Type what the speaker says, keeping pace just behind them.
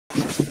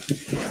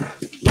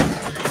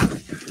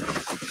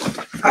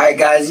All right,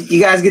 guys,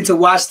 you guys get to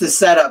watch the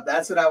setup.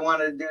 That's what I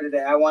wanted to do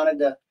today. I wanted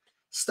to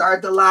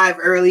start the live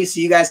early so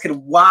you guys could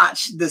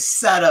watch the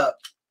setup.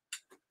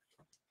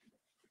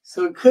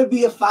 So it could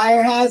be a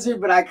fire hazard,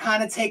 but I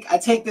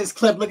take this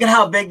clip. Look at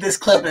how big this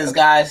clip is,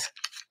 guys.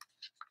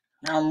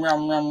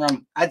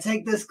 I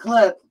take this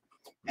clip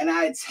and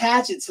I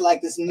attach it to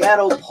like this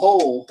metal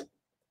pole.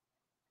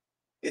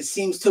 It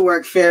seems to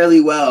work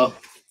fairly well.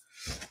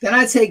 Then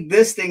I take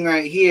this thing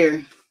right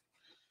here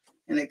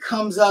and it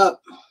comes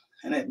up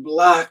and it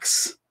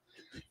blocks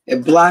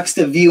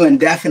the view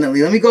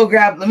indefinitely. Let me go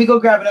grab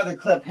another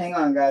clip. Hang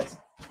on, guys.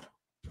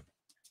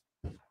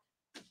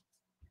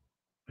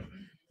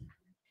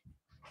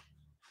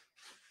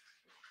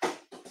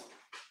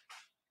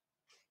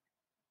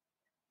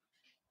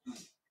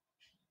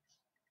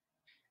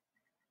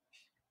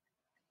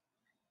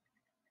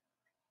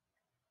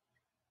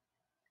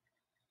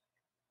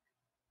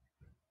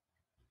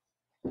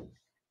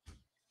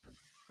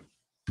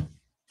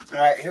 All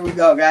right, here we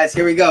go, guys.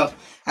 Here we go.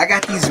 I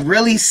got these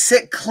really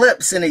sick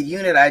clips in a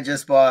unit I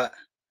just bought.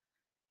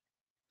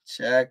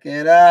 Check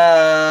it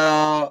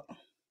out.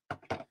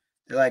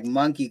 They're like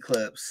monkey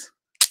clips.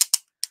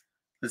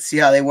 Let's see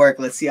how they work.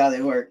 Let's see how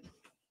they work.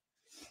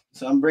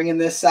 So I'm bringing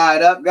this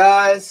side up,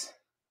 guys,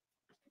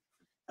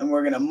 and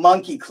we're going to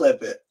monkey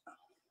clip it.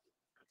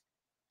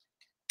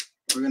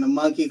 We're going to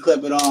monkey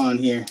clip it on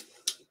here.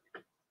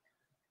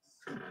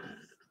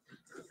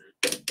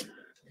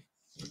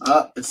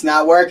 Oh, it's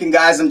not working,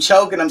 guys. I'm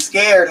choking. I'm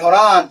scared. Hold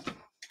on.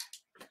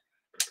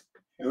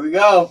 Here we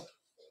go.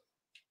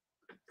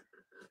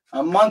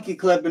 I'm monkey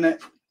clipping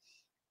it.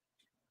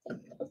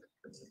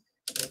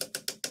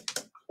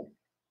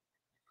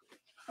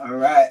 All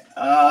right.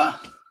 All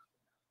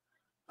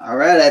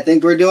right. I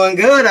think we're doing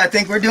good. I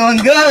think we're doing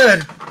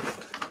good.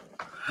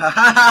 Ha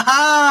ha ha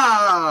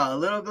ha.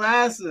 Little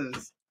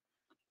glasses.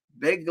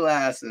 Big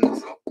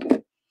glasses.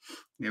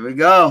 Here we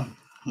go.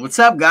 What's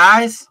up,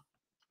 guys?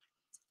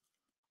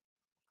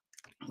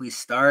 We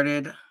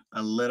started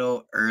a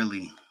little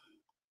early.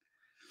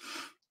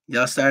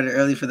 Y'all started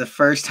early for the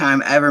first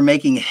time ever,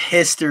 making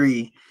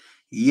history.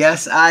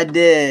 Yes, I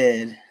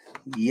did.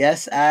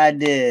 Yes, I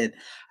did.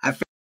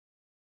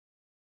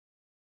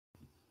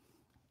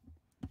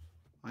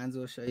 Might as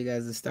well show you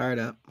guys the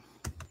startup.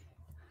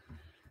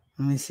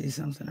 Let me see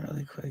something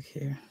really quick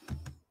here.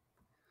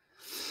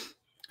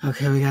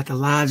 Okay, we got the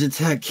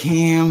Logitech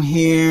cam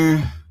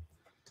here.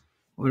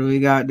 What do we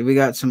got? We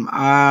got some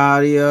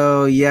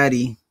audio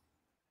Yeti.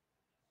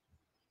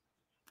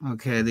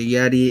 Okay, the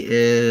Yeti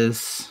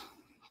is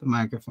the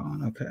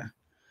microphone. Okay.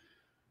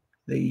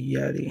 The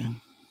Yeti.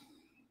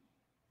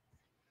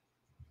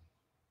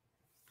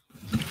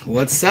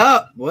 What's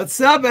up?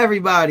 What's up,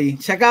 everybody?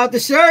 Check out the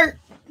shirt.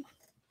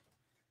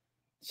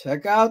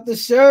 Check out the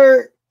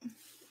shirt.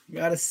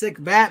 Got a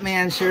sick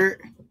Batman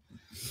shirt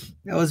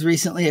that was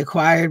recently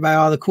acquired by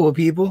all the cool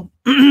people.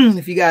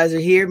 If you guys are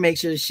here, make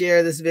sure to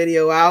share this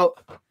video out.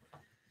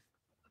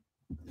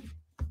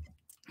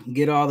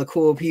 Get all the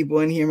cool people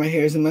in here. My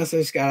hair's a mess. I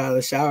just got out of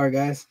the shower,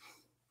 guys.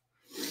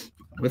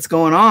 What's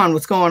going on?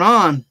 What's going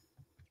on?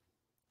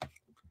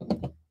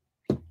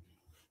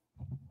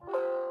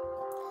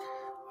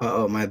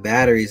 Uh-oh, my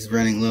battery's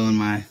running low in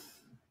my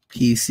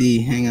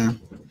PC. Hang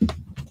on.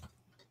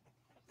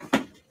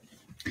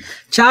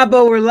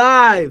 Chapo, we're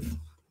live.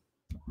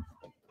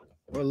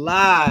 We're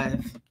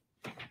live.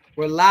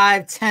 We're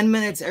live 10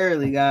 minutes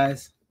early,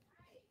 guys.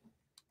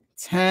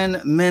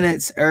 10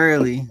 minutes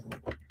early.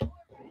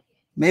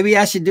 Maybe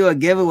I should do a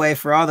giveaway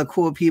for all the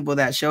cool people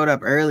that showed up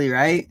early,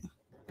 right?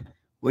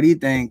 What do you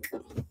think?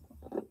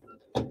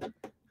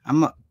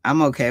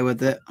 I'm okay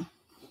with it.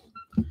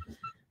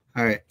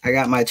 All right, I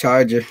got my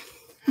charger.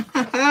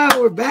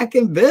 We're back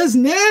in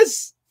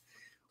business.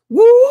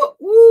 Woo,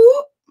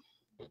 woo.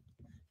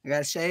 I got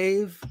to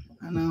shave.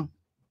 I know.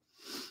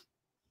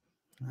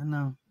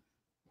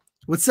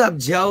 What's up,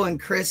 Joe and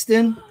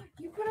Kristen?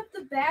 You put up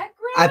the background?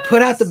 I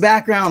put out the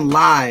background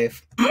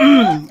live.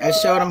 I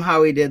showed them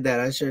how we did that.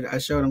 I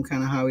showed them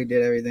kind of how we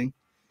did everything.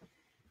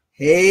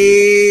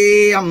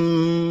 Hey,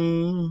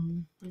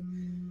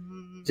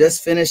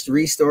 just finished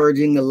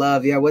restoraging the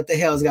love. Yeah, what the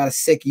hell's got a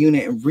sick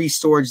unit and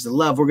restorage the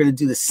love? We're going to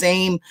do the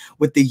same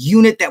with the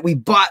unit that we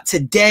bought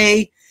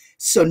today.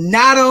 So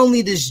not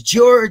only does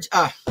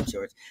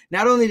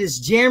not only does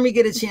Jeremy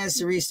get a chance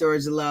to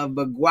restorage the love,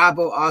 but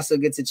Guapo also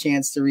gets a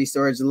chance to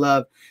restorage the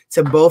love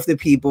to both the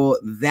people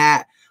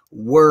that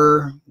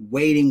were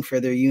waiting for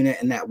their unit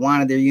and that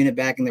wanted their unit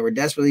back and they were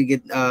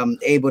desperately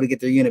able to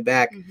get their unit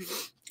back.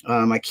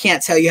 I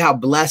can't tell you how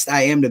blessed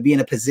I am to be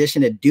in a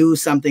position to do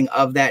something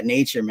of that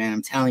nature, man.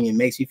 I'm telling you, it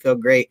makes me feel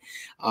great.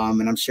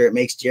 And I'm sure it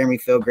makes Jeremy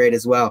feel great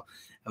as well.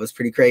 That was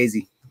pretty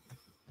crazy.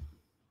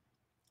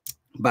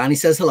 Bonnie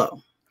says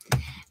hello.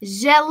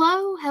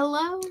 Jello,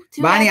 hello.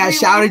 Bonnie, I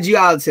shouted you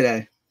out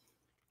today.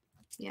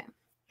 Yeah.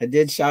 I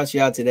did shout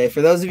you out today.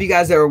 For those of you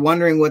guys that were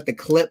wondering what the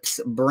Clips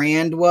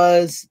brand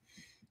was,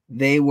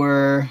 they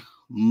were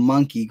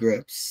monkey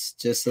grips,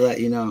 just to let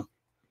you know.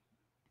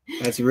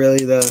 That's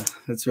really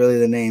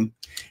the name.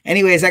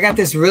 Anyways, I got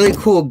this really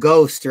cool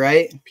ghost,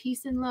 right?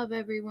 Peace and love,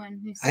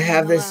 everyone. I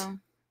have this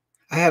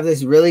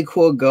really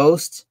cool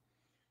ghost.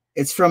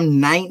 It's from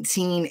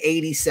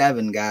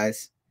 1987,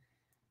 guys.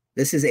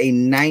 This is a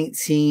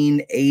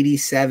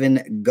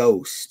 1987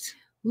 ghost.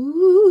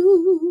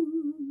 Ooh.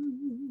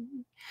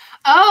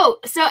 Oh,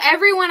 so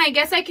everyone, I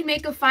guess I can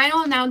make a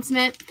final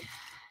announcement.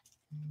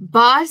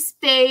 Boss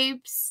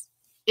Babes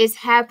is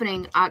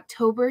happening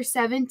October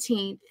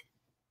 17th.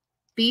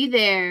 Be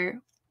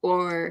there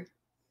or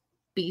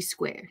be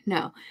square.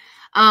 No.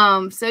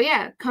 So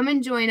yeah, come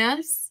and join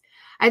us.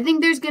 I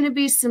think there's going to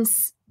be some,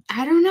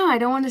 I don't know. I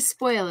don't want to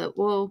spoil it.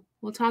 We'll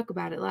talk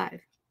about it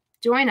live.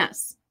 Join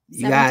us.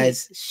 You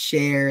guys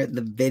share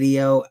the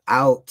video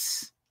out.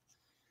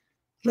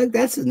 Look,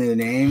 that's a new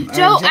name.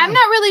 Joe, I'm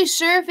not really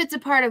sure if it's a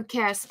part of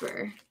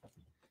Casper.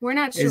 We're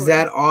not sure. Is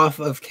that off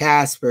of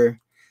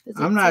Casper?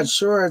 I'm not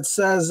sure. It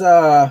says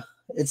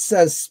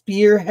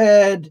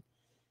Spearhead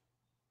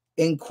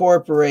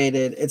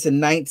Incorporated. It's a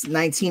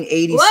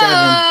 1987.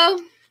 Whoa!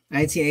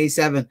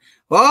 1987.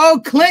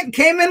 Oh, Clint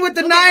came in with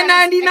the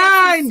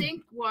 $9.99.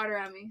 Sink water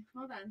on me.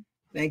 Hold on.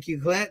 Thank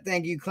you, Clint.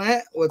 Thank you,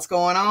 Clint. What's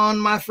going on,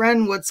 my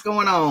friend? What's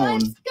going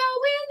on?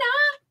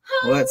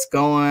 What's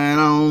going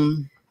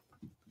on?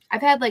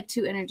 I've had like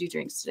 2 energy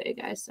drinks today,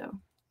 guys. So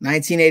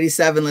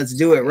 1987. Let's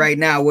do it right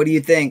now. What do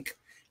you think?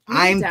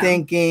 I'm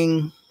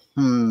thinking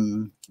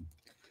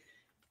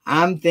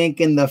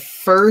the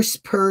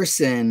first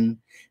person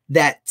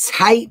that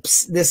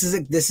types. This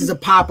is a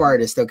pop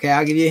artist. Okay,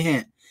 I'll give you a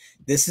hint.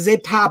 This is a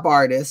pop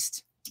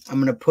artist. I'm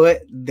going to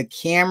put the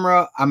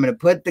camera, I'm going to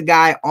put the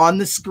guy on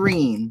the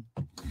screen.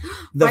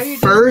 The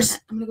first,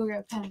 I'm going to go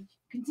grab a pen.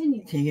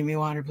 Continue. Can you give me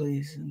water,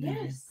 please?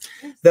 Yes.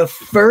 The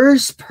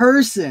first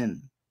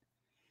person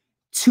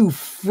to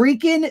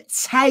freaking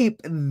type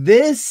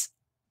this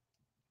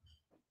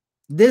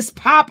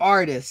pop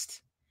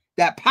artist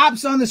that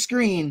pops on the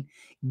screen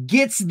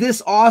gets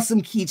this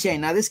awesome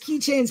keychain. Now, this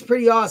keychain's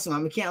pretty awesome.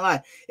 I can't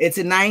lie. It's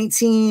a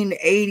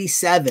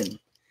 1987.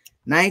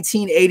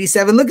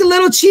 1987. Look at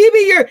little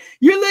Chibi.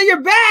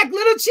 You're back.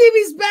 Little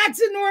Chibi's back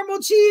to normal.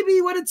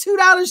 Chibi with a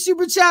 $2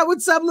 super chat.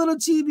 What's up, little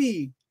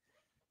Chibi?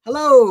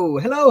 Hello.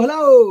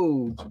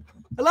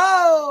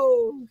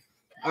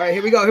 All right,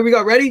 here we go.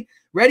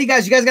 Ready,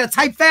 guys? You guys got to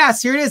type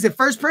fast. Here it is. The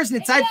first person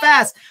to type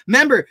fast.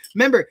 Remember,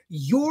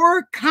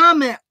 your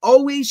comment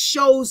always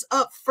shows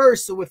up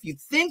first. So if you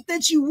think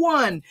that you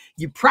won,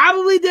 you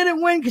probably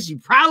didn't win because you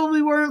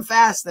probably weren't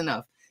fast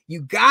enough.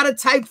 You gotta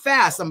type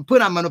fast. I'm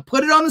gonna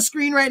put it on the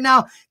screen right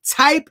now.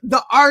 Type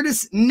the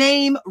artist's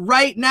name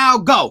right now.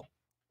 Go.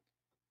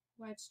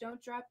 Watch,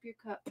 don't drop your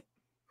cup.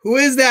 Who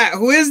is that?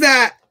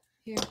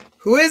 Here.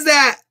 Who is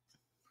that?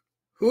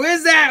 Go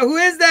grab a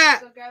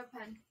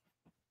pen.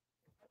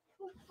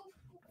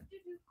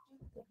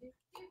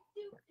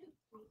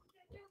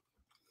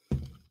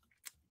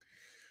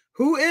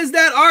 Who is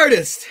that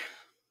artist?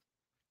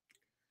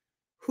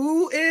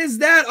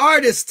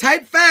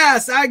 Type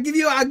fast. I'll give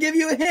you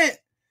a hint.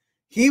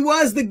 He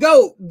was the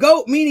GOAT.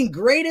 GOAT meaning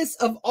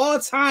greatest of all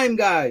time,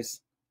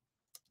 guys.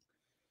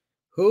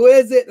 Who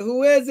is it?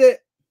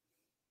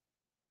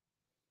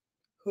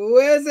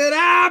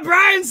 Ah,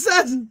 Brian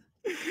said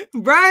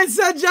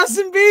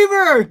Justin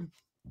Bieber.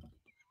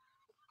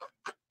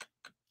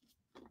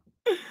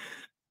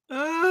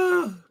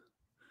 Oh,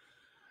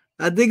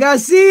 I think I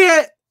see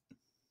it.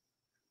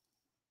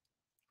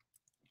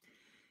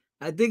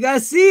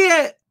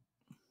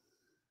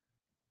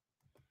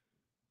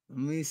 Let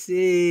me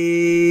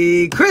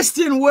see.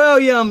 Kristen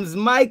Williams,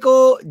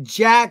 Michael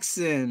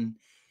Jackson.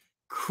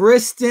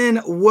 Kristen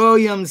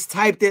Williams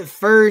typed it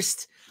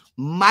first.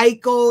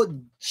 Michael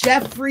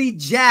Jeffrey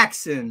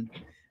Jackson.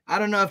 I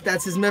don't know if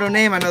that's his middle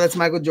name. I know that's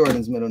Michael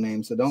Jordan's middle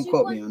name, so don't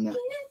quote me on that.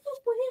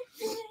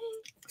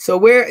 So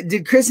where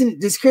did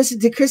Kristen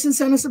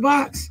send us a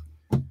box?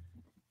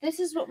 This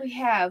is what we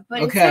have,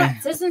 but okay.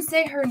 It doesn't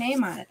say her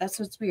name on it. That's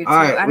what's weird. All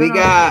right,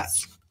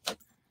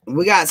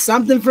 we got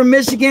something from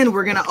Michigan.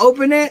 We're gonna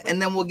open it and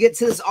then we'll get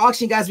to this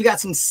auction, guys. We got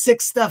some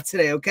sick stuff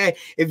today. Okay,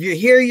 if you're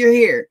here, you're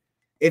here.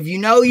 If you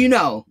know, you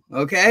know.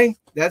 Okay,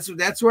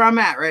 that's where I'm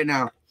at right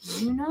now.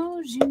 You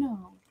know.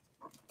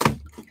 All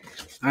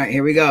right,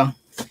 here we go.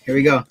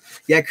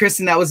 Yeah,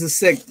 Kristen, that was a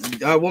sick.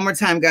 One more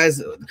time,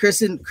 guys.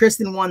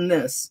 Kristen won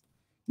this.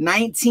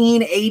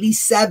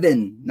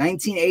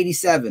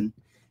 1987.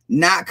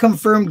 Not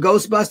confirmed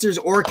Ghostbusters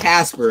or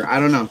Casper. I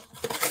don't know.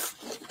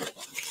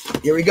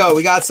 Here we go.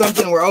 We got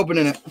something. We're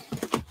opening it.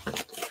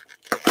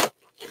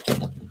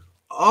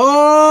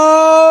 Oh!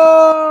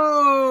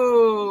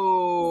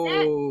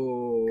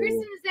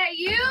 Kristen, is that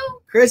you?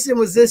 Kristen,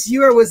 was this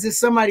you or was this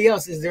somebody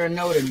else? Is there a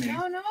note in there?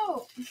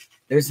 No.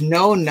 There's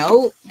no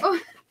note? Oh,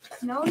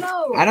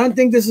 no. I don't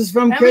think this is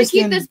from Kristen. I'm going to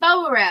keep this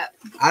bubble wrap.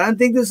 I don't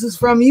think this is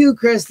from you,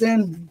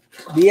 Kristen.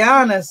 Be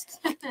honest.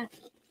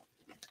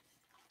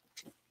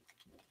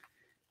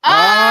 Oh!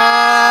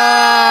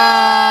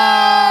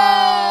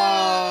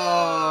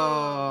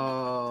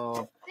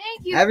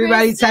 Thank you,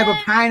 Everybody type of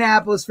Kristen.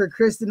 pineapples for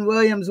Kristen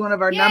Williams, one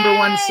of our number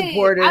one Yay!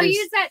 supporters. I'll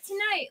use that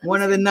tonight.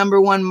 One of the number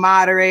one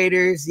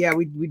moderators. Yeah,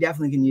 we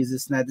definitely can use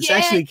this tonight. This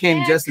actually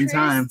came just in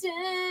time.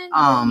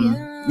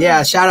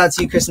 Yeah, shout out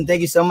to you, Kristen.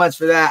 Thank you so much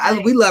for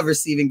that. We love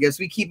receiving gifts.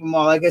 We keep them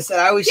all. Like I said,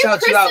 I always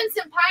shout you out.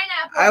 Some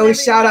pineapples, I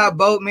always shout out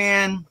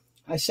Boatman.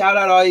 I shout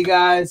out all you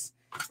guys.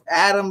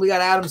 Adam, we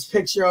got Adam's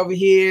picture over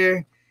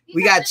here.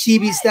 We got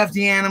Chibi stuffed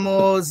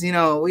animals. You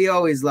know, we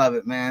always love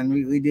it, man.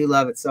 We do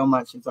love it so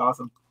much. It's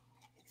awesome.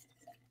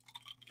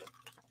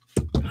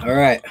 All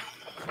right.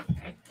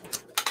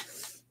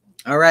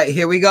 All right,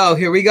 here we go.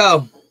 Here we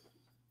go.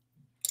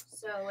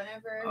 So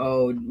whenever.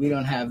 Oh, we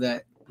don't have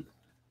that.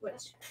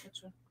 Which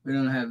one? We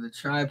don't have the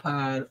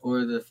tripod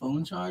or the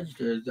phone charged,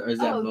 or is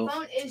that both? The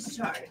phone is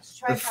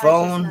charged. The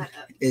phone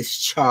is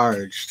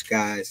charged,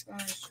 guys.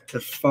 The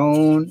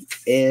phone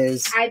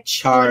is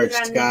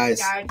charged,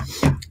 guys.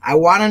 I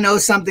want to know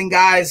something,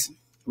 guys,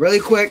 really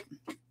quick.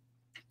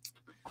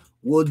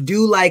 We'll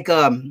do like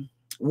a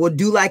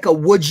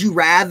would you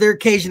rather.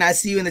 Cajun, I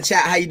see you in the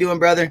chat. How you doing,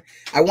 brother?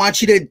 I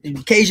want you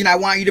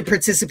to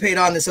participate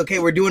on this. Okay,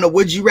 we're doing a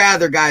would you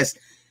rather, guys.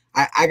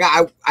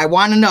 I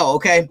want to know.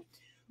 Okay,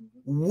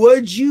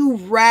 would you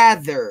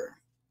rather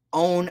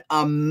own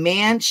a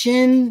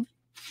mansion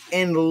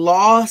in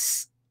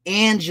Los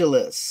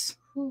Angeles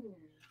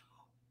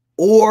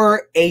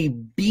or a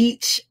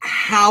beach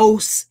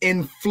house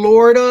in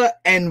Florida,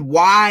 and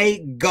why?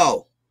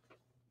 Go.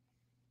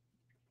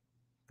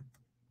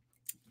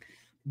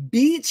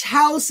 Beach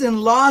house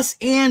in Los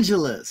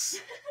Angeles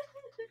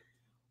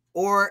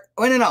or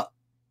no,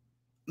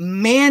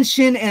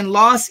 mansion in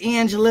Los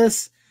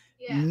Angeles,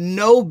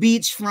 no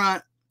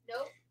beachfront.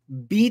 Nope.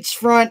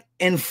 Beachfront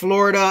in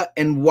Florida,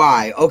 and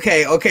why?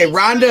 Okay,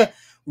 Rhonda.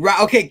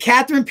 Okay,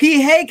 Catherine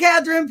P. Hey,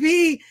 Catherine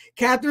P.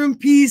 Catherine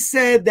P.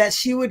 said that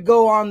she would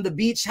go on the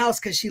beach house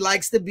because she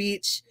likes the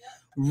beach.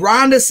 Yep.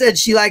 Rhonda said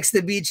she likes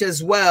the beach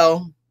as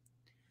well.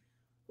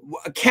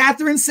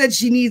 Catherine said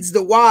she needs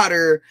the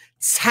water.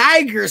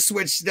 Tiger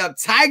switched up.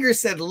 Tiger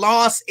said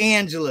Los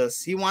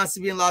Angeles. He wants to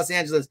be in Los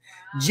Angeles.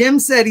 Wow. Jim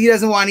said he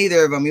doesn't want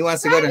either of them. He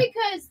wants to go to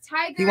because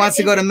Tiger. He wants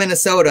to go to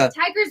Minnesota.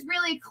 Tiger's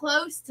really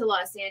close to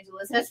Los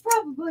Angeles. That's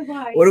probably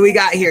why. What do we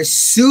got here?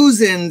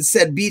 Susan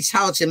said beach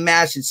house in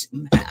Massachusetts.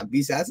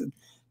 Beach house.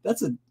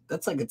 That's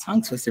like a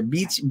tongue twister.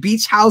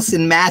 Beach house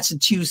in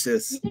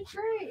Massachusetts.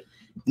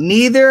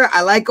 Neither.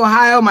 I like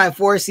Ohio. My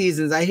Four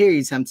Seasons. I hear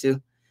you, Tim,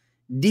 too.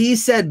 D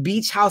said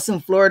beach house in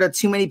Florida,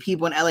 too many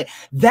people in LA.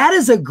 That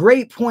is a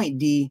great point,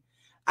 D.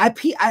 I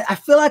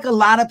feel like a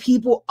lot of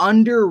people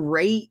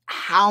underrate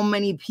how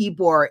many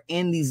people are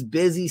in these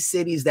busy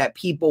cities that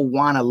people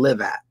want to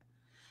live at.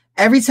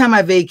 Every time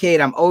I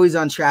vacate, I'm always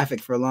on traffic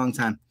for a long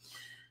time.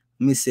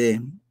 Let me see.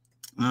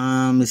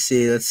 Let's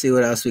see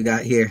what else we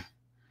got here.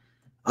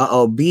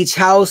 Beach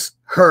house,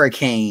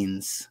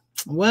 hurricanes.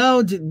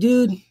 Well,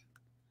 dude,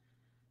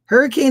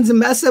 hurricanes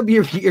mess up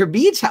your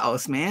beach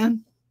house,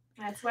 man.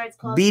 That's why it's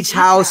called beach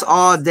house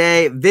all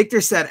day. Victor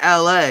said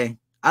LA.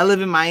 I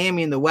live in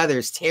Miami and the weather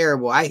is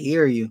terrible. I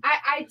hear you.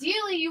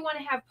 Ideally, you want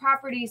to have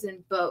properties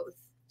in both.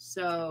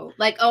 So,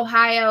 like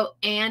Ohio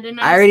and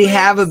another. I already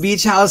have a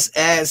beach house,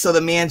 so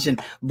the mansion.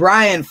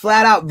 Brian,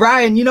 flat out.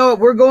 Brian, you know what?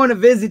 We're going to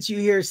visit you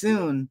here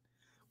soon.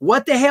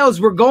 What the hell's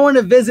we're going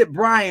to visit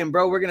Brian,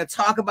 bro? We're going to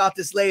talk about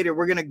this later.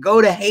 We're going to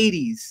go to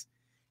Hades.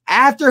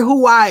 After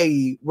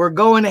Hawaii, we're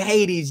going to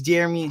Hades,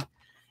 Jeremy.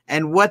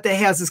 And what the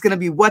hell is this going to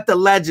be? What the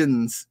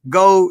legends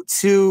go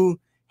to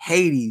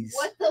Hades?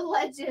 What the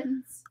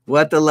legends?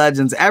 What the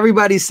legends?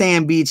 Everybody's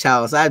saying beach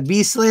house. I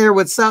B Slayer,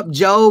 what's up?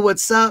 Joe,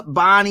 what's up?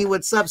 Bonnie,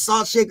 what's up?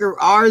 Salt Shaker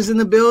R's in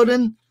the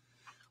building.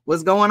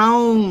 What's going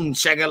on?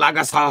 Shake it like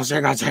a salt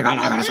shaker, shake it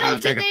like a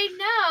salt shaker. They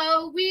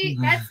know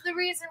that's the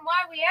reason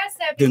why we asked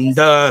that.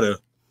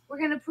 Because we're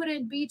gonna put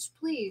in beach,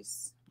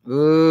 please.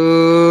 Ooh.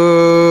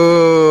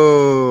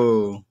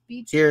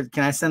 Beach. Here,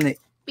 can I send it?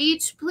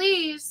 Beach,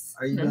 please.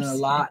 Are you doing a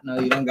lot? No,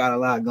 you don't got a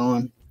lot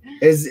going.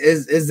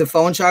 Is the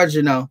phone charged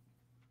or no?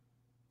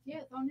 Yeah,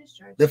 the phone is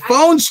charged. The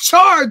phone's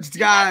charged,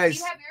 guys. Do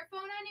you have your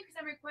phone on you? Because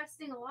I'm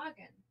requesting a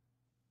login.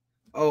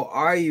 Oh,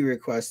 are you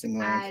requesting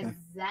a login?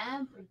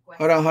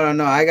 Hold on.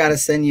 No, I gotta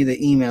send you the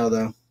email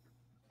though.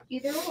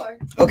 Either or.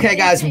 Okay,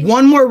 guys.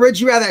 One more would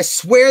you rather. I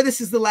swear this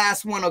is the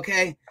last one.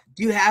 Okay.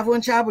 Do you have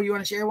one, Chop, or you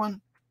want to share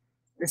one?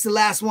 It's the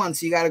last one,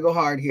 so you got to go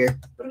hard here.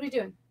 What are we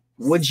doing?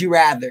 Would you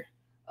rather?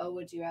 Oh,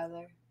 would you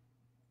rather?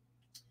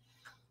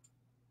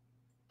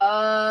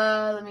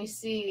 Let me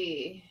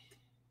see.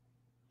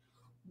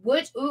 Go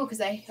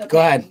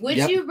ahead. Would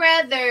you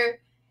rather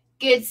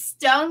get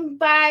stung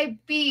by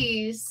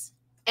bees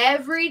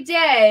every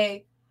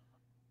day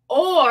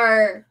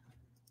or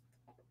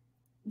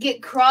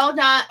get crawled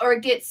on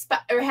or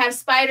have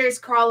spiders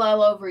crawl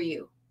all over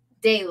you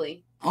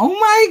daily? Oh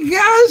my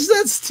gosh,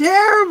 that's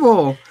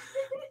terrible.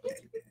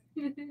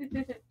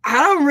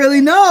 I don't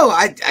really know.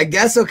 I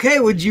guess, okay,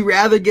 would you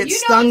rather get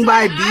stung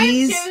by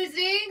bees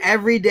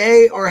every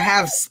day or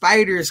have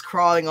spiders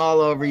crawling all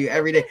over you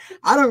every day?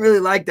 I don't really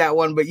like that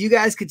one, but you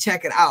guys could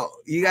check it out.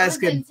 You guys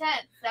could.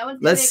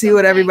 Let's see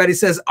what everybody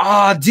says.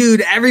 Oh,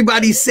 dude,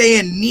 everybody's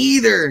saying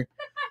neither.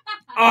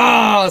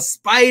 Oh,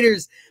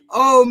 spiders.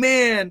 Oh,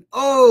 man.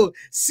 Oh,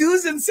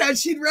 Susan said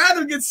she'd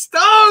rather get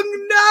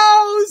stung.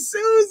 No,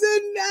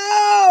 Susan,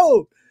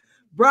 no.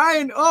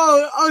 Brian,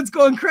 oh, it's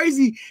going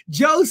crazy.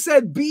 Joe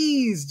said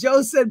bees.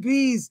 Joe said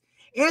bees.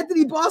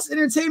 Anthony Boss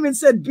Entertainment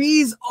said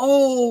bees.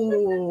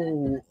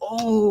 Oh.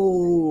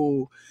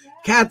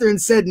 Catherine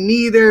said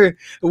neither.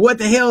 What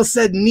the hell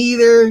said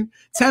neither.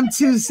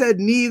 Temp2 said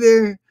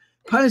neither.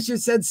 Punisher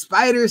said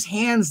spiders,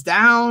 hands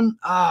down.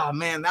 Oh,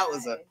 man, that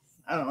was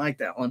I don't like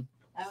that one.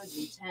 That was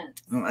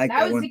intense. I don't like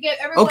that one.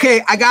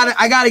 Okay, I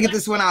gotta get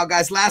this one out,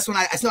 guys. Last one.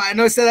 I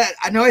know I said that.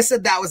 I know I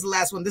said that was the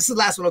last one. This is the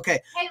last one. Okay.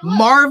 Hey, look,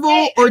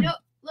 Marvel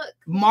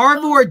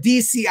Marvel or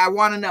DC? I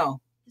want to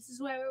know. This is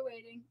why we're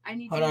waiting. I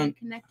need you to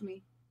connect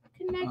me.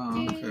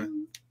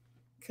 Connecting.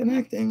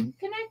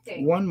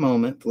 Connecting. One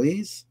moment,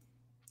 please.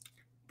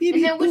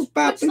 And then which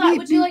slot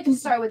would you like to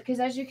start with? Because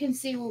as you can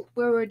see,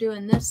 where we're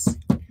doing this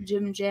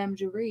Jim Jam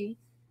Jewelry.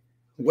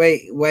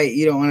 Wait.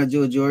 You don't want to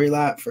do a jewelry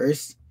lot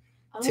first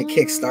to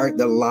kickstart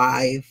the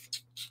live?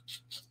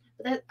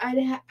 That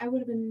I would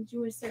have been. Do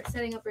you want to start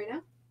setting up right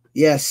now?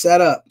 Yeah,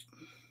 set up.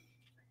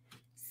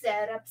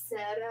 Set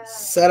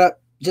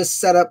up. Just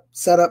set up.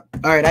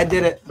 All right, I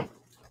did it.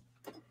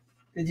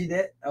 Did you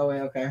did? Oh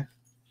wait, okay.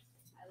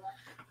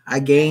 I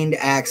gained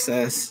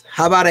access.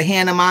 How about a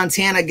Hannah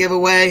Montana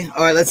giveaway?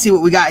 All right, let's see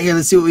what we got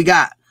here.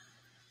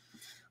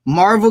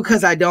 Marvel,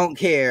 because I don't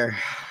care.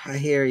 I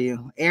hear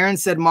you. Aaron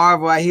said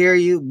Marvel. I hear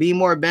you. Be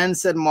More Ben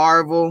said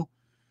Marvel.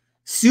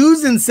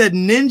 Susan said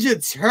Ninja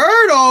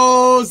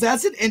Turtles.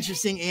 That's an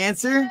interesting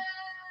answer.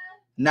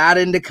 Not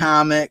into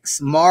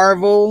comics.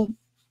 Marvel.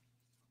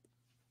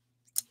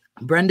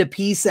 Brenda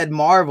P said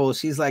Marvel.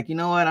 She's like, you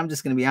know what? I'm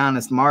just going to be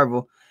honest.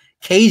 Marvel.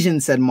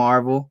 Cajun said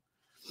Marvel.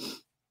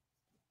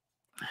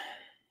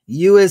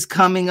 You is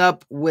coming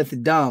up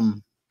with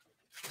dumb.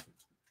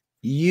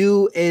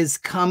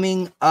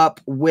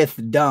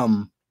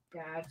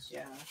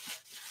 Gotcha.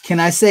 Can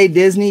I say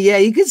Disney? Yeah,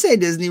 you can say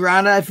Disney,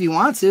 Rhonda, if you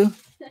want to.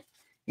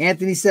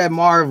 Anthony said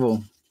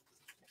Marvel.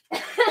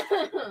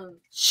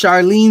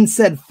 Charlene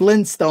said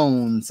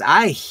Flintstones.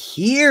 I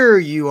hear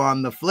you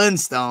on the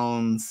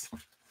Flintstones.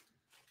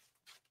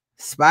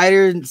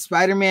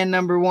 Spider-Man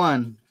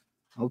 #1.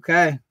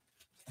 Okay.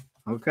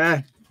 All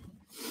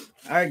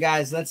right,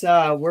 guys, let's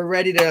we're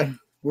ready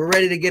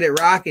to get it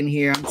rocking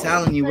here. I'm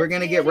telling you, we're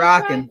gonna get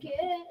rocking.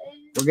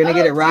 We're gonna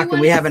get it rocking.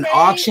 We have an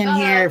auction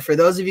here for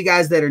those of you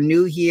guys that are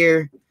new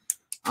here.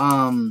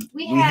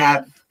 We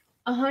have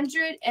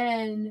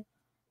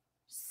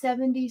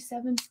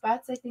 177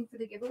 spots, I think, for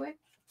the giveaway.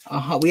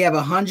 We have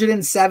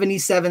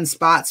 177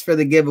 spots for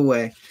the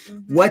giveaway.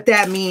 What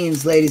that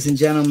means, ladies and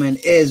gentlemen,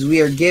 is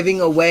we are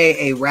giving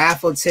away a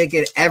raffle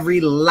ticket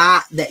every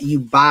lot that you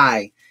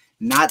buy,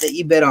 not that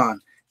you bid on,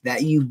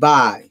 that you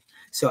buy.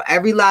 So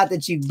every lot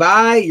that you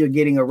buy, you're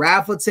getting a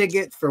raffle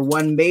ticket for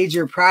one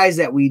major prize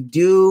that we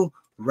do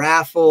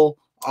raffle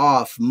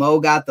off.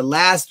 Mo got the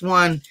last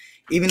one,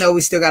 even though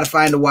we still got to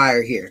find a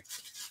wire here.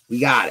 We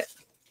got it.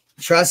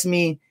 Trust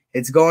me.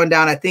 It's going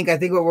down. I think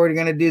what we're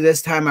gonna do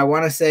this time, I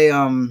want to say,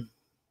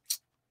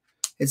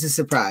 it's a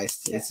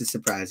surprise. Yeah. It's a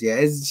surprise. Yeah.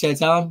 Should I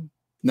tell him?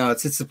 No,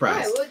 it's a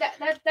surprise. Right,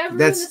 well, that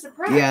ruins the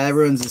surprise. Yeah, that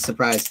ruins the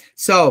surprise.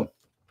 So,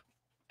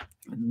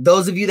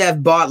 those of you that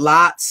have bought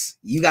lots,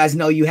 you guys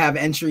know you have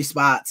entry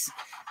spots.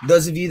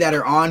 Those of you that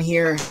are on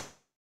here.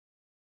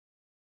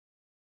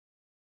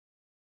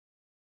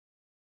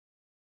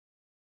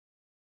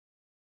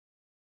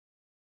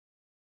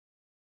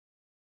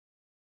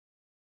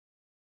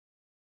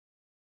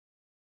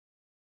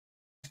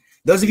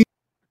 Those of you,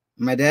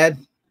 am I dead?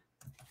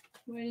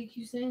 Why do you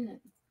keep saying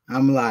that?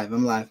 I'm live.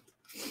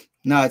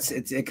 No,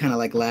 it kind of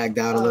like lagged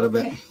out a little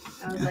bit.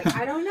 I was like,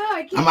 I don't know.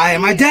 I can't.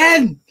 Am I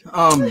dead?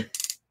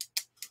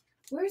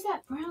 Where's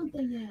that brown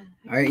thing at?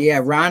 All right,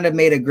 yeah. Rhonda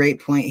made a great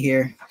point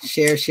here.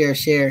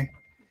 Share.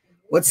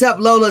 What's up,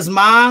 Lola's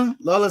Ma?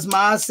 Lola's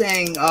Ma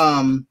saying,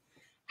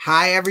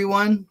 hi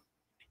everyone.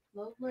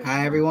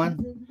 Hi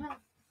everyone.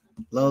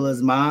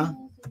 Lola's Ma.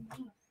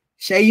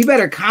 Shay, you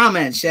better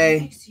comment,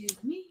 Shay. Excuse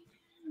me.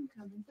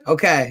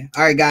 Okay.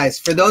 All right, guys.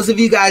 For those of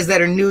you guys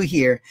that are new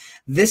here,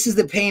 this is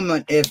the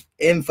payment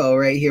info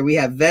right here. We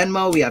have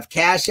Venmo, we have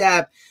Cash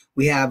App,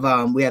 we have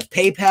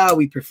PayPal.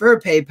 We prefer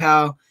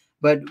PayPal,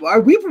 but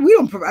we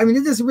don't. I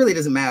mean, this really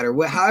doesn't matter.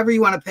 However you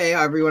want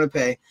to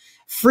pay,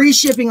 Free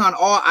shipping on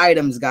all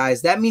items,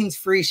 guys. That means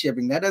free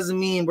shipping. That doesn't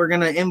mean we're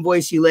gonna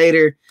invoice you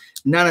later.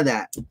 None of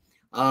that.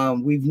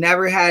 We've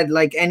never had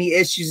like any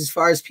issues as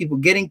far as people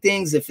getting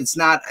things. If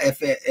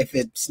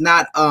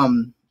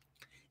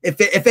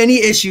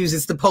any issues,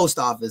 it's the post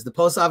office. The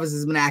post office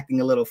has been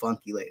acting a little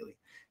funky lately.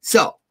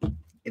 So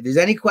if there's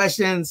any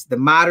questions, the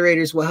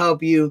moderators will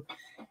help you.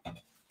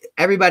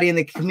 Everybody in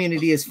the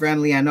community is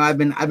friendly. I know I've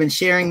been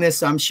sharing this,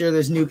 so I'm sure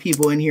there's new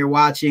people in here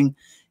watching.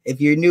 If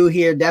you're new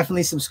here,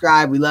 definitely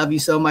subscribe. We love you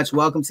so much.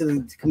 Welcome to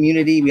the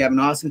community. We have an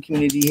awesome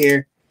community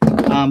here.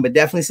 But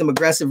definitely some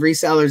aggressive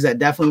resellers that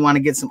definitely want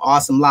to get some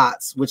awesome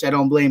lots, which I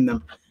don't blame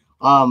them.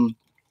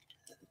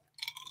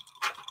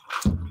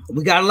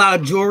 We got a lot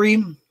of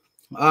jewelry.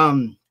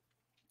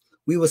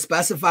 We will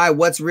specify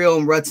what's real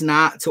and what's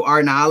not to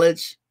our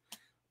knowledge.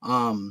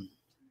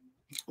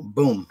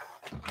 Boom.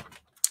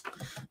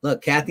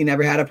 Look, Kathy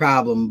never had a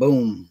problem.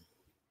 Boom.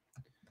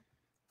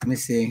 Let me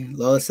see.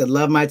 Lola said,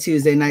 love my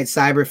Tuesday night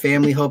cyber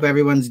family. Hope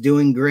everyone's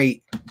doing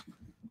great.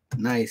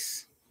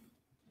 Nice.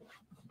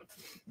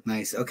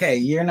 Nice. Okay,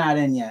 you're not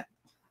in yet.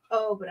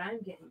 Oh, but I'm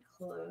getting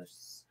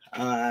close.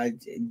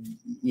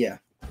 Yeah.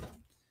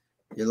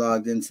 You're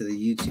logged into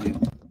the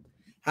YouTube.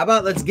 How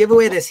about let's give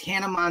away this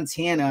Hannah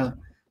Montana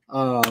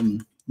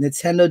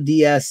Nintendo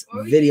DS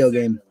video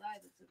game.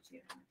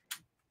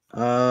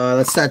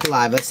 Let's start the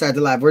live. Let's start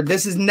the live.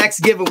 This is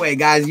next giveaway,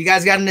 guys. You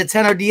guys got a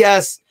Nintendo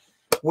DS.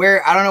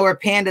 Where I don't know where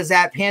Panda's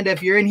at. Panda,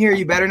 if you're in here,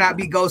 you better not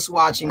be ghost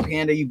watching.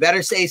 Panda, you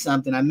better say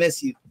something. I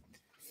miss you.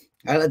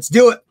 All right, let's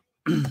do it.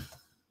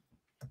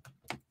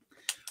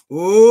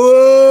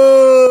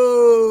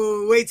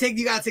 Ooh, wait,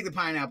 you gotta take the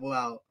pineapple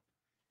out.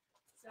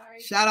 Sorry.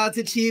 Shout out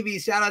to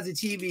Chibi. Shout out to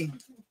Chibi.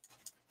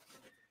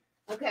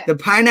 Okay. The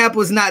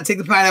pineapple is not. Take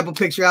the pineapple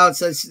picture out.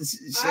 So,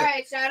 all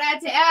right. Shout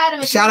out to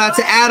Adam. Shout out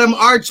to Adam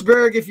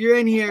Archberg if you're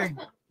in here.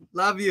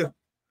 Love you.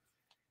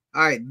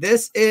 All right,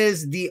 this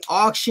is the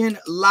auction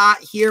lot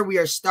here. We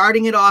are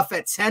starting it off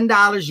at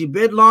 $10. You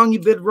bid long, you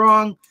bid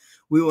wrong.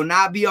 We will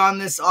not be on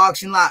this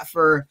auction lot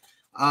for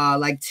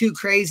like too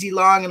crazy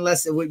long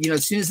unless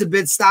as soon as the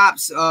bid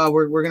stops,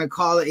 we're gonna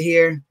call it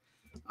here.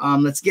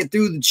 Let's get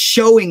through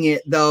showing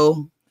it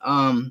though.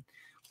 All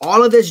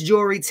of this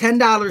jewelry,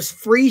 $10,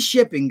 free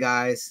shipping,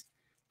 guys.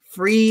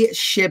 Free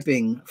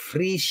shipping,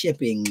 free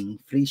shipping,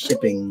 free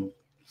shipping.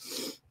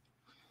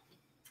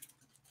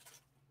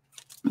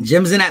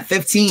 Jim's in at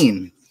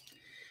 15.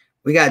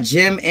 We got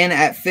Jim in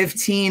at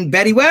 15.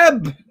 Betty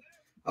Webb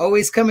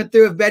always coming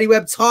through. If Betty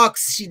Webb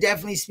talks, she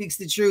definitely speaks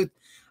the truth.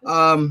 We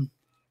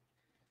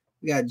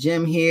got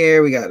Jim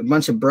here. We got a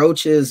bunch of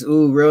brooches.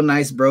 Ooh, real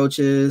nice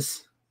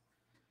brooches.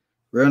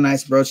 Real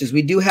nice brooches.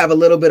 We do have a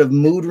little bit of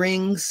mood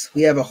rings.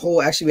 We have a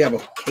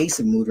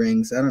case of mood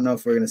rings. I don't know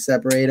if we're going to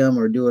separate them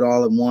or do it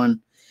all in one.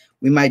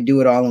 We might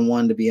do it all in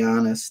one, to be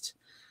honest.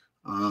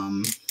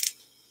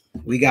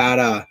 We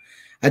got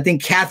I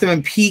think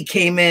Catherine Pete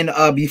came in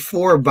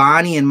before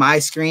Bonnie and my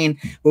screen,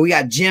 but we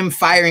got Jim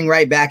firing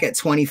right back at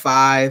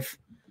 25.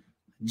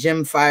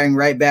 Jim firing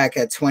right back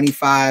at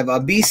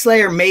 25. Beast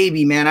Slayer,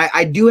 maybe, man.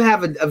 I do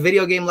have a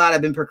video game lot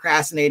I've been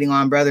procrastinating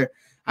on, brother.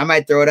 I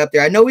might throw it up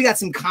there. I know we got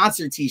some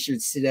concert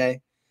t-shirts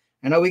today.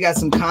 I know we got a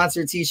lot of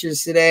concert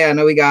t-shirts.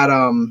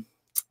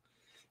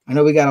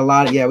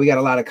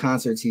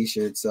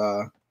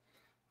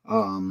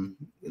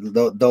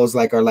 Those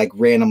are like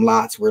random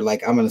lots where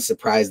like I'm gonna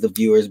surprise the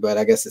viewers, but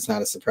I guess it's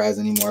not a surprise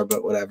anymore,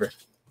 but whatever.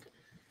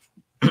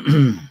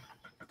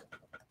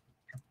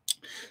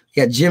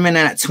 Yeah, Jim in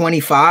at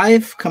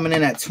 25, coming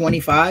in at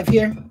 25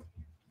 here.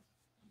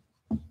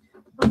 Oh,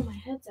 my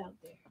head's out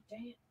there.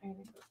 Dang it.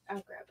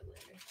 I'll grab it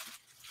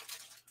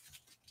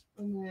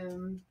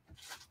later.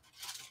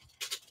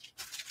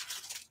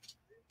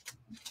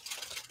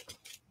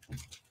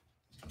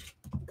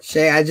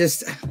 Shay, I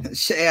just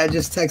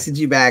texted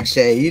you back,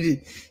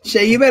 Shay.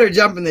 Shay, you better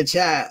jump in the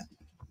chat.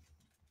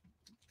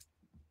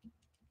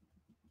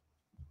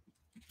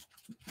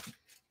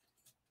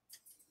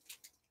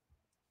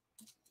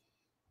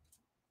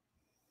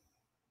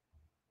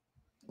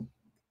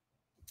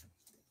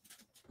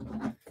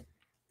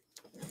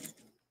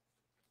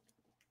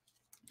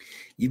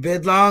 You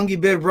bid long, you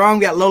bid wrong.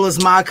 We got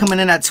Lola's Ma coming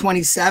in at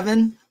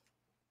 27.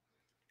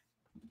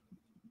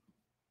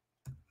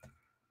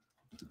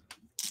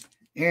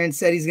 Aaron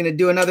said he's gonna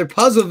do another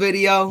puzzle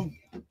video.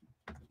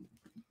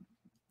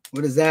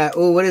 What is that?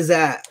 Oh, what is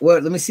that?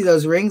 What? Let me see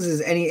those rings. Is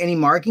any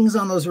markings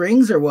on those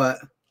rings or what?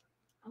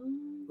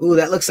 Oh,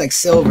 that looks like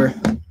silver.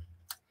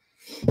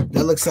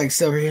 That looks like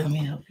silver. Here, let me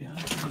help you.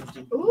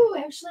 Oh,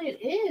 actually,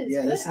 it is.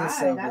 Yeah, this is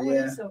silver. That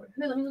yeah. Is silver.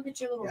 Here, let me look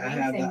at your little ring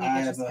thing I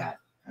have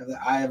the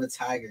eye of a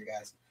tiger,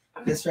 guys.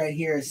 This right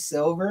here is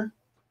silver.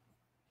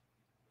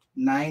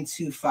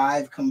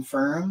 925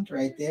 confirmed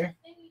right there.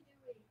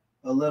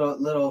 A little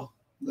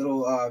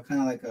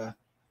kind of like a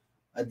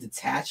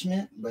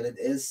detachment, but it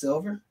is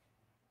silver.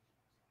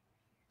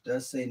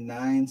 Does say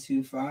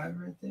 925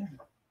 right there.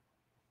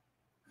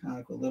 Kind of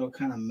like a little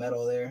kind of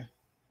metal there.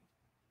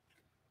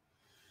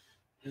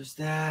 There's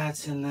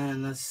that, and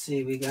then let's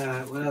see, we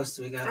got, what else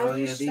do we got? Oh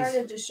yeah,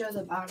 started to show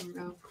the bottom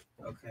row.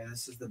 Okay,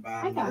 this is the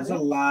bottom. There's a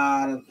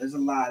lot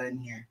in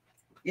here.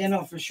 Yeah,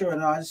 no, for sure.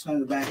 No, I just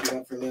wanted to back it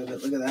up for a little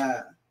bit. Look at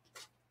that.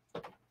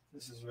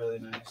 This is really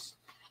nice.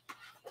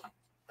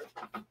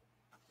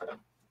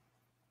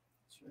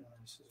 It's really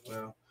nice as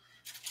well.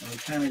 And we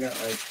kind of got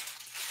like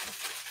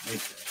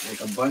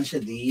a bunch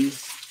of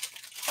these.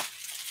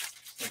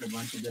 Like a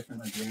bunch of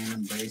different like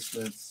random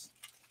bracelets.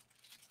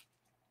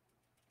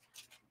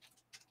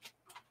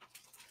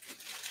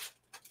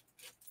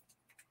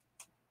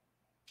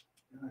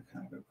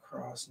 Like a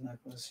cross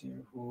necklace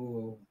here.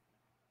 Ooh.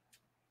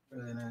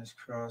 Really nice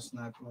cross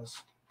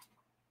necklace.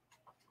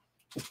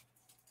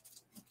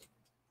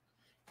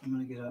 I'm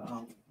gonna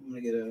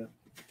get a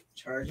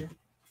charger.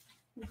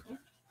 Okay.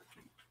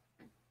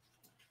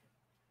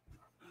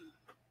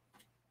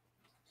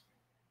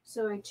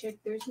 So I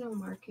checked, there's no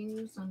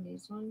markings on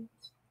these ones,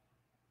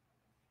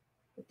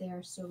 but they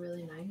are still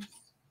really nice.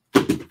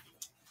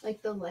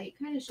 Like the light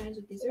kind of shines,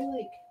 but these are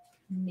like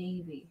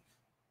navy.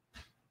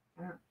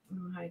 I don't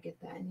know how to get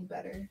that any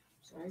better.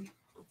 Sorry.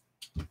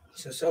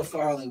 So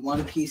far only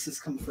one piece is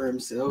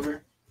confirmed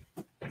silver.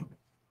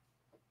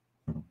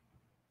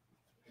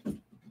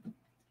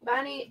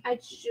 Bonnie, I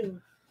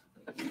chew.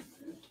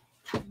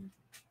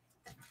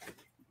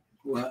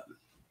 What?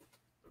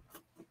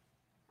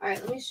 All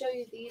right, let me show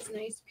you these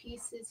nice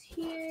pieces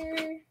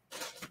here.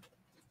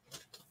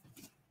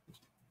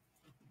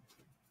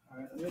 All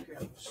right, let me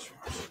grab this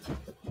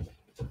charger.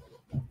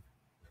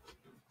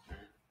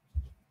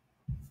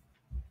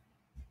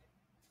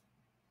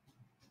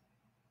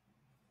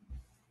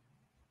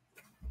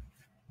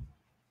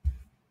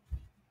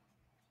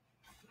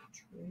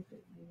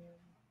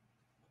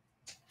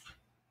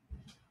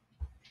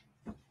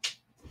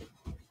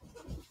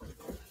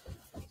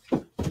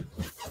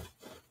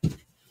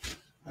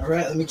 All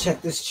right, let me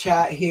check this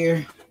chat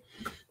here.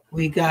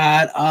 We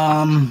got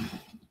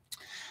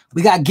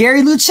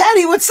Gary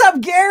Lucetti. What's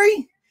up,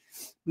 Gary?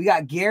 We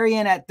got Gary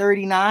in at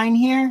 39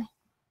 here.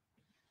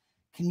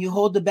 Can you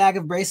hold the bag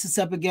of bracelets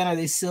up again? Are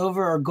they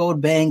silver or gold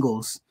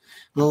bangles?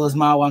 Lola's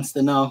Ma wants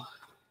to know.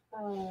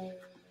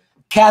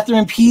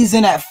 Catherine P's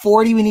in at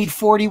 40. We need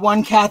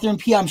 41. Catherine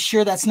P. I'm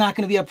sure that's not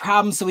going to be a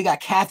problem. So we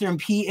got Catherine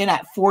P in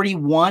at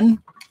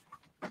 41.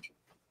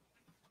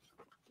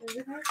 There's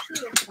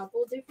actually a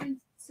couple different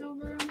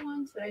silver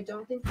ones, but I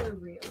don't think they're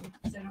real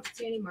because I don't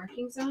see any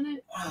markings on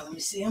it. Let me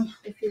see them.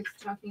 If you're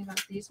talking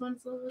about these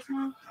ones, Lola's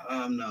Mom.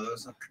 No,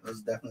 those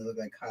definitely look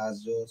like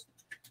Kaz jewels.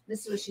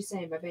 This is what she's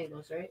saying by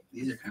bangles, right?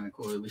 These are kind of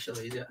cool. Did we show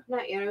these yet?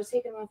 Not yet. I was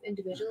taking them off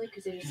individually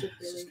because they just look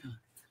really.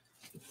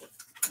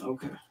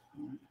 Okay.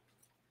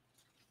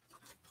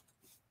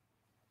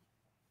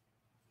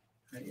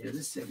 Right, yeah,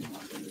 just take them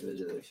off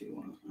individually if you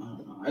want. I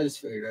don't know. I just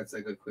figured that's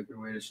like a quicker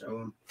way to show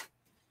them.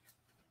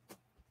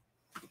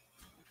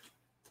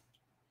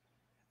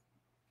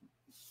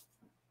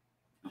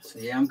 So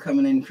yeah, I'm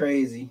coming in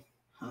crazy,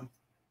 huh?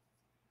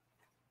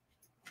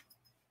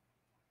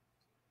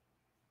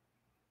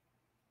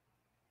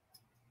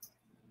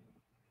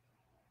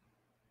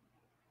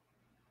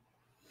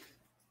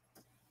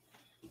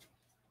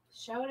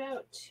 Shout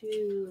out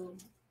to.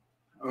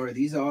 Or are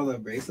these all the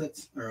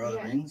bracelets or all the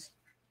rings?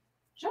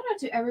 Shout out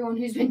to everyone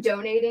who's been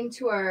donating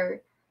to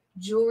our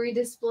jewelry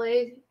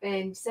display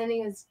and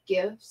sending us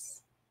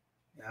gifts.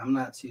 Yeah, I'm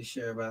not too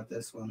sure about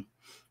this one.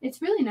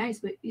 It's really nice,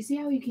 but you see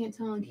how you can't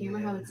tell on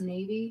camera how it's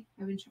navy?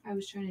 I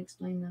was trying to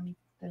explain them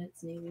that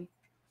it's navy.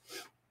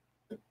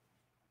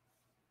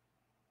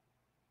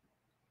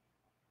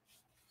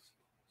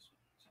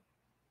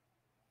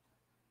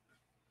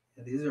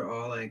 Yeah, these are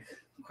all like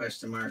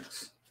question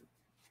marks.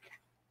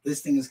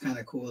 This thing is kind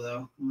of cool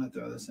though. I'm gonna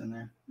throw this in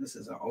there. This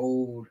is an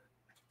old,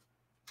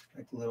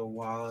 like little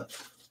wallet.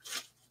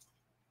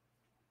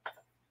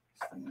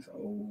 This thing is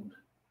old.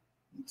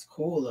 It's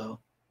cool though.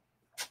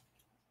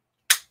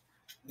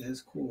 It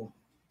is cool.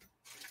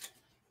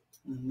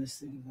 And this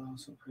thing is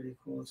also pretty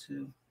cool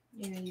too.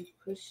 Yeah, you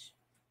push.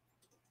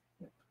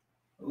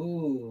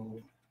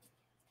 Ooh.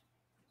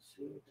 Let's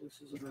see what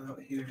this is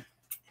about here.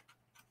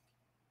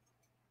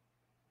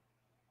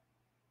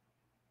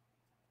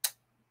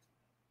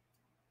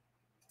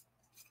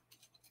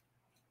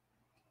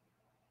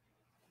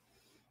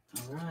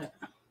 All right.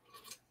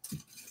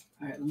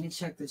 All right, let me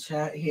check the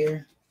chat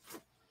here.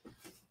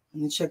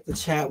 Let me check the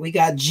chat. We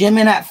got Jim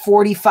in at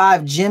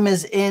 45. Jim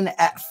is in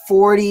at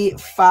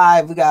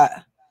 45. We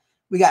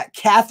got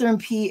Catherine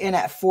P in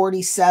at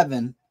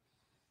 47.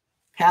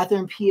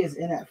 Catherine P is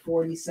in at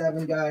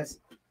 47, guys.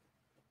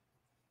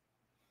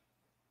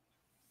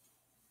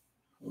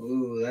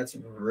 Ooh, that's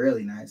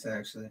really nice,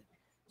 actually.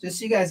 Just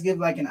so you guys give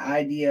like an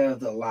idea of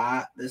the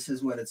lot. This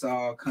is what it's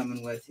all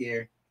coming with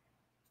here.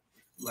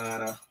 A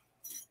lot of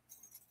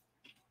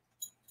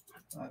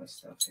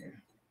stuff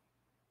here.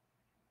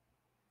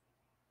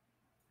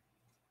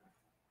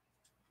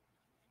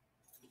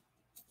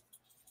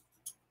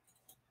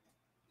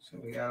 So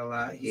we got a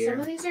lot here.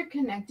 Some of these are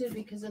connected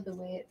because of the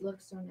way it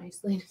looks so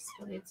nicely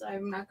displayed. So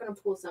I'm not going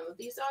to pull some of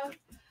these off.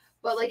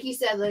 But like you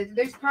said, like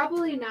there's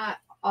probably not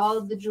all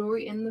of the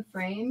jewelry in the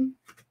frame.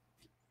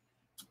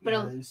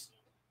 But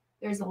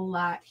there's a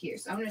lot here.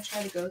 So I'm going to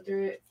try to go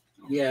through it.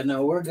 Yeah,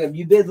 no, we're good.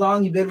 You bid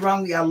long, you bid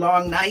wrong. We got a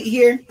long night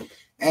here.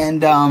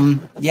 And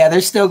yeah,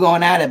 they're still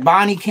going at it.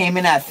 Bonnie came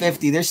in at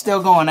 50. They're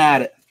still going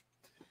at it.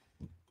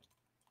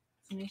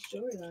 Nice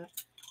jewelry lot.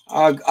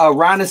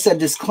 Rhonda said,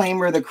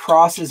 disclaimer, the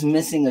cross is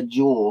missing a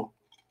jewel.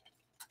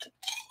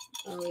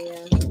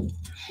 Oh,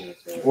 yeah.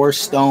 Or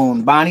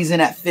stone. Bonnie's in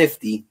at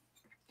 50.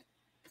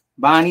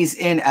 Bonnie's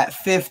in at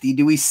 50.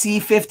 Do we see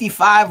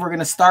 55? We're going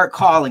to start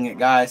calling it,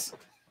 guys.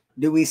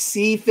 Do we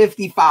see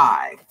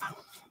 55?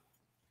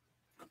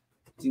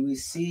 Do we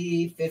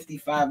see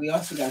 55? We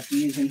also got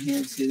these in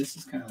here too. This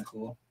is kind of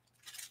cool.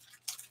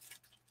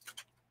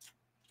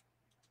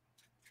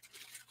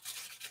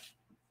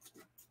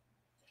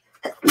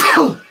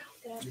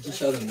 Did you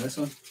show them this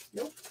one?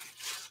 Nope.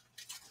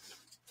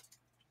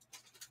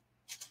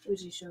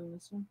 Was you showing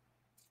this one?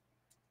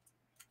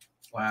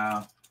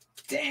 Wow.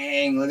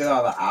 Dang, look at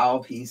all the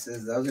owl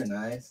pieces. Those are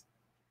nice.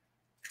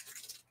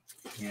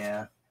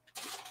 Yeah.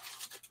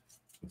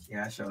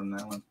 Yeah, I showed them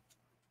that one.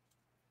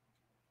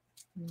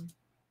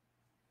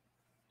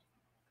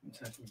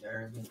 Kentucky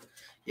Derby.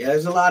 Yeah,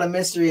 there's a lot of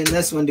mystery in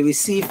this one. Do we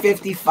see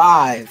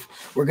 55?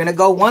 We're going to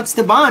go once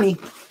to Bonnie.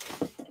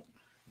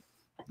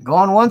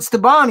 Going once to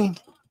Bonnie.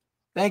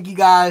 Thank you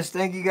guys.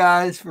 Thank you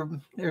guys for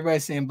everybody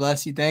saying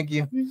bless you. Thank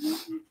you.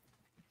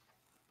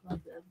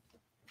 Love them.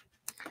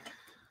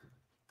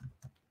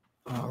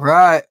 All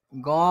right.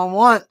 Going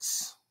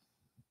once.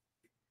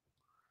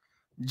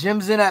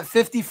 Jim's in at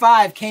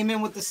 55. Came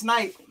in with the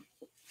snipe.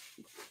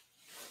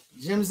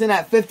 Jim's in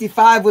at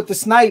 55 with the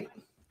snipe.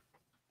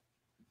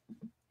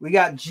 We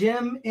got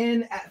Jim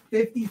in at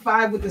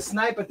 55 with the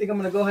snipe. I think I'm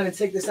going to go ahead and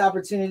take this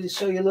opportunity to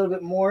show you a little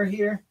bit more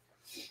here.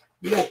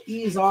 We got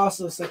these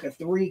also. It's like a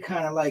 3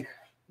 kind of like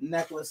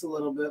necklace, a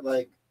little bit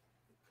like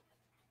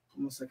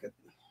almost like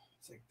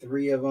it's like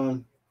 3 of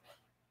them.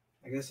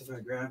 I guess if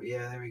I grab,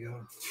 yeah, there we go.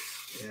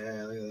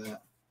 Yeah, look at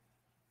that.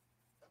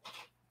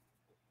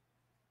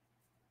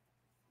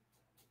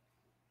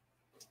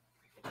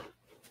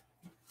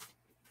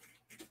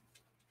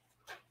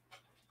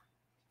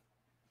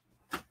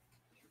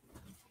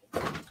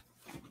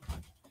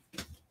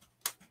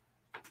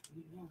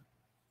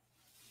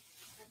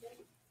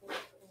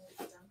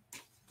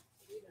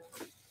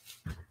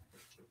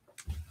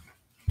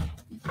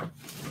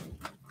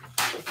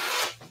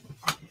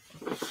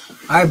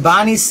 All right,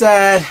 Bonnie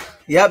said,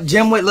 yep,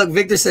 Jim with, look,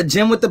 Victor said,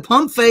 Jim with the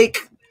pump fake.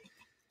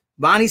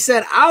 Bonnie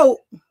said, out.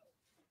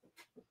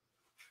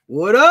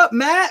 What up,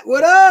 Matt?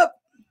 What up?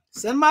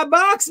 Send my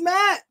box,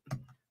 Matt.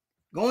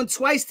 Going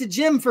twice to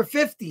Jim for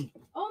 50.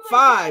 Oh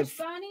my 5. gosh,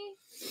 Bonnie.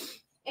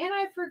 And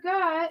I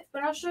forgot,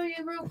 but I'll show you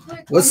real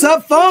quick. What's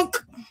up, Funk?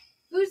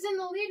 Who's in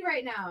the lead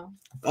right now?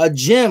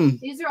 Jim.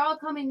 These are all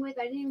coming with.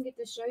 I didn't even get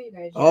to show you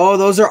guys. Oh,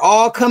 those are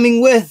all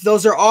coming with.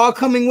 Those are all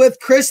coming with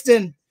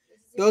Kristen.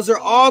 Those are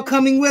all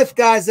coming with,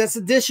 guys. That's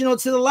additional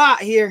to the lot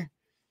here.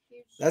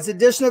 That's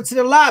additional to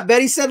the lot.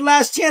 Betty said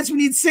last chance. We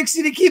need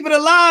 60 to keep it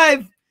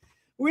alive.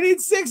 We need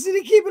 60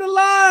 to keep it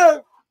alive.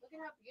 Look at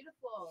how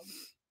beautiful.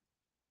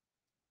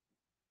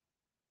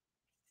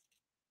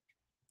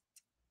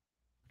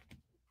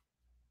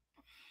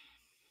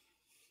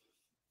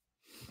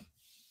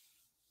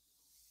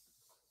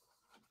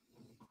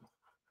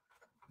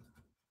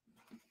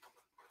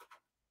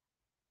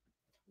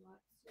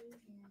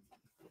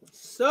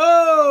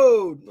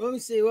 So let me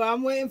see. Well,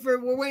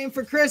 we're waiting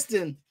for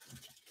Kristen.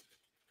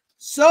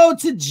 So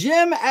to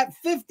Jim at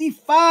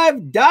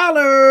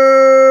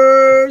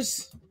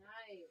 $55.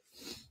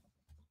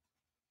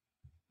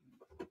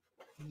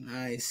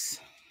 Nice.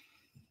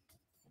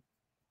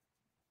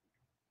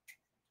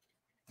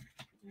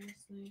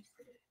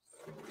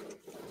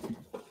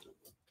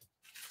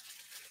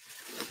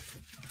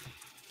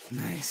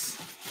 Nice.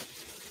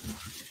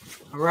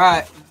 All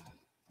right.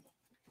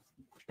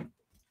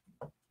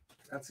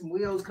 Got some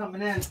wheels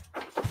coming in.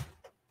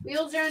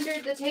 Wheels are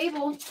under the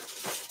table.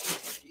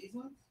 These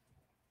ones?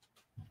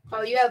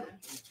 Oh, you have.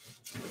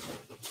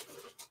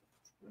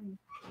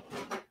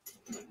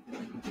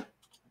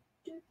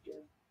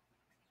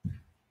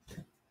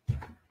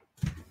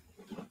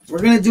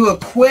 We're going to do a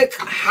quick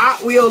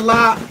Hot Wheel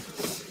lot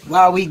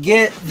while we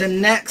get the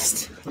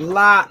next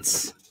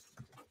lots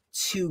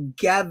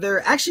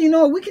together. Actually, you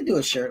know what? We could do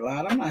a shirt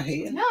lot. I'm not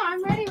hating. No,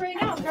 I'm ready right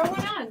now. Throw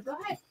one on. Go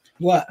ahead.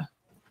 What?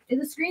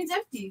 The screen's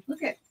empty.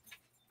 Look at.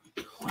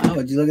 Wow,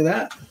 would you look at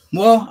that?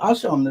 Well, I'll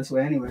show them this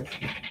way anyway.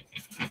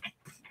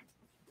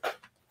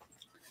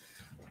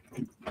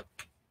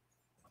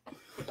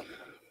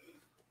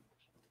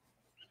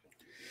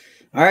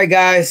 All right,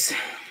 guys.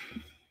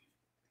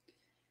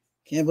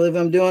 Can't believe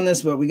I'm doing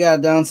this, but we got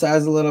to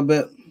downsize a little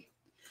bit.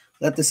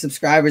 Let the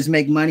subscribers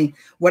make money.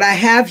 What I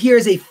have here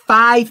is a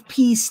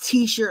 5-piece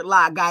t-shirt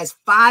lot, guys.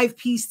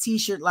 5-piece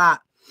t-shirt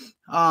lot.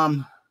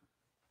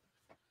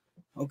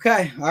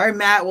 Okay. All right,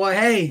 Matt. Well,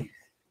 hey.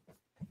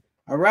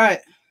 All right.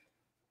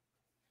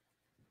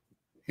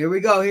 Here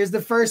we go. Here's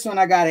the first one.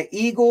 I got an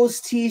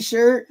Eagles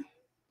t-shirt.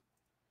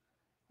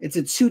 It's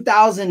a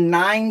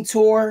 2009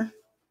 tour.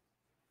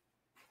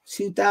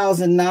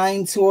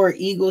 2009 tour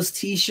Eagles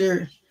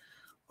t-shirt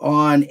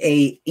on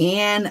a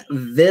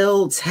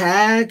Anvil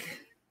tag.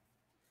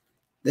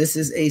 This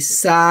is a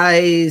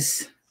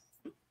size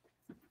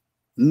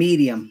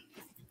medium.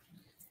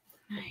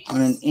 Nice. On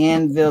an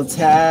Anvil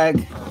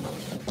tag.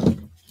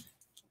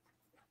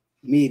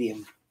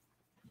 Medium.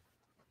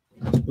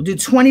 We'll do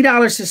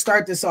 $20 to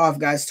start this off,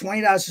 guys.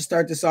 $20 to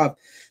start this off.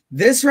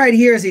 This right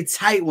here is a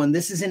tight one.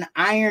 This is an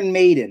Iron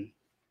Maiden.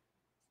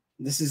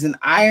 This is an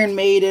Iron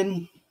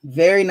Maiden.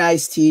 Very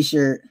nice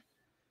t-shirt.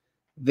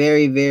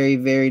 Very, very,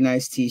 very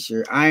nice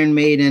t-shirt. Iron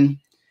Maiden.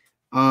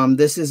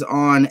 This is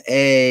on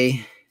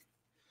a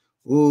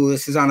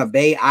this is on a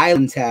Bay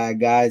Island tag,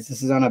 guys.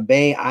 This is on a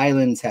Bay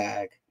Island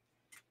tag.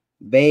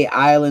 Bay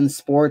Island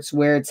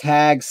sportswear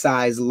tag,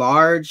 size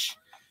large.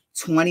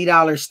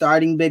 $20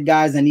 starting bid,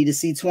 guys. I need to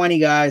see 20,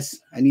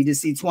 guys. I need to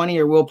see 20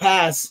 or we'll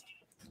pass.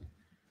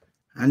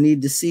 I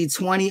need to see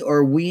 20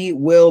 or we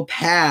will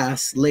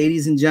pass,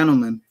 ladies and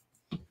gentlemen.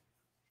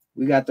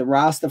 We got the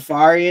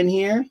Rastafari in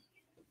here.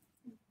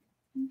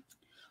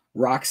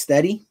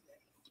 Rocksteady.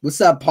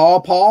 What's up,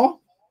 Paul?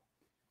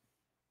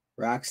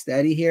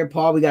 Rocksteady here,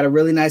 Paul. We got a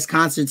really nice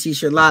concert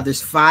t-shirt lot.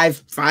 There's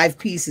five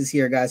pieces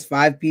here, guys.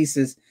 5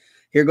 pieces.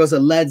 Here goes a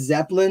Led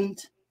Zeppelin.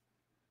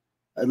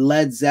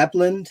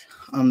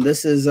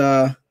 This is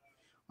on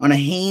a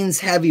Hanes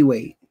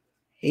heavyweight.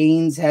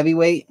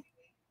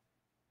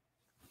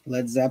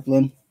 Led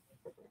Zeppelin.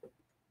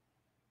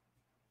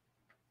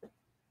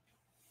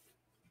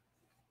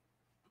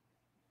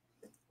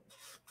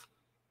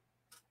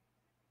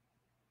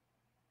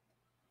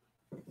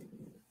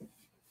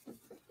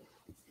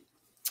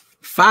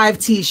 Five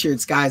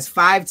t-shirts, guys.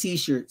 5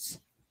 t-shirts.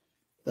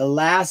 The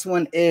last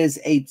one is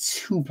a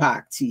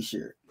Tupac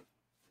t-shirt.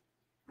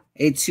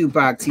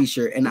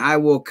 And I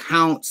will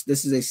count.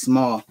 This is a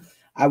small.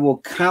 I will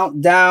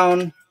count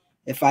down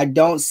if I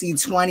don't see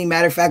 20.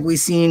 Matter of fact, we've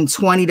seen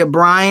 20 to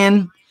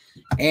Brian.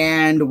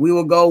 And we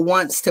will go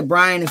once to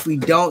Brian if we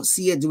don't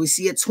see it. Do we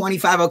see it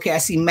 25? Okay, I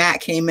see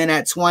Matt came in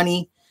at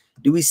 20.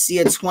 Do we see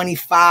a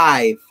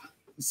 25?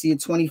 We see a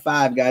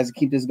 25, guys.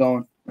 Keep this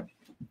going.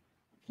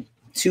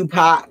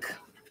 Tupac.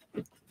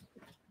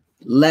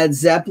 Led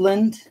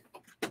Zeppelin.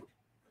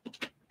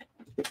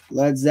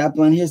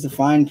 Here's the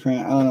fine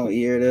print. I don't know what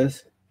year it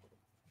is.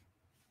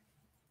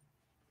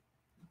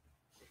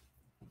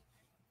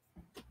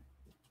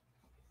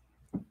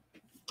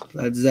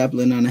 Led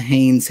Zeppelin on a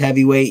Hanes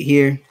heavyweight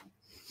here.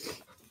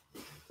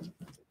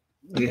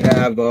 We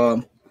have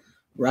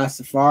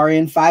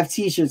Rastafarian. 5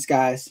 t-shirts,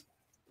 guys.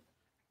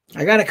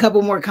 I got a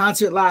couple more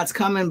concert lots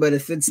coming, but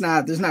if there's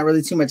not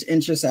really too much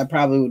interest, I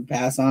probably would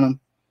pass on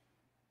them.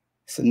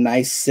 It's a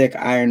nice, sick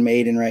Iron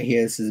Maiden right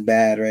here. This is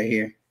bad right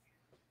here.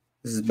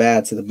 This is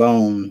bad to the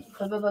bone.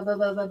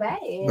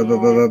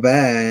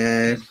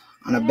 Bad.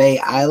 On a Bay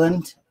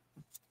Island.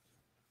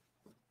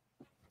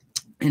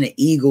 And the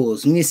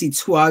Eagles. We need to see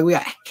 12. We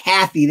got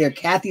Kathy there.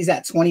 Kathy's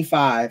at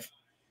 25.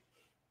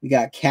 We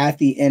got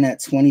Kathy in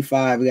at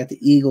 25. We got the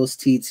Eagles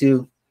tee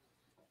too.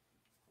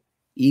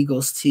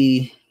 Eagles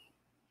tee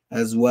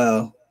as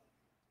well.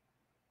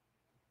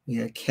 We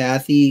got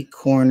Kathy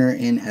Corner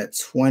in at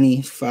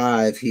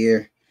 25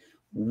 here.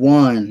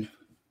 1,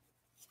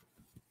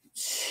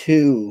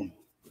 2.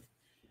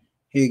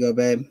 Here you go,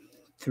 babe.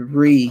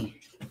 3.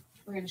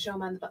 We're going to show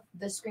them on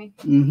the screen?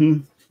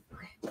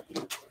 Okay.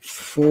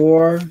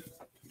 4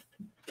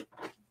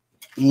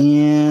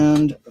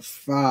 and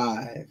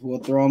 5. We'll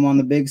throw them on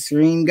the big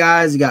screen,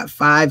 guys. You got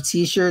 5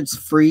 t-shirts,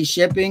 free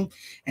shipping,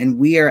 and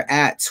we are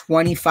at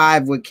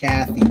 25 with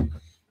Kathy.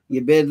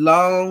 You bid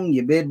long,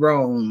 you bid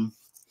wrong.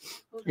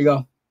 Here you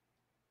go.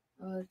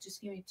 Just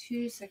give me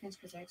 2 seconds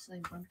because I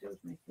accidentally bumped it with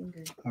my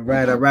finger. All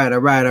right.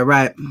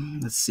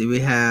 Let's see. We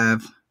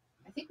have.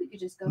 I think we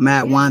could just go.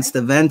 Matt wants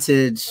the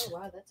vintage. Oh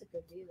wow, that's a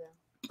good deal.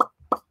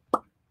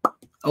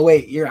 Oh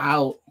wait, you're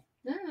out.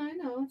 No, I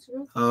know it's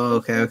real. Oh,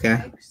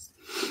 okay.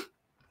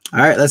 All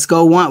right, let's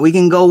go one. We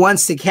can go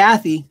once to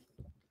Kathy.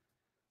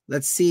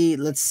 Let's see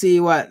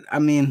what I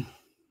mean.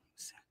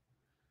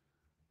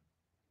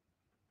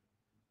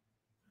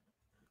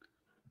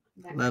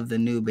 Love the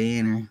new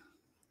banner.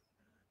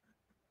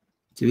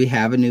 Do we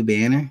have a new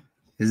banner?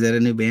 Is that a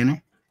new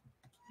banner?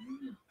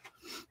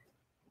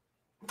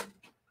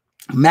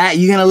 Matt,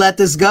 you gonna let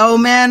this go,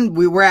 man?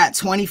 We were at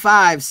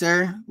 25,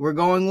 sir. We're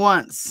going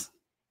once.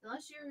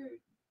 Unless you're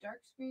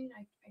dark screen,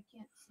 I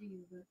can't see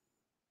you, but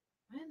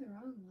am I in the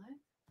wrong live?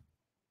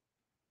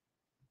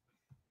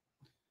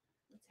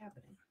 What's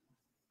happening?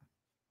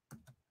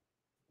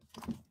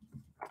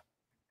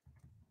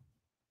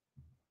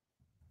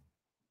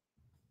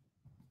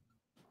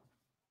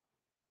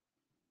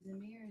 The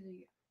me or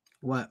the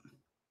What?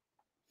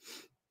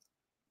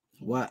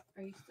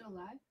 Are you still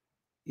live?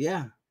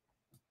 Yeah.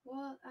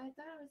 Well, I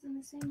thought I was in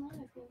the same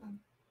live. Hold on.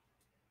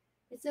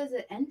 It says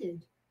it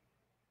ended.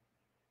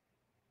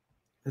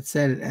 It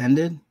said it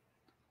ended?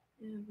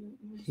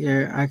 Yeah,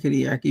 Here, I could.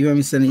 You want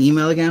me to send an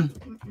email again?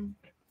 I'm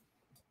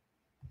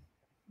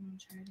gonna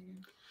try it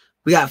again.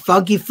 We got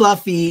Funky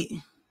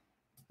Fluffy.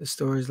 The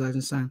story's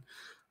legend sign.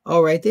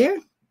 Oh, right there?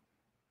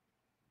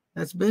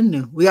 That's been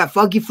new. We got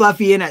Funky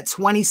Fluffy in at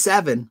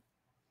 27.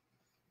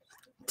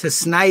 To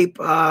snipe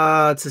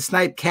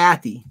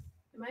Kathy.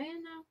 Am I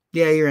in now?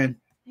 Yeah, you're in.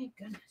 Thank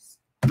goodness.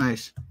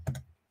 Nice.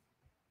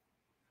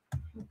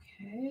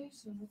 Okay,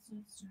 so let's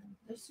start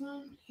with this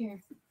one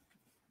here.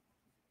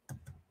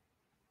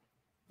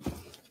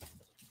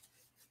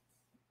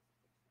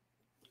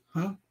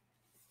 Huh?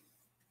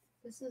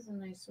 This is a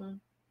nice one.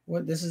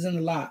 What? This is in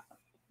the lot.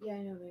 Yeah, I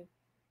know, babe.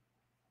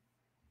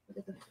 Look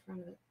at the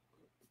front of it.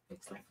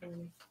 It's not for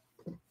me.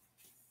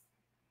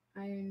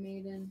 Iron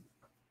Maiden.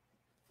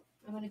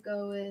 I'm going to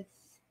go with,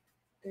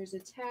 there's a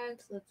tag,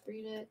 so let's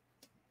read it.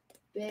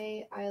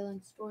 Bay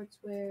Island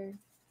Sportswear.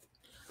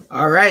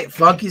 All right,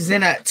 Funky's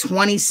in at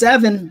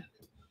 27.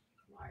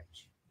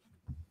 Large.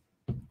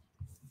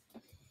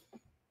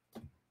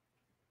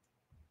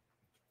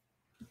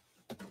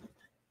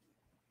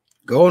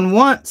 Going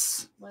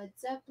once. Led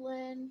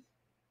Zeppelin.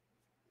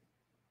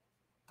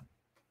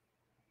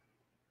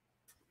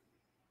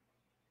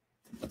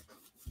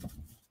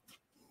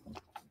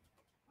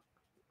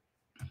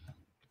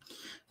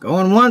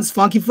 Going once.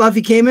 Funky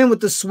Fluffy came in with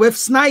the Swift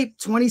Snipe,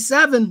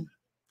 27.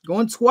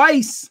 Going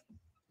twice.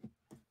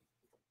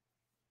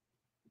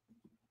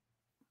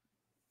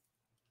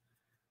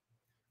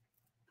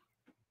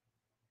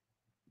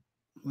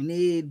 We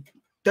need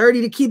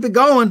 30 to keep it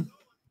going.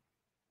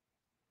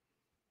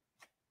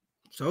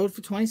 Sold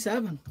for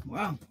 27.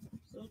 Wow.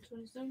 Sold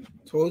 27.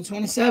 Sold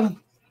 27.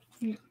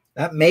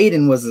 That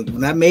maiden was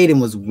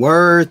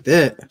worth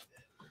it.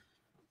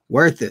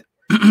 Worth it.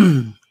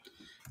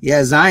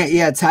 Yeah, Zion.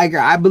 Yeah, Tiger.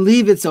 I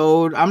believe it's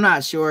old. I'm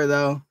not sure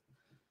though.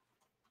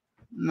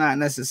 I'm not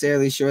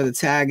necessarily sure. The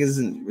tag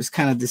was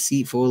kind of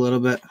deceitful a little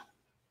bit.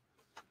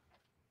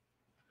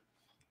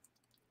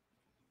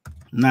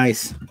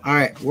 Nice. All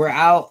right, we're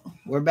out.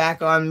 We're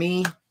back on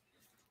me.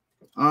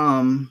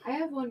 I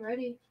have one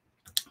ready.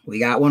 We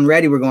got one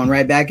ready. We're going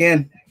right back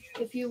in.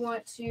 If you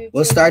want to,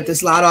 we'll start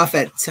this lot off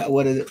at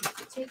what is it?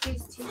 Take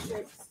these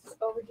t-shirts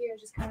over here.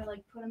 Just kind of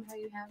like put them how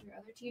you have your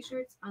other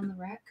t-shirts on the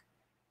rack.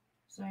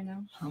 So I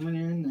know. How many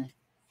are in there?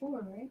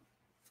 4, right?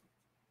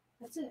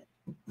 That's it.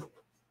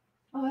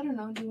 Oh, I don't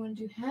know. Do you want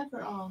to do half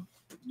or all?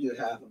 Do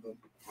half of them.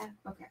 Half.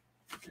 Okay.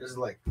 There's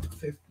like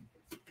 50.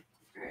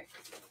 All right.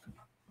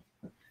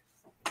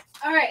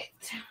 All right.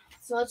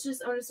 So I'm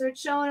gonna start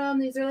showing them.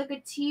 These are like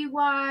a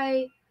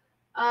TY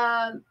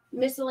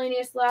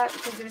miscellaneous lot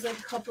because there's like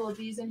a couple of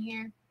these in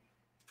here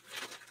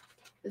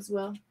as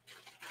well.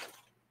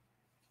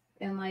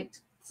 And like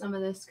some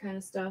of this kind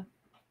of stuff.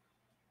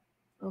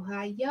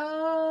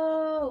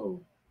 Ohio.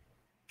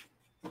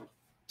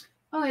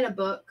 Oh, and a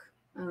book.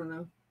 I don't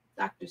know.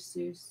 Dr.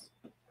 Seuss.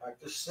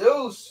 Dr.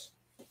 Seuss.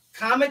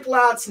 Comic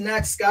lots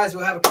next, guys.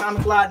 We'll have a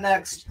comic lot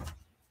next.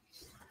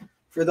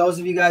 For those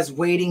of you guys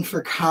waiting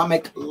for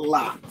comic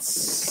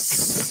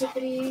lots.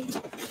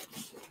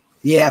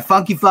 Yeah,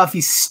 Funky Fluffy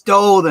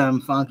stole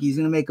them, Funky. He's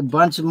going to make a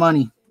bunch of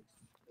money.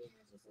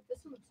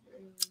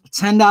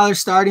 $10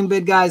 starting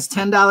bid, guys.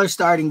 $10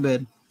 starting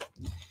bid.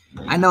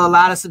 I know a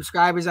lot of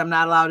subscribers, I'm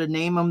not allowed to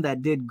name them,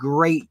 that did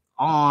great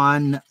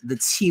on the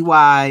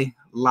TY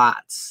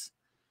lots.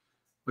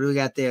 What do we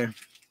got there?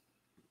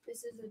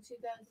 This is a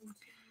 2002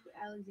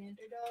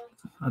 Alexander doll.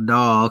 A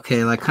doll,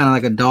 okay, like kind of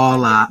like a doll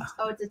lot.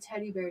 Oh, it's a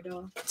teddy bear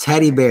doll.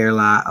 Teddy bear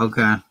lot,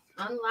 okay.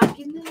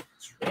 Unlocking the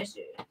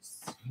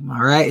treasures.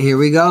 All right, here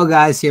we go,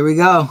 guys. Here we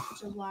go.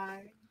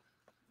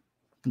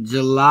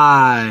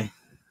 July.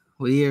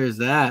 What year is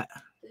that?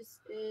 This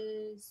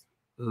is.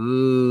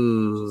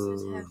 Ooh.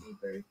 This is happy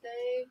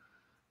birthday.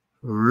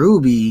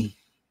 Ruby.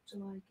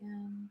 July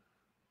again.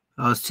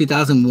 Oh, it's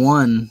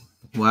 2001.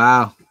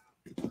 Wow.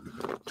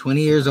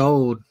 20 years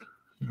old.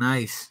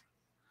 Nice.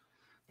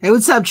 Hey,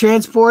 what's up,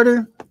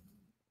 Transporter?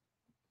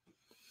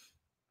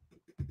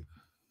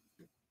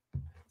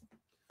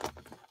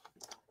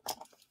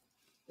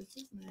 This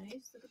is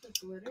nice. Look at the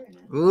glitter in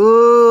it.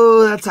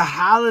 Ooh, that's a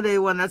holiday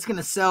one. That's going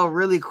to sell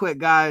really quick,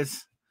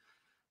 guys.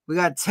 We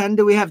got 10.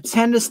 Do we have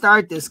 10 to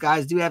start this,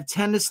 guys? Do we have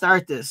 10 to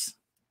start this?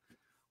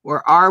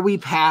 Or are we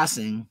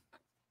passing?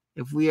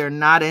 If we are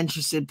not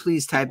interested,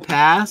 please type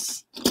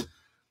pass.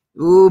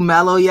 Ooh,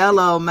 mellow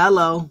yellow,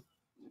 mellow.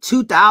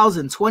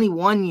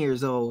 2021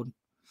 years old.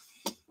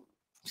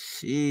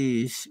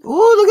 Sheesh.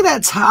 Ooh, look at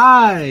that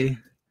tie.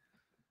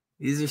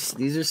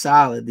 These are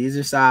solid. These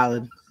are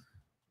solid.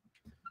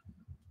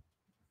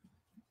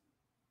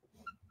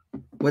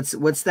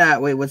 What's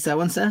that? Wait, what's that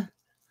one say?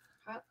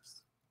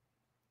 Pops.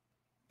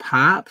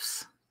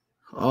 Pops?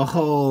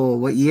 Oh,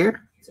 what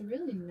year? It's a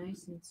really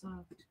nice and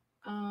soft.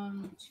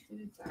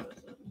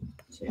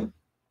 2002.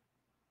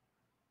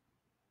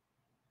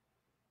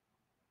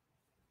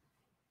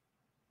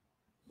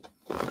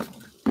 I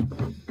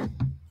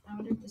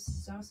wonder if this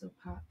is also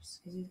Pops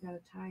because he's got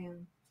a tie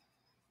on.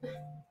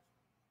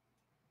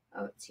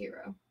 Oh, it's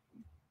Hero.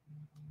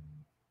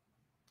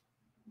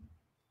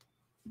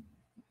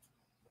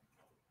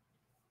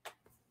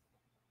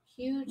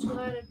 Huge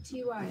lot of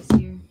TYs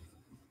here.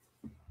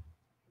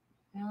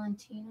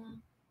 Valentina.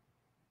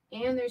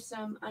 And there's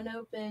some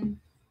unopened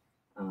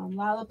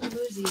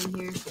Lollapalooza in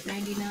here.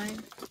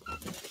 99.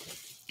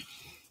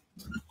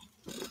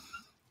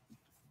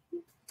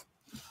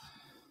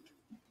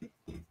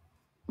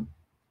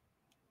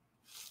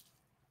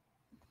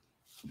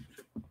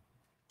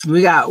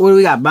 We got, what do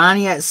we got?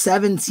 Bonnie at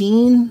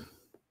 17.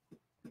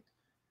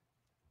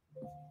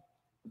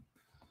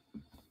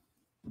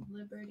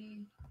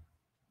 Liberty.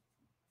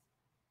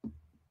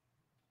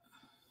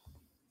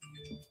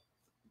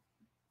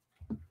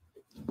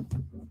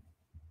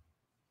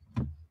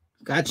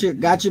 Got your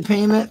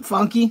payment,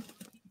 Funky?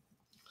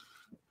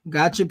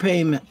 Got your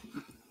payment.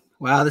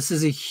 Wow, this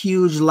is a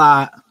huge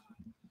lot.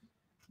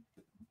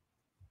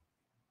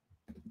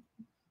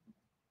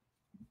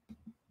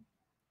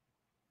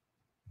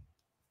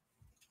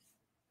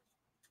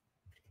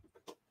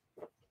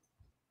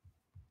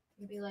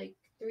 Maybe like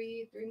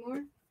three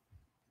more,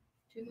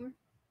 2 more.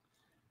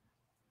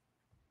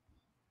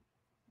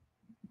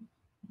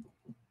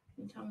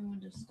 Can you tell me when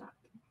to stop?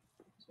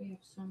 So we have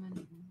so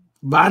many.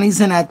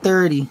 Bonnie's in at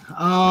 30.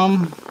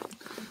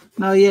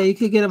 No, yeah, you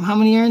could get them. How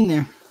many are in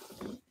there?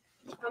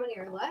 How many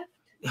are left?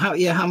 How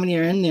many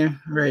are in there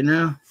right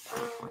now?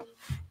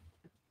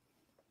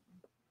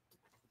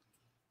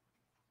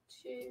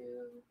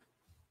 2,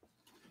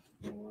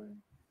 4,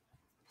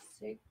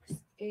 6,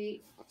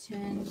 8,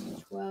 10,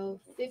 12,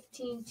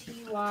 15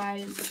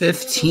 TYs.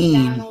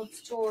 15.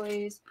 McDonald's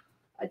toys,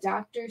 a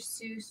Dr.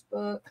 Seuss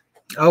book.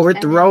 Oh, we're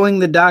throwing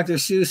the Dr.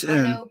 Seuss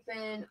in.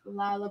 Unopened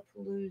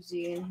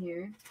Lollapalooza in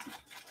here.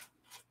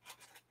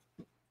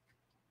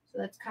 So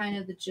that's kind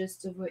of the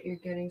gist of what you're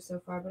getting so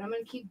far. But I'm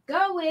going to keep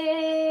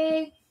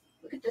going.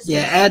 Look at this.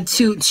 Yeah, add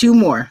two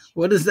more.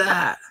 What is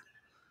that?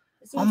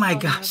 Oh my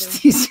gosh,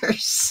 these are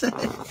sick.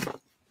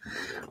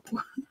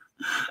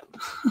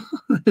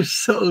 They're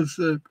so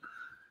sick.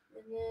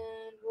 And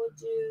then we'll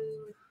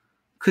do...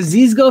 Because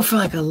these go for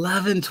like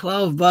 11,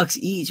 12 bucks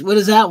each. What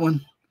is that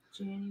one?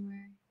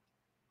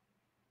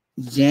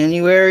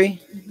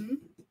 January? Mm-hmm.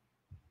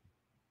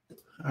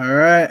 All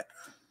right.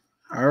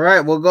 All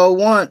right, we'll go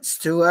once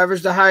to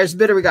whoever's the highest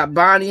bidder. We got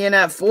Bonnie in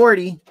at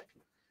 40.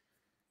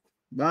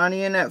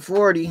 Bonnie in at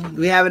 40. Do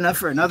we have enough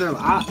for another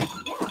lot?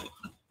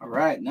 All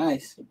right,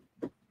 nice.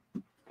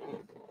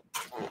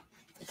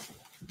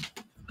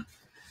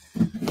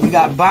 We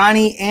got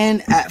Bonnie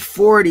in at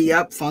 40.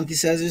 Yep, Funky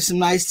says there's some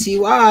nice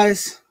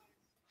TYs.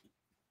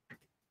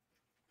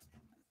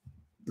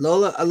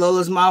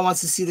 Lola's mom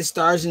wants to see the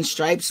Stars and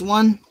Stripes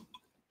one.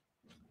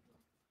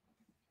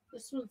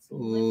 This one's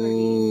Liberty.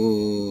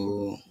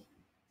 Ooh.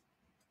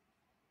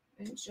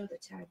 I didn't show the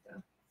tag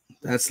though.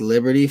 That's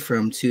Liberty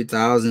from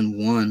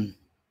 2001.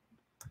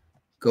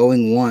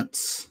 Going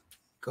once.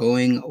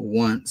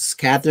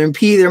 Catherine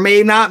P. There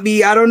may not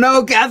be. I don't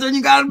know. Catherine,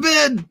 you got a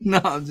bid.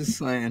 No, I'm just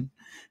saying.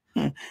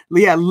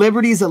 Yeah,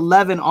 Liberty's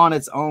 11 on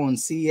its own.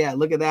 See, yeah,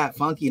 look at that.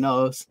 Funky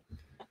knows.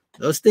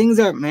 Those things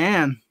are,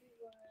 man.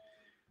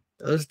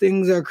 Those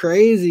things are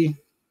crazy.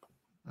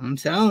 I'm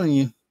telling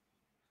you.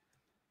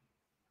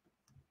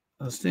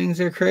 Those things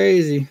are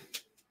crazy.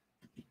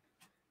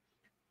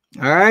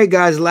 All right,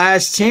 guys.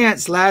 Last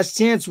chance.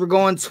 We're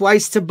going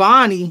twice to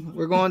Bonnie.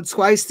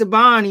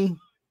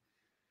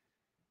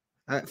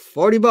 At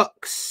 40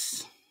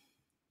 bucks.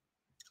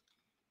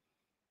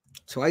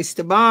 Twice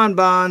to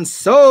Bon.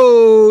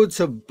 So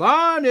to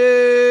Bonnie.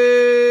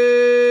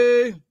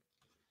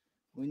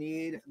 We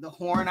need the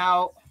horn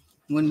out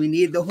when we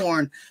need the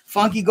horn.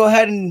 Funky, go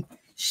ahead and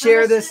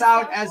share this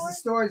out as the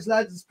Storage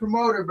Legends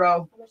promoter,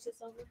 bro. How much is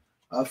this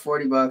over?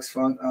 40 bucks,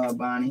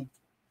 Bonnie.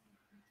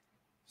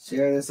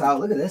 Share this out.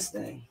 Look at this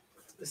thing.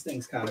 This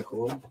thing's kind of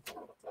cool.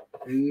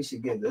 Maybe we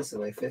should give this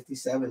away.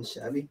 57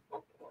 Chevy.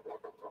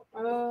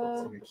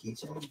 It's like a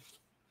keychain.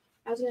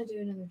 I was gonna do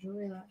another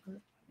jewelry lot,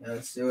 but yeah,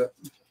 let's do it.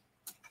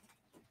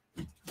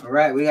 All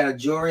right, we got a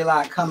jewelry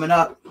lot coming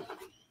up.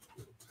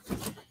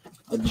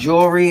 But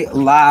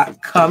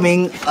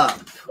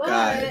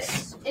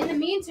guys. In the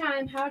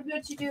meantime, how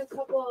about you do a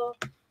couple?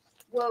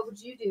 What would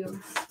you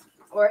do?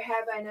 Or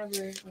have I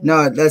never?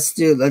 No, let's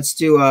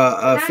do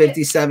a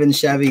 57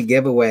 Chevy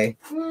giveaway.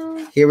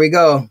 Here we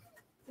go.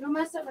 It'll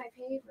mess up my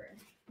paper.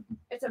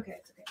 It's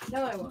okay.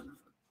 No, I won't.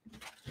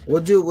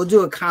 We'll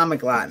do a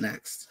comic lot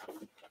next.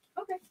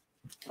 Okay.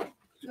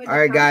 All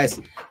right, guys.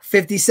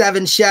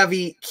 57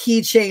 Chevy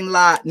keychain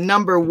lot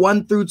number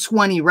 1 through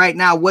 20 right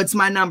now. What's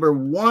my number?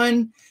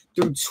 1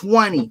 through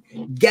 20.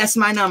 Guess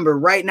my number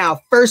right now.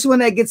 First one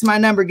that gets my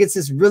number gets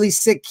this really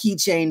sick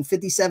keychain.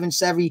 57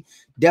 Chevy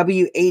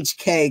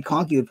WHK.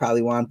 Conky would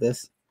probably want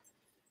this.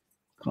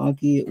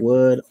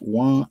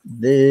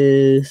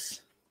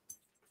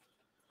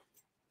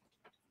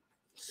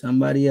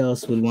 Somebody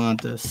else would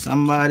want this.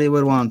 Somebody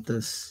would want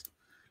this.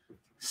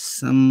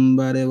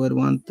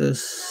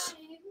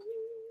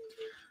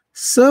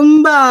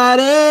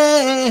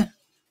 Somebody.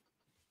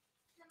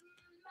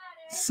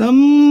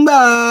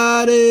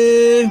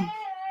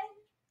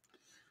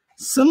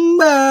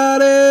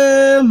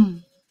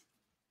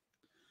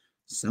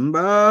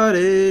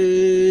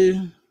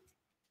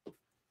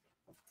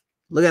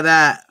 Look at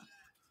that.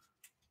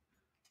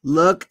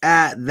 Look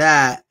at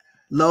that.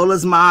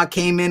 Lola's ma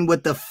came in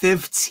with the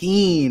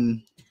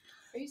 15.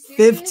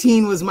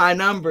 15 was my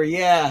number.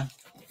 Yeah.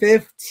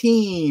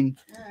 15.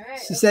 All right,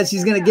 she said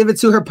she's going to give it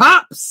to her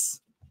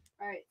pops.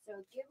 All right. So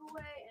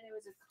giveaway, and it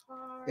was a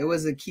car. It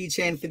was a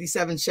keychain,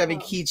 57 Chevy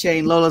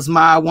keychain. Lola's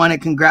ma won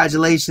it.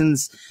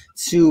 Congratulations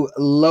to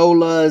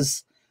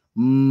Lola's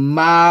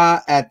ma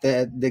at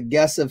the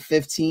guess of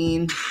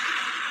 15.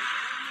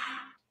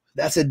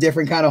 That's a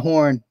different kind of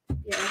horn.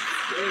 Yeah,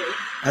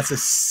 that's a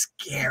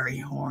scary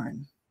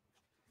horn.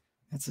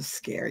 That's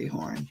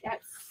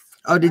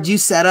Oh, did you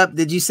set up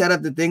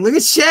the thing? Look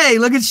at Shay.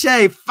 Look at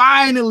Shay.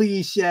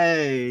 Finally,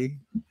 Shay.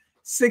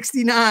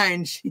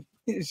 69.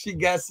 She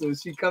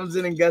guesses. She comes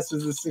in and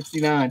guesses the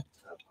 69.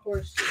 Of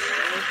course.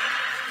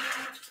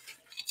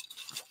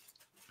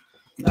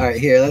 All right,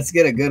 here. Let's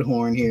get a good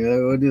horn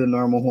here. We'll do the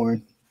normal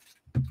horn.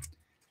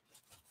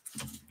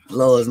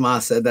 Lola's ma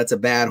said that's a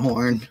bad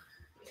horn.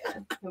 Yeah,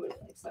 nobody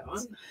likes that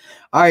one.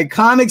 All right,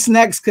 comics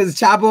next because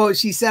Chapo,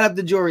 she set up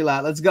the jewelry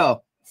lot. Let's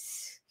go.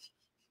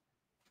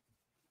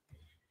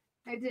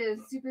 I did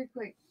super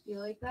quick. You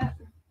like that?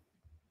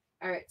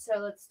 All right, so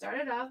let's start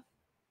it off.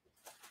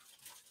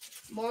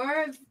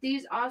 More of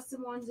these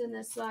awesome ones in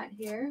this slot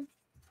here.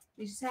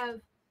 We just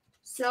have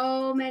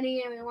so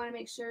many, and we want to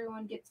make sure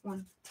everyone gets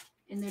one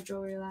in their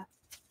jewelry lot.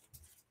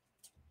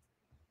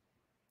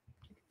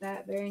 Look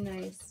at that, very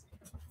nice.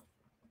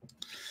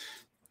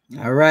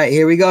 All right,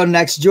 here we go.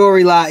 Next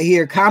jewelry lot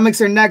here. Comics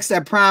are next,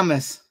 I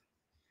promise.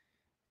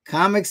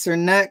 Comics are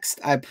next,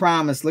 I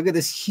promise. Look at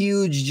this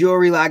huge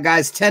jewelry lot,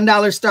 guys.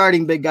 $10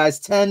 starting bid, guys.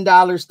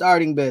 $10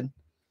 starting bid.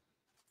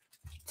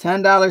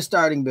 $10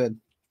 starting bid.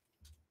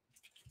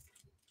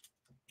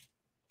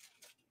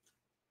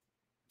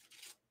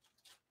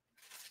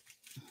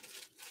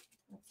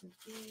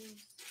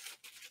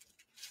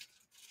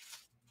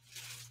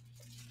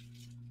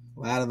 A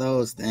lot of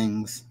those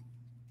things.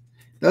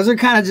 Those are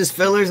kind of just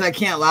fillers. I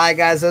can't lie,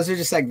 guys. Those are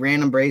just like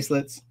random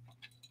bracelets.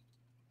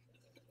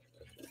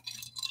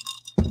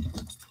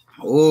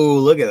 Oh,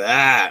 look at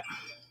that.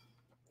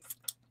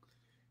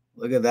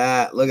 Look at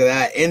that. Look at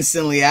that.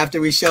 Instantly,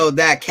 after we showed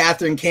that,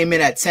 Catherine came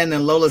in at 10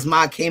 and Lola's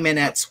ma came in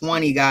at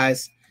 20,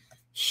 guys.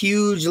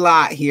 Huge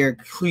lot here.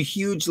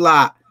 Huge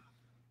lot.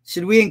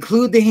 Should we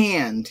include the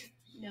hand?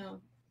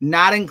 No.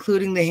 Not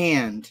including the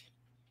hand.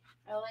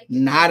 I like it.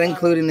 Not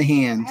including the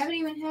hand. I haven't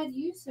even had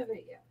use of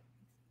it yet.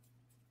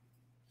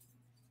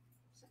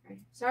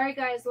 Sorry,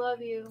 guys.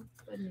 Love you.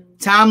 But no.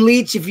 Tom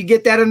Leach, if you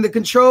get that under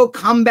control,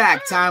 come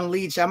back, Tom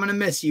Leach. I'm going to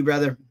miss you,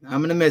 brother.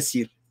 I'm going to miss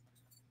you.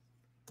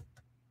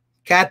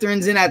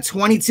 Catherine's in at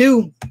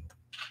 22.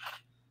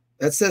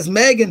 That says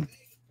Megan.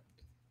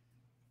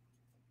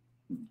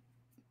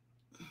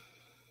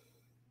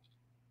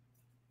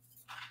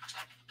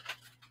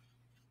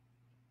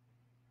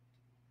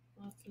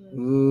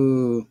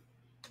 Ooh.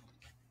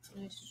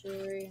 Nice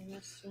jewelry in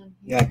this one.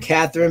 Yeah,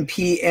 Catherine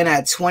P in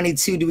at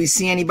 22. Do we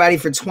see anybody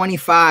for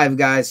 25,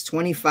 guys?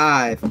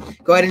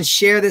 25. Go ahead and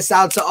share this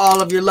out to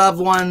all of your loved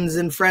ones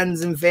and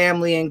friends and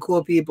family and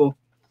cool people.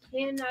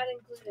 Cannot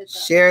include it.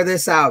 Share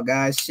this out,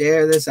 guys.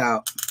 Share this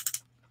out.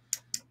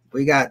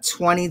 We got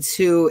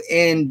 22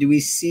 in. Do we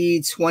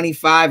see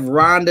 25?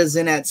 Rhonda's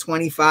in at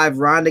 25.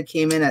 Rhonda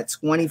came in at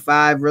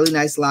 25. Really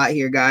nice lot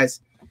here, guys.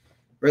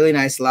 Really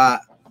nice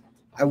lot.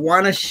 I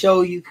want to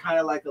show you kind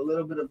of like a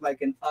little bit of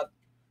like an up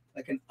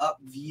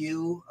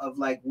view of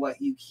like what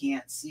you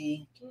can't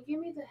see. Can you give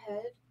me the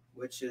head?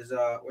 Which is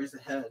where's the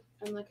head?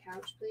 On the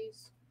couch,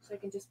 please, so I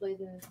can display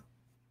the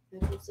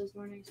necklaces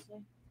more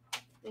nicely.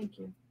 Thank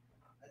you.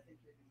 I think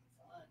you're doing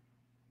fine.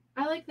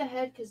 I like the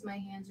head because my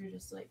hands are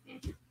just like,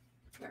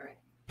 all right.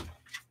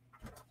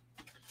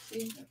 See,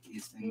 These it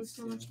looks things,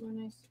 so much more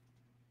nice.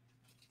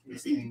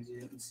 these things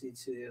you can see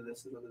too. Yeah,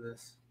 let's look at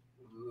this.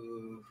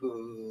 Ooh.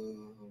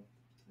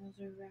 Those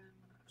are round.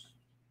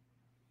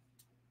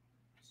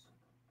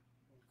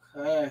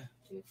 Okay.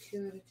 Do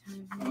 2 at a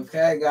time.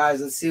 Okay,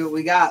 guys, let's see what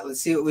we got.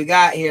 Let's see what we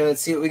got here.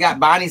 Let's see what we got.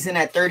 Bonnie's in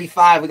at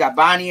 35. We got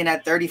Bonnie in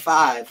at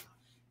 35.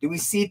 Do we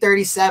see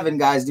 37,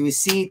 guys? Do we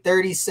see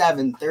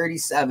 37?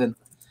 37.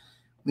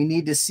 We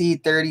need to see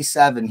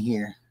 37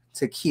 here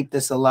to keep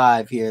this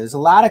alive here. There's a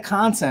lot of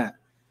content.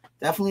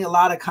 Definitely a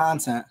lot of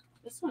content.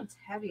 This one's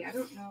heavy. I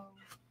don't know.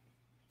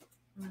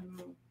 But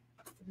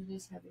it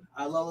is heavy.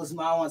 Lola's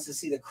mom wants to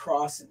see the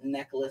cross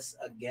necklace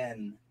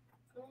again.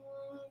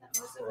 That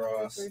was the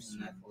Cross first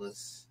one.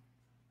 necklace.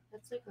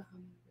 That's like a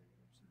hummingbird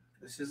or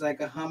something. This is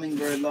like a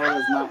hummingbird.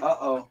 Lola's mom.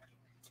 Uh-oh.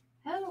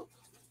 Help.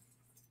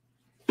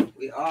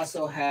 We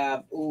also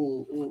have,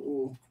 ooh.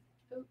 Oh,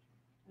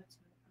 that's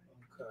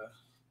right. Okay.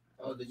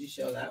 Oh, did you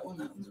show that one?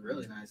 That one's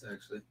really nice,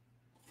 actually.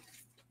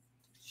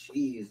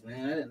 Jeez,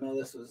 man. I didn't know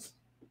this was,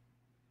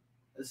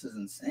 this is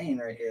insane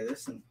right here.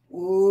 This is,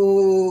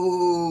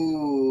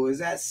 ooh. Is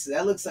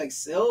that looks like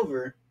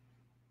silver.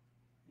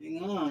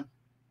 Hang on.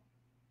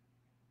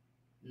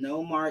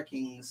 No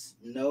markings.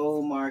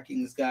 No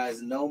markings,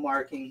 guys. No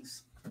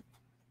markings.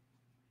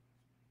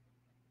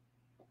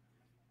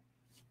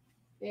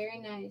 Very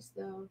nice,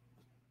 though.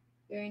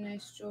 Very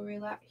nice jewelry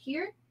lot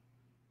here.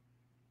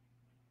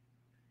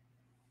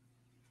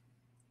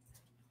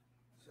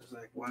 This is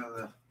like one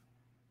of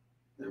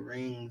the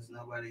rings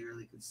nobody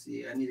really could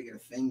see. I need to get a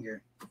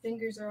finger. The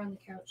fingers are on the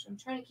couch. I'm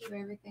trying to keep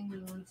everything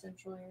in one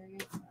central area.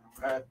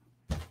 Okay.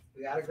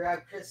 We gotta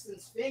grab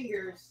Kristen's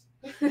fingers.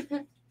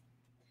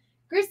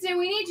 Kristen,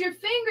 we need your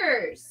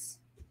fingers.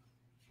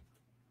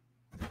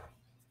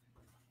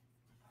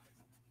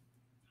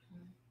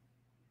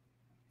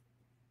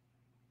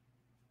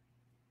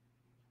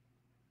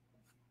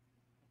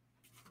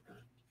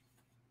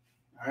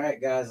 All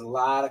right, guys, a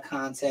lot of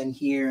content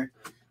here.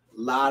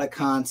 A lot of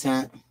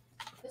content.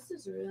 This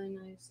is really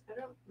nice. I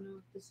don't know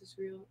if this is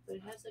real, but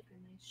it has like a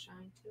nice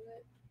shine to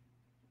it.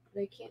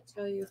 But I can't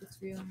tell you if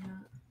it's real or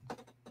not. Let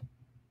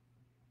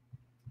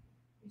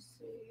me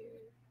see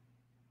here.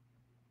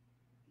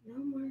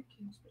 No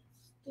markings, but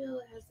still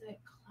it has that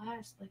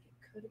clasp like it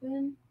could have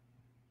been.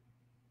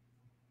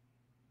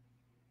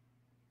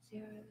 See, I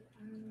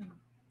don't know.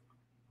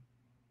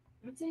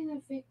 I'm not saying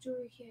that fake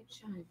jewelry can't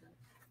shine, but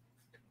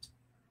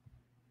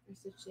there's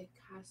such a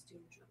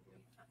costume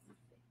jewelry.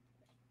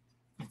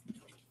 It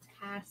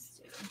has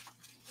to.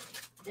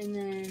 And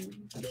then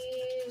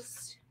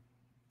these.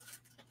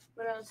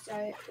 What else did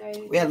I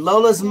We had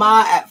Lola's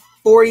Ma at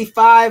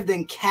 45.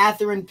 Then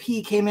Catherine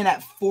P came in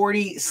at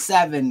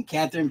 47.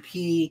 Catherine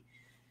P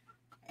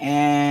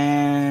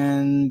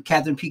came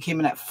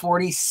in at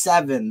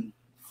 47.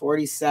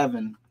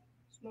 47.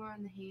 There's more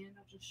on the hand.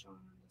 I'll just show them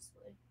on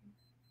display.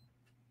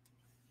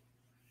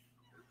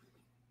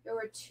 There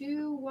were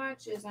 2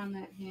 watches on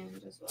that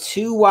hand as well.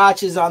 2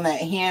 watches on that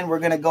hand. We're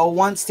going to go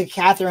once to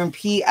Catherine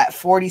P at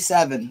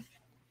 47.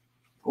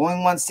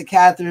 Going once to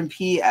Catherine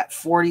P at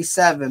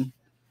 47.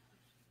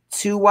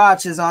 2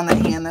 watches on the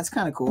hand. That's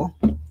kind of cool.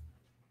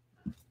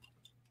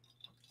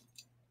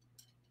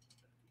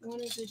 One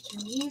is a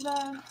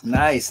Geneva.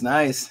 Nice,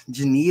 nice.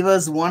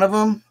 Geneva's one of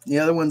them. The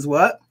other one's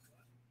what?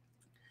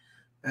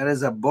 That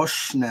is a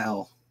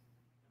Bushnell.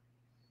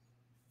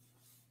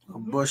 A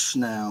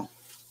Bushnell.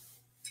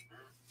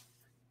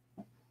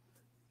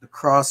 The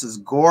cross is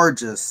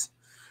gorgeous.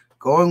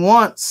 Going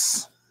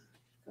once.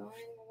 Going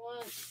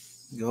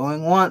once.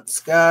 Going once,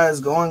 guys.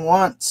 Going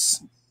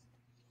once.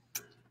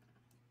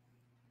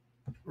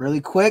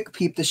 Really quick.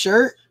 Peep the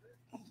shirt.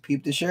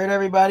 Peep the shirt,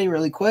 everybody.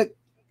 Really quick.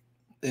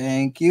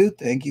 Thank you.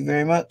 Thank you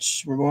very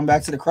much. We're going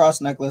back to the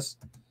cross necklace.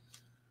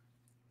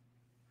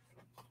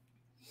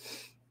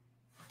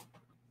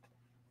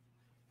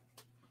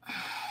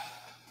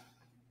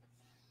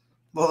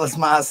 Well, as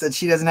Ma said,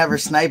 she doesn't have her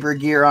sniper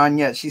gear on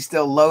yet. She's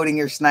still loading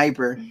her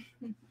sniper.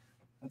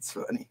 That's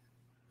funny.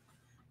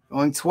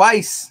 Going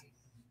twice.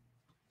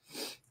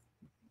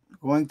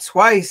 Going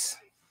twice.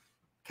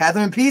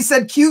 Catherine P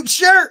said cute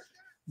shirt.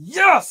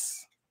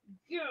 Yes.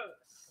 Yes.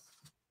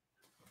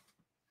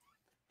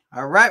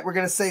 All right. We're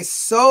going to say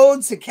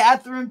sold to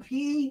Catherine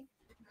P.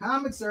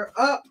 Comics are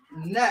up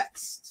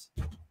next.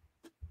 See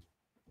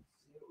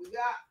what we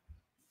got.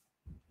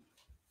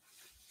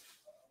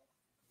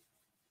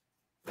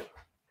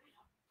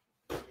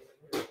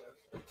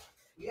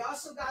 We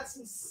also got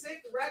some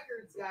sick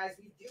records, guys.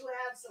 We do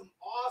have some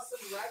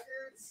awesome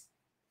records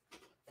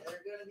that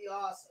are going to be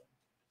awesome.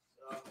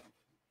 So.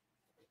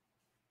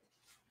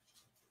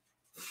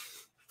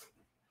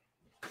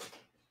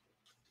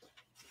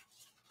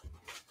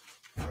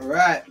 All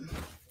right.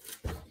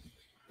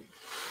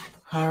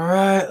 All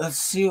right. Let's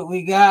see what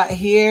we got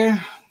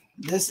here.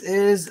 This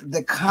is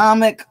the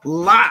comic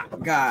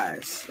lot,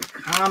 guys. The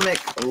comic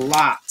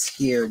lot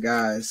here,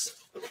 guys.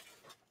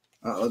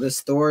 Uh-oh, this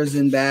store is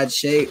in bad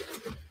shape.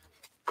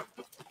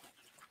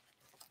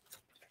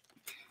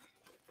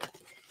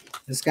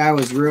 This guy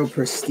was real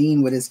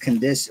pristine with his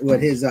condition, with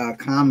his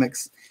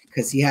comics,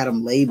 because he had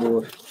them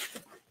labeled.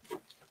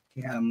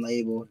 He had them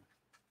labeled.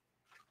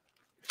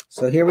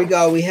 So here we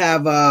go. We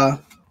have a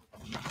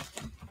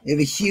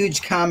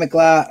huge comic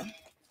lot.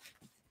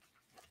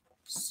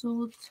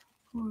 Sold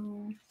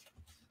for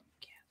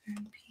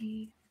Catherine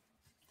P.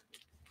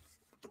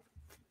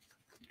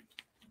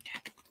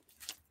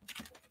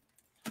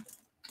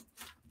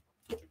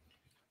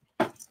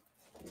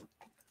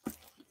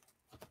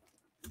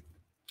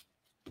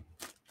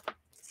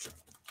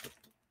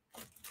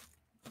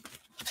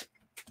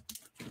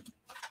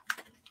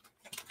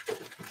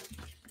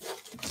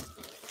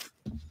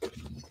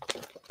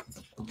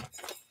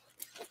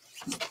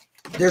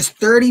 There's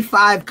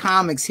 35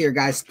 comics here,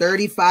 guys.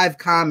 35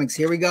 comics.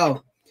 Here we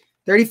go.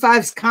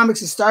 35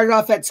 comics. It started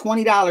off at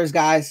 $20,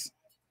 guys.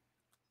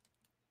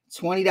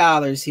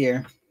 $20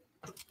 here.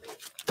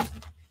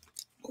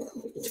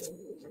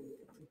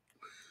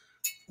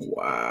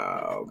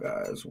 Wow,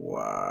 guys.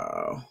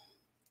 Wow.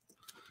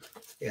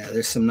 Yeah,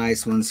 there's some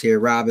nice ones here.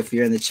 Rob, if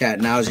you're in the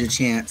chat, now's your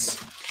chance.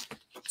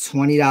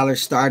 $20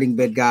 starting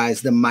bid,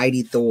 guys. The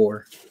Mighty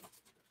Thor.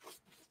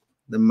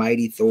 The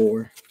Mighty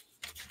Thor.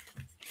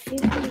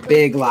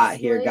 Big lot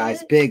here,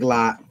 guys. Big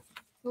lot.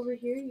 Over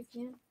here, you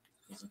can.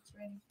 It's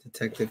ready.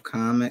 Detective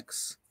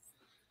Comics.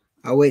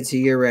 I'll wait till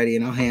you're ready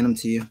and I'll hand them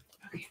to you.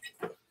 Okay.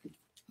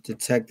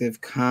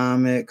 Detective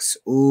Comics.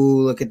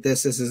 Ooh, look at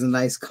this. This is a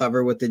nice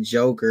cover with the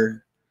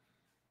Joker.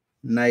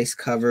 Nice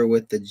cover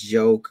with the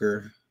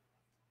Joker.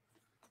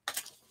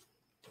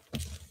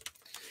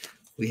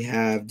 We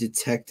have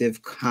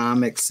Detective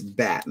Comics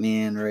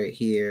Batman right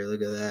here.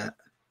 Look at that.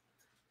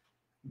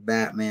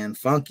 Batman.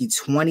 Funky.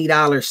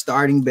 $20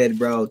 starting bid,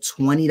 bro.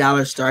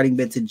 $20 starting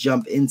bid to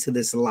jump into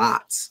this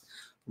lot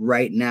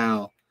right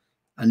now.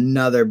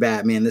 Another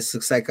Batman. This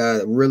looks like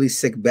a really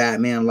sick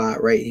Batman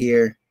lot right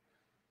here.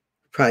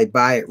 Probably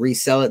buy it,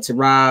 resell it to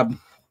Rob.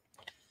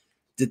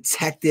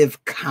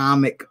 Detective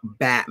Comic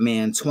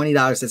Batman.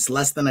 $20. It's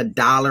less than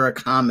 $1 a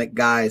comic,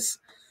 guys.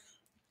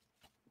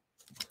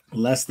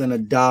 Less than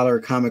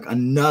 $1 comic.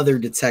 Another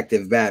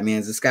Detective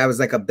Batman. This guy was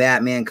like a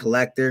Batman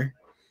collector.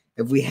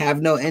 If we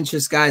have no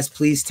interest, guys,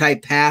 please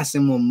type pass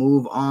and we'll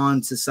move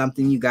on to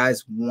something you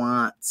guys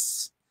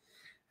want.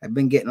 I've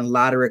been getting a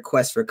lot of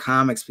requests for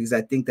comics because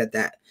I think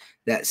that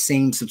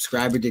same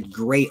subscriber did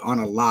great on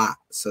a lot.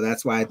 So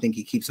that's why I think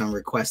he keeps on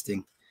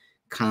requesting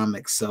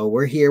comics. So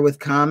we're here with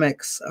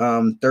comics.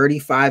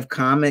 35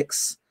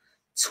 comics,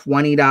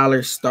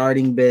 $20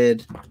 starting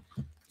bid.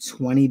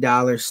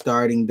 $20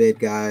 starting bid,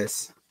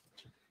 guys.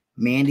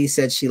 Mandy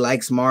said she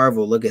likes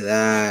Marvel. Look at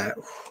that.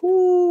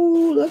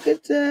 Whoo, look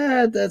at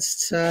that.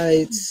 That's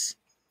tight.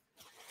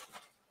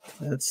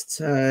 That's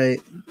tight.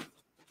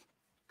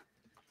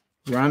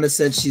 Rhonda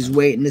said she's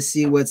waiting to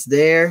see what's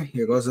there.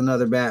 Here goes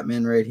another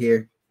Batman right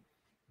here.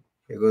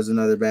 Here goes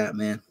another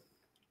Batman.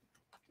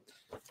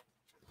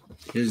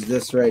 Here's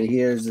this right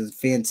here. There's a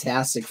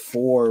Fantastic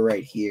Four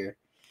right here.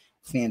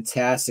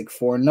 Fantastic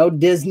Four. No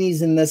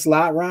Disney's in this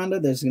lot,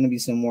 Rhonda. There's going to be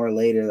some more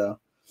later, though.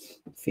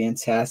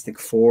 Fantastic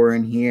Four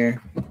in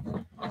here.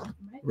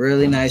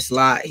 Really nice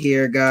lot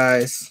here,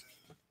 guys.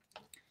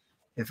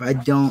 If I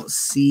don't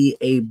see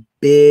a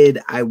bid,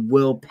 I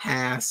will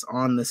pass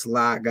on this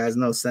lot, guys.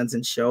 No sense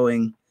in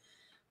showing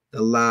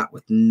the lot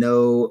with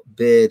no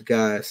bid,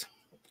 guys.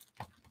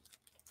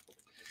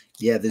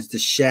 Yeah, there's the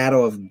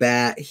Shadow of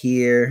Bat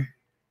here.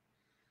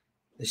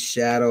 The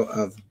Shadow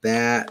of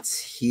Bat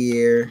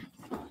here.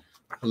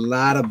 A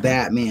lot of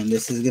Batman.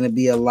 This is going to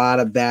be a lot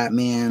of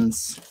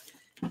Batmans.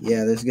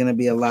 Yeah, there's going to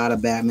be a lot of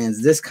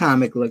Batmans. This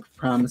comic looks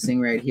promising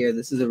right here.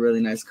 This is a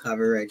really nice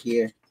cover right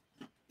here.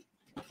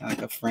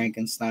 Like a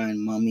Frankenstein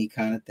mummy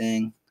kind of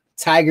thing.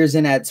 Tiger's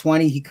in at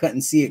 20. He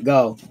couldn't see it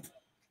go.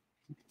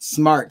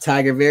 Smart,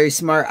 Tiger. Very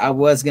smart. I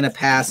was going to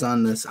pass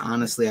on this.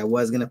 Honestly, I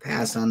was going to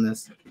pass on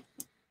this.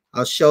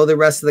 I'll show the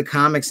rest of the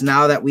comics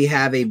now that we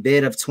have a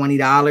bid of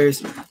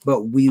 $20.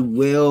 But we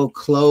will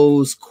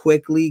close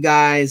quickly,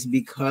 guys,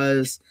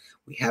 because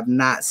we have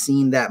not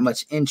seen that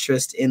much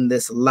interest in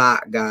this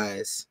lot,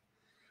 guys.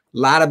 A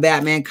lot of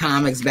Batman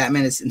comics.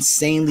 Batman is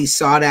insanely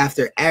sought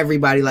after.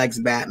 Everybody likes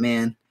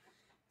Batman.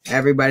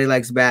 Everybody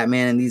likes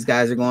Batman, and these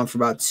guys are going for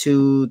about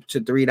 $2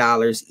 to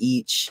 $3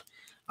 each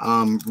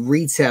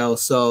retail.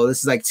 So this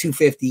is like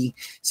 $2.50.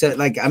 So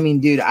like, I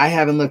mean, dude, I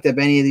haven't looked up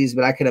any of these,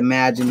 but I could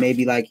imagine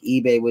maybe like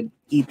eBay would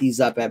eat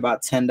these up at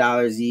about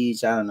 $10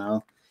 each. I don't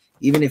know.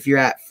 Even if you're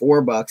at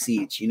 $4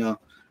 each, you know,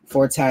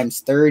 4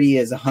 times 30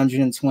 is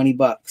 120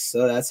 bucks.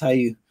 So that's how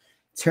you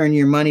turn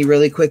your money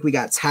really quick. We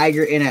got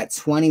Tiger in at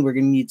 20. We're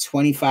going to need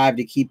 25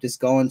 to keep this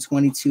going,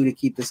 22 to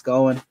keep this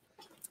going.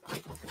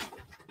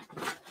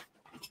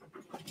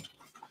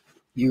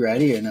 You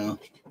ready or no?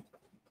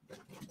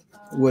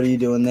 What are you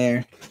doing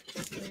there?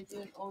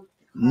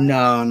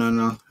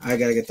 No. I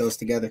gotta get those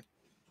together.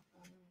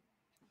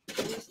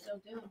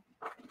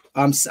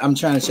 I'm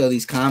trying to show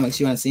these comics.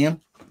 You want to see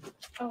them?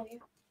 Oh yeah.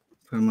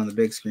 Put them on the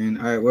big screen.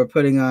 All right, we're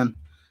putting on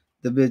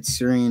the big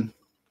screen.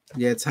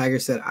 Yeah, Tiger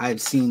said I've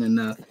seen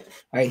enough.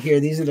 All right, here.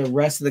 These are the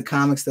rest of the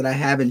comics that I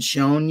haven't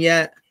shown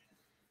yet.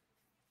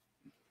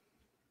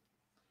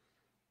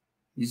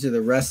 These are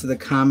the rest of the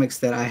comics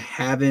that I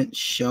haven't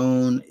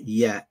shown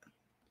yet.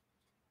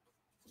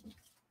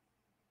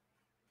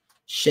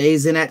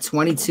 Shay's in at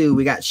 22.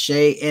 We got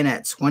Shay in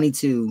at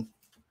 22.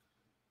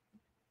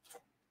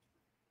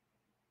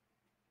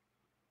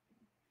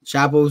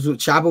 Chopper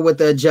with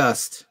the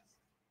adjust.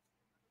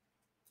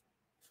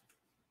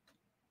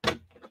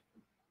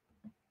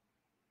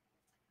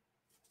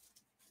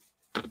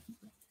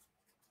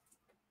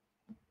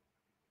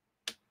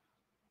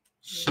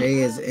 Shay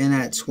is in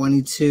at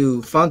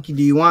 22. Funky,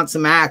 do you want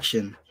some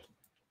action?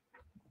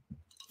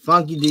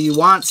 Funky, do you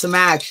want some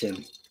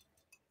action?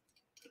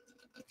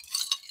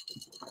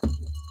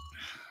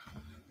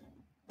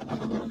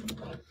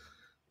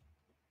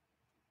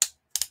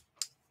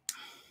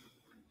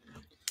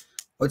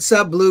 What's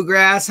up,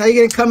 Bluegrass? How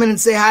you gonna come in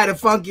and say hi to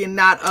Funky and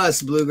not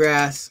us,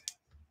 Bluegrass?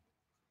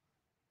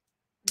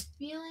 The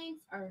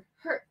feelings are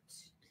hurt.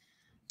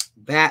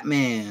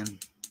 Batman.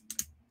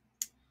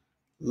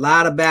 A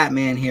lot of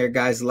Batman here,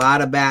 guys. A lot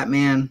of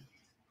Batman.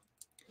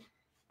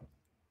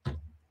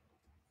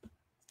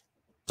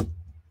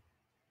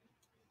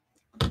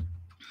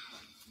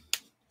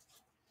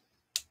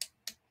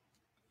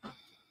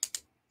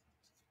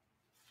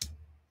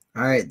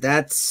 All right,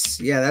 that's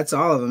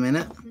all of them in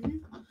it. Mm-hmm.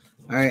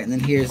 All right, and then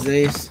here's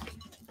these.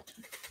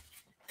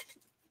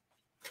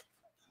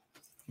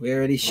 We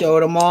already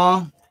showed them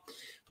all.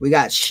 We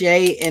got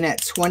Shay in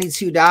at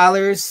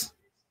 $22.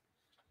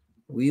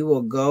 We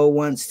will go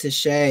once to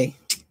Shay.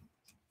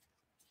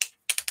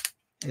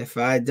 If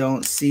I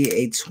don't see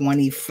a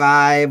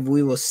 25,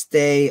 we will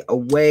stay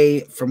away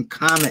from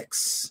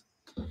comics,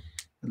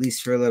 at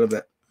least for a little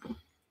bit.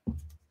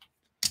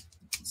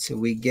 So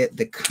we get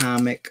the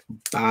comic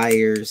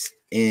buyers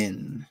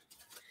in.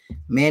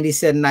 Mandy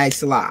said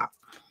nice lot.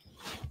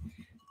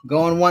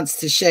 Going once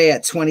to Shay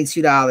at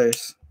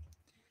 $22.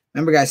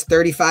 Remember, guys,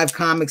 35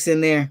 comics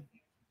in there.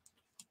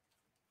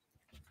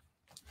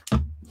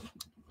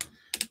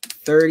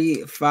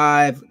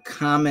 35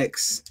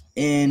 comics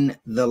in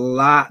the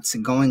lot.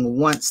 Going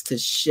once to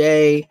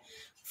Shay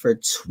for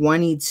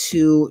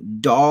 22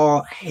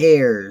 doll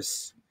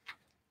hairs.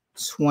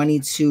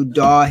 22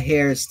 doll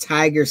hairs.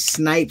 Tiger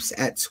Snipes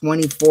at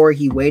 24.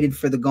 He waited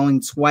for the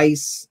going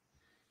twice.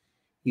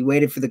 He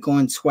waited for the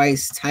going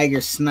twice. Tiger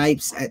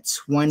Snipes at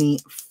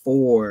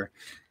 24.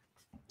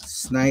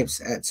 Snipes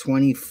at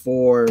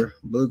 24.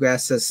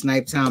 Bluegrass says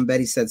Snipe Town.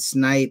 Betty said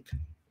Snipe.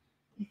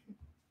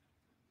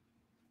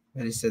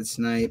 Betty said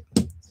Snipe.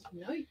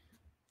 Snipe.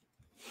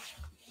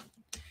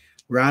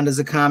 Rhonda's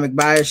a comic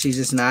buyer. She's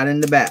just not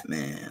into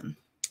Batman.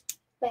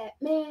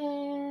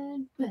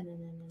 Batman.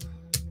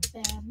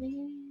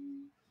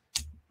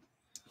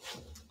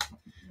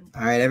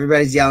 All right,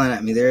 everybody's yelling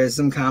at me. There is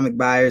some comic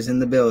buyers in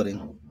the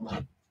building.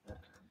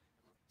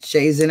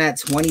 Shay's in at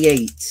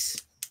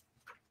 28.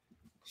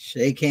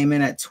 Shay came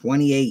in at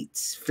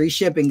 28. Free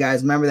shipping,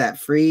 guys. Remember that.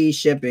 Free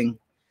shipping.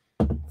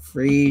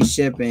 Free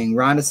shipping.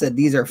 Rhonda said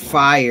these are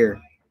fire.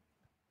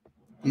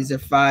 These are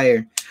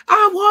fire.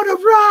 I want to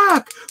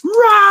rock.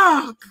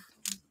 Rock.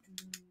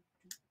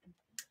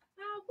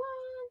 I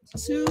want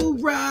To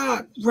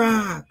rock.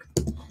 Rock.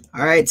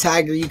 All right,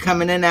 Tiger, are you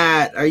coming in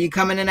at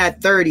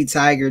 30,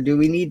 Tiger? Do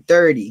we need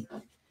 30?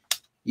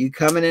 You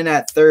coming in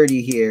at 30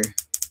 here.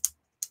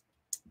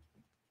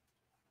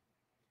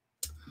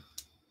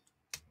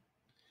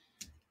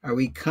 Are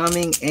we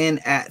coming in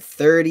at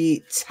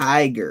 30,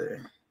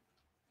 Tiger?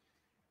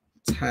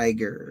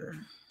 Tiger.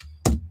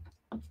 All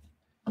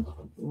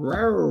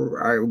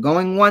right, we're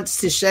going once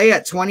to Shay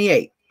at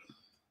 28.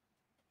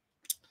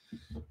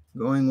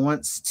 Going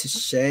once to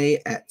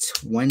Shay at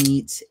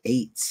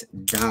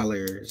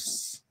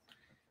 $28.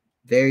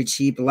 Very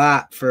cheap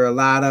lot for a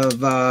lot of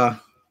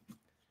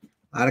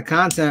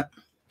content.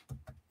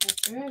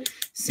 That's right.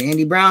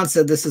 Sandy Brown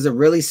said this is a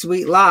really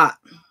sweet lot.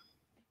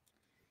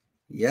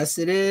 Yes,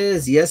 it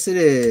is. Yes, it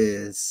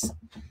is.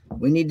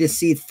 We need to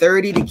see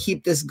 30 to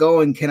keep this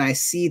going. Can I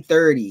see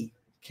 30?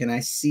 Can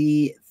I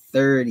see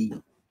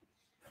 30?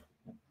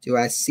 Do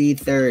I see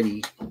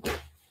 30?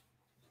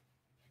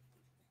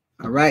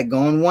 All right,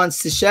 going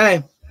once to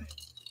Shay.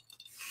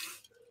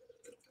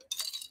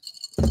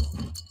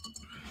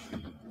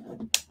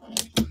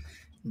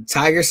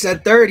 Tiger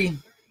said 30.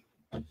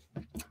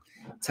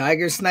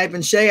 Tiger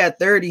sniping Shay at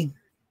 30.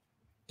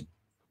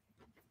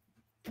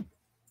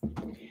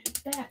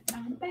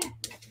 I'm back.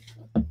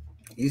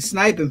 He's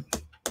sniping.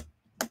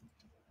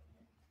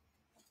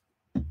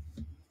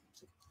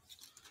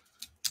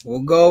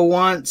 We'll go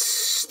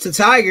once to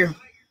Tiger.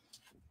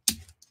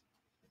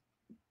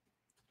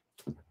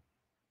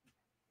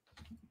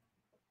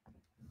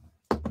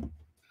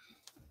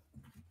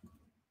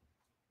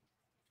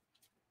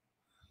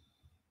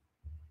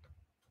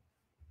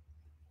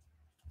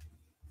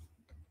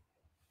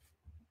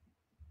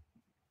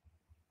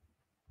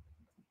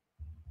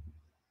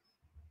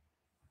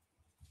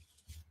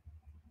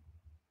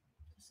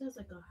 Has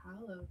like a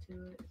hollow to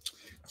it.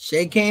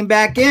 Shay came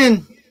back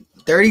in.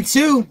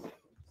 32.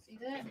 See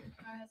that?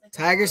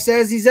 Tiger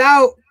says he's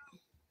out.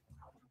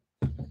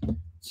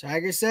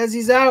 Tiger says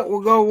he's out.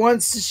 We'll go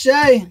once to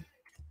Shay.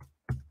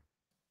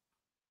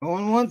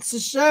 Going once to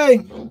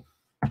Shay.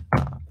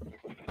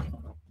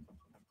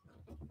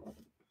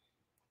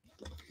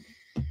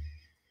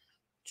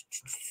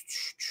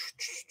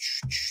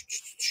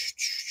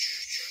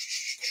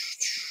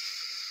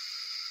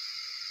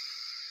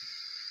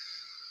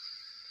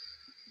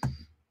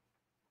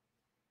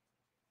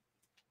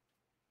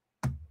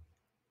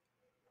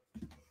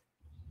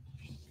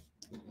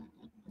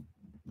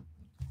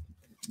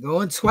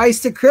 Going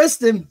twice to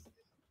Kristen.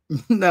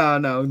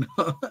 No.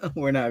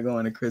 We're not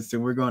going to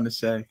Kristen. We're going to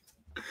Shay.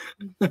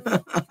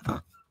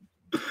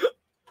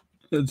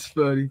 That's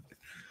funny.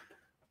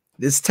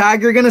 Is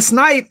Tiger going to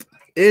snipe?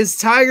 Is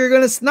Tiger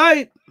going to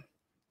snipe?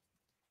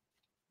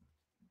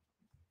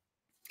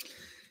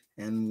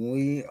 And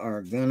we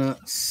are going to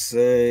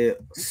say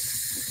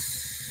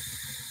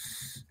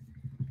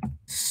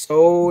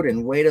sold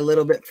and wait a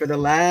little bit for the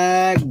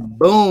lag.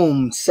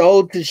 Boom.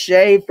 Sold to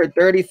Shay for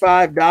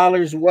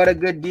 $35. What a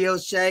good deal,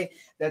 Shay.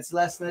 That's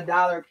less than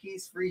 $1 a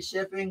piece. Free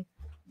shipping.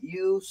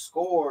 You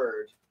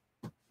scored.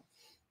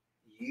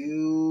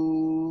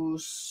 You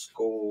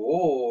scored.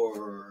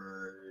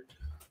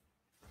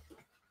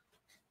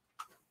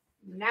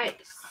 Nice.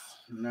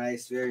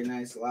 Nice. Very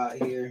nice lot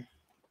here.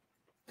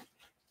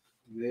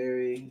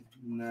 Very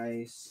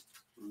nice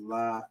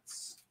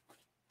lots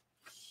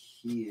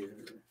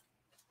here.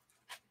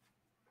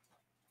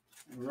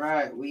 All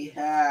right, we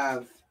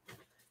have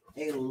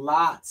a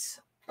lot.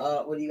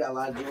 What do you got? A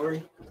lot of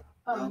jewelry?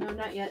 Oh, no,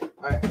 not yet.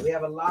 All right, we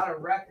have a lot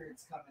of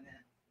records coming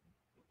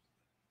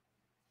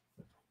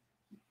in.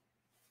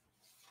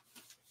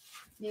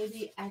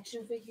 Maybe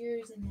action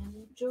figures and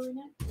then jewelry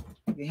next.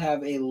 We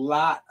have a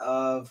lot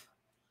of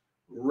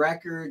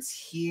records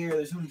here.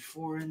 There's only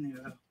 4 in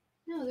there.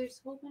 No,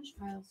 there's a whole bunch of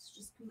piles.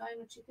 Just combine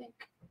what you think.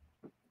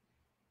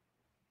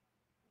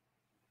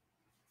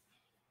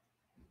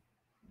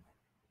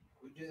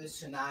 We do the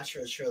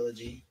Sinatra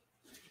trilogy.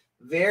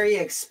 Very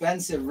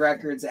expensive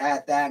records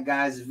at that,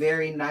 guys.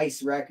 Very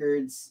nice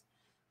records.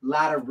 A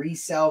lot of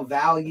resale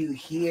value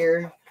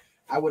here.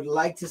 I would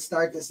like to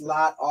start this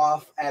lot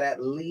off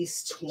at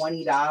least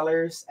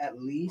 $20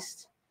 at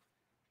least.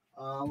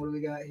 What do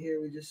we got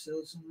here? We just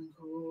sold something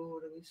cool.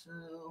 What do we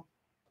sell?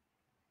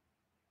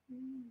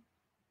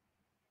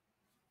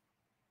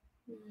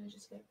 I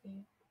just got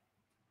paid.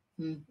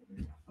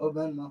 Oh,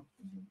 Venmo.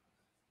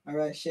 All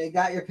right, Shay,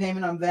 got your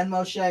payment on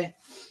Venmo, Shay.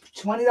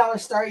 $20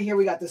 start here.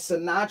 We got the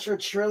Sinatra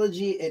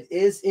trilogy. It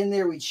is in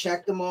there. We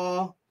checked them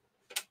all.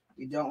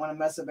 You don't want to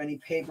mess up any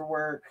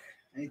paperwork,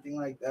 anything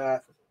like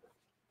that.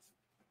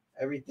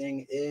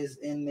 Everything is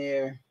in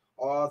there.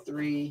 All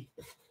 3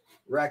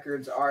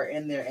 records are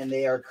in there, and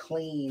they are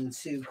clean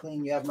too.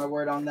 Clean. You have my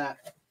word on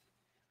that.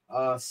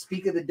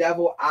 Speak of the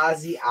Devil,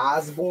 Ozzy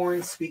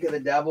Osbourne. Speak of the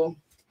Devil.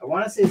 I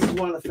want to say this is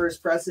one of the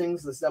first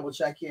pressings. Let's double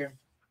check here.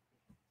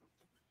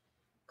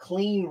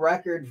 Clean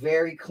record,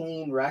 very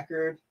clean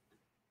record.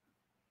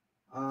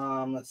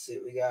 Let's see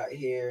what we got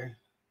here.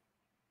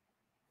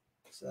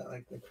 Is that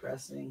like the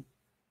pressing?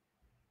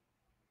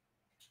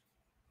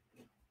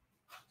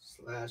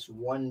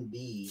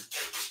 /1B.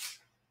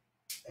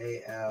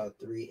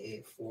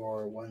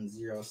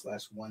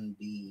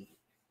 AL38410/1B.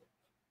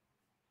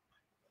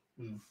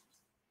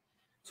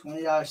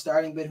 $20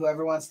 starting bid.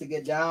 Whoever wants to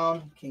get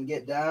down can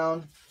get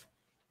down.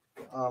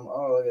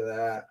 Oh, look at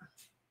that.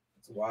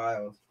 It's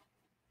wild.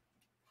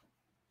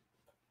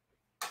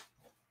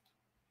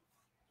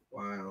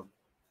 Wow.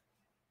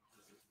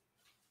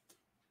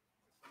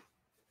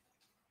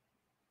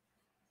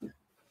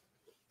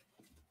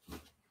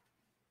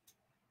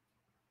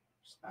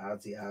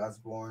 Ozzy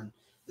Osbourne.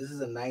 This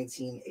is a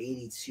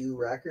 1982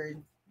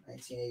 record.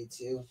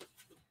 1982.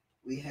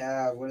 We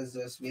have, what is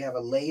this? We have a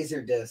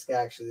laser disc,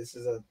 actually. This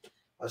is a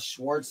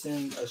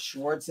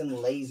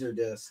Schwarzen laser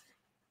disc.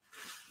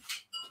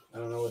 I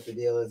don't know what the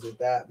deal is with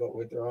that, but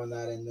we're throwing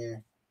that in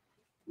there.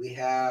 We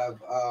have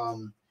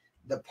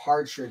the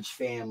Partridge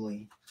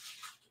Family.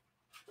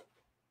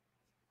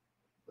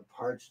 The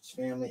Partridge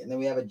Family. And then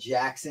we have a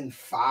Jackson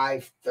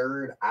 5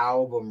 third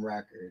album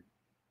record.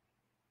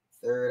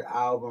 So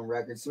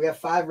we have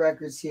 5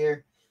 records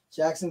here.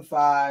 Jackson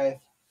 5,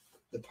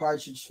 the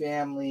Partridge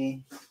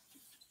Family,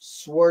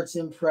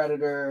 Schwarzen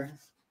Predator,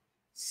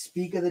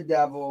 Speak of the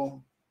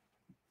Devil,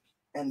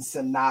 and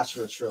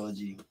Sinatra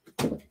trilogy.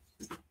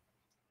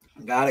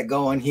 Got it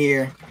going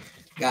here.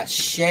 Got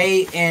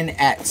Shay in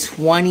at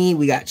 20.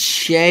 We got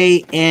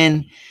Shay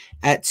in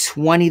at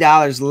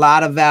 $20. A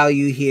lot of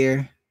value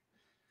here.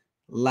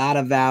 A lot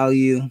of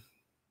value.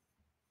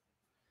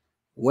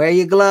 Where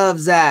your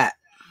gloves at?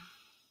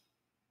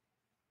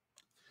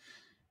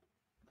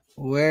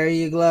 Where are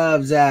your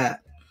gloves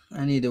at?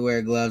 I need to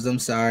wear gloves. I'm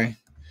sorry.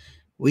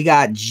 We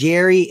got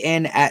Jerry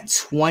in at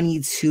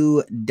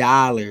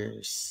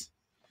 $22.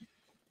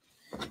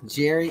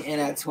 Jerry in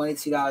at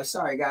 $22.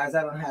 Sorry, guys.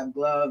 I don't have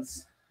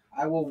gloves.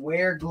 I will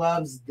wear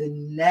gloves the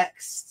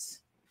next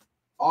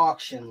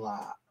auction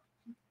lot.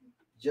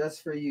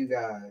 Just for you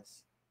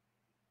guys.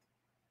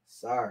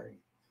 Sorry.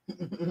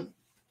 The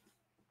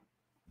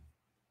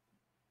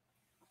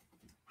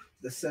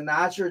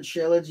Sinatra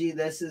trilogy.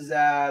 This is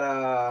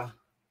a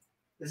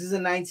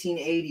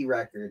 1980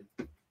 record.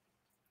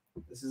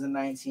 This is a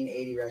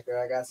 1980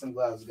 record. I got some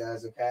gloves,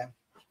 guys, okay?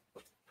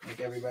 Make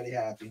everybody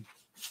happy.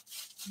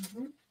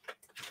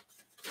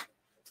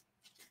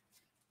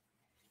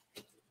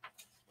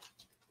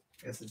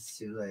 Guess it's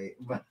too late.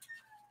 But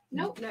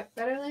nope,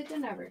 better late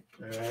than never.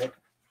 All right.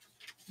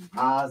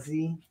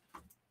 Ozzy.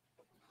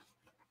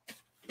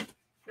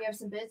 We have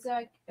some bids, so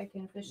I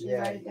can officially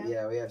write it down.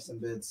 Yeah, we have some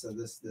bids, so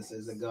this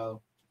is a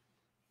go.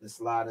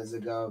 This lot is a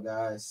go,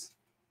 guys.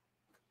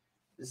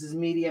 This is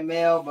medium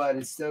mail, but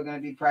it's still going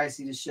to be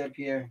pricey to ship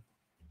here.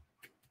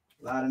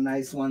 A lot of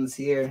nice ones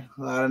here.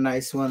 A lot of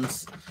nice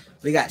ones.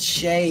 We got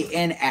Shay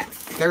in at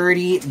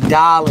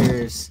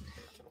 $30.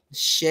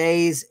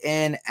 Shay's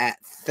in at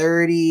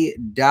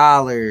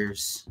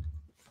 $30.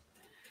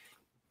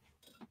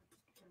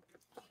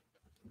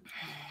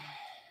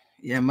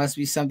 Yeah, it must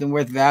be something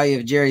worth value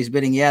if Jerry's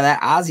bidding. Yeah,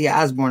 that Ozzy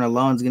Osbourne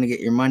alone is going to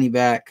get your money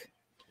back.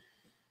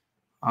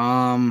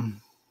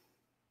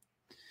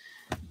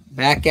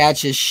 Back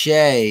at you,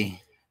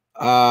 Shay.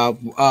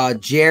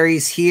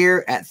 Jerry's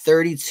here at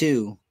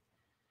 32.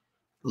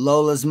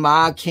 Lola's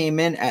Ma came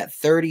in at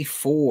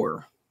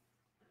 34.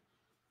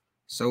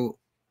 So,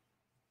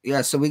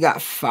 yeah, so we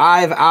got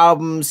 5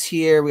 albums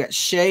here. We got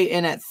Shay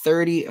in at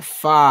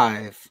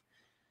 35.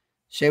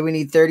 Shay, we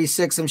need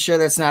 36. I'm sure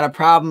that's not a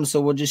problem,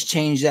 so we'll just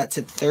change that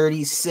to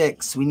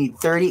 36. We need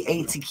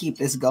 38 to keep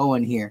this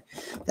going here.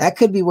 That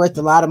could be worth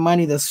a lot of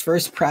money, those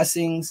first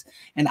pressings.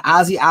 And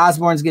Ozzy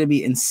Osbourne's going to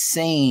be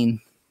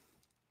insane.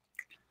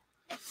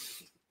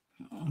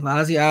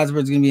 Ozzy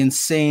Osbourne's going to be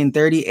insane.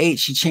 38.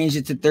 She changed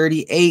it to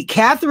 38.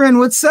 Catherine,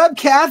 what's up,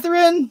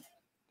 Catherine?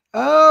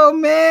 Oh,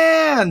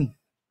 man.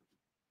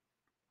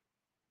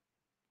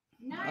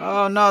 Nice.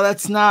 Oh, no,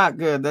 that's not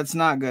good. That's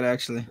not good,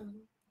 actually.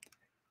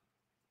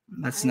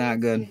 That's not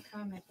good.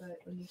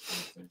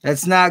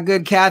 That's not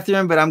good,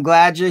 Catherine, but I'm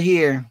glad you're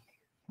here.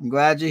 I'm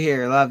glad you're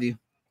here. I love you.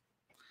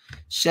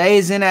 Shay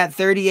is in at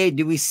 38.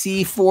 Do we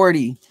see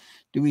 40?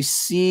 Do we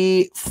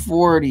see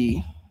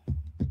 40?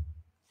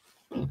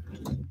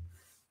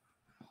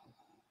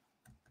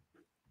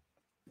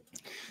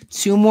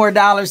 $2 more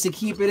to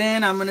keep it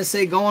in. I'm going to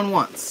say going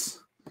once.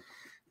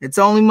 It's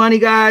only money,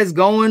 guys.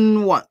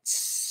 Going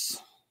once.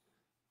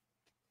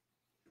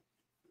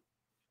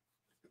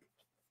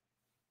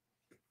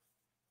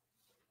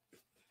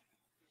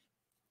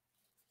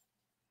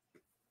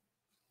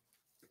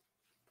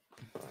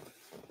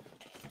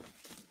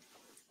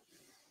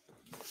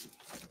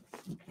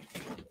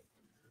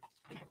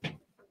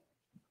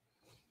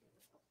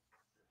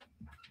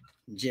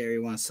 Jerry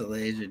wants a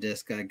laser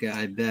disc.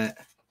 I bet.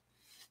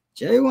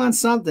 Jerry wants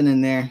something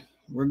in there.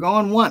 We're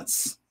going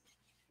once.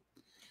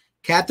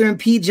 Catherine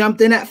P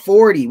jumped in at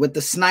 40 with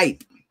the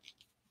snipe.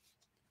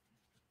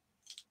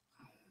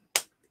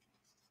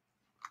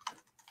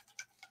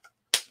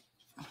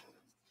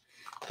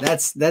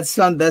 That's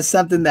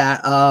something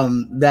that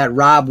that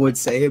Rob would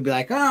say. He'd be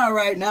like, all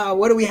right, now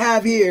what do we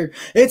have here?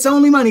 It's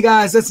only money,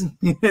 guys.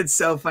 It's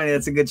so funny.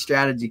 That's a good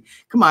strategy.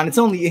 Come on,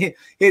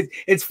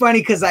 it's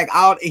funny because like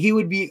he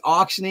would be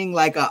auctioning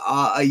like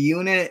a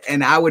unit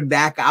and I would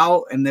back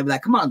out and they'd be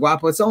like, come on,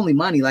 Guapo, it's only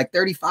money, like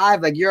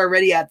 35. Like you're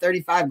already at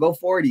 35, go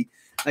 40.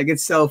 Like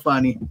it's so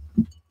funny.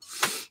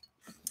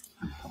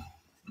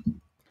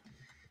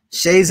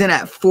 Shay's in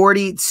at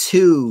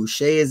 42.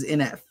 Shay is in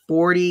at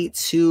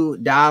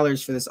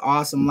 $42 for this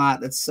awesome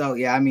lot. That's so,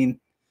 yeah, I mean,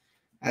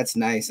 that's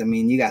nice. I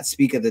mean, you got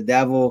Speak of the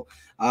Devil,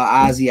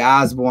 Ozzy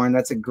Osbourne.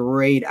 That's a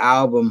great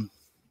album.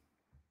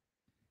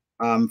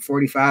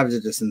 45s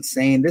are just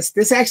insane.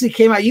 This actually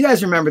came out. You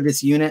guys remember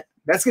this unit?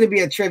 That's going to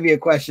be a trivia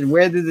question.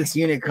 Where did this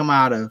unit come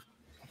out of?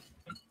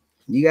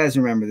 You guys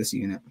remember this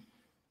unit?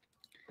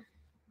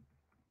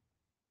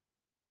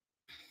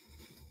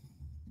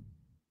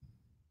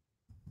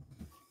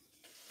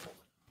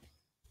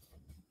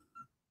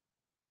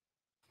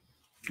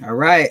 All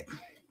right.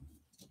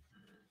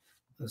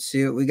 Let's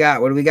see what we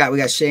got. What do we got? We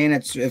got Shane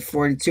at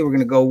 42. We're going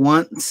to go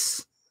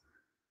once.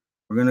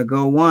 We're going to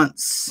go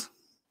once.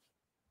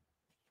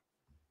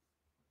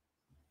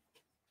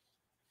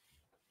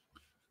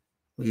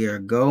 We are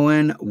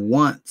going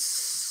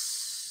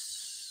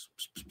once.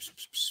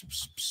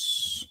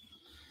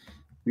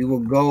 We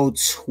will go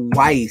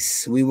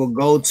twice. We will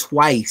go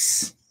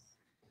twice.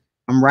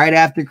 I'm right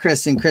after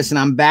Kristen. Kristen,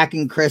 I'm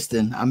backing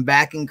Kristen. I'm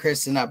backing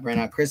Kristen up right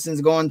now.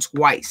 Kristen's going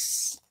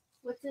twice.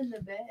 What's in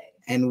the bag?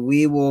 And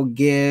we will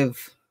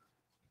give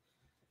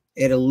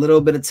it a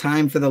little bit of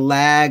time for the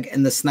lag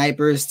and the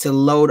snipers to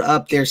load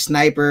up their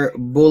sniper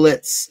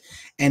bullets.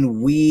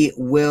 And we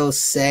will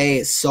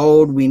say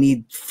sold. We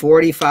need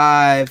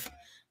 45.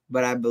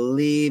 But I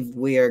believe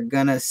we are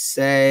going to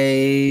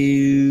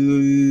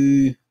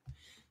say...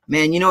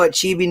 Man, you know what,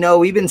 Chibi? No,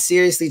 we've been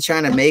seriously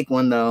trying to make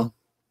one, though.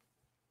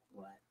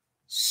 What?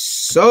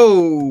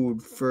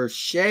 Sold for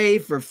Shay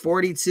for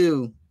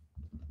 42.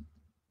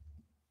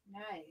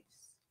 Nice.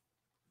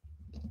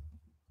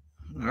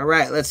 All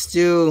right, let's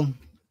do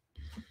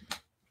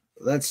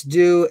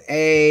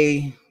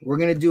a, we're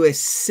going to do a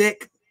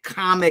sick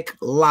comic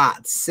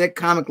lot. Sick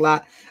comic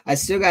lot. I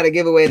still got to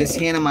give away this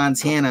Hannah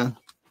Montana.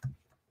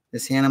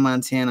 This Hannah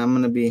Montana. I'm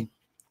going to be,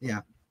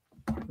 yeah.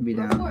 I'll be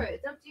down. Go for it.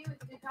 It's up to you.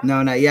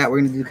 No, not yet.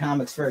 We're going to do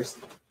comics first.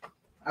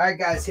 All right,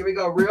 guys, here we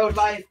go. Real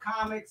life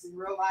comics and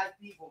real life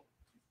people.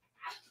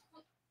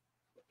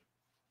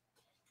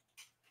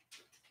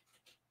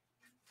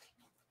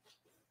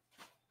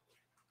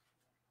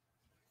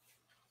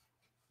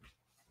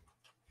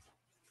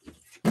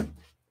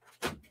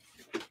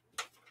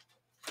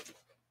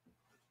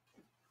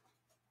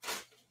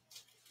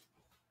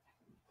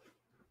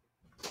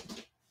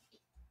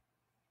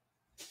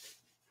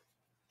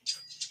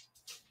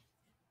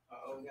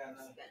 Uh-oh, we got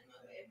another.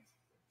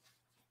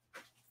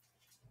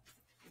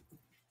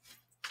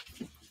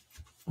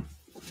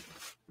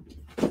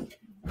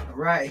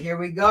 All right, here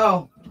we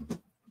go.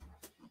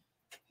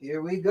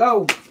 Here we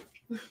go.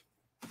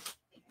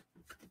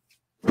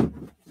 There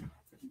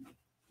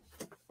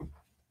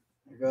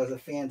goes a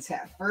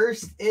fantastic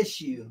first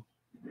issue.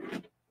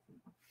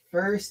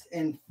 First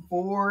and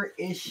 4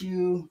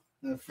 issue.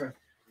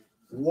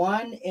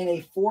 One in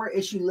a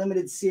 4-issue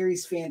limited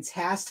series,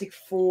 Fantastic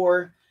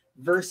Four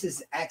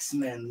versus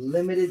X-Men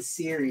limited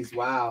series.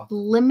 Wow.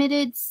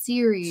 Limited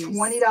series.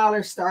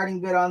 $20 starting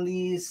bid on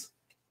these.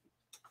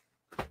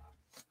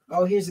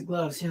 Oh, here's the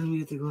gloves. Here, let me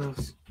get the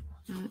gloves.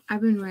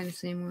 I've been wearing the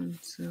same one,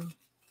 so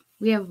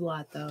we have a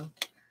lot though.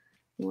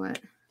 What?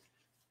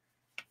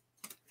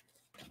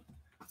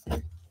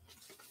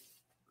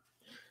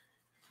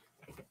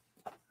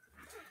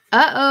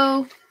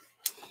 Uh-oh.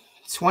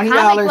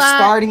 $20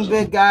 starting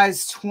bid,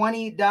 guys.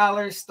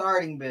 $20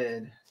 starting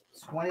bid.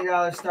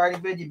 $20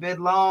 starting bid. You bid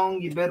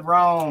long, you bid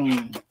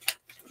wrong.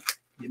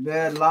 You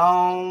bid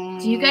long.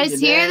 Do you guys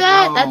hear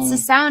that? Wrong. That's the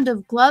sound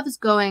of gloves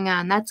going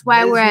on. That's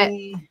why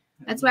Disney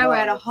we're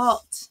at a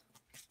halt.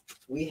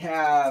 We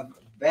have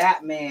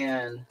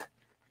Batman,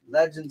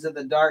 Legends of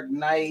the Dark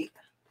Knight,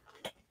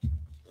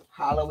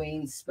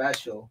 Halloween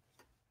special.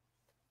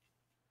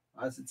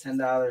 That's a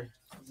 $10.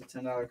 That's a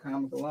 $10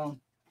 comic alone.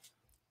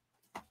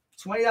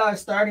 $20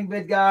 starting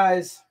bid,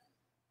 guys.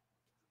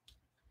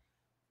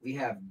 We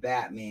have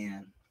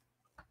Batman.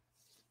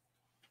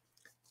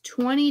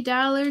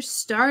 $20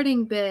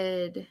 starting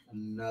bid.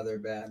 Another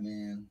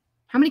Batman.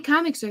 How many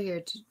comics are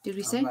here? Did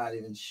we say? I'm not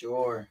even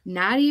sure.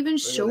 Not even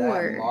Look at that,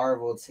 sure.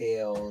 Marvel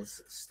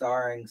Tales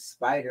starring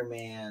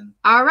Spider-Man.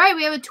 All right,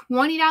 we have a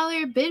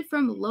 $20 bid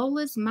from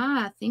Lola's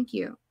Ma. Thank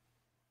you.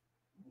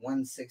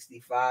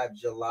 165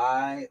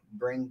 July.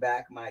 Bring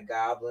back my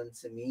goblin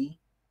to me.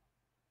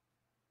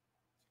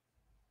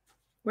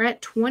 We're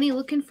at 20,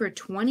 looking for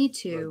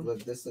 22.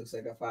 Look, this looks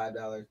like a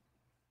 $5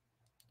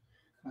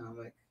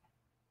 comic.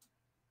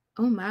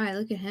 Oh my,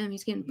 look at him.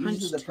 He's getting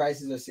punched. Usually the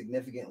prices are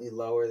significantly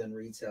lower than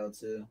retail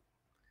too.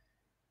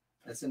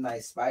 That's a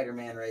nice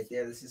Spider-Man right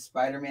there. This is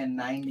Spider-Man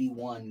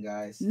 91,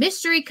 guys.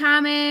 Mystery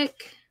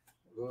comic.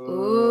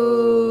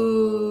 Ooh,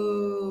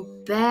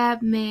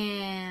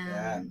 Batman.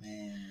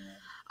 Batman.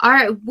 All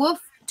right,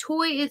 Wolf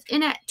Toy is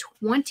in at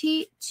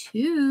 22.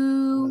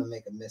 I'm gonna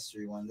make a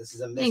mystery one. This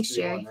is a mystery Thanks,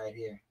 Jerry. one right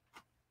here.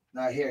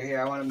 No, here.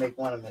 I want to make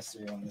one a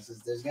mystery one.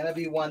 There's gonna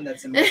be one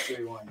that's a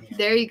mystery one here.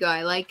 There you go.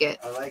 I like it.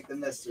 I like the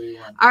mystery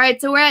one. All right,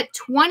 so we're at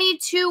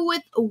 22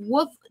 with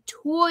Wolf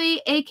Toy,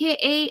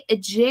 aka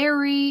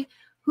Jerry.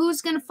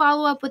 Who's gonna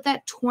follow up with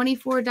that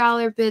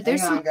 $24 bid?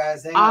 There's some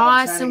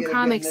awesome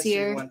comics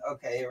here. One.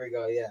 Okay, here we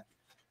go. Yeah,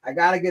 I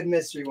got a good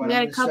mystery one. We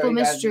got a couple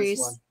mysteries.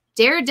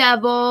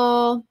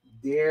 Daredevil.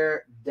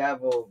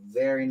 Daredevil,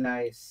 very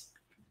nice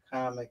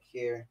comic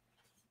here.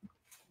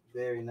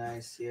 Very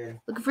nice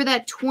here. Looking for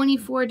that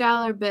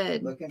 $24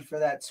 bid. Looking for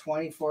that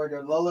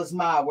 $24. Lola's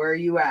Ma, where are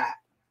you at?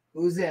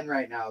 Who's in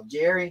right now?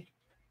 Jerry?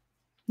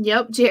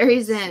 Yep,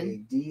 Jerry's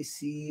in.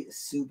 DC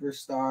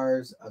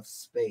Superstars of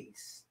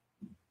Space.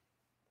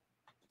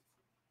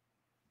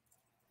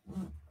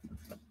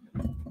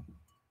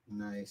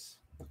 Nice.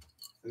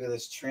 Look at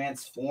this.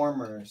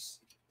 Transformers.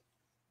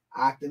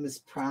 Optimus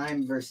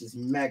Prime versus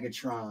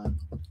Megatron.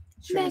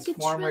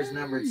 Transformers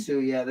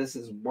 #2. Yeah, this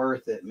is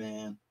worth it,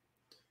 man.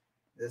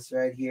 This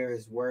right here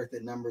is worth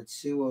it.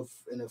 #2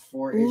 in a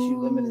 4-issue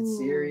limited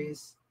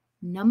series.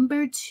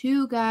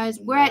 #2, guys.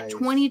 We're at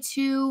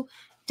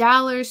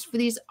 $22 for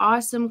these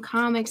awesome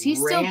comics.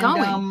 He's still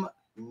going.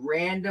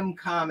 Random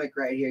comic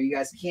right here. You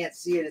guys can't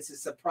see it. It's a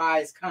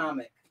surprise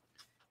comic.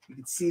 You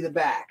can see the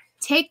back.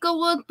 Take a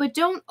look, but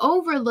don't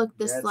overlook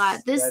this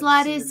lot. This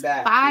lot is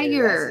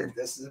fire.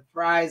 This is a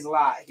surprise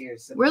lot here.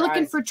 Surprise. We're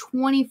looking for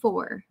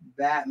 24.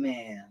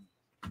 Batman.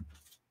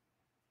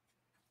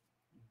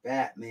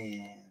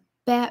 Batman.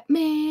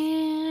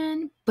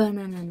 Batman.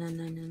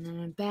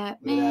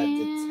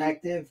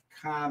 Detective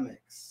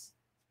Comics.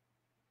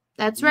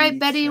 That's right,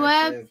 Betty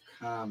Webb.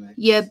 Comics.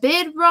 You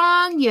bid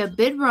wrong.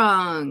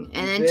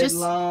 And then just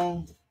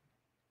long.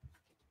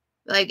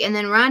 and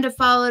then Rhonda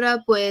followed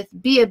up with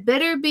be a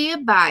bidder, be a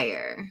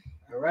buyer.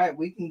 All right,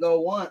 we can go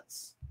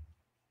once.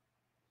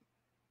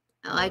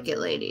 I like it,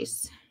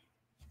 ladies.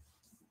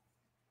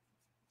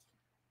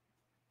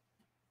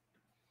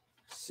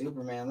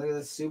 Superman. Look at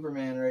this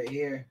Superman right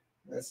here.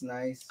 That's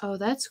nice. Oh,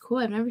 that's cool.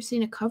 I've never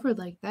seen it covered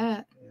like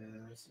that. Yeah,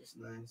 that's just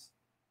nice.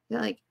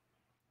 Got like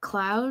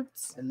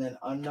clouds. And then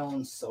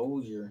Unknown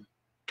Soldier.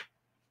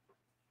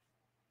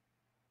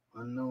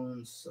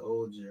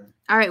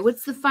 All right,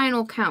 what's the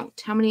final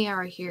count? How many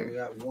are here? We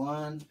got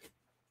 1,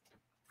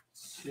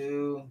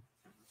 2,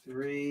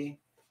 3,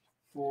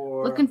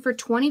 4. Looking for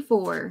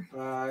 24.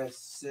 5,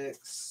 6,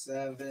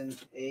 7,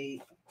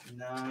 8,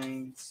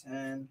 9,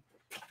 10,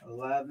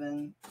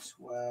 11,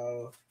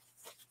 12,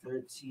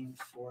 13,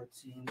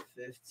 14,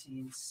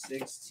 15,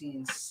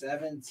 16,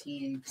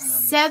 17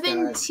 comics.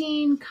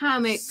 17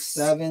 comics.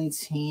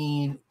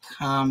 17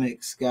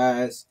 comics,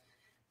 guys.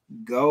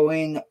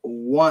 Going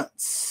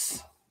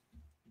once.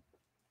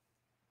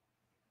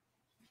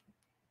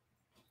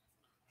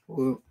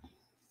 Well,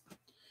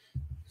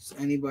 does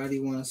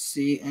anybody want to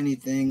see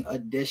anything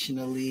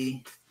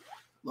additionally?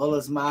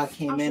 Lola's Ma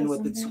came in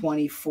with the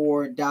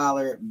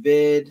 $24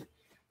 bid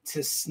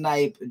to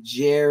snipe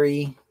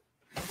Jerry.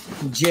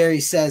 Jerry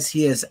says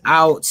he is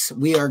out.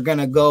 We are going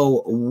to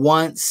go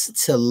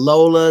once to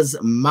Lola's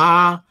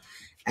Ma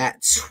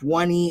at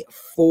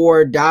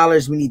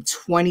 $24. We need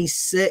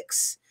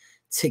 26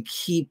 to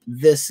keep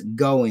this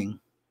going.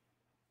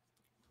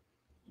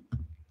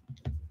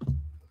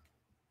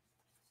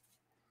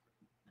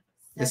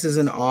 This is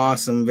an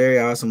awesome, very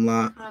awesome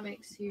lot.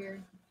 Comics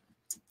here.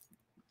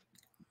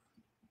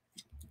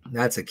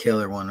 That's a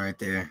killer one right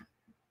there.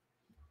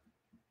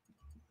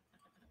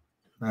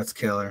 That's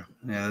killer.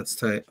 Yeah, that's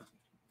tight.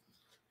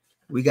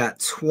 We got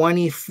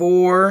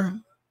 24.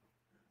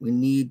 We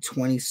need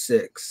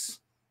 26.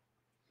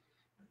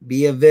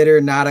 Be a bidder,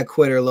 not a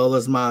quitter.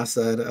 Lola's Ma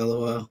said,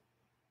 LOL.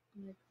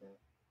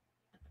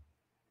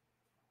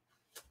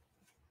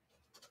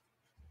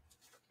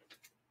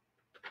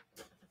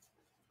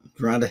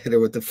 Rhonda hit her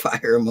with the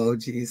fire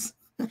emojis.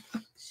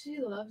 She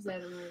loves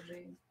that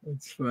emoji.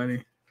 That's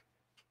funny.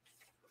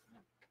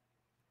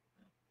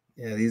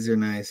 Yeah, these are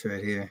nice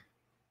right here.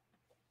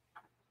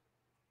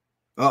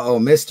 Uh-oh,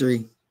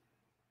 mystery.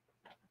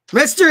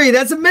 Mystery.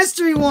 That's a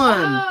mystery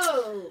one.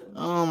 Oh.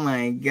 Oh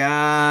my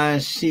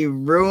gosh. She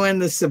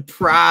ruined the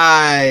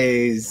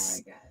surprise.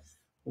 Sorry, guys.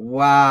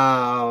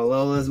 Wow.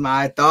 Lola's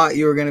I thought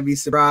you were going to be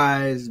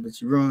surprised, but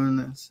you ruined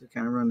this. You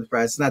kind of ruined the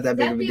surprise. It's not that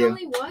big of a deal.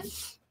 Is that the only one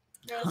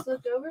that was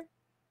flipped over?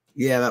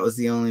 Yeah, that was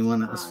the only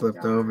one that was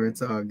flipped darn. over.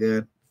 It's all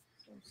good.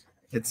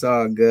 It's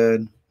all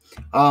good.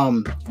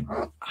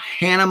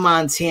 Hannah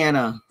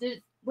Montana.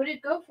 What did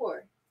it go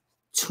for?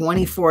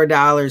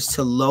 $24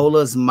 to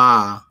Lola's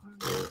Ma.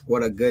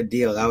 What a good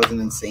deal. That was an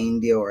insane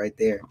deal right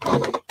there.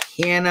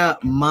 Hannah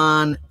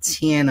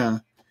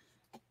Montana.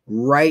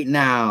 Right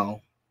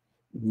now,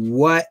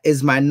 what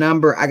is my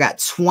number? I got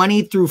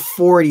 20 through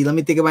 40. Let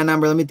me think of my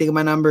number.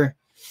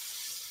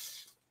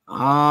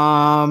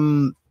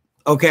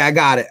 Okay, I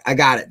got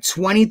it.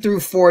 20 through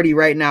 40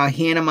 right now.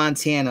 Hannah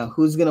Montana.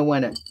 Who's going to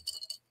win it?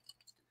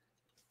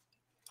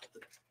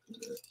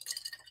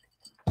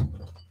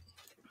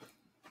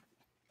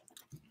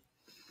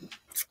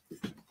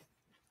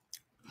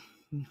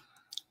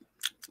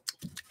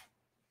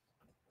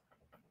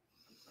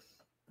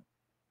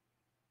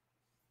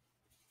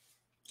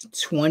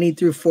 $20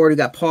 through 40.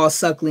 Got Paul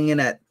Suckling in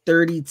at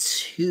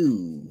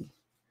 32.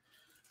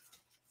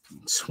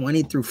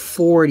 20 through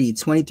 40.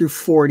 20 through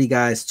 40,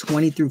 guys.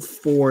 20 through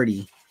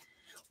 40.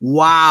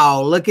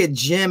 Wow. Look at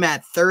Jim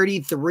at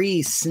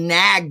 33.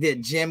 Snagged it,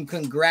 Jim.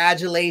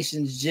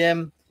 Congratulations,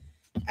 Jim.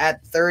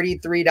 At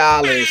 $33.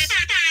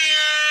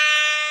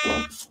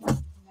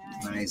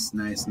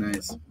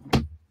 Nice.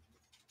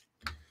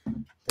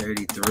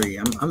 33.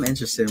 I'm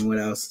interested in what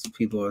else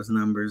people's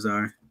numbers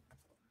are.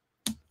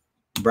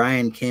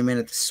 Brian came in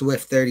at the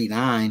Swift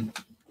 39.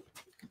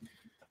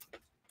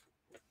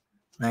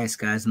 Nice,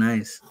 guys.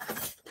 Nice.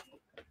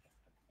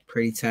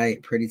 Pretty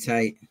tight.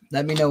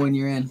 Let me know when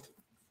you're in.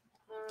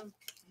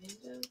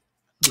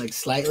 Like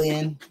slightly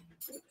in?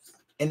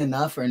 In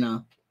enough or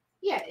no?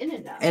 Yeah, in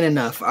enough. In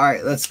enough. All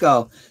right, let's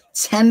go.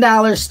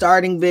 $10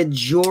 starting bid.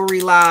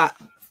 Jewelry lot.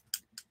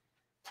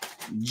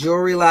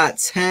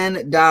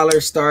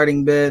 $10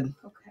 starting bid.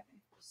 Okay.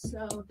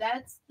 So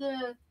that's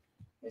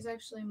there's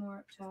actually more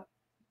up top.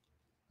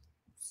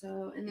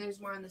 So, and there's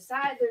more on the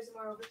side. There's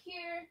more over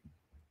here.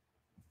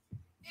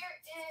 There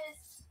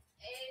is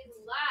a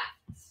lot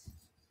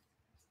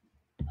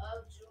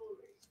of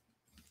jewelry.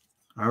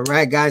 All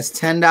right, guys.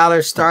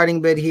 $10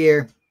 starting bid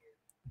here.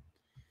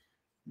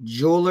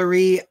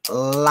 Jewelry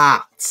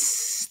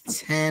lots.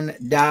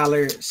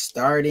 $10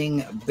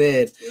 starting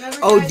bid.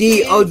 OD,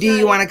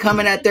 you want to come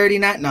in at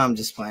 39? No, I'm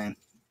just playing.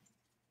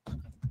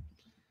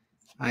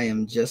 I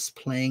am just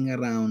playing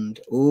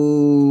around.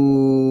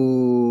 Ooh,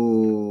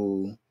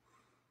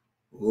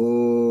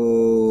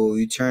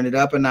 you turned it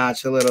up a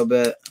notch a little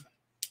bit.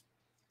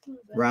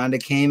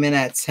 Rhonda came in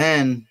at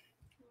 10.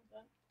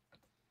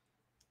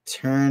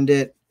 Turned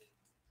it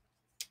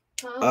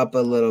up a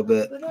little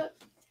bit.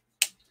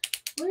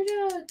 Where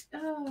did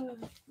Pan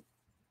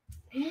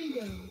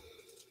go?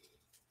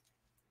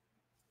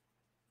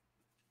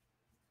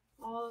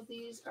 All of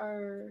these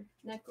are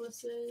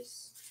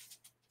necklaces.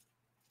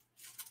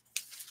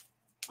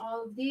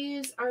 All of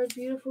these are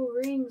beautiful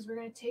rings. We're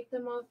going to take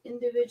them off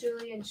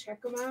individually and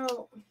check them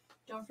out.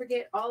 Don't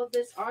forget all of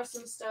this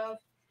awesome stuff.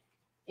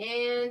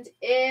 And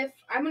if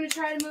I'm going to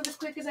try to move as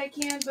quick as I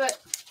can, but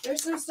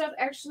there's some stuff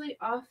actually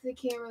off the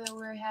camera that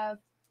we have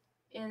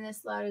in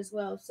this lot as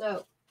well.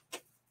 So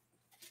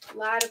a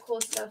lot of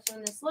cool stuff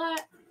in this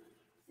lot.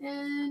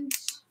 And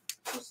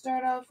we'll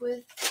start off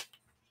with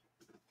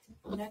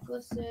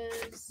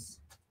necklaces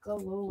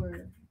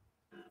galore.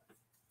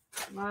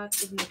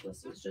 Lots of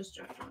necklaces just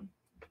dropped on.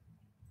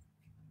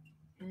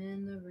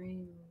 And the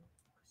rings.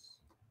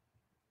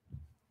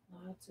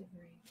 Lots of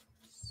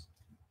rings.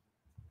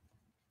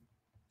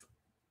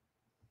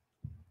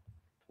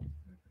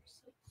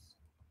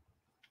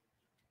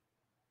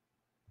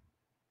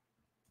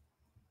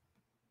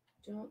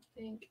 Don't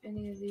think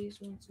any of these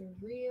ones are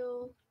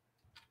real.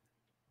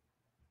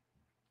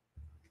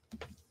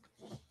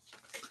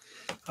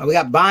 Oh, we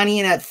got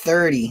Bonnie in at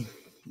 30.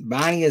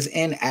 Bonnie is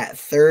in at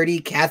 30.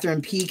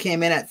 Catherine P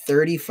came in at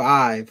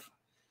 35.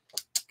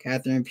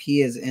 Catherine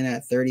P is in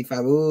at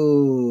 35.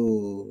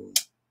 Ooh.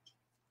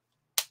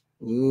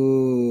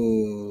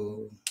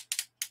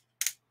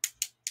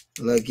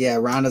 Look, yeah,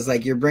 Rhonda's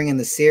like, you're bringing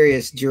the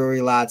serious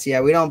jewelry lots.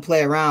 Yeah, we don't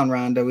play around,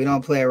 Rhonda. We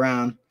don't play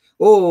around.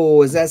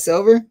 Oh, is that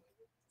silver?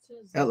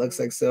 That looks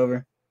like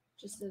silver.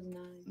 Just says 9.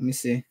 Let me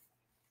see.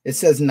 It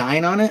says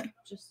 9 on it?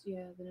 Just,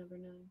 yeah, the number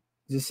 9.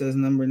 It just says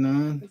number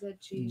 9? Or is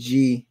that G?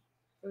 G.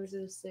 Or is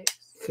it a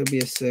 6? Could be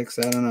a 6.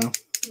 I don't know.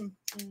 I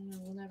don't know.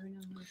 We'll never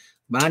know.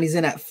 Bonnie's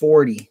in at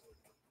 40.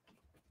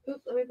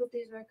 Oop, let me put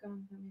these back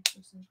on. That makes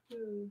no sense.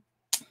 Ooh.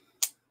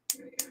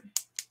 There we are.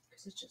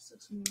 Because it just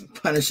looks more.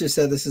 Punisher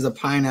said this is a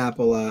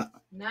pineapple lot.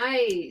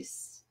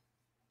 Nice.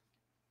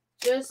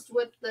 Just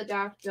what the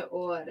doctor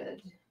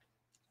ordered.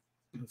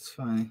 That's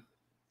fine.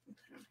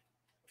 Okay.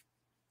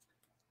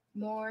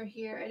 More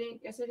here. I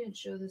didn't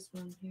show this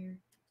one here.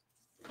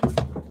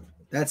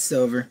 That's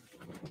silver.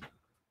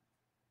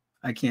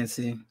 I can't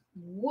see.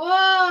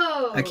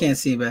 Whoa! I can't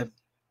see, babe.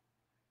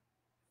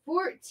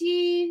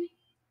 14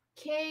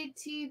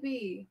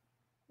 KTB.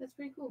 That's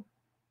pretty cool.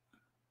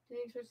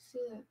 Didn't expect to see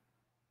that.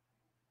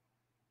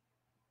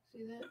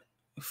 See that?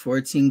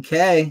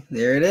 14K.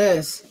 There it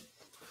is.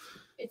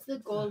 It's the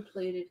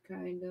gold-plated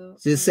kind, though.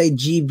 Does it say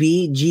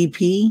GB,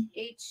 GP?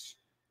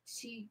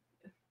 HT.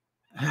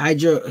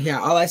 Hydro. Yeah,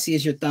 all I see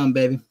is your thumb,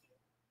 baby.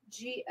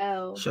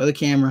 GL. Show the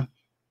camera.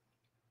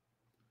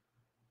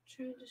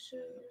 Trying to show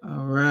you.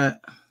 All right.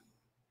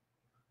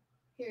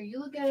 Here, you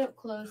look at it up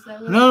close.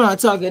 No,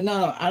 it's all good.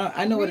 No,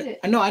 I know what it.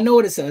 I know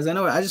what it says. I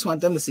know it. I just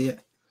want them to see it.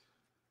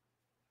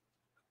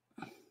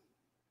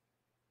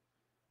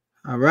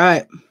 All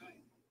right.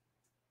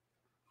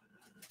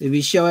 Did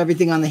we show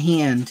everything on the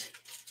hand?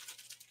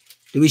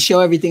 Did we show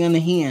everything on the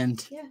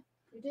hand? Yeah,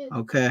 we did.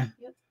 Okay.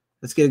 Yep.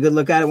 Let's get a good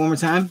look at it one more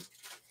time.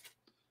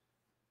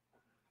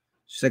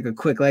 Just like a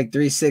quick, like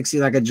 360,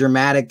 like a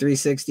dramatic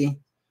 360.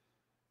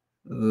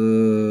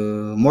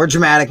 More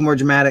dramatic, more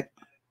dramatic.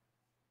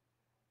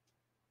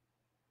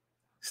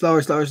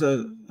 Slower, slower,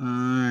 slower. All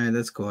right,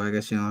 that's cool. I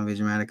guess you don't want to be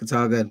dramatic. It's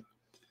all good.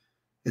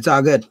 It's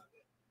all good.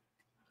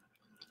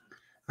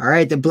 All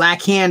right, the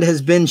black hand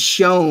has been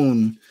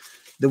shown.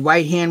 The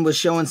white hand was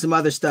showing some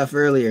other stuff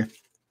earlier.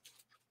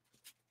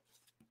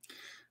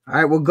 All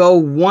right, we'll go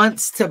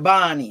once to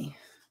Bonnie.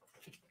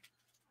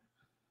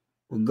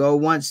 We'll go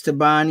once to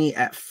Bonnie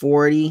at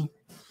 40.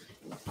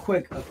 A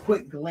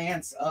quick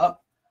glance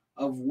up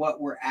of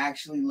what we're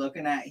actually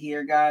looking at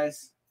here,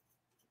 guys.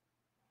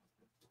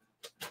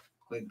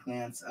 Quick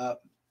glance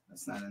up.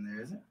 That's not in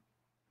there, is it?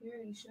 You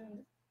already showed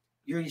it.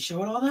 You already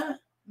showed all that?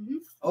 Mm-hmm.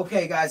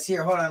 Okay, guys,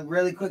 here, hold on.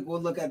 Really quick,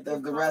 we'll look at the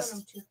rest.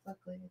 I'm too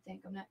quickly to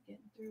think I'm not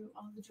getting through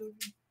all the children.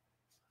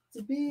 It's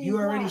a big You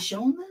already lot.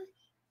 shown that?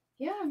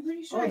 Yeah, I'm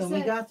pretty sure. Oh, then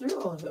we got through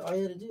all of it. All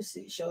you had to do is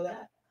show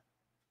that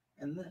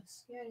and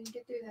this. Yeah, I didn't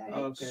get through that.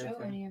 I didn't show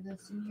any of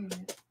this in here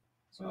yet.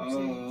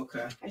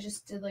 Okay. I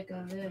just did like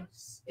a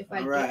this.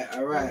 All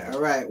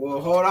right.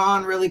 Well, hold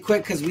on really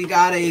quick because we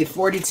got a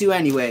 42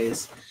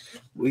 anyways.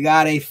 We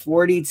got a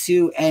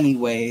 42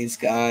 anyways,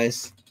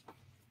 guys.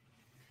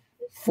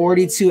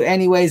 42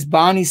 anyways.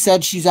 Bonnie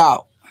said she's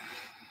out.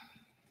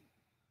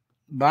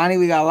 Bonnie,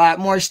 we got a lot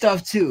more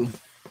stuff too.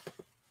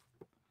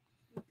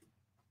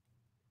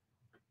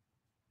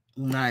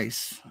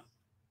 Nice.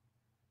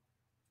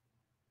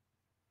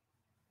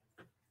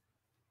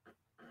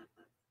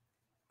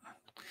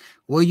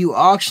 Will you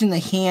auction the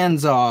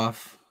hands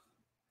off?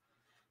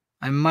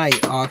 I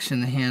might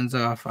auction the hands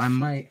off. I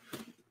might.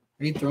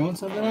 Are you throwing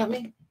something at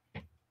me?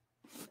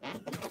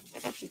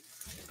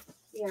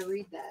 Yeah,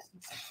 read that.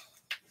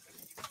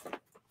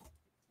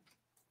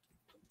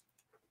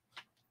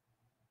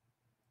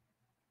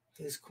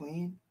 His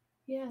queen?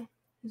 Yeah.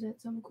 Is that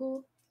something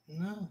cool?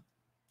 No.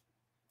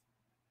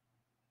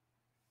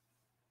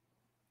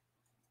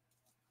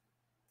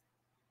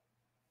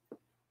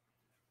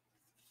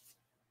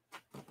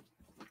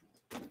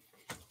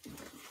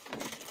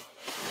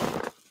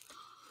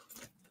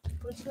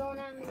 What's going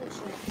on in the chat?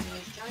 I was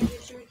trying to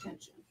get your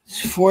attention.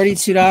 It's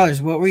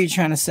 $42. What were you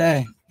trying to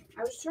say?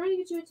 I was trying to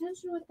get your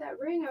attention with that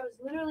ring. I was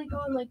literally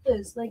going like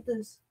this, like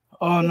this.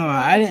 Oh, no,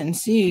 I didn't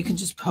see you. You can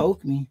just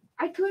poke me.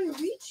 I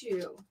couldn't reach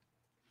you.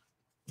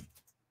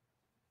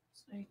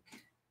 It's like...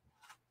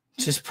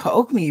 Just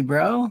poke me,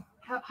 bro.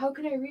 How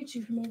can I reach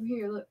you from over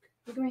here? Look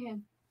at my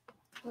hand.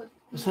 Look.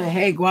 Say,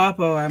 hey,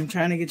 Guapo, I'm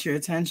trying to get your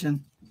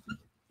attention.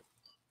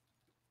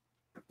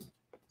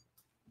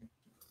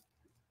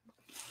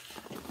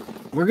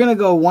 We're going to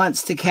go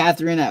once to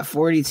Catherine at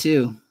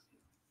 42.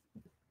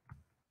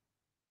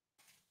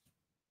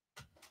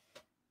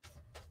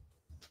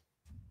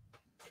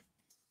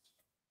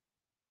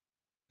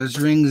 Those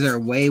rings are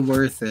way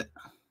worth it.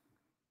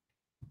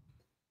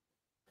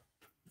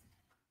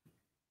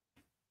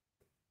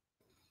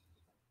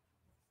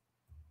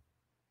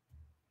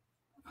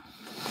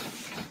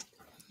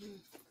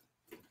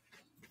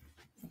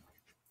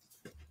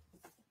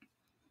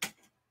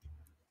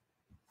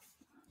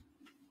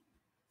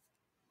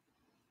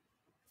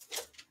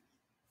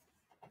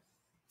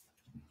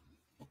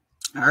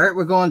 All right,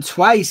 we're going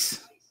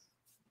twice.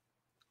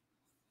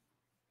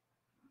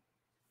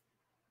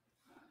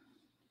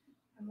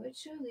 I would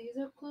show these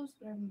up close,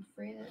 but I'm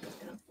afraid that it's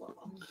going to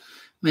fall.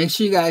 Make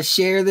sure you guys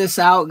share this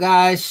out,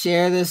 guys.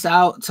 Share this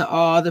out to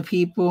all the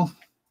people.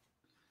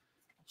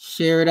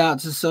 Share it out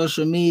to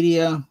social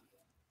media.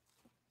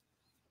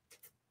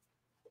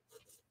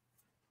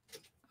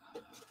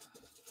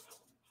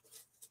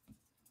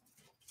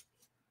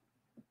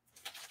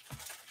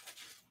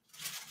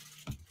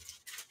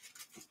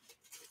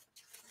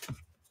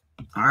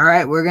 All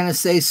right, we're going to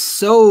say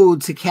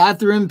sold to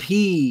Catherine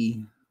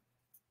P.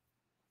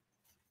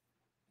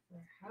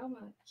 For how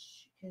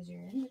much? Because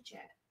you're in the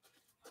chat.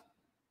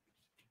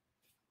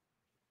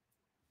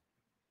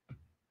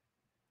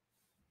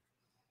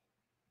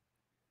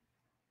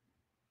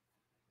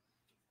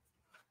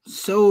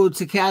 Sold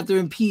to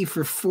Catherine P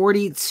for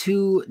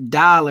 $42.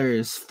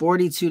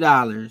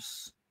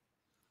 $42.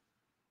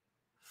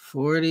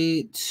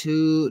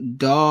 42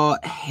 doll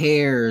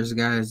hairs,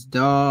 guys.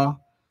 Doll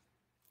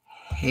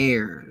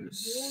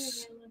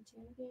hairs.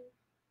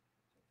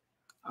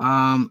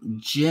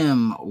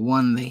 Jim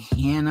won the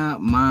Hannah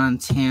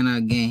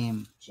Montana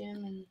game.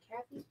 Jim and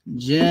Kathy.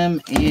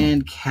 Jim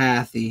and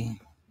Kathy.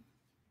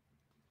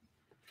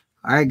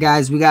 All right,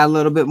 guys, we got a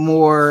little bit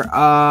more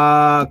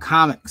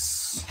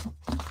comics.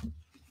 A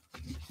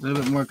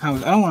little bit more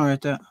comics. I don't want to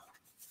write that.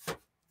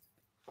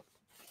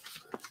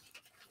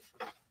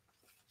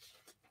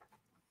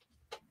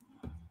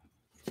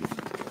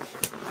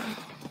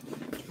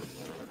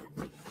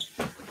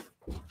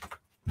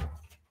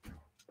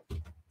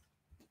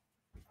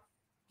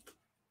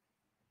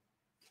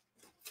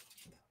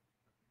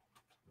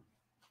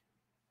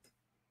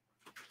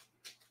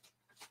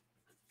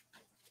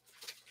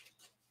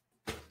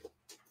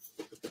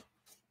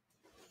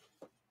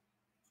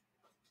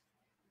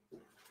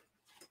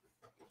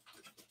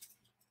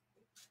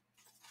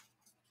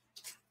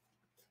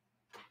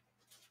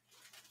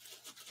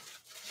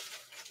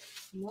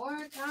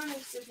 More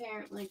comics,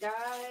 apparently,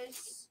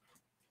 guys.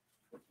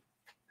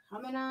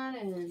 Coming on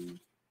in.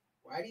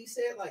 Why do you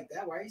say it like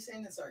that? Why are you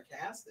saying it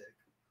sarcastic?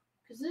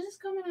 Because this is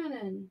coming on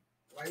in.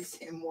 Why are you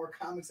saying more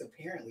comics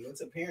apparently?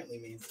 What's apparently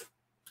means?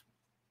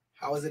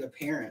 How is it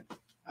apparent?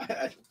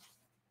 I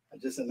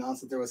just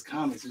announced that there was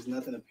comics. There's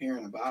nothing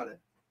apparent about it.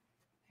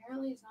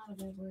 Apparently it's not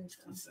a bad word,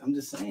 though. I'm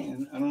just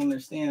saying. I don't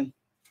understand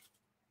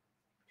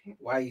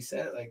why you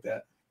said it like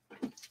that.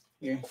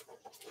 Here.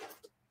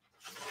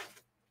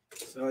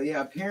 So,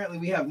 yeah, apparently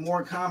we have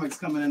more comics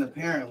coming in,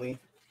 apparently.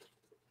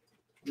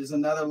 There's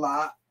another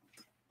lot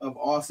of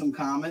awesome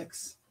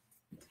comics.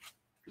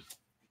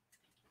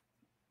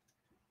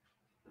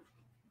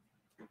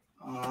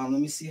 Let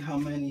me see how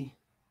many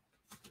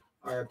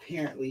are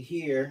apparently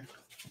here.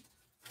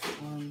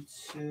 1,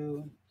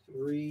 2,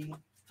 3,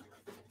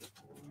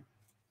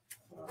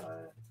 4, 5,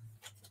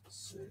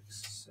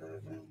 6,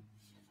 7,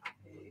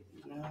 8,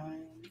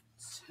 9,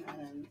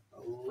 10,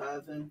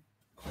 11,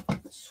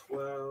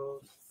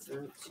 12,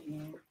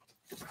 13,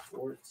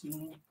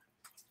 14,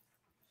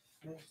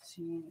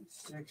 15,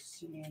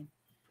 16,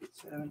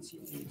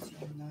 17, 18,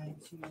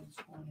 19,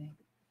 20,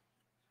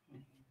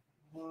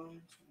 21,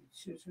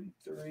 22,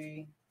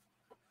 23.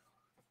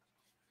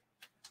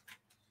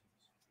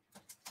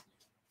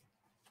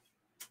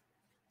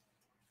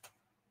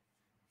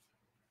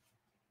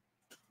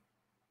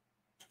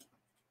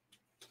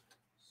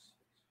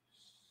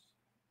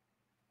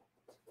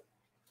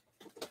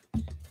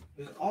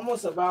 There's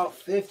almost about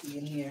 50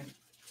 in here.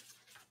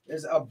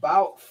 There's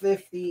about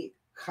 50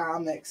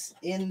 comics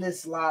in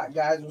this lot,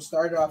 guys. We'll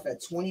start it off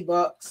at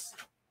 $20.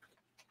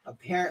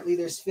 Apparently,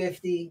 there's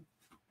 50.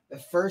 The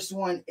first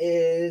one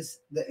is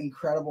The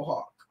Incredible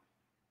Hulk.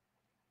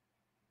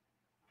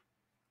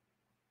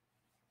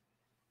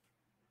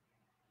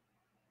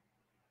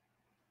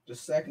 The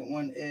second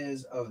one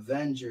is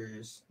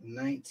Avengers,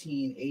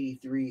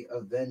 1983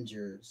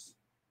 Avengers.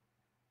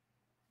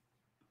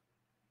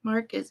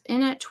 Mark is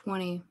in at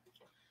 20.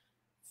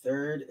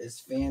 Third is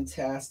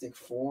Fantastic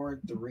Four,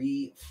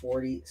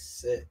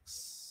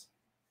 346.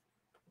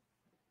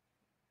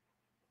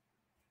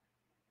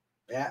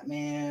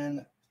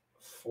 Batman,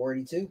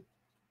 42.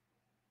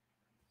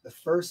 The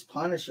First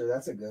Punisher,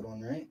 that's a good one,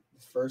 right?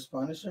 The First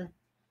Punisher.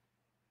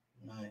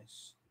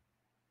 Nice.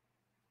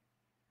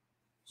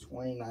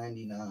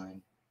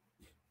 $20.99.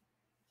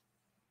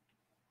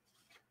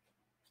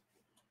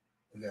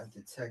 We got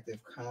Detective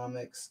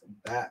Comics,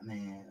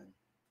 Batman.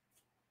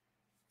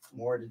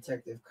 More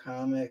Detective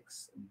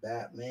Comics,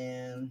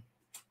 Batman.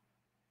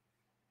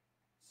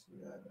 So we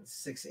got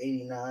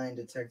 $6.89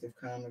 Detective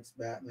Comics,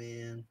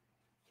 Batman.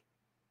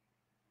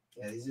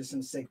 Yeah, these are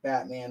some sick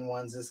Batman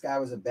ones. This guy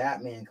was a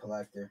Batman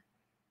collector.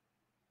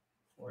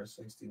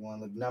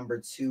 $4.61. Look, number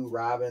 2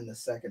 Robin, the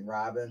second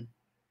Robin.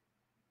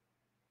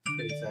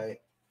 Pretty tight.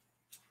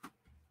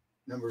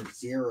 Number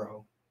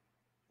 0.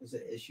 Was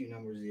it issue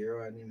number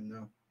 0? I didn't even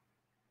know.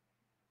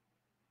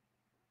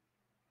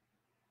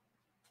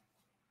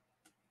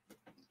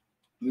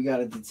 We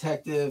got a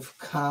Detective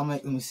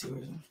Comic. Let me see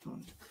where's my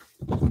phone.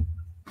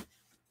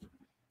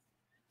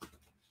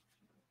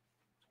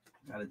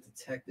 Got a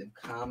Detective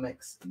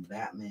Comics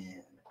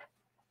Batman.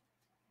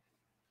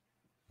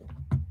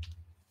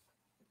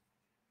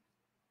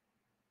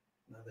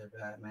 Another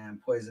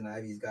Batman. Poison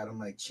Ivy's got him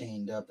like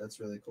chained up.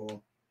 That's really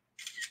cool.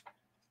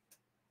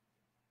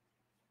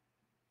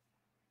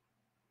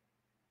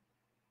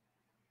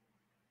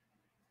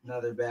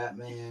 Another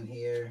Batman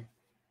here.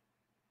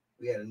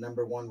 We had a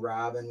number 1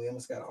 Robin. We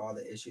almost got all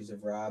the issues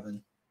of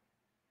Robin.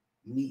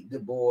 Meet the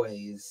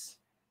Boys.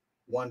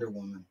 Wonder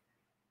Woman.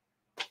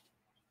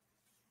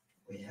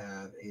 We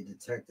have a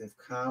Detective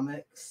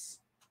Comics.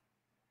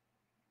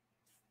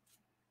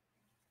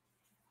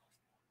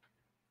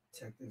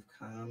 Detective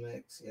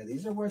Comics. Yeah,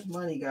 these are worth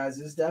money, guys.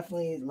 There's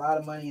definitely a lot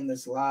of money in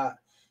this lot.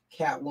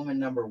 Catwoman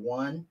number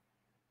 1.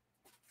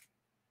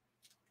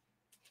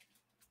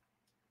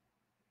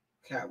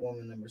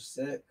 Catwoman number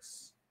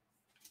 6.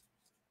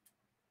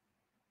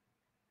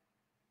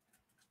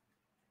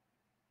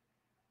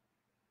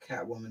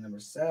 Catwoman number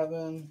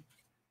 7.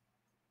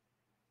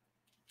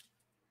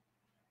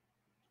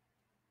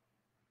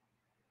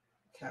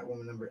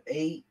 Catwoman number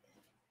 8.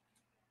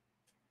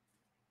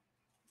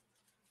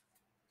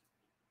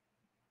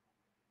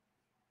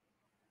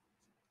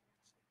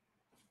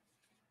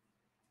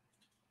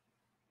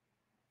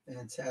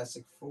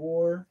 Fantastic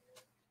Four.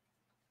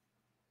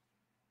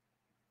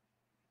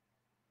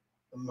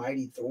 The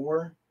Mighty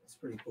Thor. That's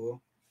pretty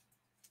cool.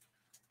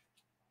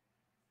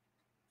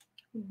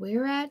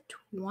 We're at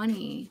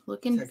 20.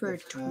 Looking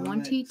Detective for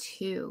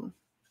 22.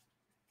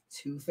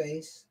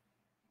 Two-Face.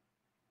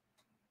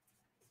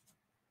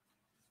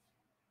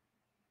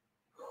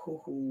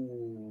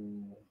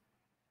 Ooh.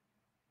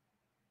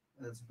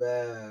 That's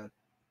bad.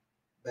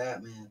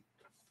 Batman.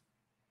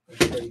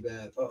 That's pretty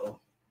bad. Uh-oh.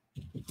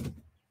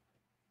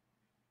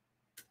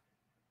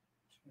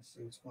 Let's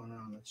see what's going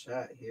on in the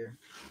chat here.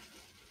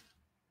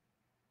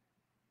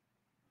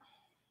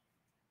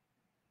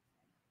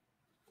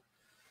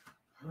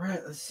 All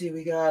right, let's see.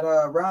 We got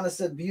Rhonda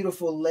said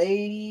beautiful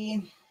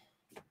lady.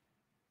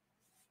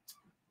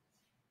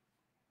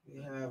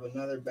 We have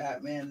another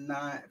Batman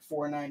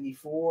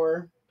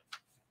 494.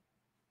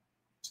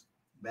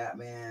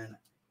 Batman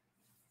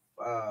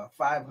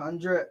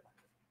 500.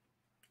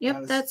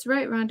 Yep, that's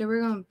right, Rhonda. We're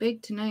going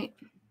big tonight.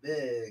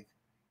 Big.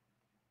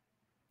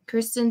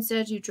 Kristen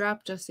said you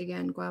dropped us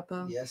again,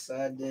 Guapo. Yes,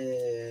 I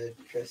did,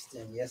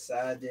 Kristen. Yes,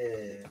 I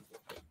did.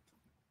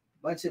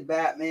 Bunch of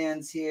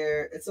Batmans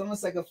here. It's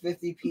almost like a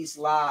 50-piece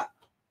lot.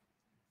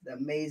 The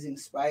Amazing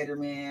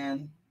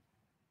Spider-Man,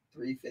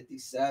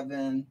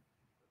 357.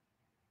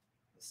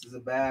 This is a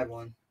bad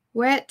one.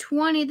 We're at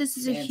 20. This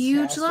is a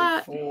huge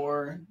lot.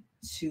 4,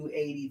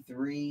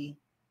 283.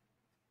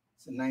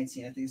 It's a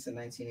 19. I think it's a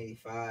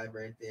 1985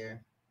 right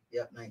there.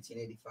 Yep,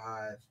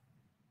 1985.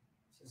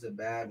 This is a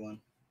bad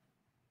one.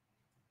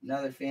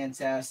 Another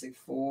Fantastic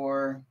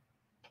Four.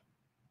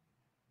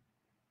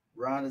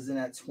 Rhonda's in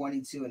at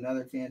 22.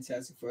 Another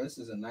Fantastic Four. This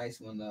is a nice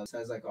one, though. This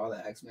has like all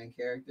the X-Men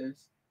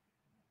characters.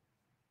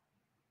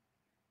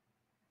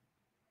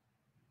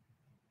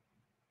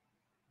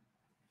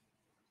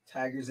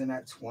 Tiger's in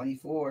at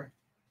 24.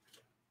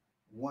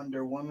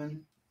 Wonder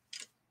Woman.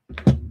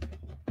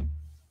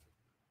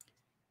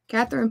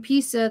 Catherine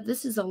P said,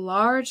 this is a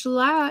large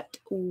lot.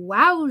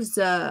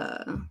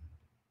 Wowza.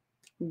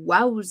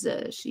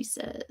 Wowza, she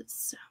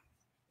says.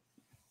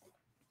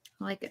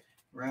 I like it.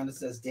 Rhonda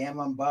says, damn,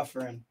 I'm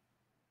buffering.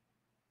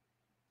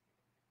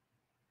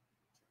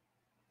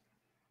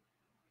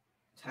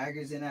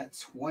 Tiger's in at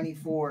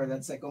 24.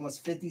 That's like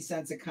almost 50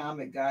 cents a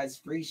comic, guys.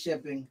 Free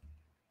shipping.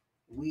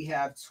 We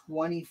have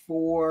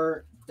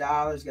 $24.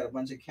 Got a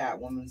bunch of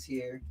Catwomans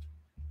here.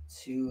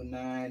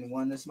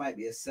 291. This might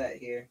be a set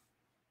here.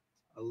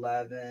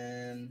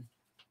 11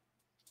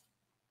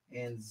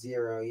 and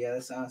 0. Yeah,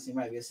 this honestly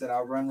might be a set.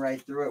 I'll run right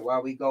through it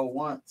while we go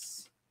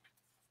once.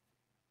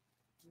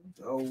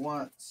 Go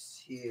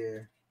once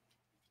here.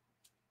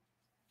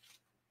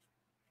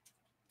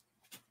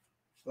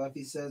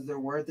 Fluffy says they're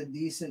worth a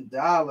decent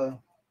 $1.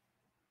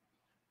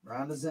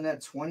 Rhonda's in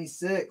at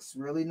 26.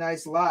 Really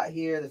nice lot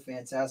here. The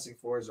Fantastic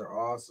Fours are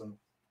awesome.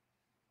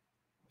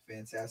 The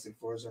Fantastic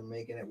Fours are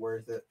making it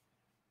worth it.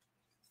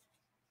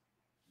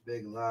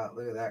 Big lot.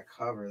 Look at that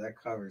cover.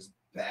 That cover's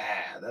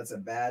bad. That's a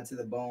bad to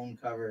the bone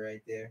cover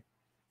right there.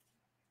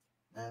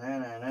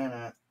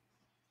 Nah.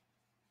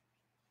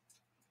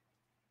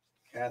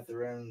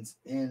 Catherine's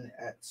in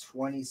at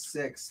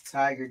 26.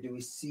 Tiger, do we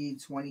see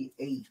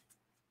 28?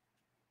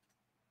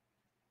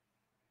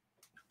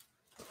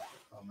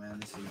 Oh, man,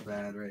 this is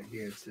bad right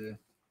here, too.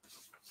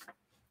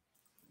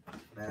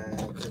 Bad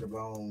to the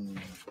bone.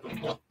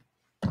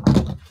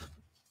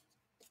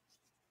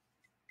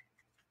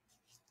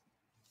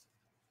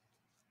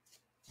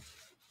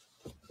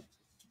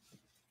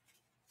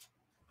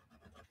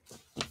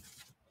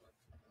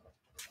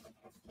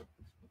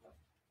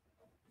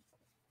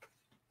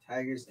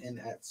 Tiger's in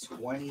at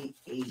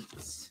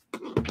 28.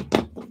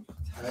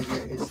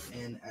 Tiger is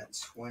in at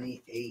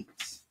 28.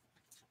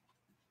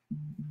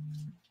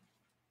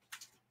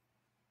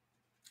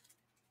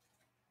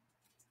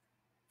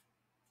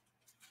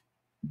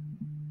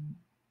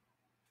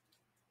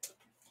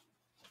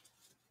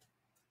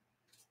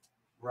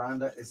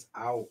 Rhonda is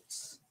out.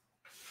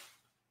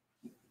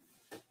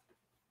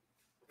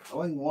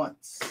 Going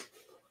once.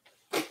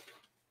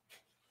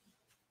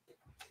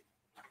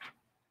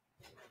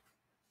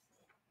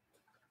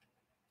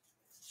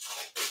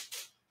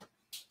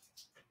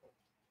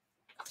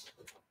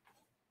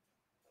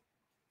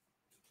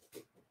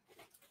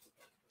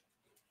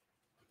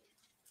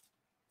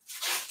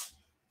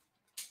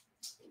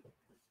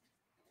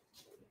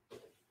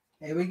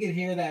 Hey, we can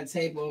hear that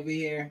tape over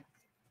here.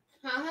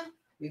 Huh?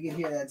 We can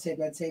hear that tape.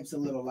 That tape's a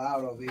little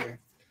loud over here.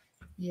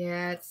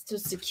 Yeah, it's to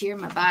secure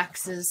my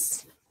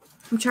boxes.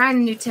 I'm trying a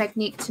new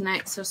technique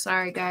tonight, so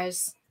sorry,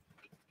 guys.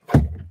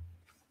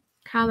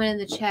 Comment in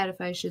the chat if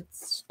I should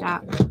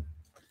stop.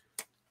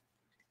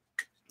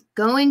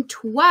 Going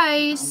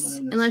twice,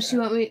 unless you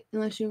want me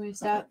to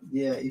stop.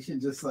 Yeah, you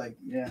should just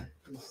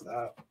just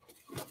stop.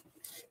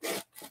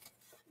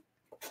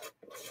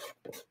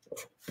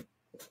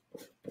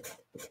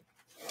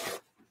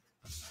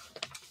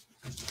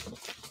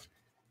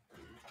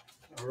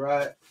 All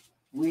right,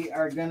 we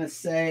are gonna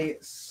say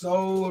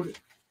sold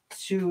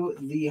to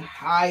the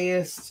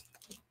highest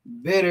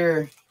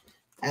bidder.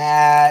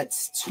 at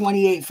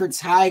 28 for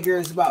Tiger.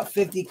 There's about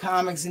 50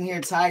 comics in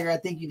here. Tiger, I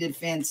think you did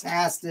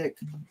fantastic.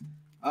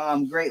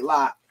 Great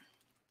lot.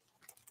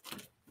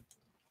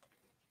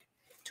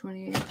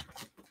 28.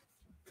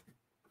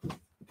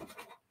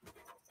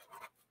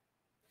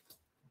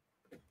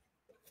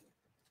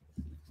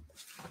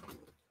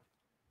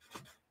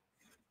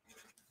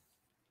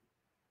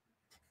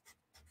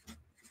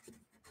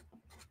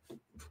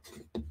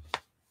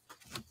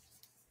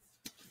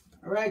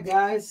 All right,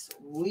 guys,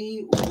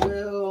 we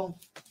will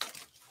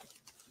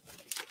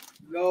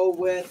go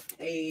with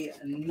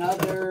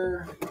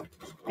another.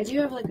 I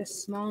do have like a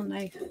small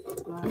knife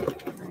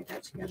I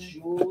got together.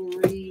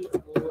 Jewelry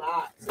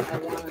lot, I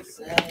want to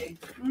say.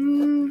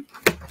 We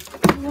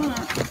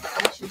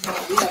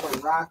have a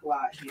rock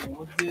lot here.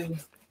 We'll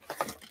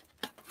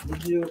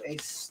do a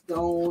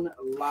stone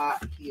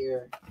lot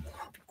here.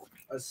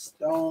 A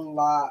stone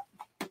lot.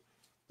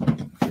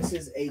 This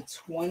is a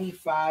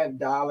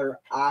 $25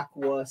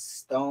 aqua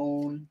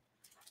stone.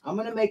 I'm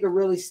gonna make a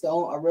really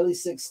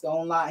sick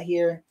stone lot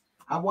here.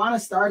 I want to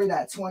start it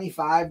at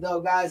 25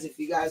 though, guys. If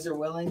you guys are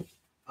willing,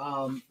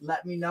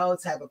 let me know.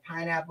 Type of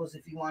pineapples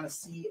if you want to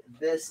see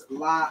this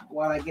lot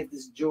while I get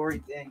this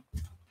jewelry thing.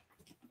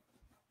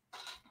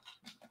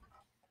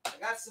 I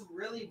got some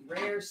really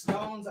rare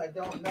stones. I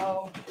don't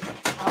know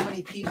how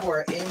many people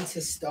are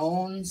into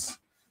stones,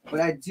 but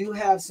I do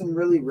have some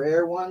really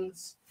rare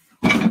ones.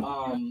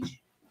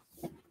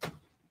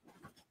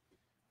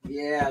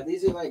 Yeah,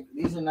 these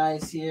are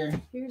nice here.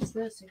 Here's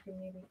this. You can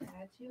maybe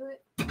add to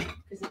it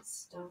because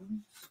it's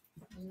stone.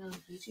 I'm gonna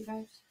teach you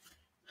guys.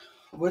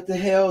 What the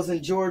Hills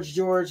and George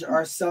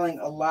are selling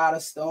a lot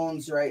of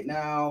stones right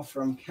now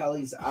from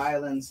Kelly's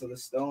Island, so the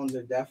stones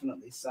are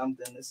definitely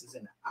something. This is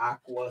an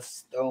aqua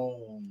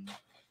stone.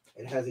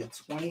 It has a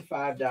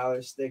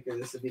 $25 sticker.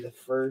 This will be the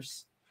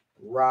first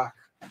rock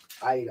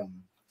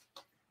item.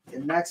 The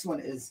next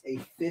one is a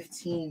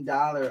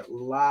 $15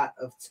 lot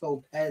of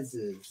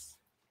topazes.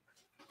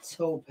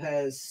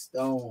 Topaz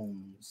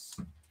stones.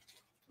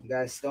 You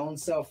guys,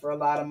 stones sell for a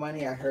lot of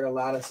money. I heard a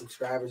lot of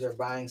subscribers are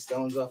buying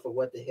stones off of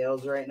What the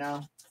Hills right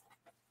now.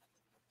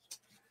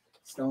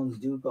 Stones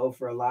do go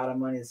for a lot of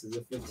money. This is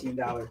a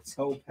 $15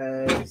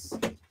 topaz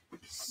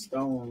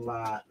stone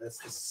lot. That's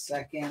the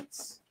second.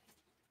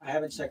 I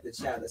haven't checked the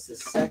chat. That's the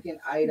second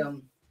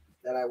item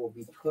that I will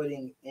be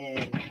putting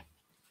in.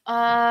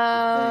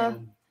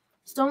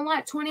 Stone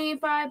lot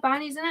 25.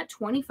 Bonnie's in at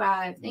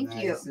 25. Thank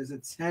you. This is a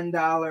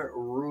 $10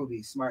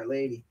 ruby. Smart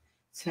lady.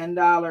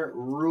 $10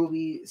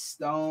 ruby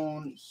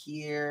stone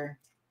here.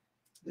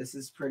 This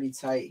is pretty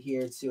tight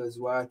here too as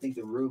well. I think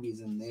the ruby's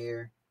in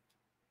there.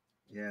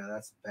 Yeah,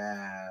 that's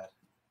bad.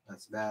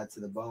 That's bad to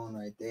the bone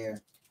right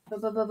there.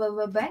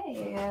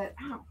 Bad.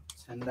 Ow.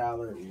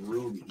 $10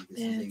 ruby.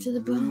 This is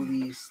a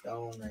ruby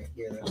stone right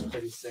here. That's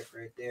pretty sick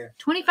right there.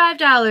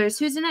 $25.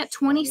 Who's in at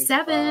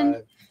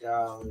 27?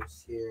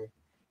 $25 here.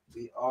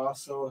 We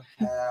also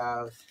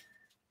have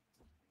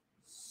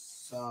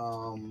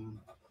some.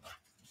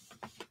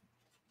 Let's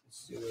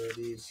see what are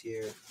these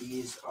here.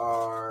 These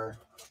are.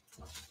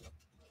 Let's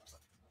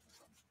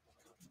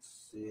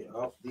see.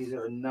 Oh, these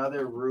are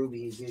another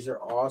rubies. These are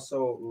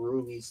also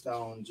ruby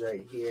stones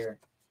right here.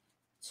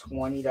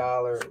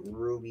 $20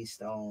 ruby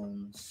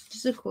stones.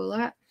 Just a cool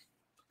lot.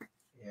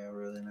 Yeah,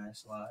 really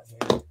nice lot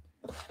here.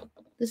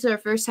 This is our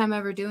first time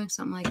ever doing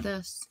something like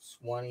this.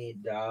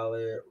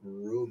 $20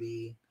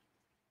 ruby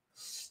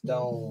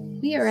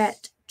stones. We are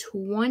at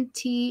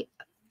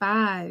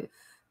 25.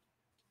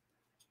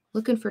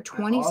 Looking for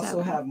 27. I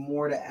also have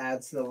more to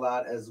add to the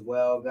lot as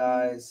well,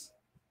 guys.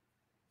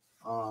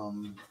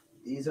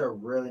 These are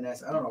really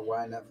nice. I don't know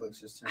why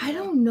Netflix just turned. I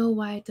don't know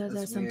why it does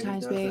that That's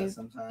sometimes, weird. It babe. does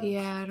that sometimes.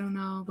 Yeah, I don't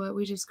know, but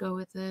we just go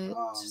with it.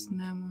 It's just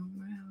normal in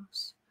my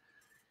house.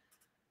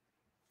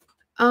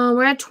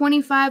 We're at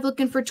 25,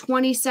 looking for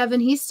 27.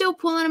 He's still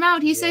pulling them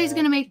out. He said he's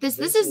gonna make this.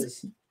 This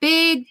is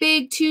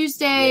big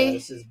Tuesday. Yeah,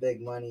 this is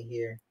big money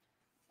here.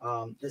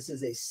 This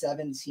is a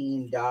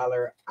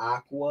 $17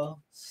 aqua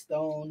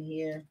stone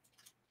here.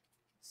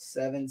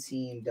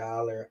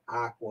 $17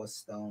 aqua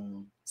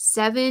stone.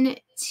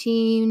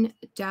 $17.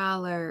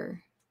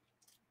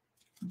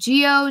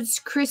 Geodes,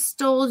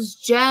 crystals,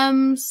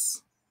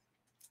 gems.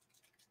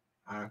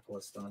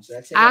 Aqua stone.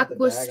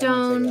 Aqua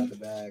stone.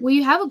 Well,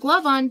 you have a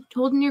glove on,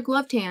 holding your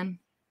gloved hand.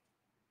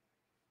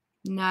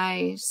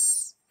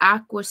 Nice.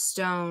 Aqua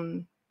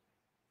stone.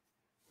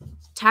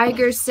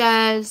 Tiger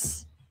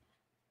says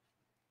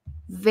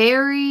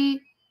very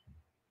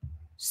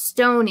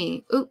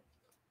stony. Oop.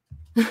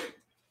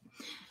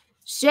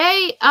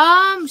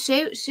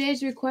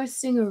 Shay's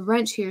requesting a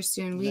wrench here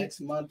soon.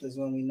 Next month is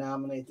when we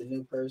nominate the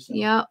new person.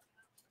 Yep.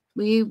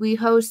 We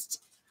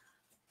host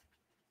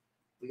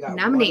we got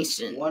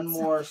nominations. One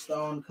more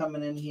stone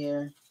coming in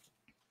here.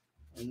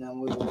 And then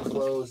we will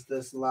close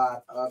this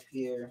lot up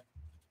here.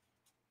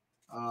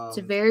 It's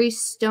a very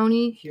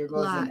stony here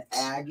goes lot. An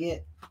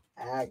agate.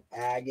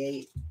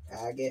 Agate.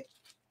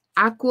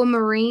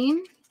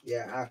 Aquamarine.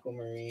 Yeah,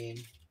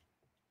 aquamarine.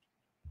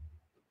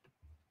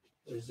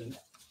 There's an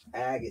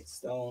agate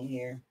stone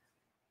here.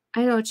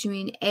 I know what you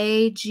mean.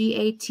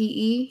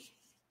 Agate.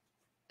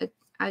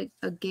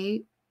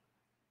 Agate.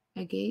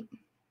 Agate.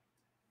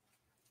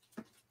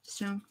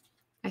 So,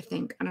 I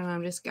think. I don't know.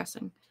 I'm just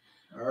guessing.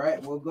 All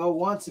right. We'll go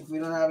once if we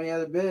don't have any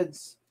other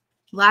bids.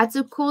 Lots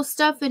of cool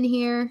stuff in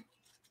here.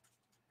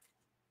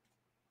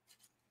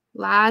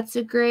 Lots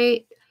of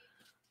great.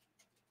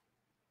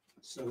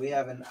 So we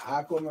have an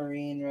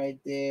aquamarine right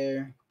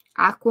there.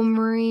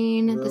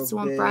 Aquamarine. Real That's the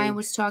one big, Brian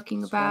was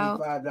talking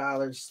about.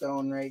 $25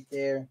 stone right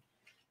there.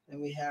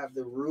 Then we have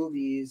the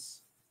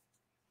rubies.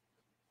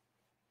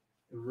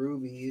 The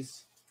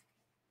rubies.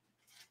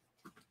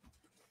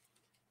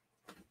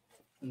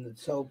 And the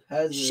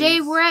topazes.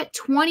 Shay, we're at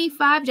 $25.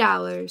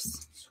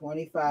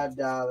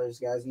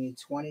 $25, guys. We need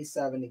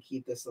 27 to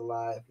keep this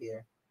alive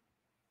here.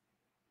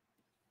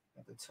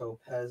 Got the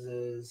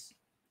topazes.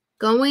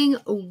 Going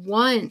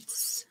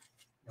once.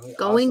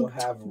 Going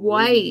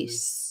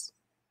twice.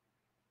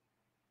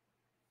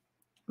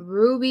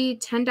 Ruby,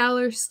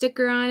 $10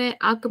 sticker on it.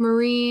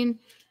 Aquamarine.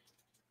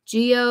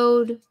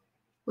 Geode.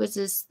 What's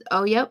this?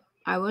 Oh, yep.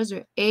 I was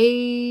right.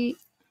 A.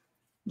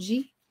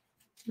 G.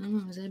 I don't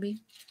know. Was that a B?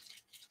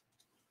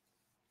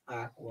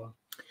 Aqua.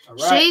 All right.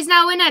 Shay's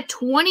now in at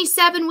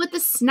 27 with the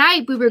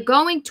snipe. We were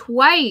going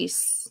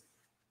twice.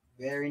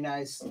 Very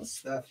nice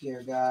stuff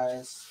here,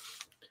 guys.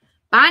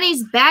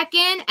 Bonnie's back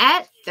in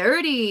at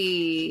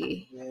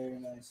 30. Very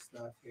nice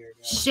stuff here,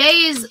 guys.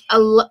 Shay is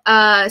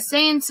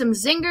saying some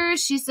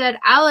zingers. She said,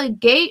 I'll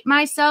gate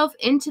myself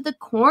into the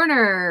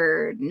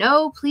corner.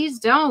 No, please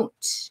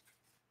don't.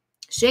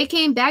 Shay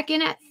came back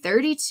in at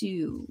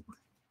 32. A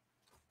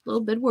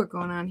little bid work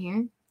going on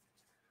here.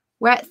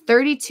 We're at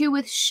 32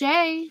 with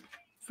Shay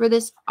for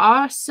this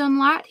awesome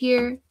lot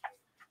here.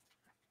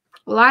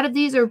 A lot of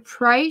these are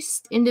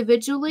priced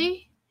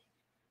individually.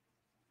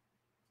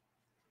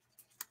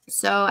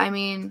 So, I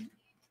mean,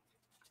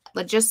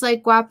 but just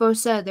like Guapo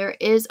said, there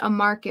is a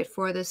market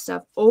for this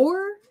stuff.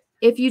 Or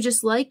if you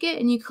just like it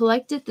and you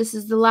collect it, this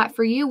is the lot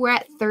for you. We're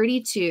at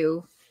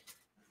 32.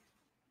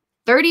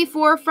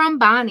 34 from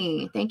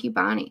Bonnie. Thank you,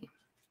 Bonnie.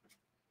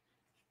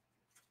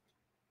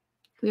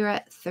 We are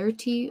at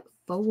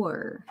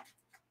 34.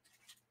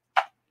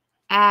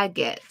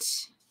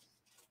 Agate.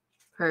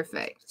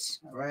 Perfect.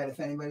 All right. If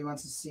anybody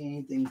wants to see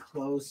anything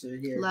closer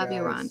here, love guys,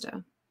 you,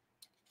 Rhonda.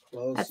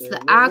 Closer. That's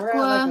the We're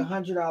aqua. at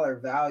like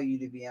 $100 value,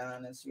 to be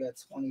honest. We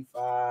got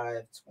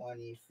 25,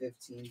 20,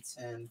 15,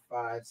 10,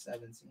 5,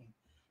 17.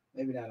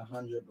 Maybe not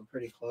 100, but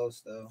pretty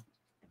close though.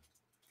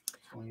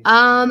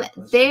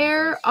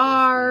 There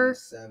are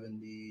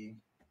 70.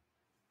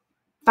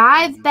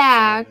 5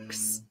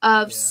 bags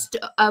of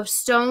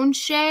stone,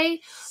 Shay,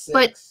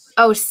 but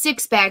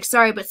 6 bags.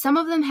 Sorry, but some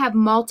of them have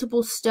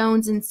multiple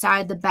stones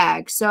inside the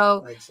bag.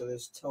 So, so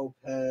there's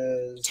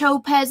topaz.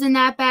 Topaz in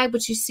that bag,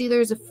 but you see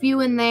there's a few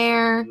in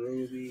there.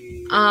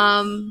 Rubies.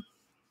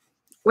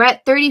 We're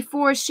at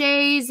 34.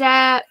 Shay's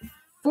at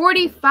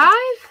 45.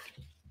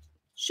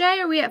 Shay,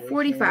 are we at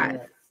 45?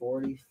 At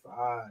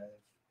 45.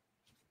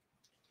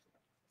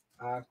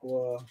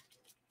 Aqua.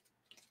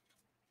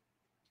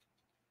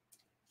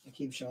 I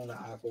keep showing the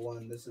aqua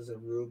one. This is a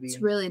ruby. It's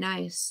really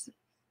nice.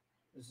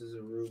 This is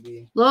a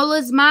ruby.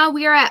 Lola's Ma,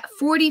 we are at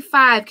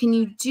 45. Can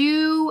you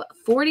do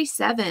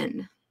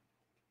 47?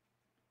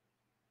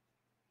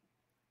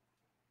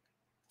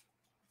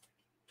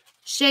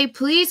 Shay,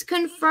 please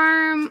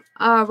confirm.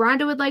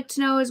 Rhonda would like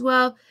to know as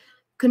well.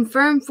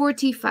 Confirm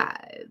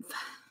 45.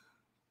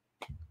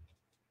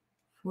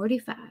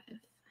 45.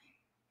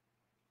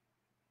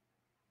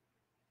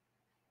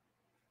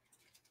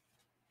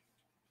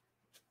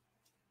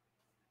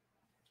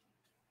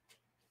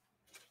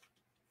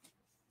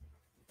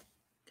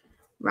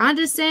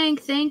 Rhonda's saying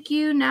thank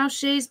you. Now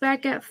Shay's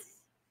back at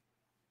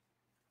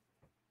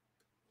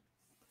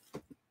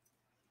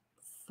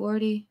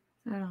 40.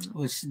 I don't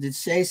know. Did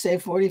Shay say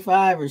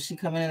 45 or is she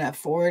coming in at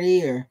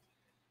 40 or?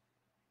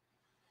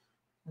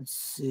 Let's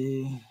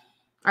see.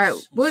 All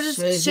right, we'll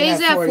just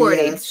Shay's at 40.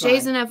 Yeah,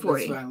 Shay's in at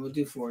 40. That's fine. We'll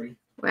do 40.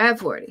 We're at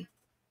 40.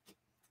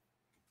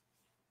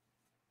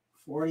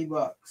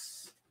 $40.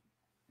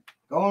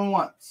 Going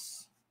once.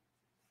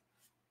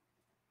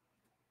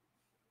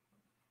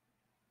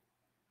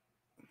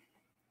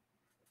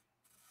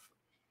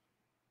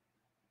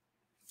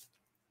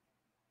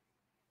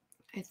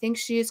 I think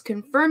she is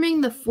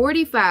confirming the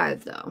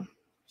 45, though.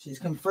 She's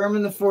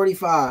confirming the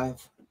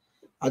 45.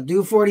 I'll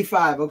do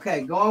 45.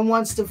 Okay, going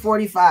once to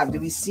 45. Do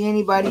we see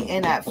anybody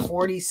in at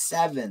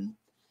 47?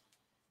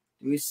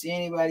 Do we see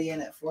anybody in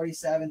at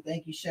 47?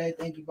 Thank you, Shay.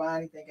 Thank you,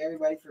 Bonnie. Thank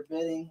everybody for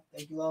bidding.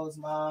 Thank you, Lola's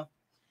mom.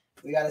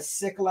 We got a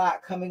sick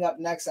lot coming up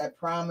next, I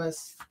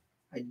promise.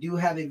 I do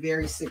have a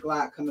very sick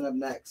lot coming up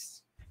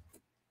next.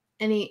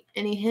 Any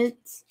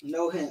hints?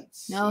 No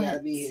hints. No you hints.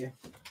 gotta be here.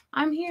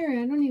 I'm here.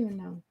 I don't even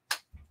know.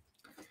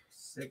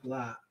 Sick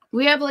lot.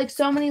 We have like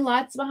so many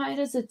lots behind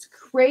us. It's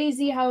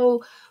crazy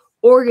how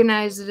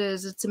organized it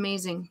is. It's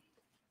amazing.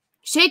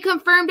 Shay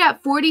confirmed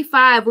at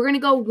 45. We're going to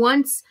go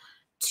once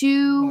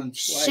to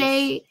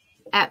Shay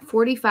at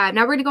 45.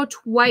 Now we're going to go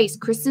twice.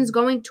 Kristen's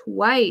going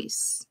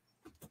twice.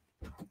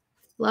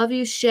 Love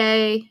you,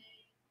 Shay.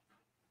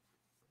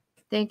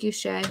 Thank you,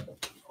 Shay.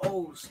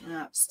 Oh,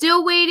 snap.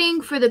 Still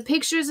waiting for the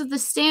pictures of the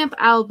stamp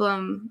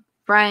album,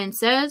 Brian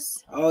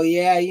says. Oh,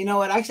 yeah. You know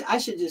what? I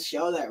should just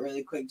show that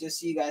really quick just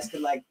so you guys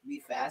could, like, be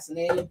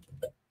fascinated.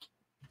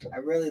 I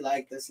really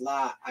like this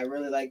lot. I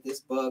really like this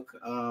book.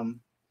 I'll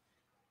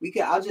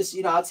just,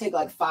 I'll take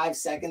like 5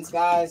 seconds,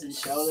 guys, and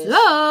show this.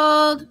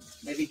 Sold.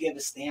 Maybe give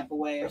a stamp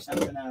away or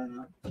something. I don't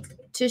know.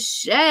 To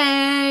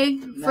Shay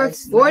for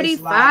Nice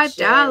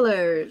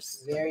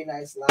 $45. Very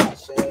nice lot,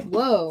 Shay.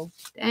 Whoa.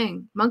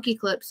 Dang. Monkey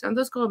clips. Aren't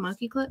those called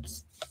monkey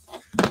clips?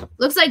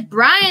 Looks like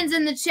Brian's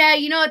in the chat.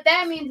 You know what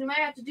that means? We might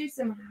have to do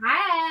some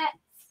hats.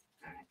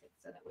 I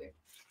said that weird.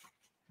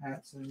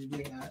 Hats and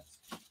big hats.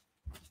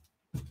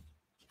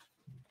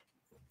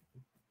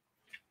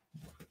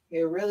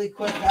 Here, really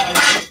quick,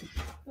 guys.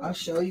 I'll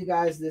show you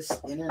guys this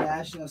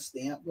international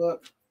stamp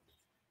book.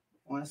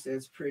 I want to say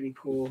it's pretty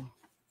cool.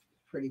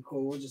 Pretty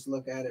cool. We'll just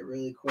look at it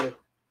really quick.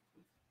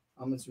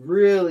 It's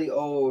really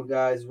old,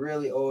 guys.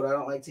 Really old. I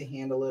don't like to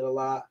handle it a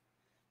lot.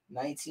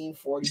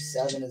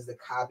 1947 is the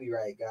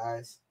copyright,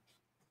 guys.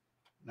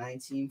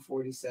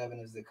 1947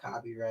 is the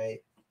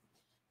copyright.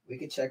 We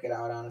could check it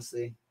out,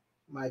 honestly.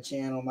 My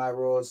channel, my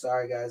rules.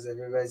 Sorry, guys.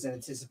 Everybody's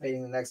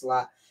anticipating the next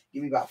lot.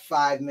 Give me about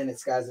 5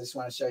 minutes, guys. I just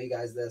want to show you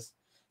guys this.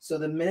 So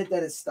the minute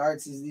that it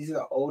starts is these are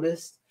the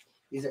oldest.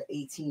 These are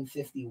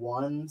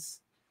 1851s.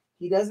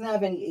 He doesn't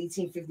have any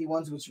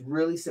 1851s, which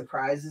really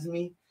surprises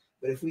me.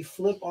 But if we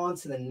flip on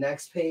to the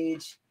next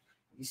page,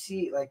 you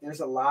see like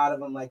there's a lot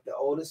of them. Like the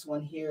oldest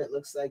one here, it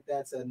looks like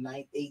that's a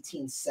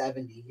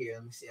 1870 here.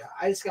 Let me see.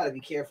 I just got to be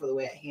careful the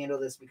way I handle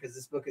this because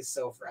this book is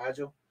so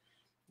fragile.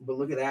 But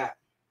look at that.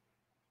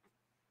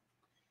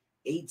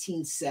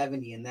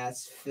 1870, and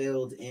that's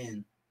filled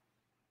in.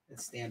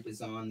 That stamp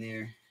is on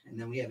there. And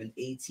then we have an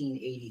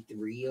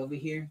 1883 over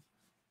here.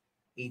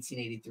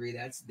 1883,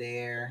 that's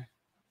there.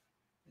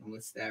 And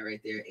what's that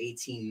right there?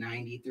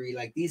 1893.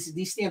 Like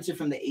these stamps are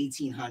from the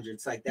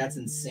 1800s. Like that's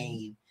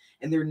insane.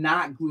 And they're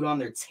not glued on,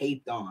 they're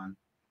taped on.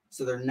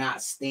 So they're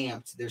not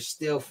stamped. They're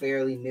still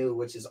fairly new,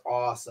 which is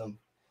awesome.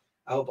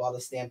 I hope all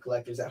the stamp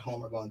collectors at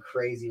home are going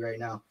crazy right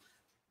now.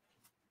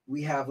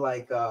 We have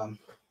like,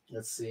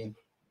 let's see.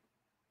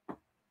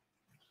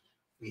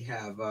 We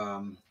have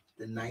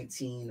the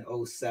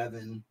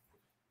 1907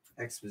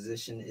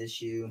 exposition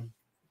issue.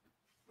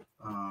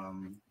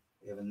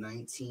 We have a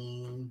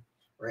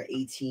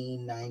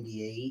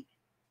 1898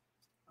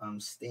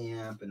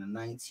 stamp and a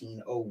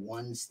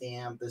 1901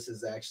 stamp. This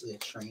is actually a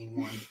train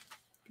one.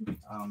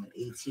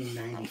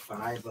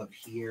 1895 up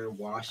here,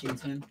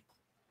 Washington.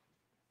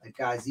 Like,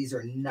 guys, these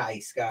are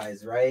nice,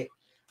 guys, right?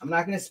 I'm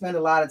not going to spend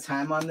a lot of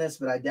time on this,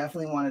 but I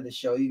definitely wanted to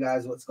show you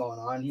guys what's going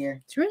on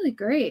here. It's really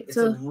great. It's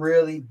a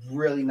really,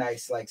 really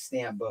nice, like,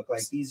 stamp book.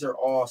 Like, these are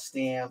all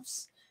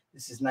stamps.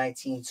 This is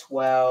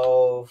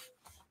 1912.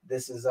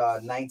 This is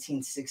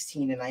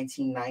 1916 and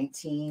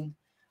 1919.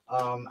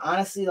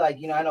 Honestly, like,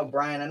 I know,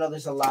 Brian, I know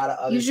there's a lot of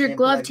other. Use your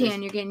glove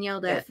tan. You're getting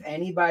yelled at. If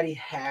anybody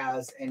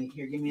has any,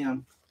 here, give me a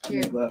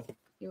glove.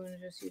 You want to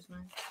just use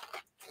mine?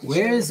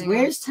 Where's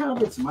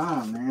Talbot's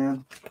mom,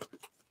 man?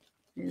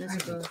 Yeah,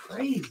 that's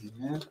crazy,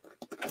 man.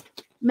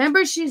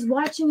 Remember, she's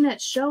watching that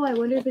show. I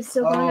wonder if it's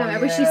still going on.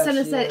 Remember, she sent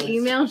us that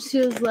email. She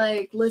was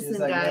like, listen,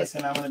 guys.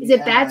 Is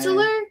it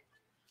Bachelor?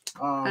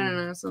 I don't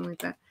know, something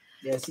like that.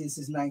 Yeah, see, this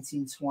is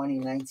 1920,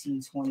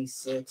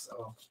 1926.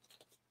 Oh,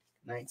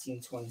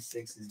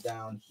 1926 is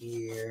down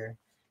here.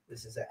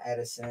 This is an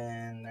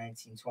Edison,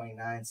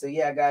 1929. So,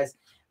 yeah, guys,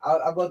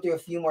 I'll go through a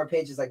few more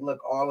pages. Like, look,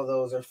 all of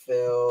those are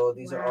filled.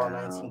 These are all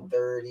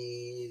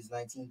 1930s,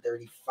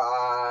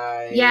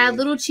 1935. Yeah,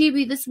 little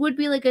Chibi. This would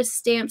be like a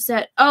stamp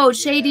set. Oh,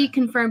 Shady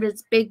confirmed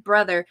it's Big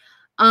Brother.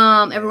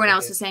 Everyone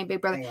else is saying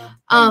Big Brother.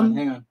 Hang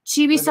on.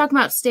 Chibi's talking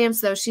about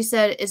stamps though. She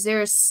said, "Is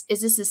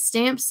this a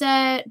stamp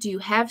set? Do you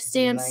have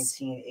stamps?"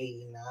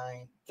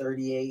 1989,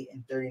 38,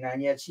 and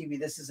 39. Yeah, Chibi,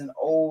 this is an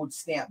old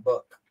stamp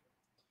book.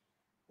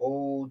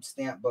 Old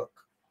stamp book.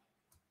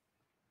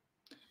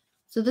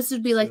 So this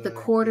would be like the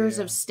quarters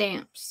of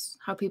stamps.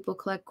 How people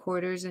collect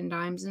quarters and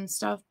dimes and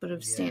stuff, but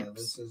of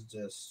stamps. This is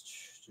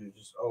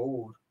just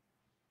old.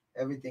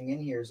 Everything in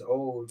here is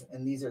old,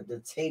 and they're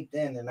taped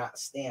in. They're not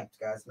stamped,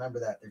 guys. Remember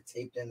that they're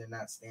taped in. They're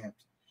not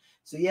stamped.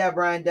 So yeah,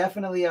 Brian,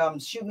 definitely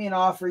shoot me an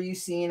offer. You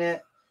seen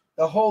it?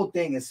 The whole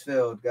thing is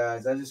filled,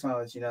 guys. I just want to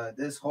let you know that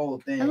this whole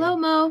thing. Hello,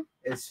 Mo.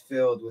 Is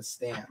filled with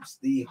stamps.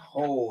 The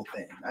whole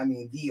thing. I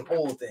mean, the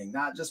whole thing,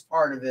 not just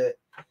part of it.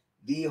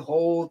 The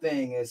whole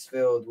thing is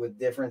filled with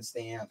different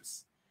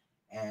stamps,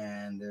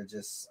 and they're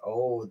just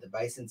old. The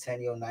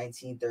Bicentennial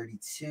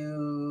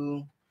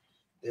 1932.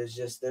 They're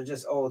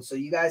just old. So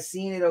you guys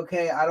seen it,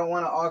 okay? I don't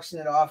want to auction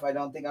it off. I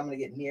don't think I'm gonna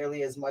get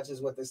nearly as much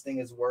as what this thing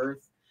is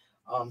worth.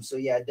 So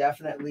yeah,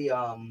 definitely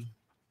let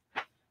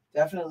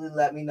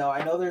me know.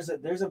 I know there's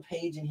a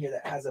page in here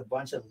that has a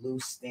bunch of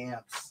loose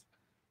stamps.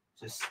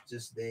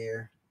 Just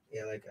there.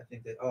 Yeah, like I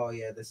think that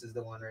this is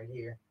the one right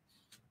here.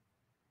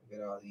 Look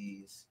at all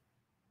these.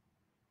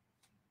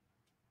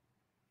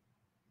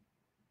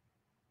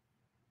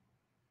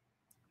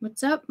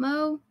 What's up,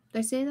 Mo? Did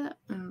I say that?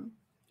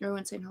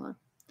 Everyone's saying hello.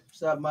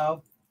 What's up,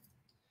 Mo?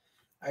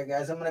 All right,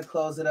 guys, I'm gonna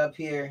close it up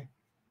here.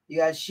 You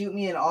guys shoot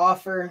me an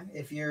offer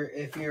if you're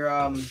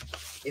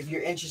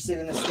interested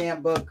in the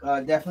stamp book.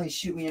 Definitely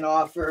shoot me an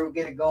offer. We'll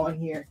get it going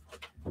here.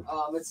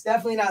 It's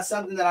definitely not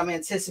something that I'm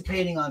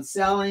anticipating on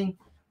selling,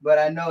 but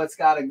I know it's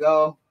got to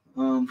go.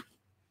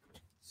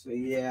 So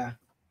yeah.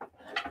 All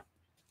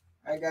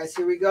right, guys,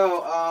 here we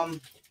go.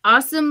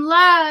 Awesome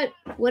lot.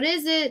 What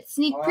is it?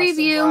 Sneak Awesome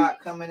preview. lot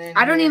coming in.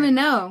 I don't here. even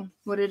know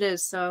what it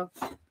is. So,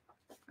 I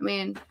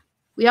mean,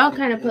 we all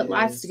kind of It put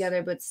lots is.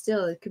 together, but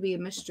still, it could be a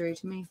mystery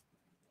to me.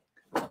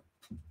 It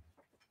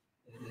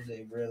is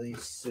a really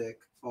sick,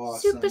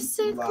 awesome Super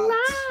sick lot lot.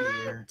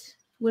 here.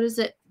 What is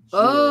it? Jewels.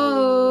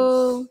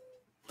 Oh,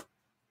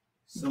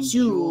 Some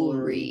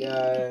jewelry.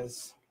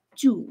 guys.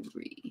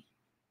 Jewelry.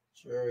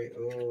 Jewelry.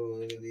 Oh,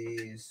 look at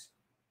these.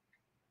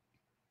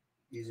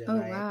 These are Oh,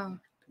 nice. wow.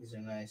 These are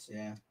nice,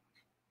 yeah.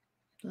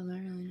 Those are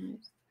really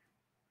nice.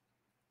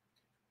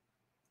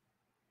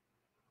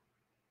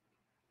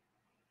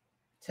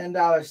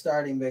 $10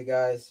 starting bid,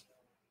 guys.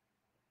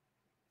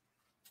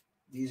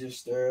 These are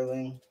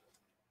sterling.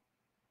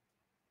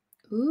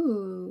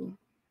 Ooh.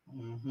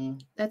 Mm-hmm.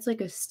 That's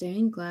like a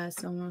stained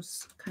glass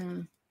almost, kind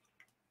of.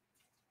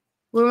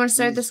 We want to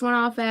start this one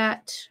off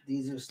at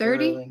These are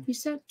 30, sterling. you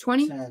said?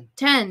 20?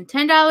 10.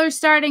 $10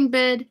 starting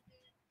bid.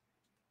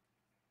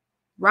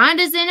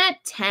 Rhonda's in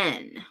at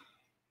 10.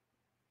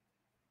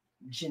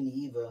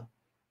 Geneva.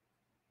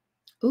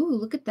 Ooh,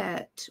 look at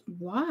that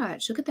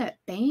watch. Look at that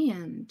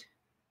band.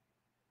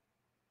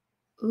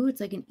 Ooh,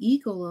 it's like an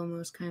eagle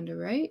almost, kind of,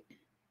 right?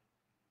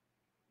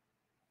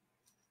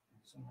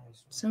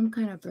 Some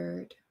kind of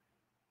bird.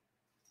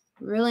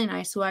 Really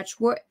nice watch.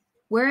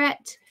 We're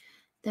at,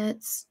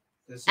 that's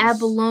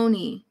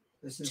abalone.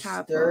 This is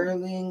Chapo.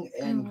 sterling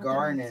and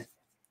garnet.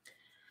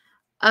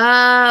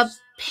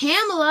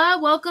 Pamela,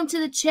 welcome to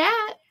the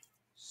chat.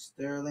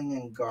 Sterling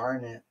and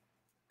garnet.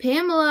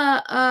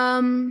 Pamela,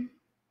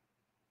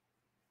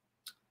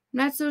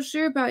 not so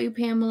sure about you,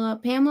 Pamela.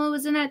 Pamela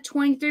was in at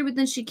 23, but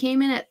then she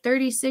came in at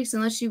 36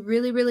 unless she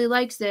really, really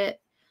likes it.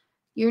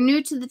 You're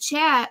new to the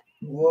chat.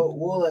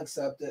 We'll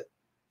accept it.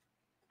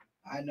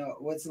 I know.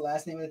 What's the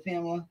last name of the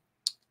Pamela?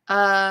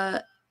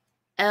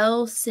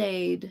 El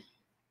Sade.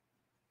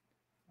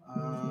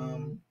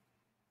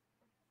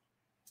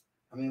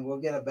 I mean, we'll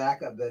get a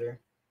backup bidder.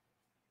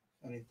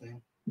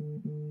 Anything.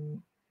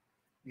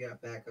 We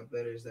got backup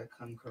bidders that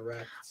come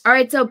correct. All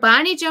right, so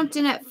Bonnie jumped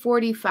in at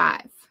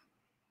 45. This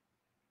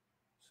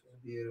is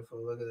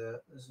beautiful. Look at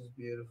that. This is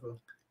beautiful.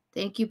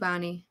 Thank you,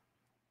 Bonnie.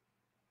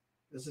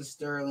 This is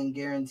sterling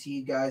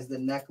guaranteed, guys. The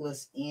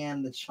necklace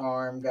and the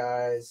charm,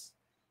 guys.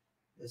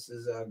 This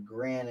is a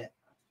granite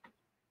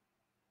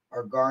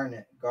or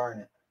garnet.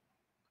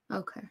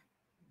 Okay.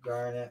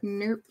 Garnet.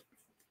 Nope.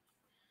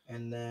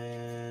 And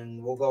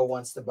then we'll go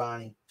once to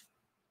Bonnie.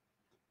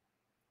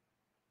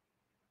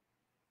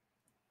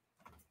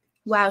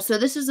 Wow, so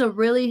this is a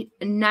really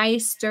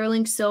nice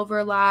sterling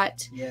silver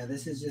lot. Yeah,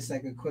 this is just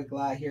like a quick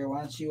lot here.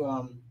 Why don't you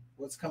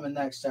what's coming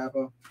next,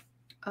 Chapo?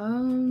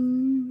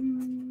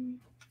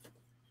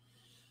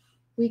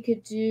 We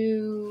could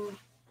do,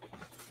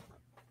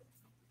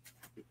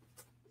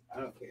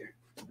 I don't care.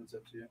 It's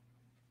up to you.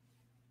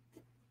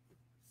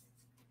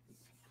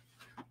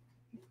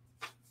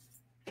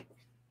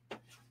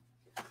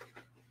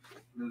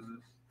 What is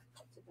this?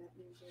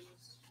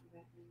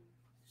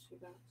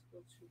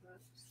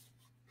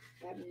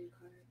 Batman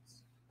cards.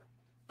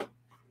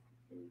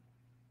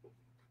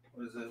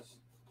 What is this?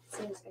 It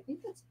says, I think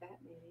that's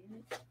Batman,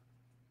 ain't it?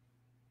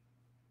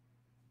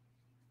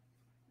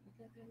 Is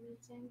that Batman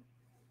thing?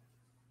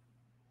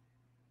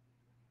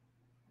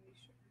 Are you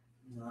sure?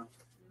 No.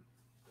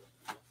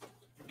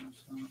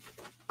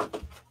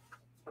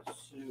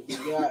 Let's see what we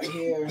got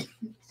here.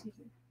 Excuse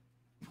me.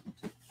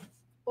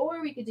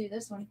 Or we could do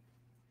this one.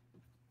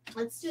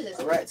 Let's do this.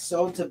 All right,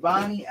 sold to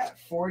Bonnie at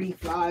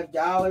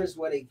 $45.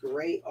 What a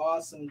great,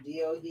 awesome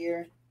deal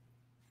here.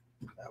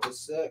 That was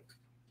sick.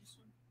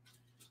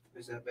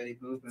 Is that Betty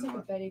Boop? It's like a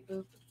Betty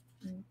Boop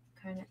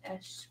kind of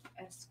esque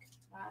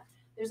lot.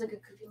 There's like a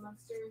Cookie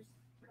Monster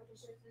couple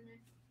shirts in there.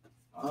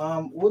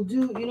 We'll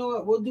do, you know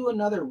what? We'll do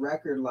another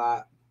record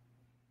lot.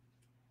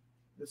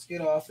 Let's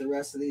get off the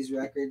rest of these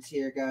records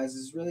here, guys.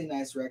 This is a really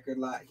nice record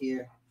lot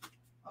here.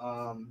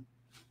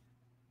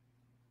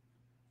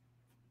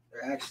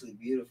 They're actually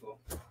beautiful.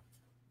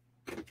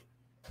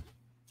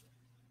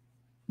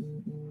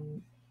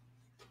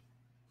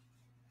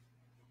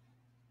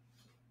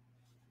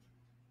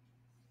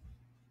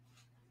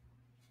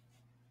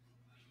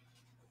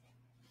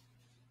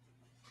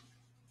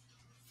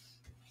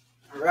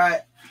 All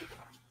right.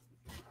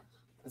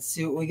 Let's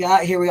see what we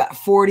got here. We got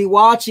 40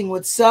 watching.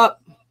 What's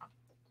up?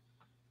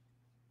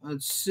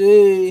 Let's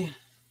see.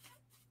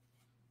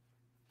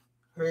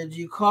 Heard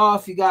you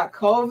cough. You got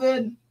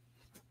COVID?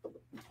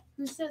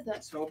 Who said that?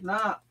 Let's hope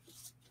not.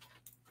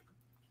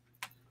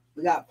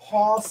 We got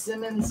Paul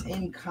Simmons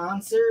in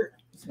concert.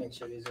 Let's make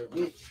sure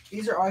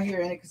these are all here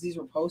in it because these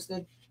were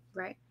posted.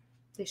 Right.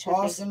 They should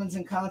Paul be. Simmons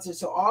in concert.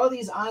 So all of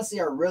these honestly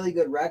are really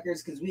good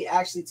records because we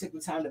actually took the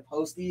time to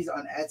post these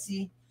on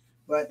Etsy.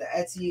 But the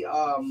Etsy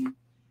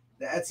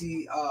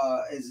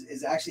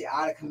is actually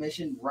out of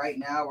commission right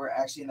now. We're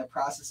actually in the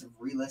process of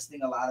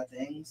relisting a lot of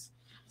things.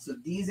 So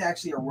these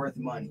actually are worth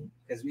money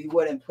because we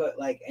wouldn't put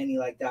like any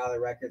like dollar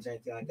records or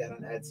anything like that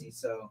on Etsy.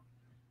 So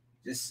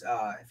just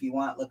if you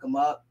want, look them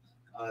up.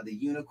 The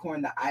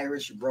Unicorn, the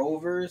Irish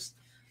Rovers.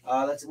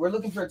 We're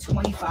looking for a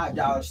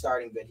 $25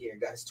 starting bid here,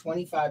 guys.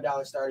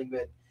 $25 starting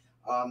bid.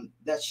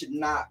 That should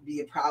not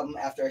be a problem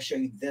after I show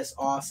you this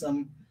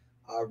awesome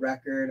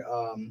record.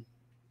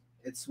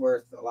 It's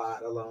worth a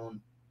lot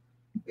alone.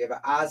 We have an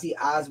Ozzy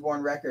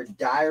Osbourne record,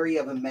 Diary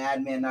of a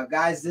Madman. Now,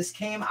 guys, this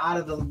came out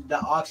of the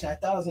auction. I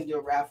thought I was going to do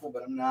a raffle,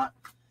 but I'm not.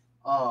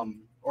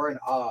 Or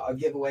a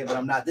giveaway, but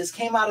I'm not. This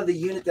came out of the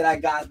unit that I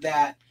got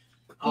that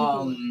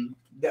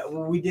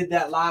we did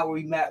that lot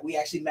where we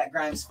actually met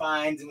Grimes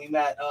Fines and we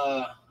met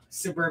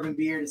Suburban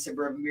Beard, and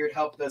Suburban Beard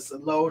helped us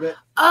load it.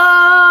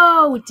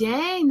 Oh,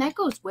 dang. That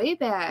goes way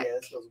back. Yeah,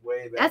 this goes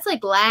way back. That's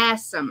like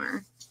last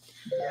summer.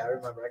 Yeah, I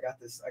remember. I got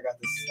this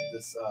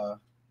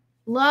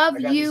Love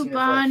you,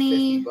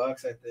 Bonnie. For like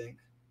 $50, I think.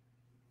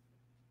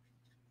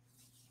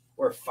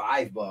 Or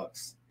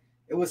 $5.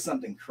 It was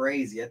something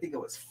crazy. I think it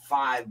was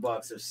 $5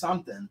 or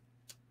something.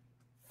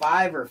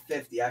 5 or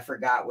 50. I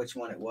forgot which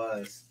one it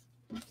was.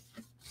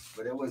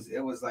 But it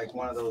was like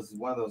one of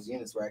those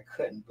units where I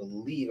couldn't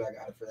believe I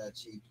got it for that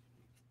cheap.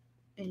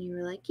 And you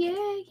were like, yeah.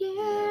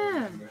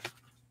 I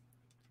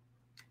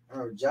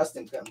remember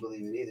Justin couldn't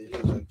believe it either.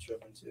 He was like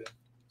tripping too.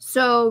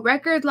 So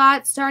record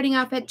lot starting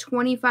off at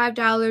 $25.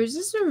 This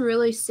is a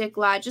really sick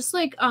lot. Just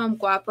like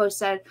Guapo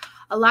said,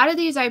 a lot of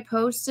these I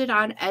posted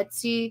on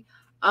Etsy.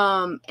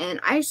 And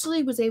I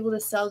actually was able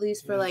to sell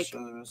these for like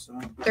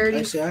 30.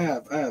 Actually, I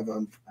have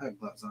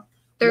gloves on.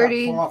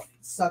 30. Paul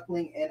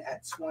Suckling in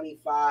at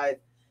 25.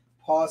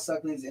 Paul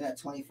Suckling's in at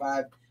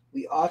 25.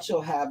 We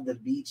also have the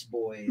Beach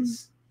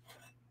Boys.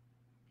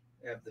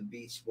 We have the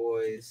Beach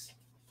Boys.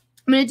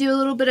 I'm going to do a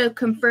little bit of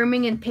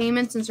confirming and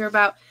payment since we're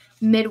about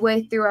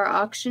midway through our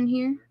auction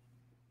here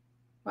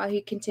while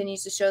he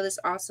continues to show this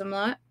awesome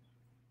lot.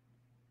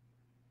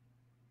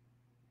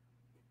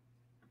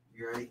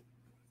 You ready?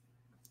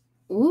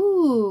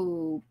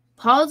 Ooh,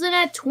 Paul's in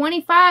at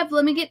 25.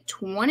 Let me get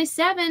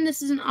 27.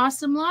 This is an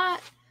awesome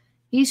lot.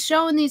 He's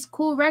showing these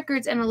cool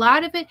records, and a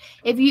lot of it,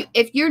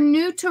 if you're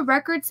new to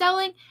record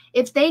selling,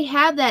 if they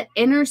have that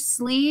inner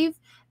sleeve,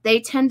 they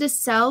tend to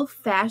sell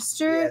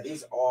faster. Yeah,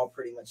 these all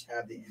pretty much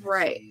have the inner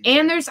sleeve.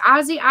 And there's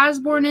Ozzy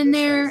Osbourne in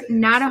there.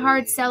 Not a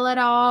hard sell at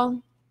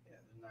all. Yeah,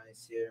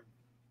 nice here.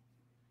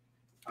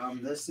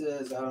 This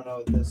is, I don't know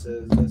what this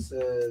is. This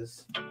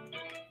is...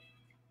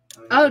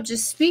 Oh,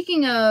 just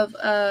speaking of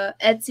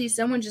Etsy,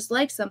 someone just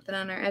liked something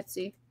on our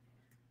Etsy.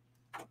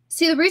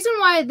 See, the reason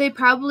why they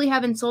probably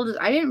haven't sold is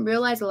I didn't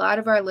realize a lot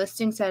of our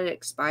listings had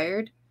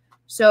expired.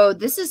 So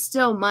this is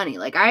still money.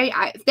 Like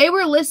if they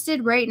were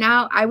listed right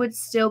now, I would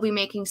still be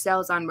making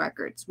sales on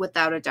records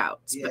without a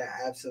doubt. Yeah,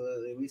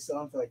 absolutely. We sell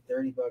them for like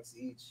 $30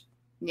 each.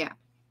 Yeah.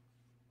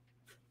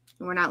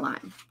 We're not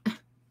lying.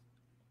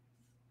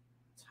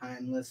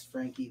 Timeless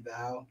Frankie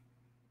Val.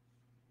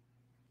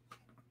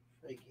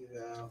 Frankie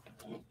Val.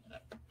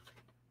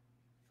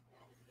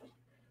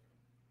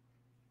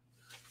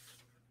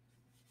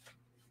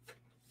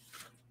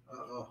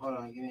 Uh-oh, hold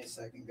on. Give me a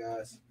second,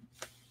 guys.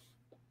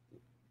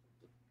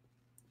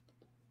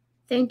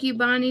 Thank you,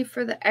 Bonnie,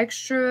 for the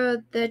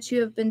extra that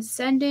you have been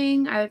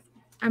sending.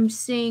 I'm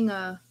seeing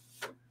a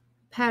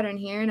pattern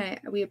here, and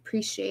we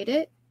appreciate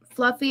it.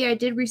 Fluffy, I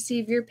did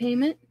receive your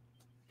payment.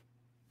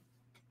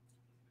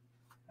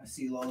 I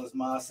see Lola's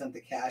Ma sent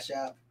the cash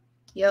out.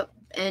 Yep,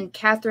 and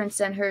Catherine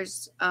sent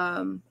hers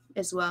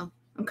as well.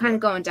 I'm kind of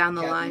going down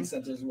the line.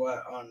 Catherine sent hers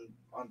what,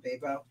 on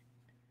PayPal?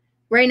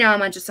 Right now,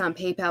 I'm just on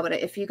PayPal, but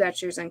if you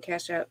got yours on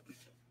Cash App.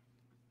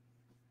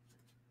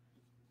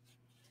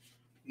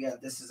 Yeah,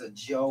 this is a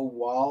Joe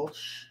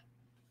Walsh.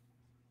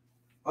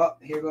 Oh,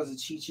 here goes a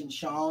Cheech and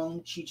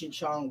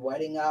Chong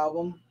wedding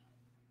album.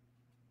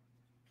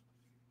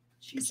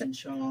 Cheech and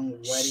Chong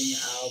wedding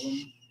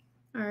album.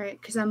 All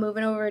right, because I'm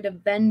moving over to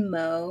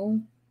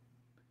Venmo.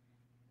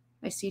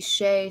 I see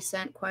Shay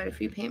sent quite a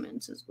few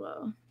payments as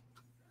well.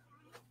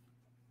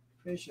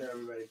 Pretty sure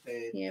everybody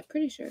paid. Yeah,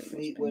 pretty sure.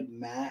 Fleetwood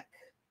Mac.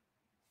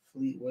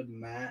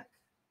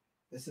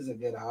 This is a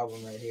good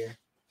album right here.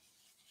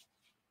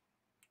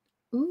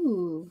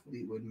 Ooh.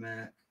 Fleetwood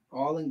Mac.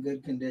 All in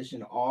good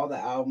condition. All the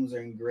albums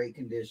are in great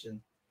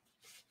condition.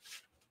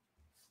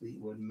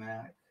 Fleetwood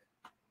Mac.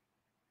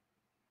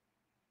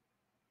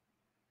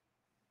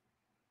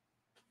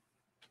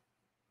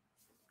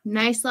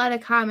 Nice lot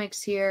of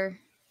comics here.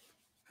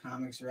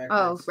 Comics, records.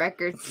 Oh,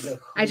 records.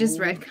 I just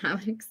read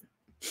comics.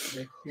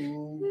 The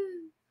Who.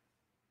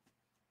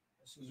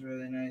 This is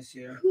really nice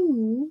here.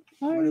 Who?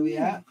 What are we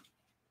at?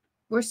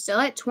 We're still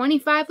at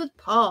 25 with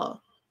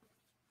Paul.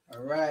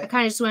 All right. I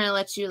kind of just want to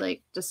let you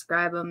like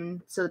describe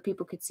them so that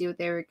people could see what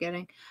they were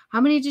getting. How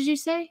many did you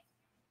say?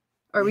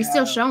 Or are we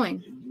still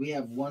showing? We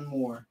have one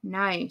more.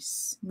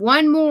 Nice.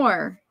 One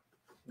more.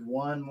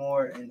 One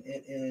more, and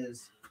it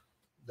is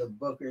the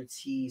Booker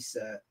T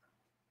set.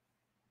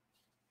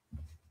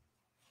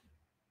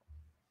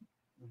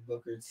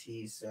 Booker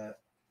T set.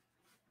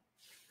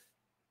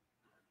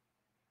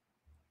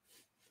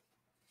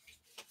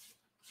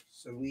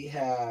 So we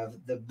have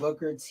the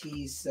Booker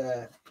T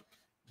set,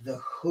 the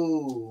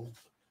Who,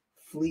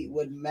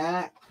 Fleetwood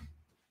Mac,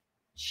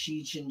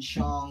 Cheech and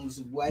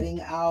Chong's wedding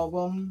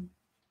album,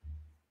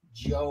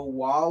 Joe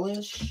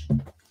Walsh,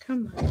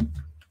 Come on.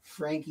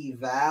 Frankie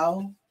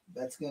Val,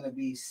 that's going to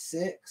be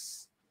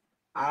 6,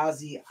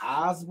 Ozzy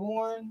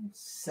Osbourne,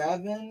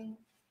 7,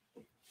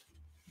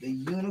 the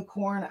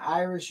Unicorn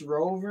Irish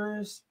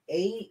Rovers,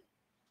 8,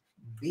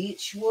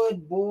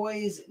 Beachwood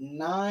Boys,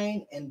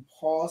 9, and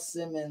Paul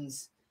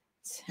Simmons,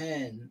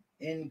 10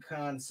 in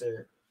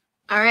concert.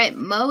 All right,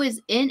 Mo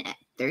is in at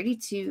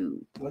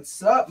 32.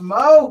 What's up,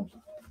 Mo?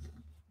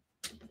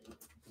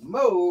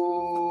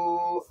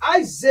 Mo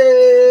Isaac.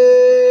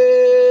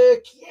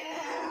 Yeah.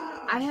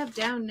 I have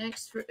down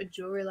next for a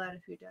jewelry lot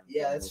if you're down.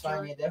 Yeah, that's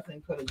fine. You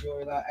definitely put a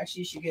jewelry lot. Actually,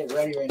 you should get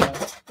ready right now.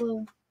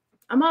 Well,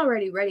 I'm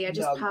already ready. I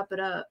just No. pop it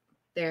up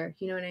there.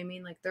 You know what I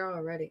mean? Like they're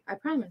all ready. I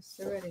promise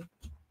they're ready.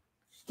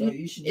 So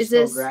you should just Is go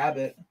this- grab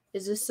it.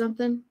 Is this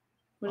something?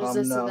 What is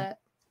this? No. Or that?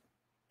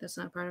 That's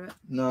not part of it.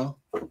 No.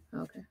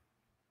 Okay.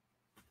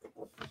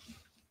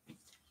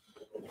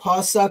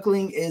 Paul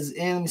Suckling is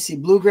in. Let me see.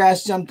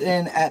 Bluegrass jumped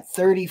in at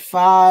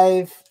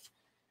 35.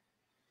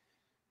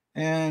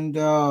 And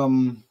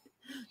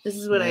This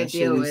is what Yeah, I shit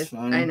deal is with.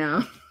 funny. I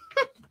know.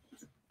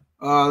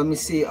 let me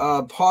see.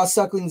 Paul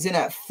Suckling's in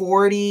at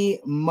 40.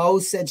 Mo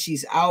said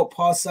she's out.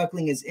 Paul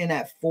Suckling is in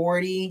at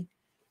 40.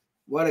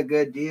 What a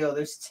good deal.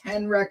 There's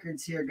 10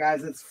 records here,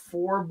 guys. That's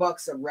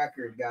 $4 a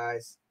record,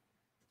 guys.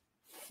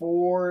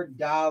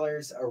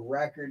 $4 a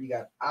record. You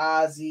got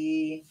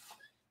Ozzy.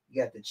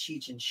 You got the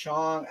Cheech and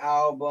Chong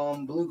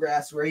album.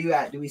 Bluegrass, where are you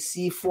at? Do we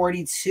see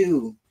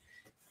 42?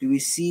 Do we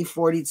see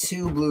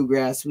 42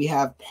 Bluegrass? We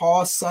have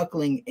Paul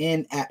Suckling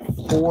in at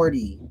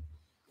 40.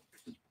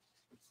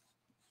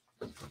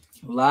 A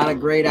lot of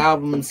great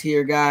albums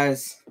here,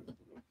 guys.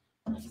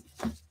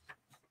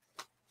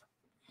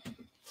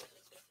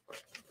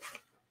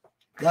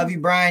 Love you,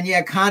 Brian.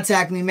 Yeah,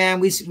 contact me, man.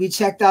 We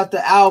checked out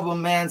the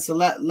album, man. So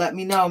let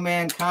me know,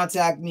 man.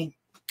 Contact me.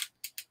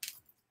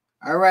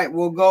 All right,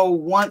 we'll go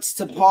once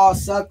to Paul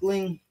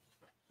Suckling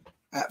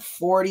at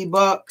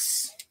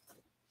 $40.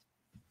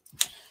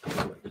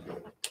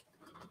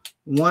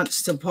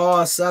 Once to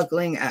Paul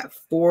Suckling at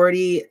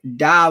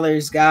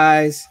 $40,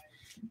 guys.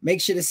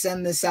 Make sure to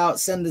send this out.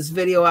 Send this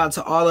video out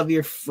to all of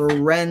your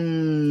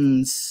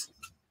friends.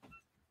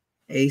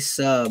 A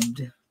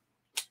subbed.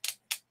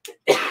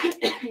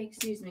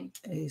 Excuse me.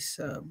 A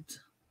subbed.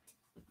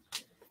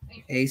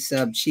 A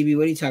sub. Chibi,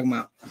 what are you talking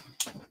about?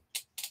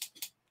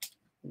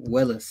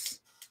 Willis.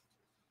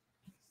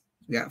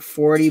 We got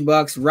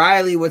 $40.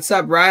 Riley, what's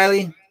up,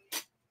 Riley?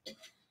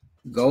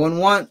 Going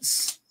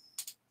once.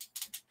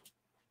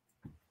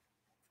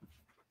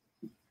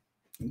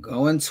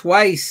 Going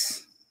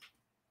twice.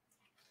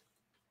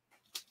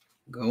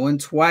 Going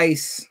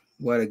twice.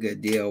 What a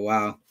good deal.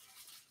 Wow.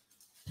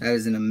 That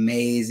is an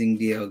amazing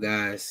deal,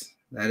 guys.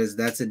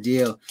 That's a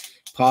deal.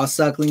 Paul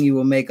Suckling, you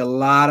will make a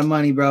lot of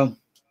money, bro.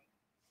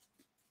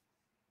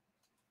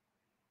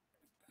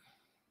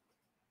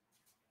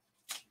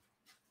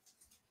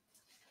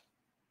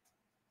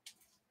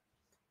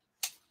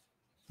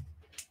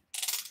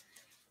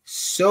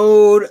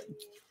 Sold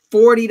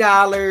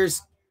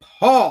 $40.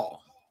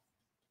 Paul.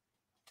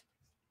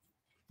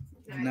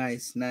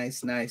 Nice. What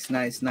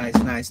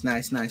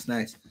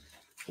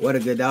a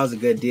good, that was a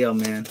good deal,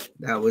 man.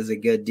 That was a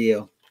good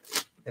deal.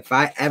 If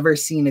I ever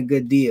seen a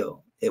good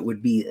deal, it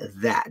would be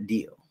that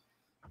deal.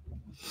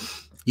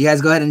 You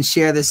guys go ahead and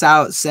share this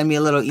out. Send me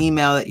a little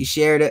email that you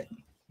shared it.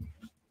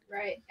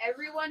 Right.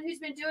 Everyone who's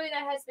been doing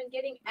that has been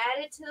getting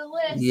added to the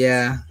list.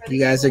 Yeah, you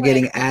guys are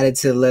getting added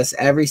to the list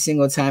every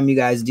single time you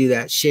guys do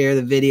that. Share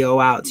the video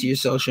out to your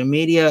social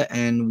media,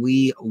 and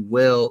we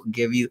will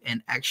give you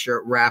an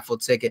extra raffle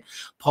ticket.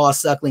 Paul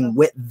Suckling,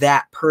 with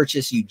that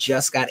purchase, you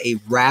just got a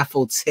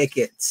raffle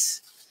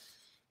ticket.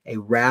 A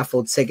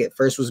raffle ticket.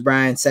 First was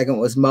Brian, second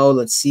was Mo.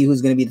 Let's see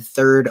who's going to be the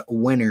third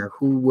winner.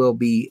 Who will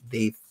be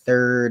the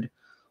third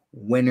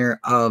winner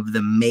of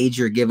the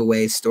major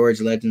giveaways Storage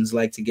Legends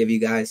like to give you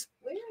guys?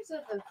 Where is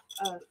the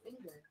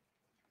finger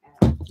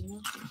at? Do you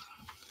know?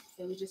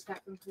 That we just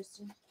got from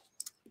Kristen?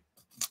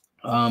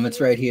 It's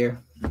right here.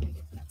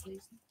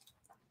 Please.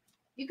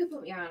 You could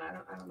put me on.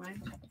 I don't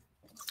mind.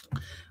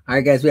 All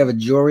right, guys, we have a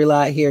jewelry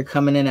lot here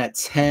coming in at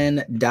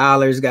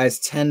 $10, guys.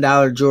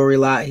 $10 jewelry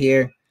lot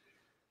here.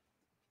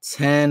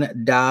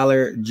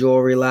 $10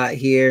 jewelry lot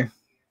here.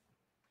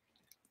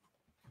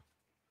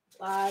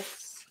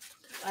 Lots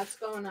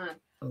going on.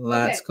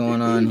 Lots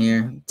going on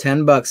here.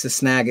 $10 to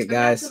snag it,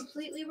 guys. I'm not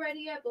completely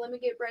ready yet, but let me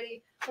get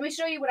ready. Let me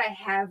show you what I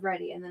have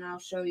ready, and then I'll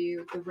show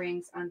you the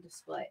rings on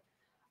display.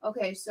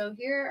 Okay, so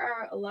here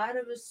are a lot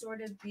of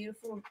assorted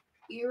beautiful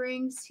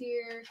earrings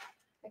here.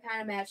 I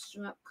kind of matched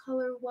them up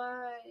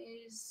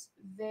color-wise.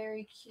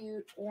 Very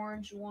cute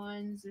orange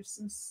ones. There's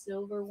some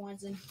silver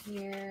ones in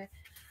here.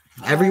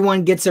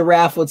 Everyone gets a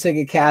raffle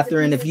ticket,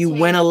 Catherine. If you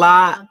win a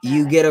lot,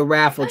 you get a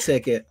raffle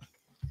ticket.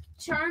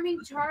 Charming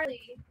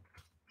Charlie.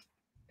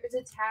 There's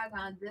a tag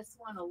on this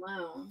one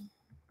alone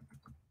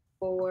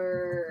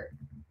for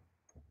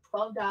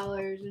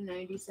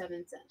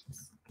 $12.97.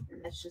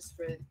 And that's just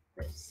for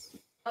this.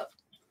 Oh,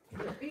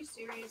 are you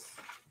serious?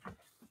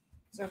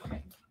 It's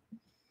okay.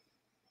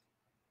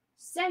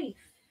 Safe.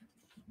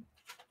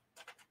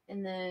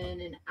 And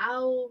then an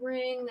owl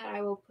ring that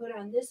I will put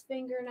on this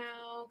finger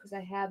now because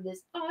I have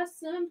this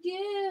awesome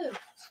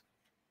gift.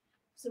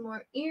 Some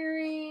more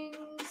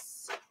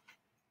earrings.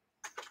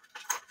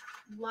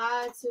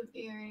 Lots of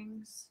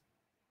earrings.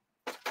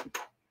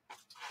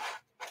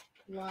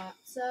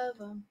 Lots of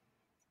them.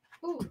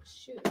 Oh,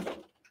 shoot.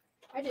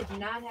 I did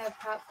not have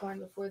popcorn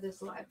before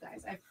this live,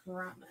 guys. I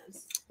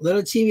promise.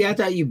 Little Chibi, I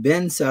thought you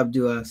been subbed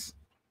to us.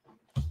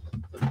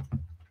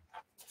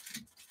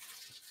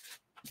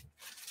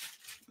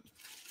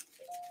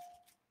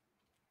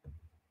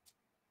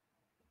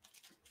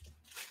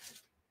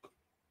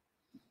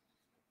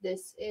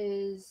 This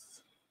is...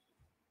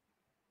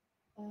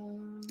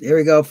 There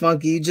we go,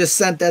 Funky. You just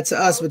sent that to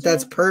us, but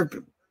that's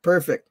perfect.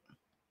 Perfect.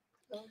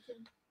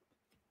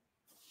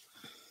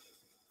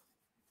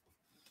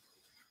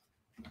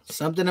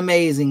 Something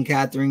amazing,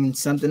 Catherine.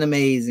 Something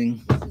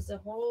amazing. This is a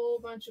whole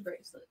bunch of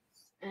bracelets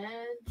and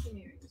some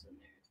earrings in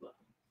there as well.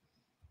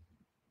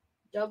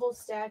 Double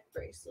stacked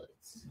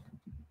bracelets.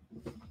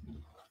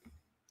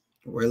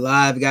 We're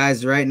live,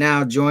 guys, right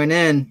now. Join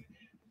in.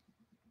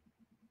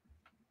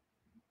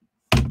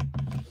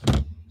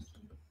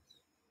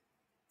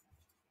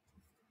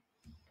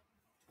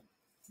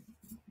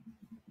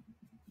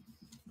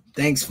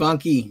 Thanks,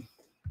 Funky.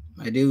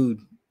 My dude.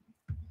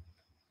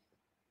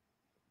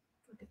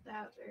 Look at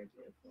that. Very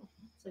beautiful.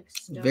 It's like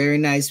stone. Very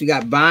nice. We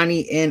got Bonnie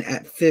in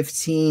at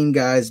 15,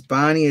 guys.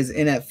 Bonnie is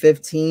in at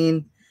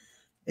 15.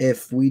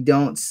 If we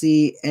don't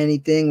see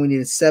anything, we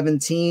need a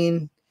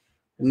 17.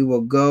 We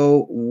will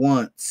go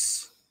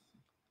once.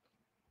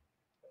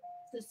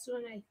 This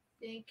one, I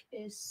think,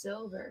 is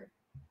silver.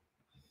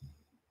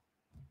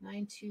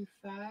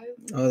 925.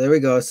 Oh, there we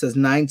go. It says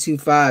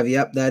 925.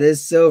 Yep, that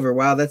is silver.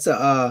 Wow, that's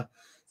a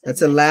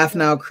laugh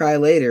now, cry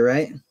later,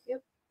 right?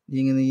 Yep.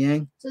 Yin and the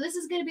yang. So this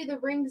is going to be the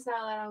ring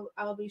style that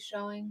I'll be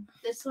showing.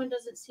 This one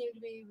doesn't seem to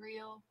be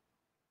real.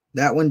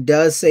 That one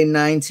does say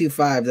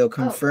 925. They'll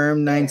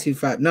confirm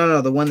 925. No,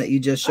 the one that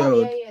you just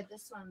showed. Oh, yeah,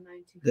 this one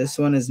 925. This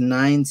one is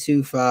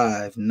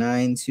 925.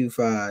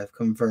 925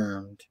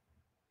 confirmed.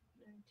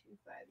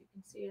 925. You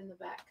can see it in the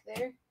back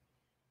there.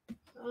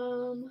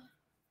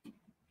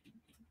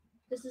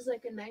 This is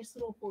like a nice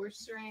little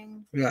horse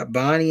ring. We got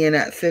Bonnie in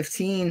at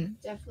 15.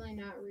 Definitely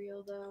not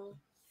real though.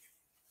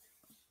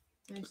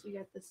 Nice, we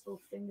got this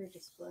little finger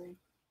display.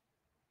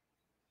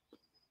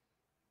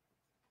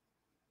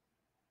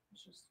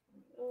 It's just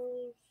one of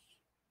those.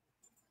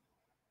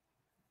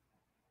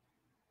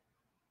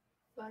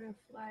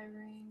 Butterfly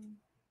ring.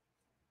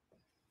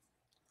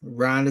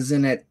 Rhonda's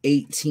in at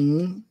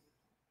 18.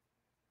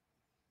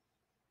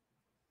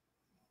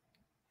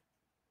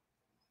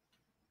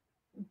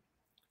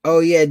 Oh,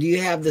 yeah. Do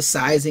you have the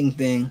sizing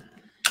thing?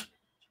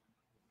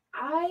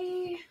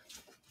 I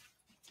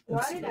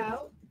brought it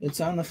out.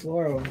 It's on the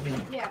floor over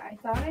here. Yeah, I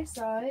thought I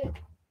saw it,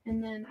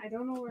 and then I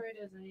don't know where it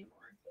is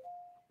anymore.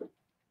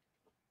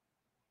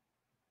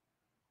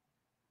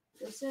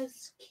 This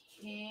says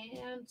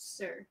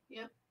Cancer.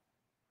 Yep.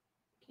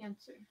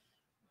 Cancer.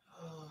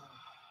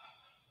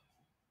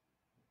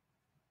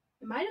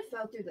 It might have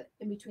fell through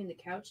in between the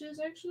couches,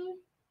 actually.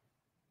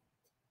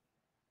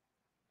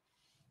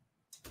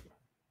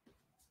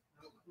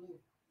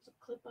 It's a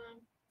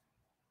clip-on.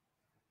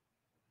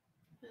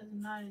 That's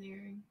not an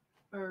earring.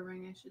 Or a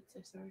ring, I should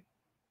say, sorry.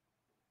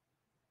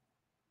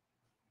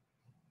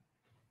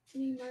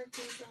 Any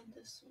markings on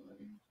this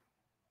one?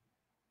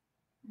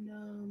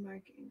 No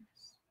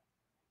markings.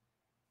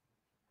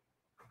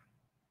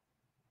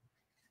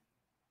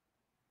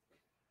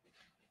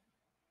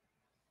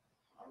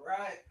 All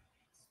right.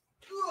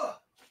 Ugh.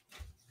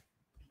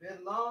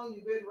 Been long,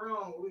 you been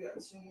wrong. We got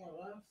 2 more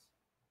left.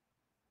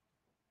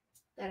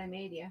 That I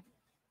made, yeah.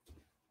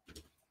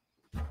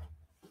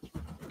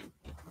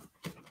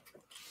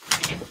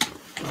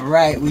 All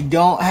right, we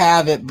don't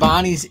have it.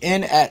 Bonnie's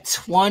in at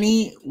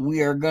 20.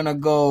 We are gonna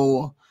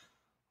go.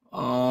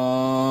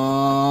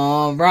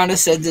 Rhonda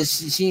said that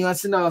she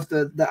wants to know if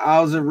the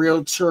owls are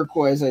real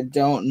turquoise. I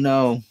don't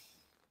know.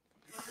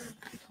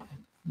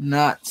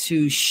 Not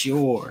too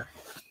sure.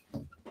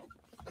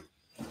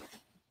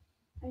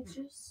 I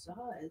just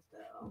saw it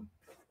though.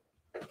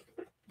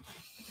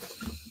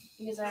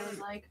 Because I was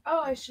like, oh,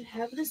 I should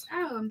have this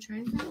out. I'm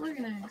trying to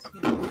organize.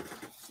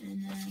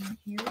 And then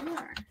here we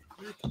are.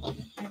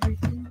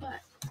 Everything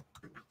but.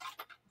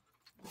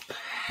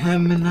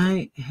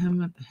 Hemonite.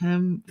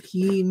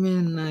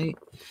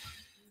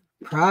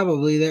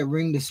 Probably that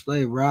ring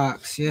display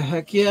rocks. Yeah,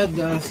 heck yeah, it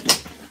does.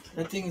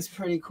 That thing is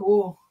pretty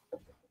cool.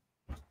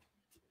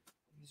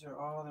 These are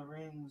all the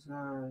rings,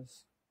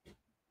 guys.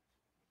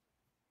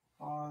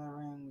 All the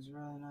rings.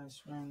 Really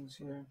nice rings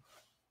here.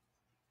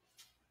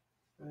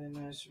 Really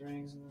nice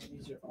rings. And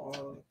these are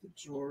all the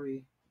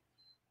jewelry.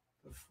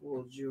 The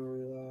full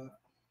jewelry lot.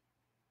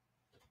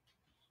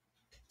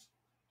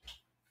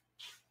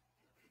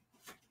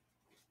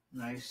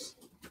 Nice.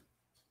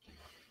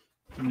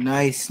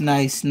 Nice.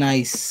 Nice.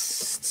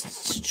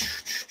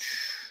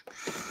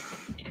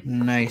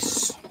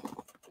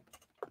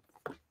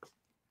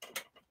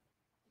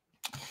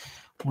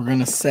 We're going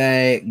to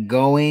say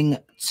going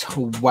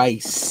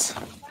twice.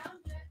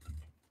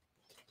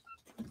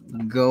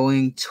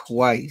 Going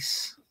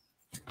twice.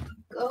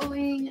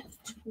 Going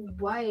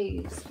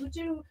twice.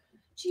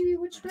 Chibi,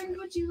 which ring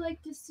would you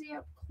like to see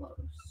up close?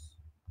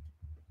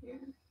 Here.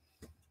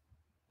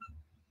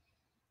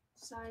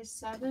 Size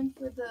 7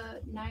 for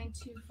the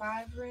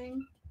 925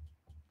 ring.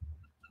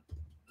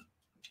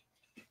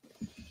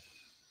 You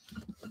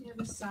have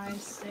a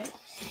size 6.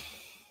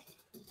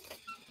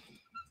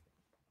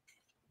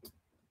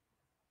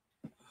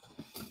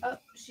 Oh,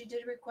 she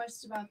did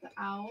request about the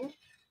owl.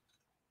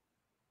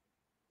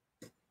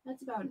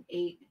 That's about an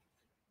 8.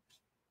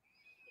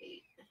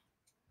 8.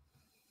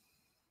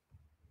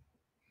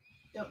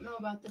 Don't know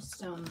about the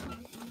stone though.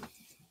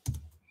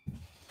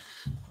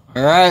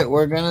 All right,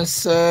 we're gonna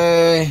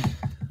say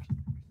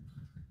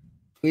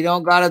we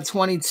don't got a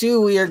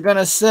 22. We are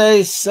gonna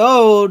say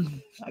sold.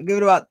 I'll give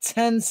it about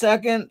 10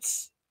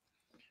 seconds.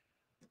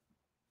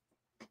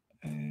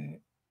 8,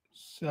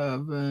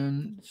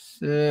 7,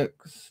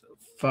 6,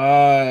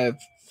 5,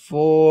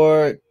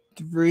 4,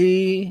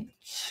 3,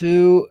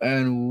 2,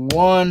 and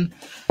 1.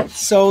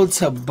 Sold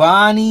to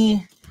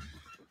Bonnie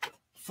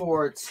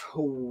for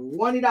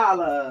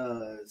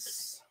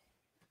 $20.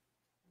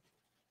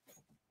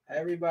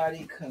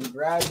 Everybody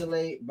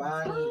congratulate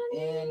Bonnie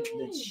in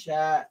the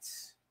chat.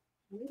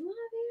 We love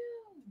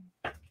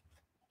you.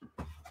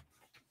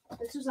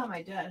 This was on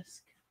my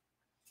desk.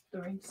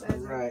 The ring size.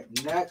 Right,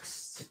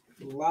 next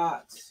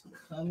lot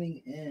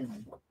coming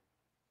in.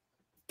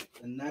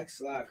 The next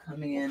lot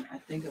coming in. I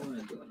think I'm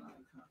gonna do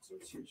another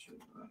concert teacher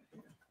right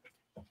here.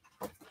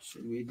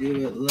 Should we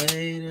do it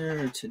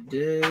later or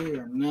today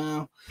or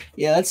now?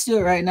 Yeah, let's do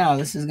it right now.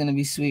 This is gonna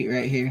be sweet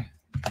right here.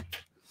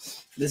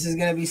 This is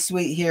gonna be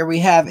sweet here. We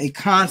have a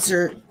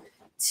concert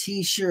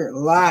t-shirt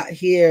lot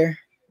here.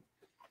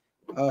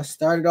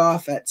 Started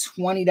off at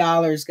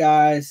 $20,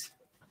 guys.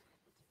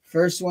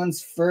 First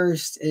one's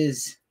first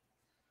is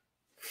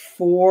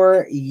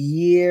 4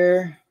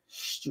 year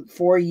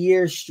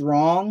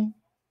strong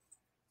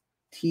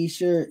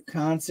t-shirt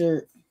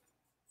concert.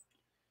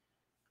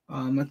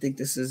 I think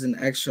this is an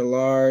extra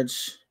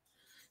large.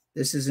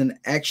 This is an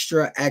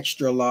extra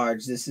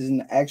large. This is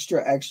an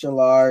extra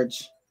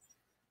large.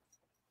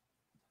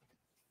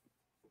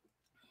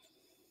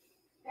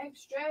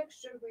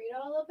 Extra, read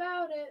all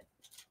about it.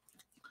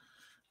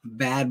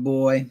 Bad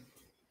boy.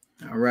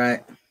 All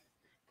right.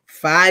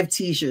 5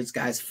 t-shirts,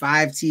 guys.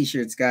 5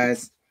 t-shirts,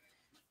 guys.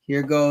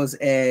 Here goes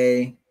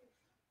a,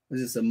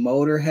 is this a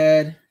motor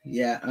head?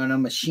 Yeah, on a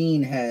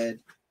machine head.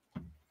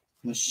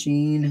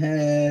 Machine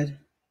head.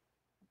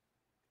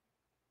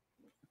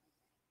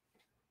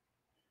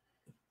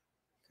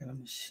 Got a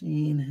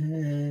machine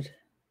head.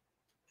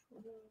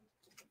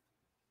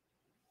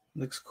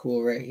 Looks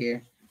cool right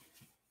here.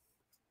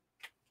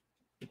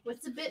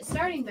 What's the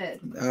starting bid?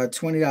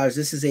 $20.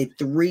 This is a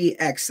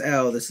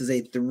 3XL. This is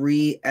a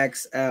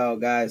 3XL,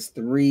 guys.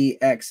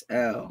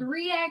 3XL.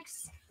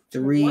 3X.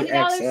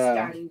 $3XL.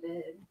 Starting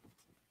bid.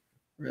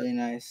 Really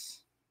nice.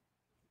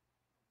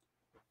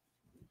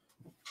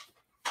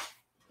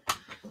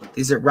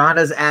 These are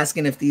Rhonda's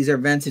asking if these are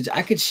vintage.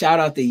 I could shout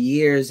out the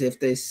years if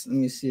they. Let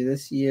me see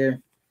this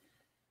year.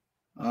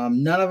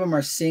 None of them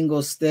are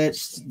single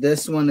stitched.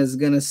 This one is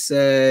gonna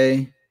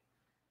say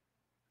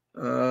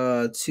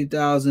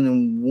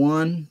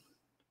 2001.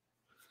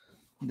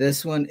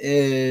 This one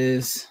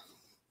is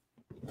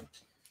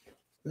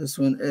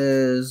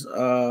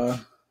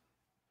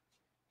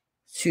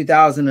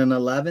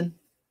 2011.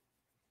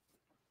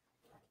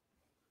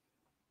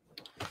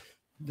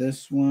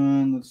 This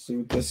one, let's see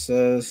what this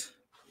says.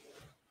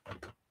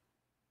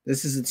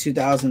 This is a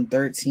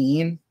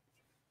 2013.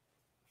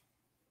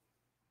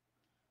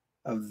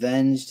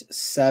 Avenged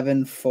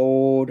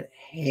Sevenfold,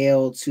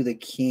 Hail to the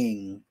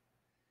King.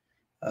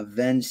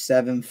 Avenged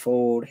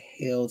Sevenfold,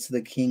 Hail to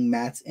the King.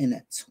 Matt's in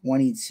at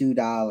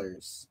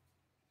 $22.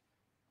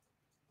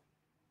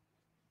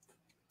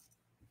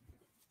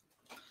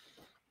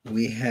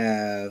 We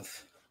have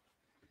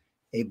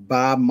a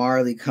Bob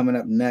Marley coming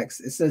up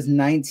next. It says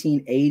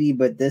 1980,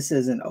 but this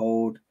isn't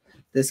old.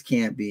 This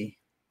can't be.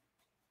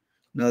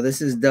 No,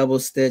 this is double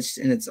stitched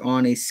and it's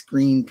on a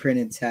screen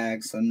printed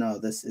tag. So no,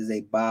 this is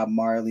a Bob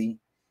Marley.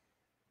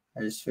 I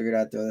just figured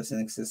I'd throw this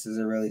in because this is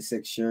a really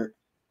sick shirt.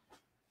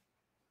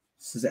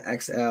 This is an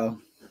XL.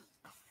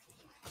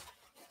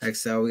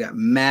 XL. We got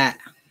Matt,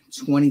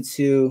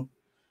 22.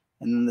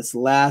 And then this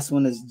last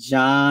one is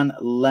John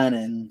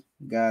Lennon.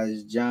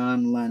 Guys,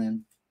 John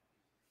Lennon.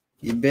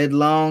 You bid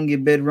long, you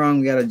bid wrong.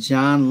 We got a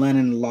John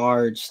Lennon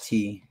large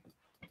tee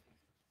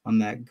on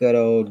that good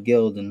old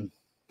Gildan.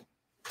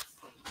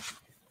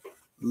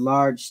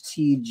 Large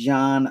tee,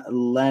 John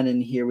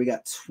Lennon here. We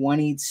got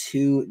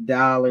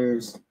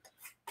 $22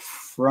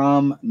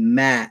 from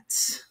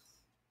Matt.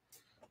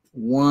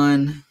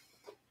 1,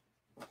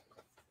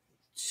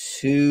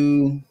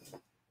 2,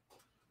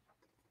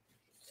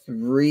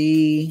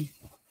 3,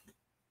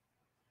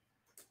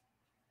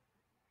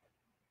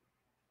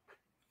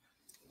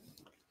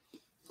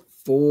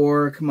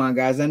 4. Come on,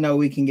 guys. I know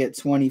we can get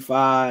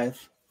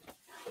 25.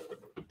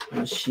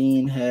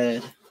 Machine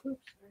Head.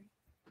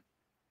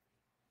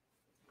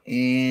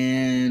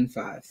 And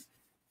 5.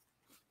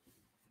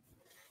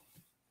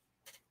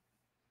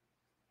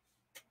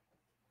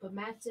 But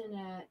Matt's in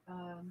at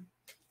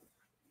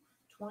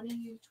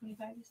 20,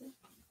 25, you said?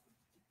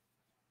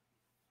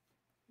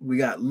 We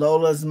got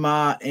Lola's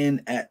Ma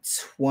in at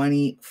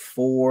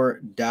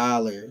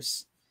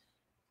 $24.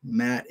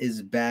 Matt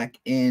is back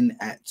in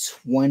at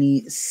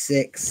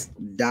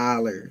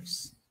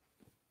 $26.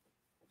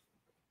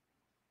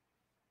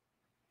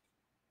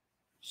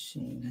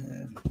 Machine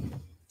Head.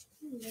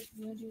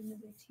 You want to do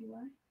another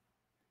TY?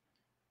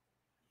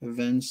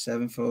 Revenge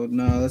Sevenfold.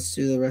 No, let's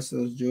do the rest of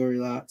those jewelry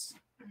lots.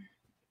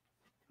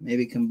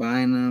 Maybe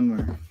combine them,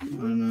 or I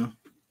don't know.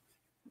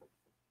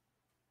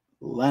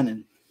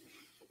 Lennon.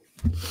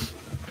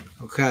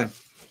 Okay.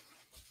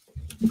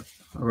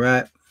 All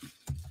right.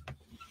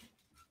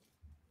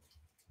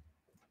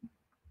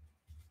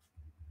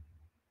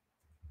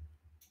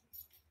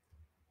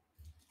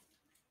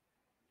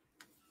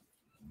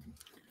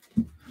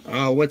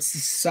 What's the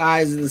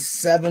size of the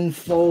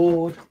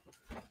 7-fold?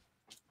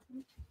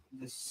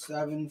 The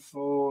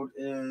 7-fold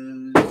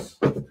is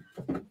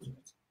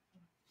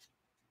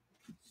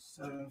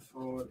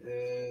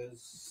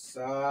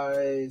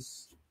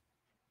size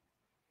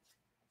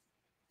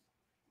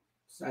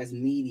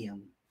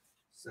medium.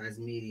 Size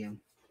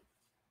medium.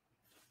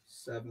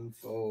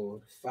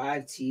 7-fold.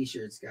 5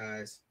 t-shirts,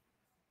 guys.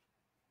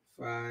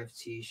 5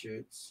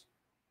 t-shirts.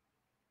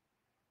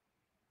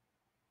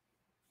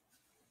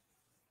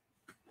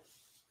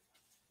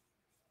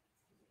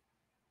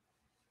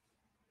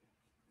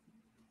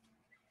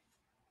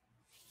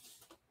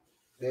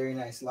 Very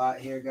nice lot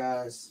here,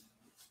 guys.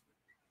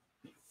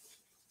 Let's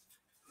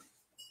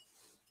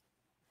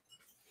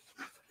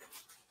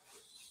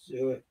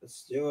do it.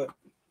 Let's do it.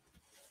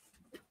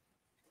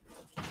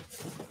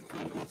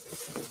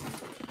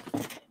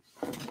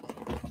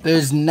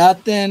 There's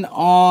nothing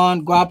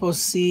on Guapo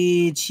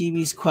C.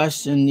 Chibi's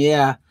question.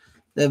 Yeah.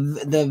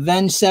 The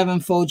Avenged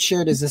 7-fold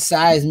shirt is a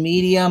size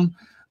medium.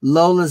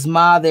 Lola's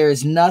Ma, there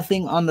is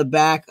nothing on the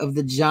back of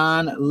the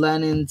John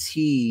Lennon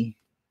tee.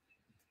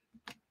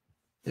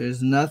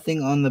 There's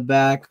nothing on the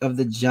back of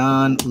the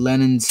John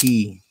Lennon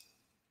tee.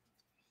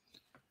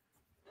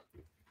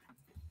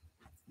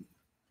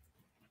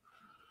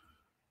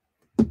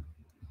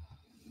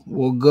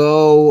 We'll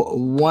go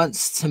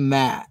once to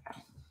Matt.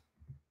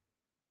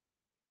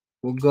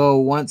 We'll go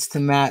once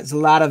to Matt. There's a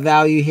lot of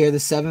value here. The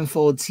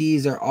 7-fold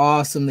tees are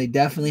awesome. They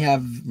definitely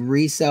have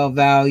resale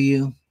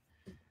value.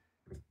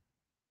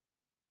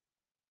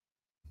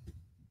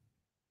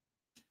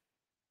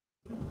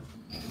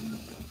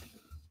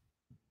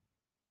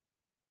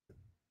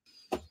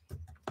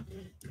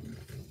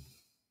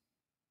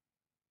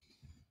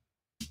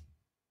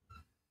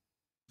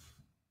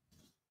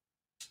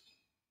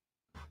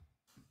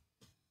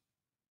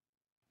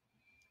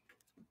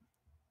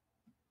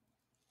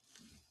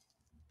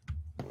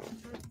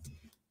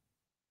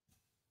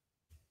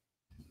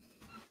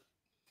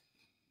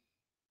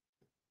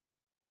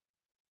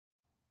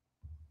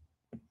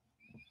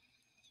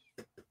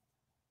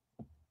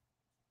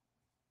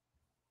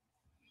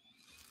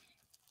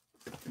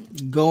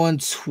 Going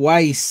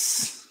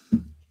twice.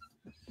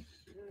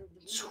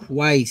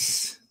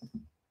 Twice.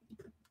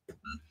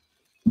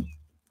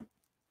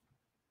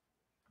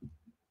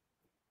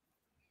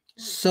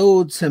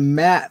 Sold to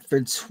Matt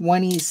for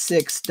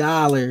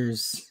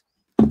 $26.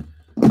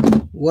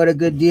 What a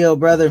good deal,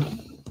 brother.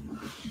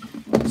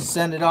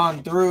 Send it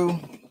on through.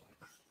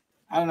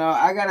 I don't know.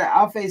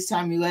 I'll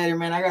FaceTime you later,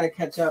 man. I gotta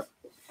catch up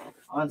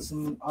on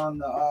the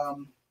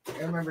I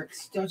remember,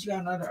 don't you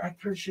got another? I'm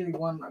pretty sure you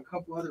won a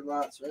couple other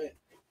lots, right?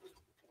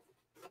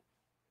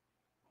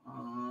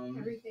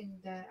 Everything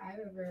that I've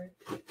ever,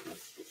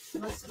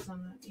 unless it's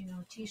on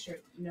the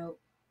t-shirt note.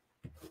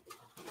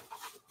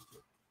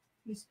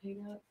 He's paid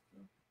up.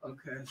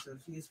 Okay, so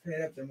if he's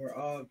paid up, then we're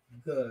all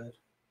good.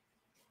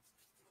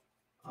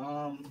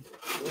 What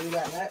do we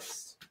got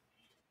next?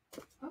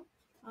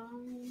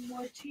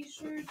 More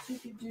t-shirts. You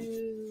could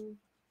do.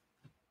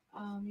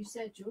 You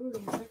said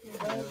jewelry.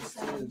 Let's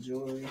do the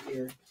jewelry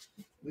here.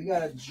 We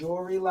got a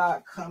jewelry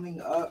lot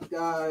coming up,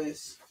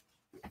 guys.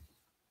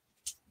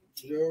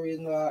 Jewelry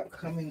lot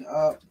coming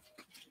up.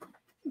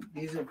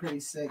 These are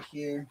pretty sick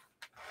here.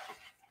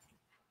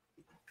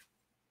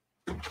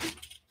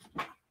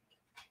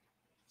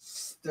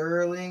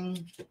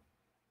 Sterling.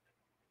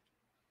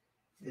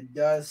 It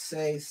does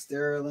say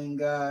sterling,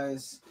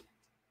 guys.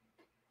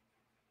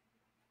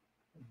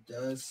 It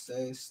does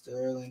say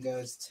sterling,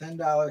 guys.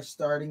 $10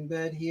 starting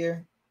bid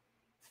here.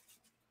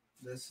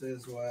 This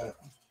is what?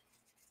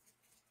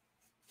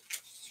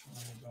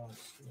 $20.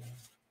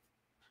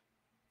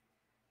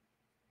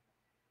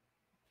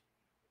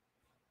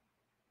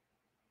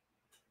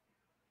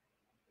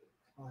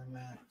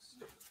 Climax.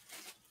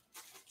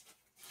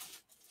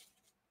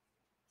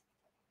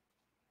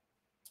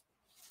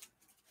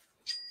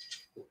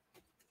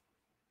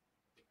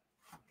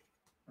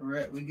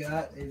 right, we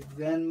got a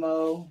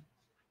Venmo.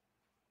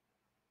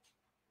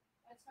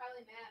 That's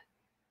probably Matt.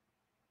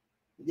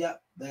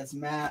 Yep, that's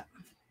Matt.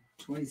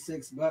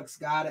 $26.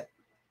 Got it.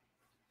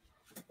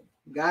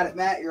 Got it,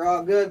 Matt. You're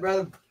all good,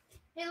 brother.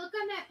 Hey, look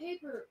on that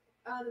paper.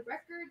 The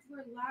records were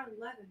allowed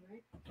 11,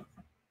 right?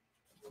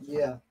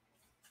 Yeah.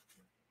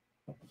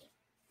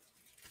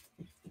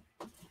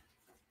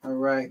 All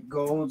right,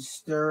 gold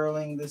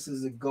sterling. This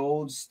is a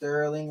gold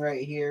sterling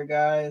right here,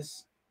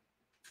 guys.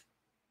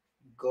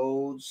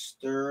 Gold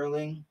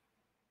sterling.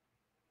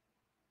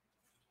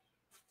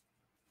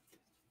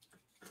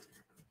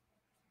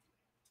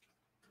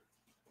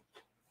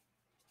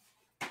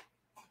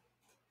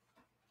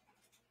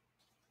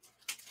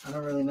 I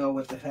don't really know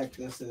what the heck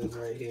this is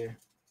right here.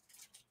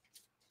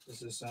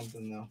 This is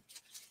something though.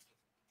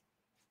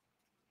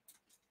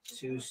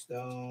 2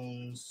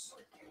 stones.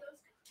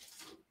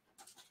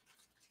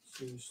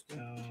 2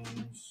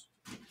 stones.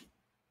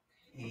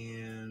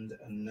 And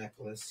a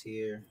necklace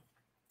here.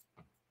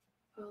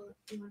 Oh,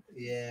 you want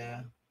the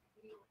Yeah.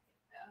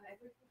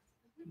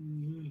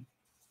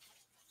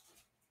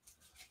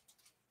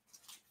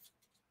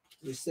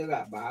 We still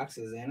got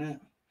boxes in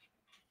it.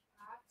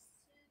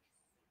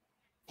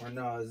 Or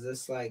no, is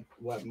this like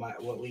what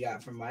we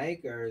got from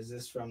Mike, or is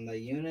this from the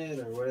unit,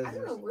 or what is I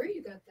don't this? know where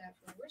you got that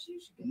from. Where's you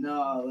should get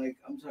No, like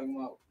I'm talking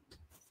about.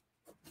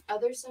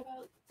 other stuff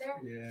out there?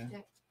 Yeah.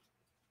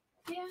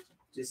 Yeah.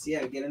 Just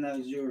get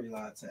another jewelry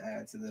lot to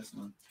add to this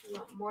one. You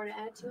want more to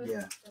add to it? Yeah.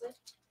 Is it?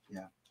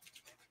 Yeah.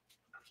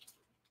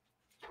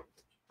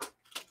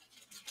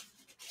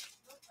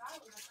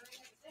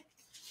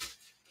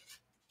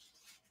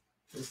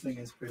 This thing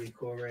is pretty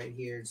cool right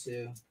here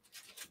too.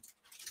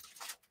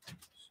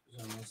 It's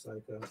almost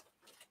like a.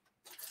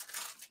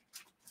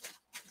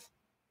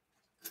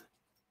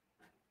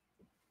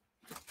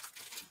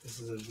 This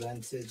is a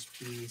vintage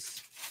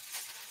piece.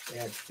 They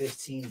had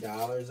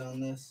 $15 on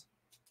this.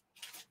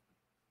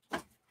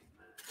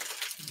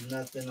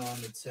 Nothing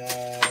on the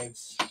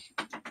tags.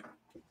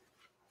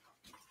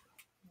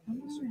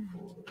 These are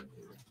cool.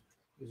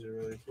 These are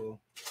really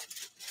cool.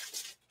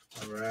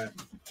 All right.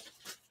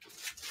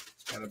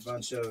 Got a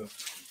bunch of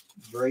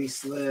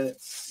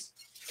bracelets.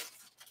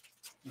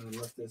 I'm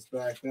gonna lift this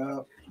back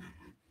up.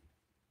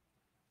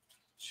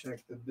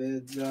 Check the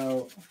bids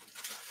out.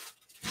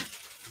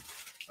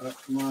 Oh,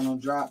 come on,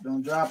 don't drop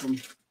them.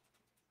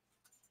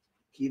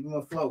 Keep them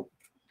afloat.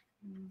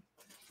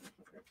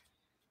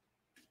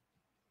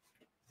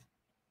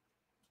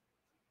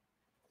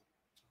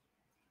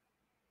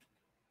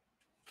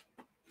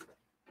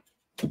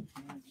 I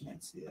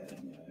can't see that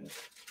anyway.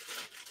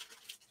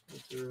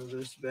 Throw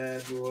this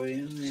bad boy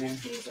in there.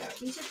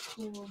 These are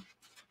cool.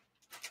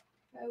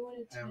 I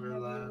wanted to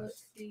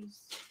Everlast.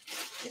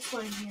 This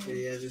one here.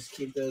 Yeah, just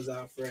keep those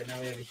out for right now.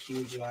 We have a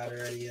huge lot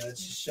already.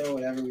 Let's just show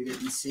whatever we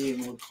didn't see,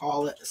 and we'll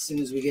call it as soon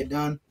as we get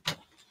done.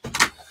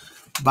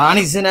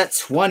 Bonnie's in at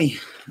 20.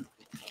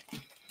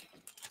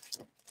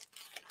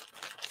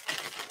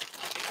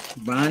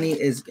 Bonnie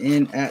is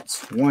in at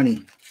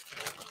 20.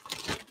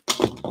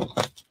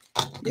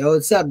 Yo,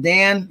 what's up,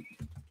 Dan?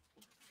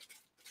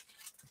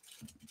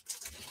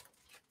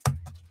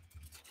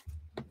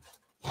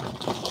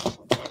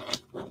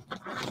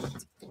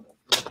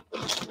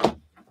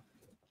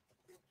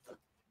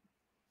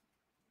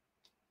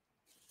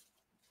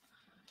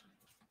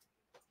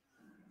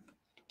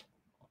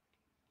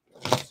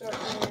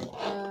 Assortment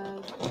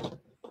of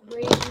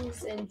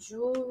rings and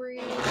jewelry.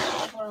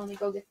 Hold on, let me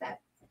go get that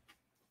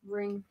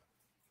ring.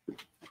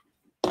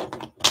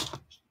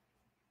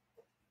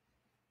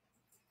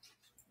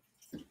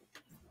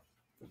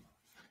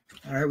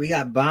 All right, we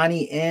got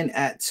Bonnie in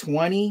at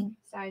 20.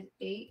 Size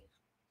 8.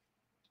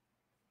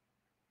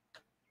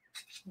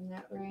 And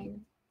that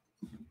ring.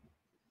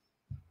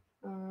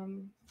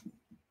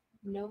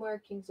 No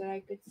markings that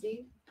I could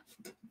see.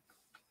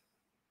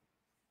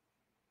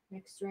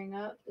 Next ring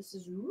up. This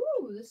is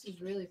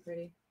really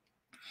pretty.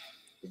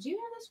 Did you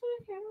have this one?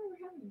 I can't remember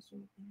having this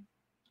one.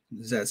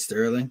 Is that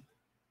sterling?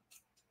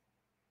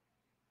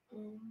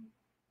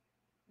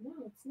 No,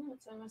 it's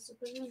not. So I must have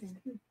put it in there.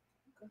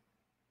 Okay.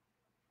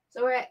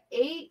 So we're at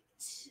 8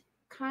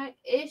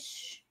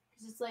 ish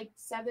because it's like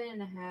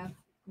 7.5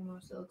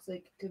 almost. It looks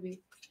like it could be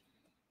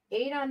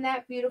 8 on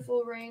that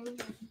beautiful ring.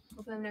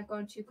 Hopefully I'm not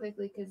going too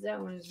quickly because that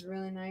one is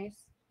really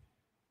nice.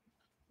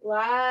 A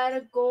lot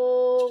of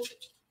gold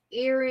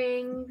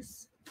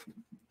earrings.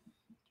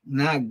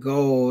 Not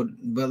gold,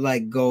 but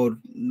like gold,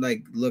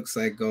 like looks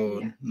like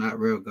gold, Yeah. not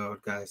real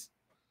gold, guys.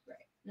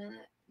 Right.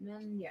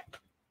 None yet.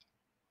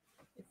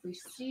 If we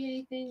see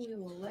anything, we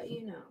will let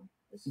you know.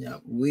 Yeah,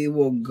 we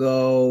will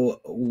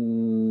go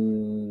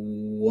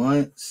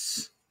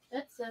once.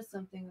 That says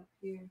something up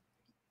here.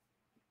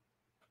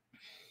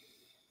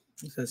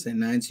 Does that say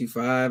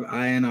 925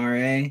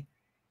 INRA?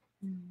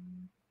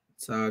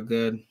 It's all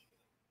good.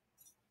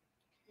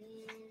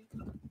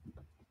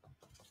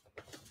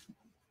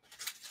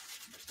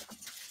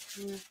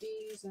 With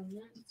these on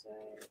that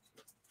side.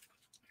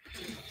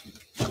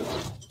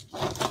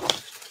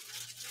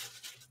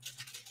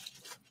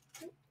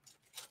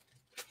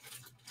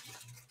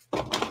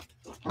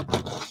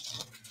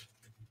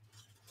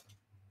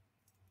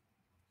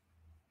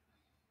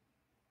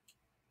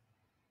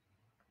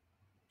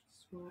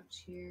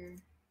 swatch here.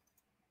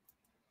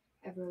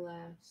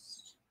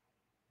 Everlast.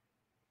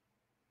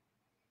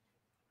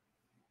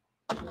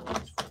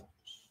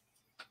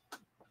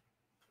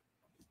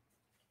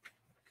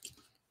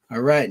 All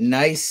right,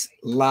 nice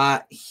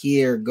lot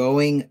here.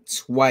 Going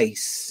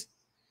twice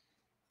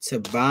to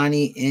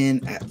Bonnie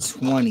in at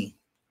 20.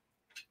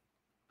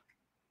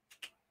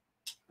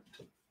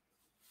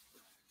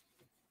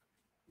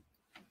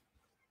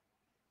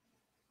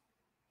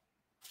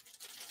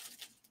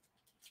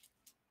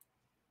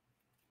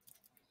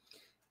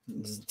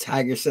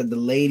 Tiger said the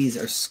ladies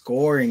are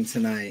scoring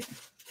tonight.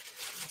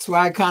 That's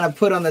why I kind of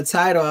put on the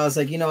title. I was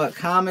like, you know what?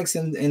 Comics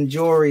and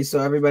jewelry, so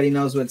everybody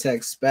knows what to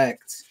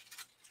expect.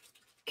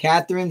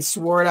 Catherine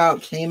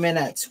Swartout came in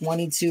at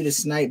 22 to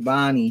snipe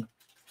Bonnie.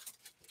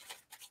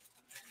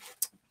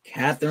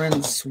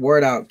 Catherine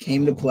Swartout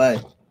came to play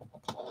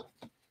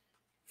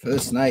for the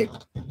snipe.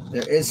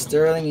 There is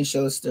Sterling. You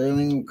show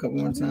Sterling a couple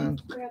more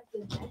times.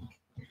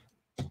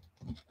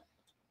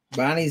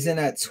 Bonnie's in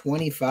at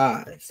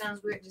 25.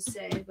 Sounds weird to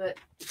say, but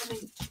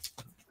let me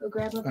go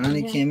grab up.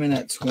 Bonnie came in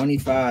at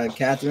 25.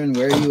 Catherine,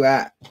 where are you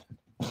at?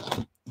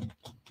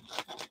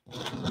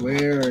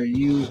 Where are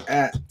you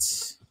at?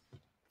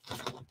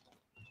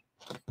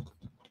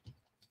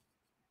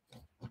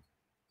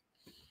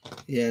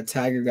 Yeah,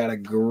 Tiger got a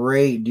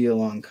great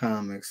deal on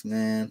comics,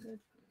 man.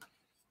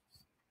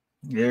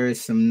 There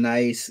is some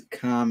nice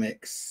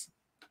comics.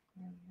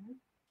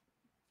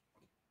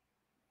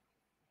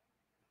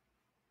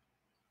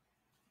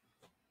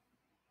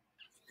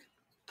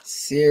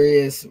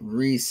 Serious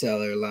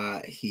reseller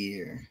lot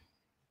here.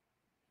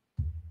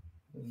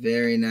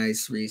 Very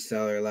nice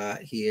reseller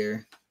lot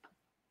here.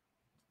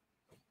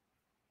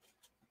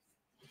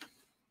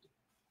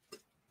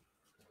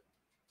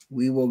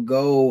 We will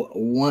go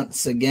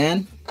once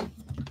again.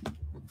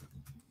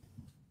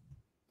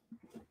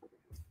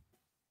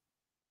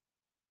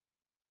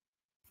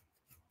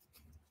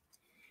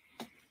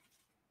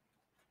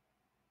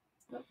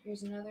 Oh,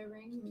 here's another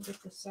ring. Let me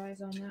get the size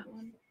on that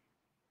one.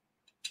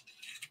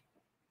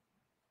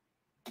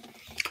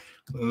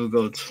 We'll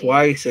go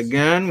twice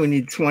again. We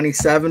need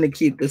 27 to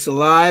keep this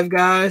alive,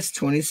 guys.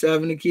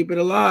 27 to keep it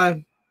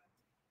alive.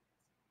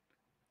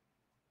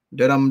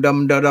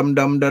 Da-dum-dum,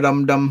 da-dum-dum,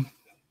 da-dum-dum.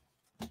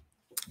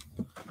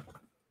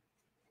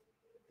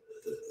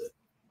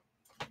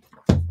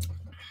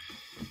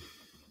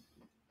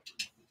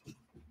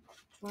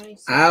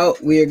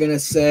 Out, we are going to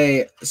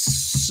say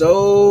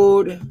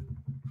sold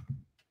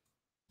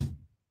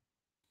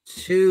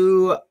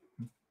to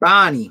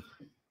Bonnie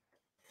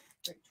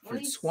for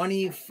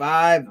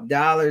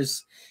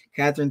 $25.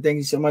 Catherine, thank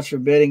you so much for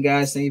bidding,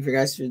 guys. Thank you for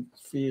guys for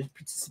your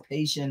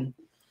participation.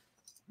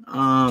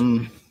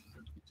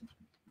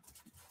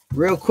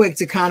 Real quick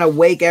to kind of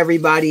wake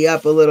everybody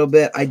up a little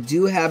bit. I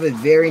do have a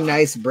very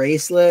nice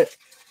bracelet.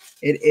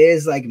 It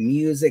is like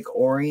music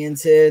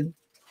oriented.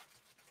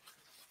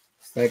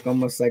 It's like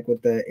almost like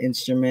with the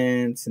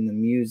instruments and the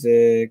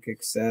music,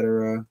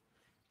 etc.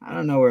 I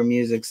don't know where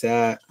music's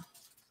at.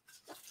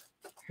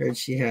 Heard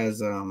she has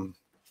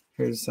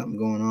heard something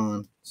going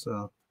on.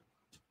 So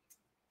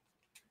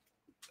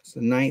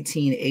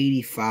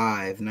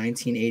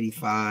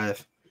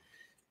 1985.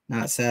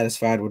 Not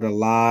satisfied with a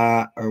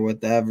lot or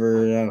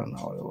whatever. I don't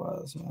know what it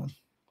was, man.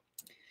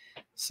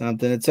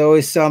 Something. It's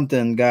always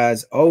something,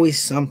 guys. Always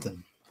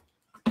something.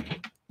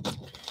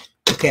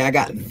 Okay, I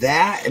got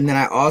that, and then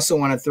I also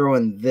want to throw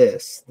in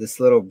this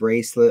little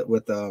bracelet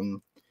with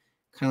kind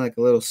of like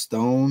a little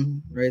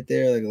stone right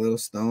there, like a little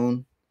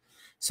stone.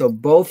 So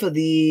both of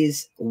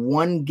these,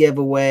 one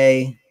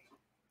giveaway.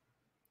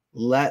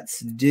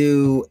 Let's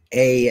do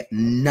a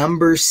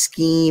number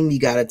scheme. You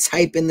got to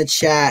type in the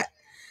chat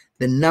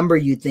the number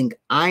you think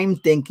I'm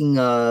thinking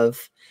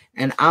of,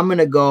 and I'm going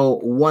to go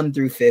 1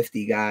 through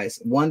 50,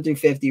 guys. 1 through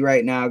 50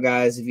 right now,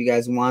 guys. If you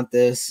guys want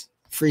this,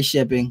 free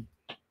shipping.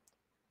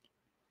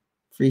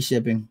 Free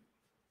shipping.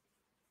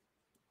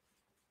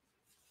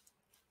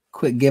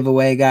 Quick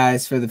giveaway,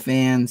 guys, for the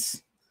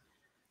fans.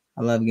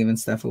 I love giving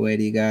stuff away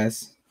to you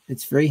guys.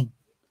 It's free.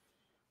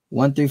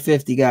 1 through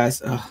 50,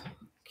 guys. Oh,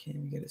 can't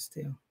even get a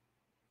steal.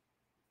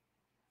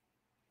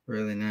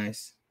 Really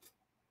nice.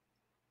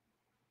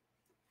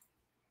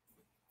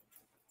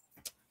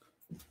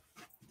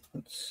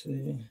 Let's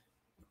see.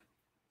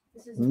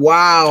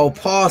 Wow,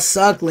 Paul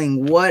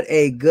Suckling. What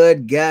a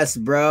good guess,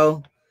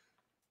 bro.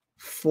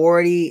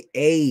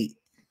 48.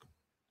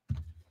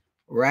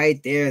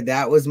 Right there.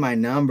 That was my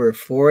number.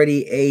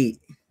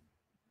 48.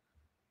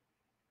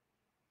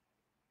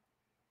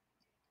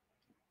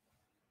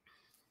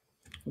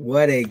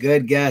 What a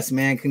good guess,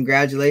 man.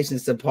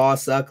 Congratulations to Paul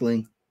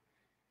Suckling.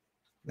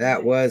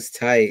 That was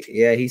tight.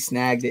 Yeah, he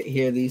snagged it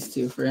here. These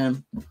two for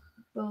him.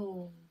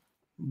 Boom.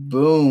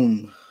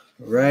 Boom.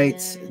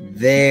 Right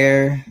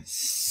there,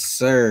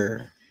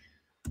 sir.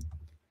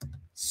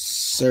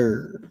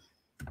 Sir.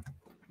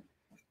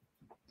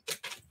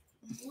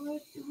 What are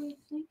we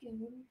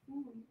thinking?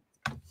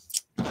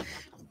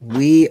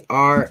 We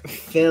are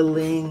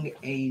filling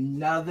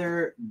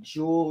another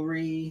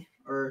jewelry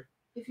or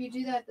If you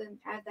do that, then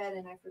add that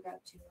in. I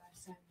forgot to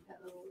last time.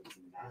 That little was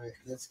in the back. All right,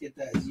 let's get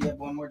that. You have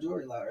one more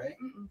jewelry lot, right?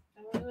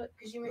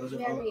 Because you Those you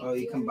are, had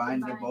me. you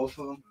combined the both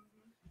of them?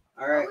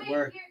 Mm-hmm. All right, wait,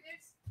 we're. Here,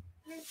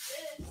 there's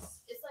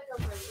this. It's like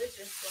a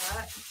religious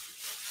lot.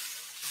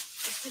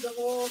 Let's do the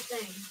whole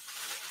thing.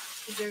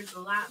 Because there's a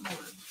lot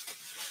more.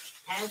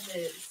 As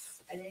is.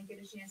 I didn't get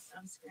a chance to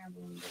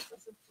unscramble them, but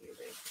that's up to you,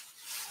 babe.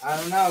 I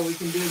don't know. We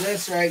can do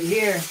this right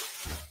here.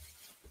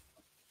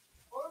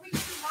 Or we can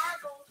do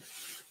marble.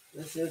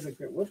 This is a.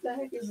 What the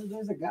heck is it?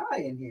 There's a guy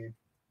in here.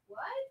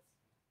 What?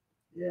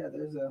 Yeah,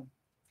 there's a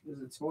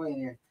toy in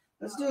here.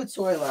 Let's do a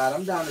toy lot.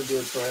 I'm down to do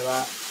a toy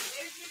lot.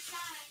 There's your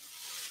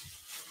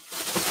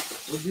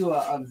sign. We'll do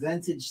a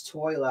vintage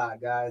toy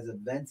lot, guys. A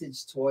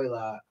vintage toy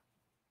lot.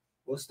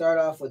 We'll start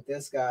off with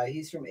this guy.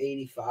 He's from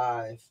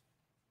 85.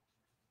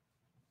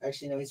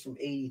 Actually, no, he's from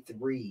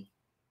 83.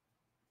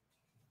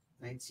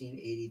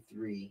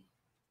 1983.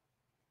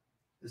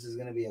 This is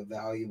going to be a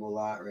valuable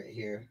lot right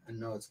here. I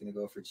know it's going to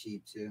go for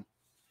cheap, too.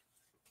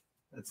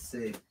 Let's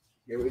see.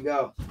 Here we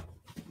go.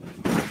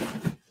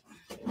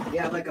 We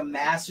have like a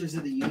Masters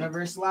of the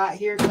Universe lot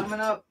here coming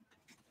up.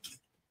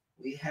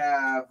 We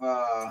have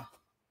a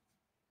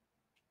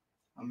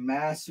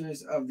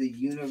Masters of the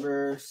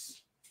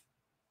Universe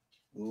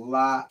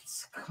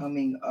lots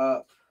coming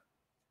up.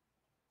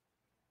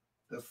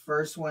 The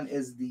first one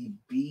is the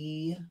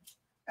B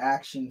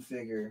action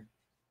figure.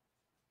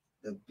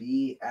 The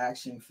B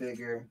action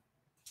figure.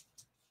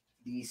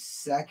 The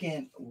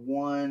second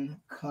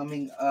one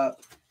coming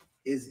up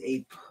is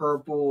a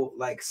purple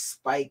like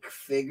spike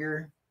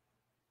figure.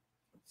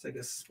 It's like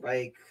a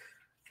spike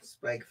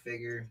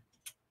figure.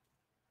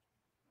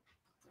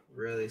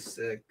 Really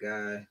sick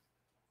guy.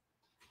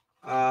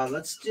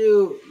 Let's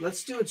do a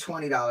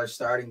 $20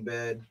 starting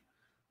bid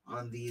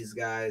on these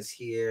guys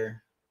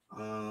here.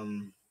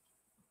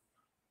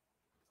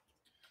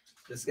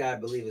 This guy I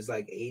believe is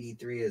like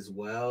 83 as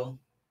well.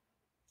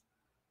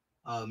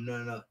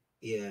 No.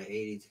 Yeah,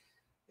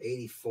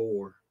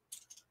 84.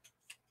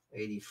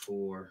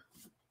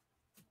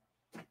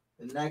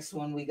 The next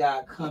one we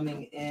got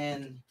coming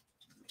in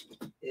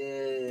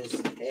is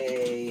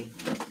a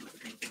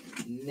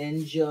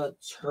Ninja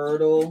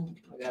Turtle.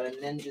 I got a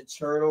Ninja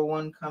Turtle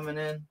one coming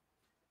in.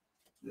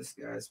 This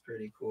guy's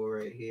pretty cool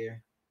right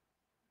here.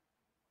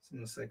 It's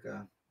almost like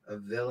a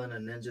villain, a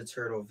Ninja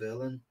Turtle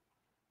villain.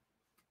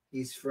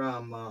 He's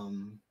from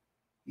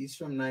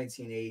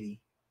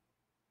 1980.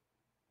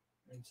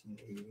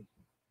 1980.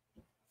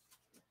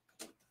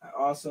 I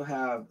also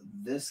have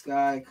this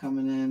guy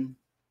coming in.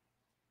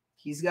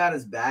 He's got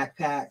his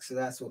backpack, so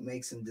that's what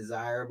makes him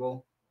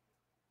desirable.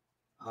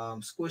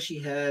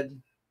 Squishy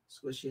head.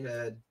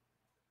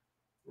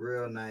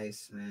 Real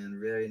nice, man.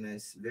 Very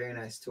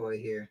nice toy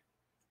here.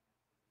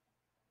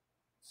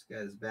 This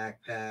guy's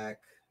backpack.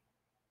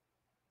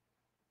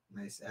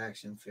 Nice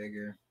action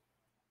figure.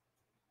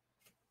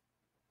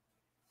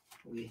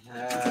 We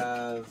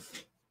have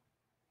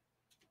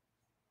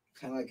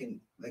kind of like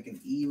an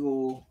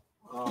evil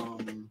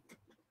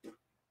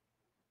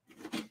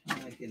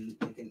like an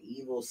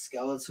evil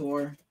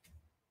Skeletor.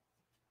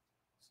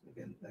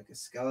 Like a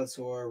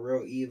Skeletor,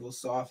 real evil,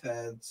 soft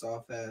head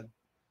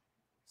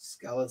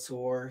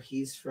Skeletor.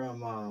 He's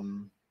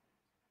from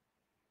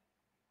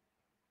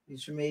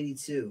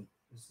 82.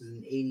 This is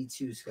an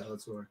 82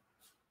 Skeletor.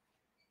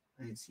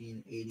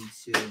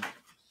 1982.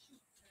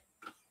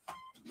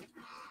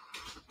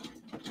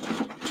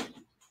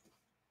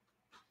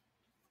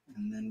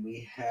 And then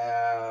we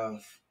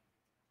have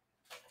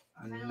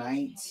a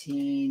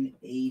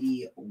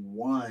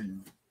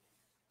 1981.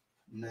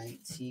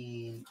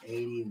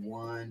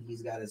 1981.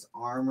 He's got his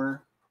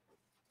armor.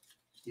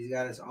 So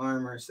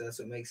that's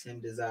what makes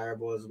him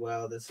desirable as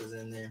well. This is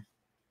in there.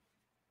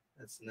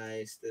 That's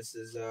nice. This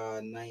is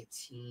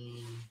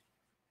 19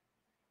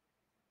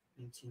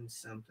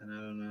 something. I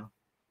don't know.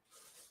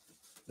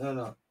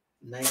 No.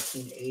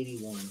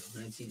 1981.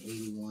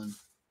 1981.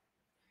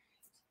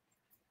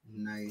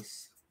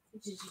 Nice.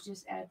 Did you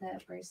just add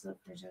that bracelet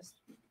for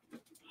just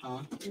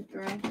the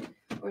thread?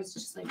 Or is it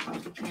just like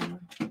off the camera?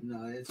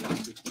 No, it's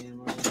off the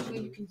camera. Well,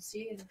 you can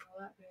see it in the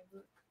lap, babe.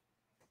 Look.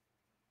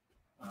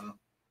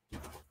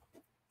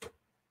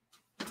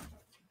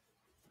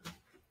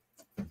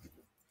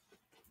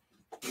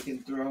 We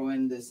can throw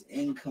in this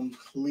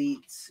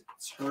incomplete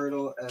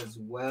turtle as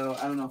well.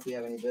 I don't know if we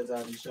have any bids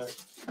on the shirt.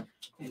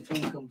 An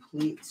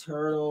incomplete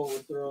turtle. We'll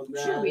throw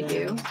that. Sure, we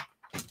do.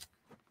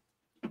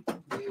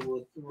 We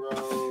will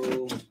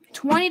throw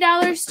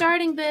 $20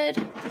 starting bid.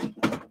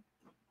 What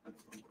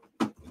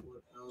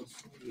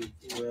else do we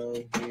throw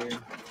here?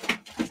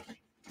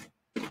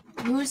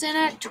 Who's in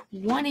at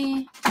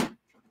 20?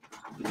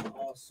 We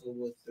also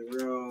will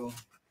throw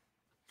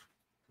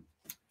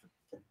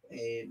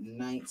a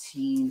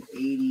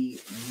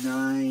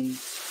 1989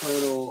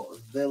 turtle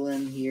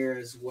villain here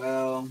as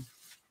well.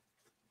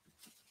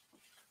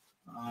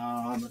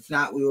 If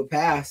not, we will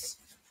pass.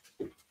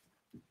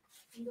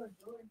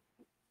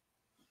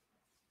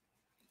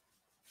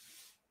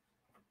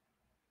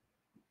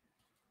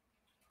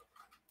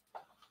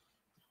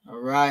 All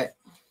right.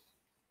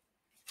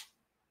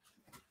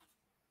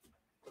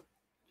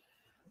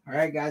 All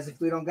right, guys. If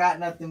we don't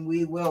got nothing,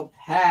 we will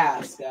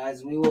pass,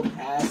 guys. We will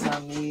pass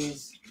on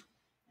these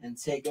and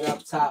take it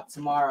up top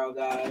tomorrow,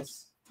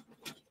 guys.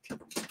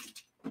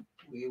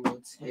 We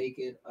will take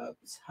it up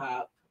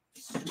top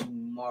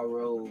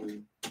tomorrow.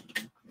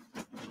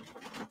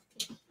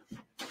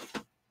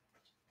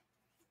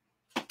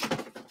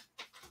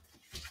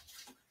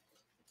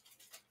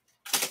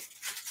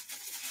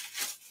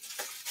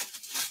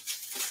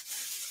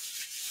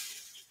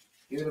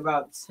 Give it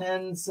about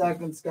 10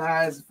 seconds,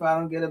 guys. If I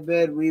don't get a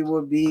bid, we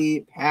will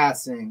be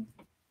passing.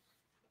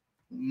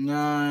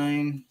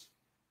 9,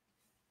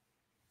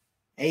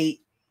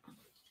 8.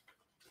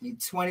 Need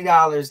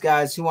 $20,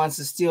 guys. Who wants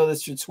to steal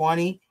this for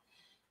 20?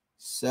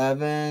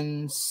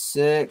 7,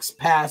 6.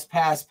 Pass,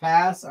 pass,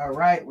 pass. All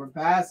right, we're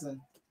passing.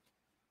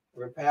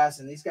 We're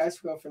passing. These guys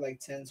go for like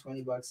 10,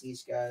 20 bucks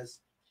each, guys.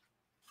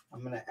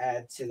 I'm going to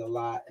add to the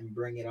lot and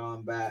bring it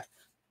on back.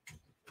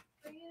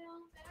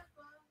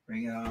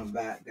 Bring it on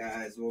back,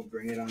 guys. We'll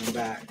bring it on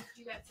back.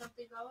 You got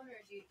something going,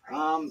 or do you?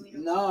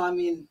 No, I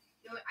mean.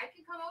 I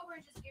can come over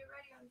and just get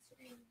ready on the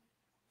screen.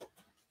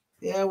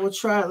 Yeah, we'll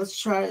try it. Let's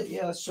try it.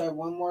 Yeah, let's try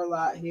one more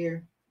lot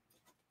here.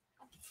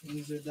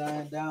 Things are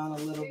dying down a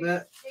little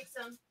bit. Take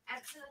some.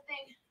 Add to the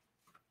thing.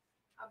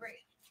 I'll bring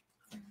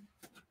it.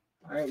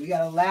 All right, we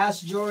got a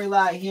last jewelry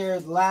lot here.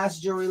 The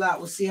last jewelry lot.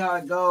 We'll see how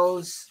it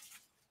goes.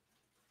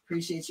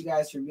 Appreciate you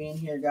guys for being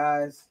here,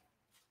 guys.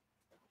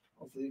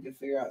 Hopefully we can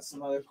figure out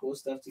some other cool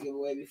stuff to give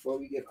away before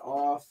we get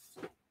off.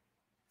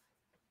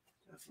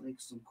 Definitely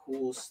some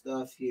cool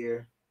stuff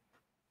here.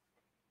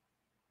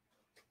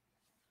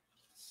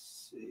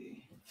 Let's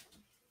see.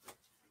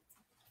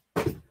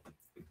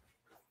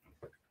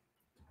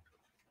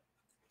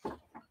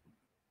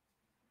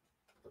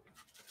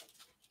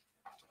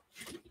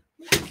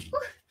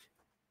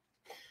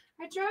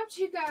 I dropped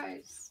you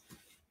guys.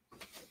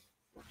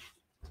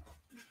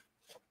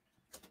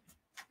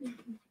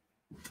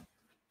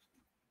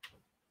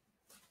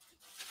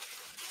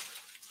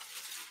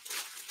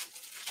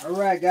 All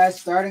right, guys,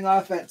 starting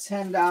off at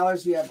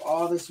 $10, we have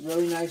all this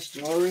really nice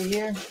jewelry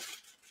here. Add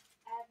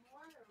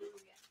more, or will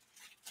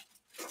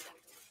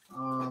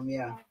we get?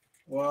 Yeah.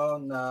 Well,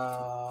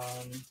 no.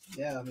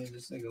 Yeah, I mean,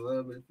 just like a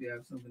little bit if you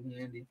have something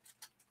handy.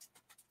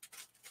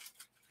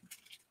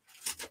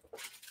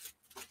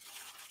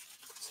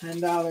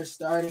 $10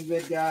 starting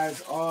bid,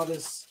 guys. All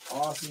this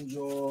awesome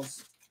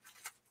jewels.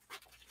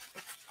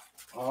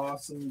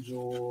 Awesome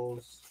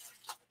jewels.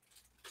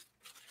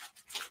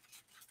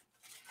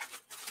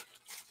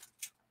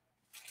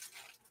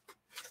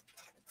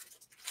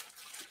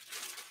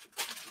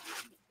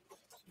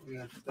 We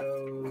got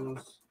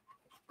those.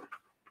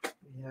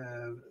 We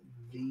have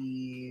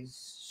these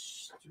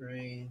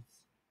strength.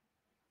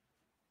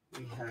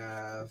 We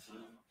have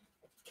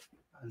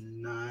a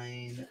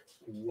 9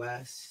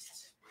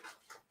 West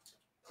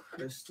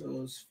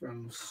crystals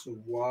from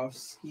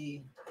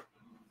Swarovski.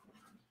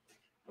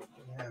 We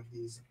have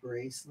these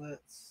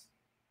bracelets.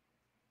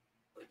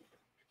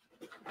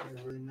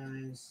 They're really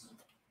nice.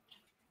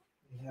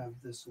 We have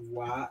this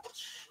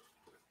watch.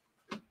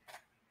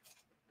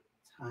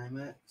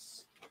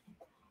 Timex.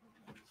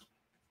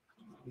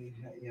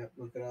 Yep,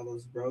 look at all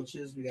those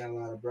brooches. We got a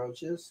lot of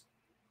brooches.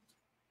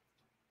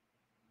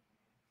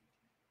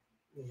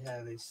 We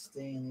have a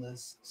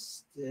stainless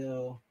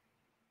steel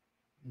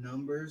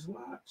numbers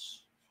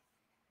watch.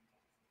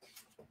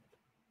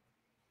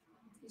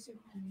 These are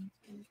pens.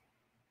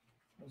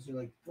 Those are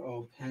like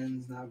all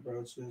pens, not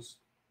brooches.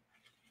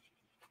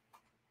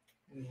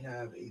 We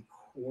have a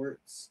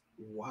quartz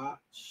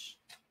watch.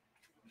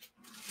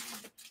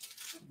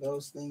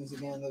 Those things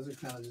again, those are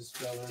kind of just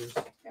fillers.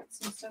 Got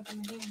some stuff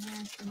in my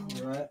hand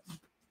here. All right.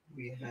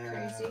 We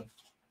have Crazy.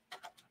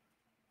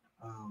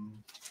 I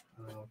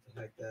don't know what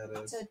the heck that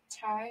is. It's a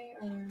tie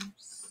or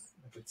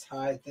Like a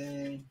tie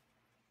thing.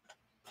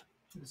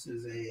 This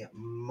is a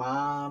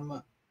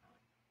mom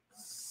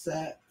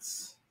set.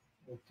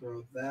 We'll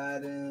throw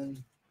that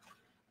in.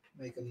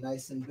 Make them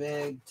nice and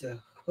big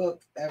to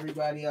hook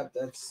everybody up.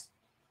 That's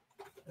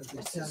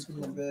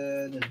attempting the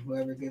bid, and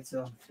whoever gets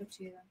a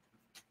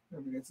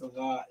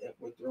lot, yep,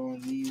 we're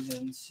throwing these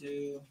in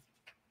too.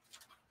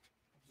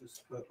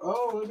 Just put,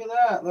 oh, look at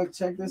that. Look,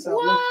 check this out.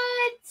 What?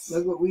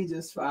 Look what we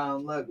just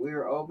found. Look, we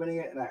were opening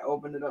it and I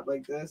opened it up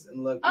like this,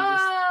 and look, we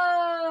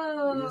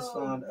just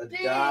found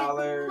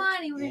 $1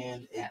 money.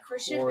 and a For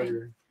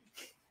quarter.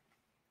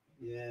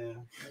 Yeah,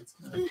 that's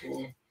kind of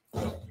cool.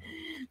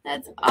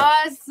 That's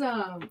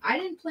awesome. I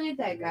didn't plant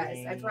that,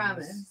 guys. I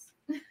promise.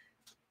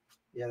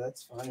 Yeah,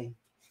 that's funny.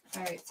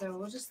 All right, so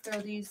we'll just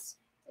throw these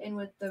in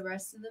with the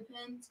rest of the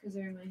pins because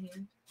they're in my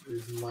hand.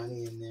 There's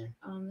money in there.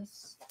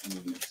 This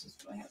is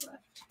what I have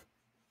left.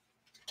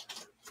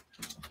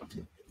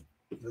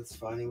 That's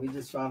funny. We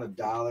just found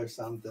 $1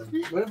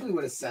 something. What if we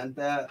would have sent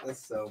that?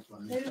 That's so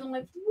funny. They'd have been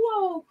like,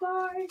 "Whoa,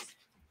 guys,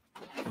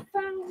 I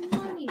found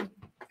money."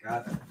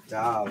 Got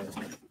 $1.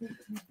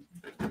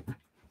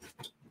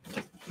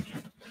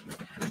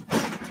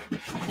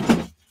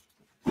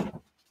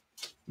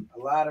 A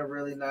lot of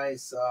really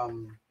nice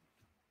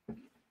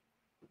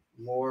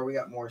more. We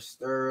got more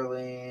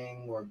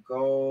sterling, more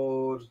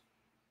gold.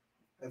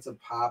 That's a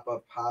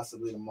pop-up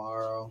possibly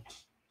tomorrow.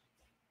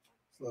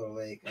 It's a little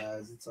late,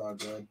 guys. It's all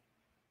good.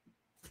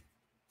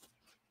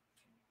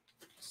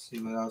 Let's see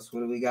what else. What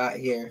do we got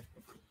here?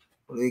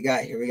 What do we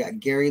got here? We got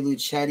Gary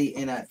Luchetti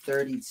in at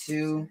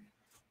 32.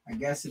 I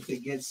guess if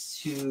it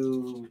gets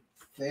to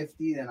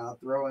 50, then I'll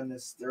throw in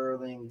this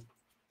sterling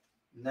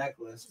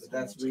necklace, but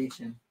that's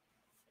reaching.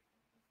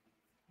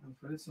 I'll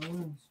put it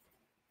somewhere else.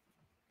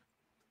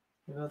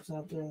 Put it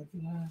upside there.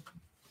 Yeah.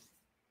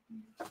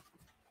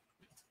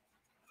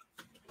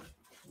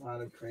 A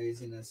lot of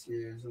craziness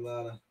here. There's a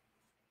lot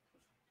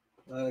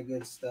of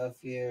good stuff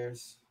here.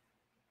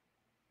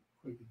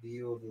 Quick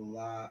view of the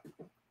lot.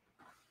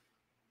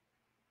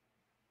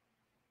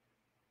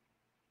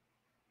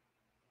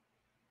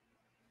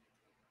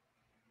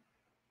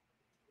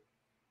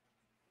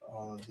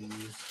 All of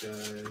these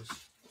guys.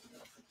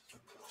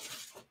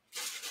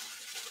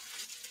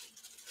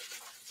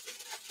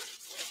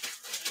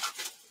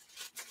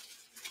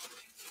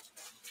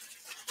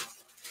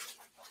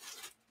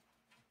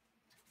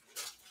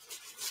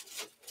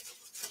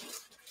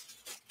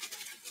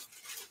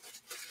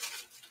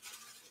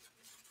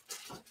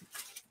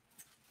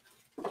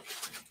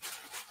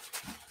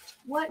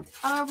 What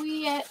are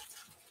we at?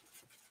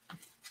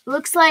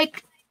 Looks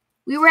like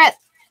we were at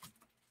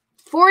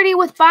 40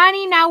 with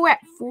Bonnie. Now we're at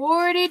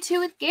 42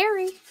 with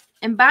Gary.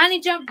 And Bonnie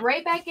jumped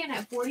right back in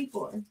at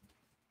 44.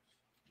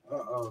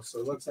 Uh-oh. So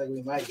it looks like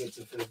we might get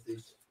to 50.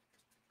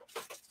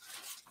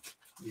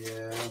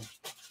 Yeah.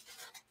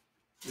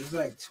 There's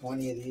like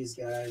 20 of these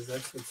guys.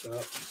 That's what's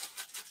up.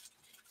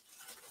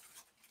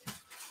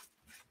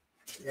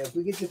 Yeah, if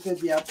we get to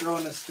 50, I'll throw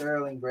in a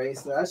sterling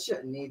bracelet. I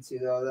shouldn't need to,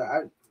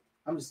 though.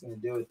 I'm just going to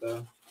do it,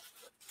 though.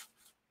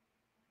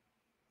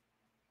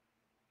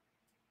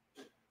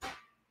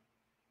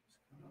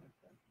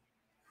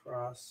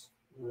 Cross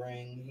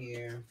ring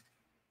here.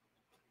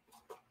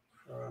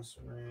 Cross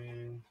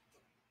ring.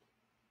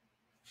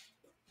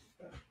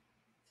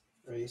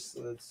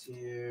 Bracelets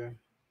here.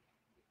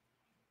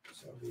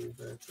 So leave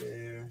that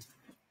there.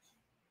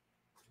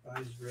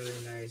 Oh, these really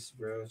nice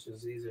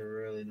brooches. These are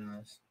really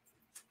nice.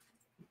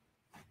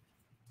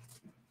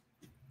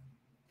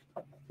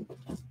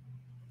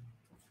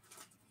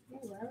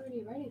 We're already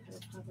ready for the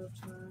pop-up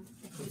tomorrow.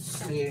 Let's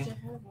see.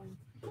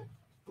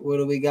 What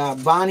do we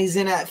got? Bonnie's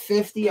in at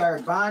 50. All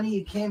right, Bonnie,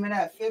 you came in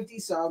at 50,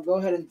 so I'll go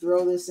ahead and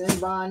throw this in,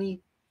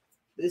 Bonnie.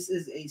 This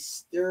is a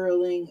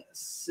sterling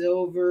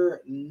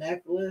silver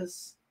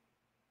necklace.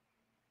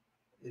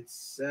 It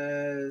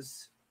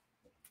says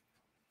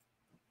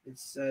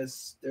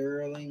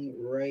sterling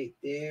right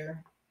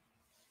there.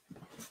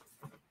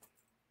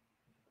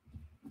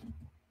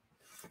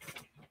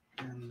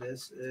 And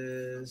this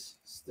is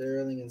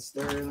sterling, and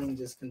sterling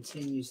just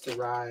continues to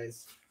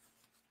rise.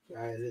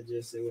 Guys,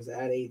 it was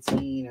at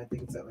 18. I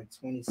think it's at like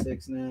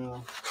 26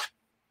 now.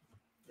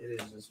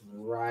 It is just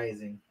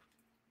rising.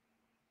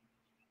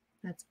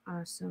 That's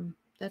awesome.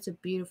 That's a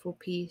beautiful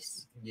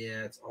piece.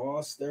 Yeah, it's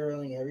all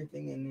sterling.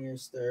 Everything in here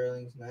is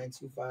sterling.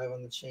 925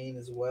 on the chain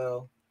as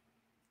well.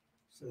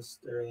 So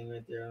sterling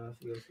right there. I don't know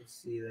if you guys can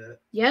see that.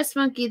 Yes,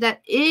 Monkey,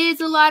 that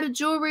is a lot of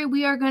jewelry.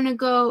 We are going to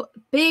go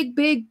big,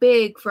 big,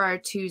 big for our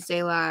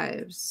Tuesday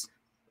lives.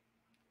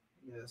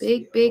 Yes,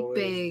 big, big,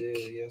 big.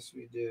 Do. Yes,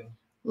 we do.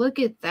 Look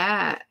at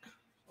that.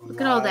 Look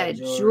at all that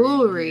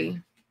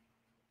jewelry.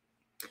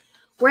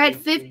 We're at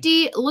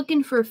 50,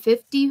 looking for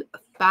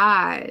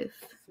 55.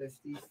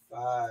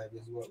 55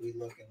 is what we're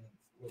looking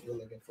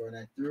for. And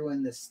I threw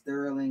in the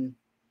sterling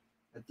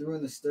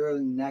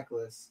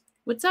necklace.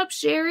 What's up,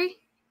 Sherry?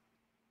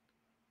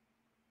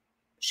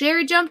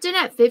 Sherry jumped in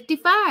at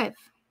 55.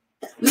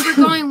 We were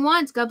going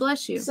once. God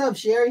bless you. What's up,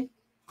 Sherry?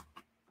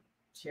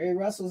 Sherry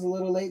Russell's a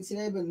little late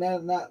today, but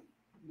not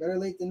better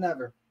late than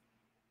never.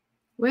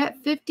 We're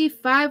at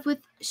 55 with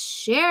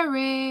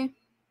Sherry.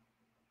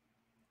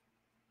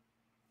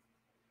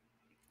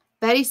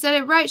 Betty said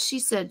it right. She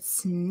said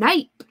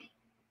snipe.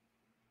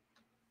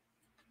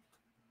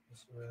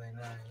 It's really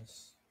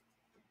nice.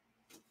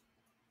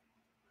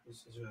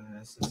 This is really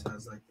nice. This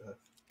has like the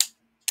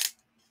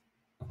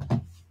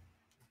thing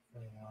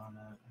on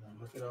it.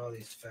 And look at all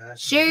these fashion.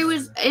 Sherry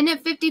was in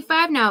at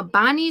 55 now.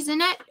 Bonnie's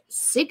in at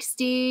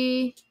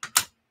 60.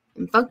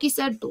 And Funky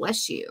said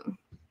bless you.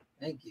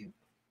 Thank you.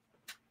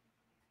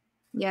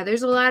 Yeah,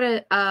 there's a lot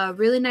of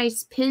really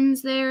nice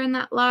pins there in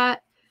that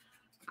lot.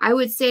 I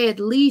would say at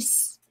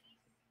least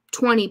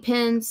 20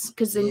 pins,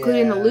 because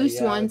including the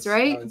loose ones,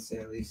 right? I would say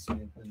at least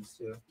 20 pins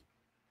too.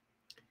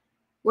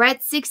 We're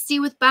at 60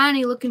 with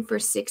Bonnie, looking for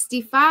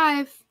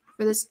 65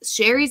 for this.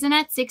 Sherry's in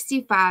at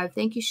 65.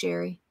 Thank you,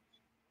 Sherry.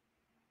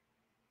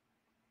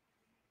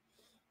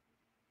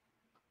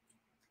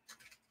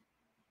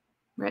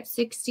 We're at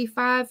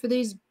 65 for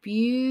these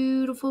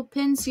beautiful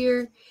pins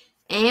here.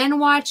 And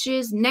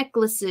watches,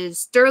 necklaces,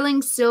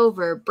 sterling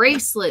silver,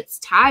 bracelets,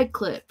 tie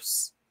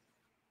clips,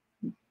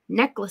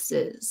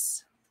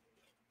 necklaces.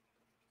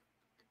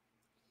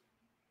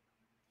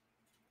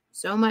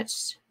 So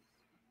much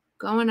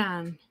going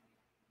on.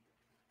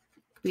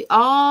 Be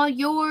all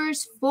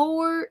yours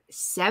for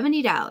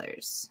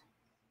 $70.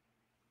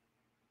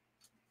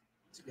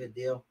 It's a good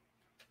deal.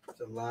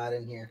 There's a lot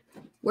in here.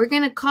 We're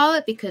going to call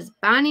it because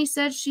Bonnie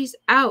said she's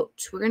out.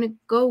 We're going to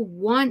go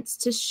once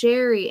to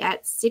Sherry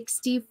at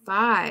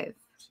 65.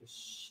 So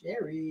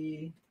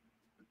Sherry.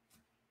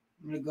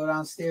 I'm going to go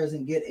downstairs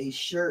and get a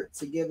shirt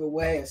to give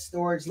away, a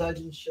Storage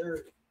Legends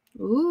shirt.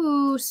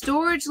 Ooh,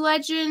 Storage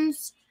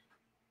Legends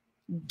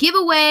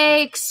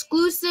giveaway,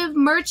 exclusive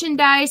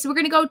merchandise. We're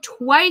going to go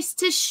twice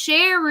to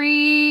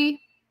Sherry.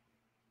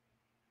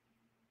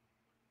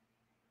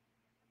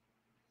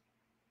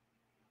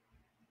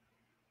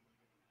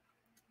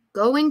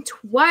 Going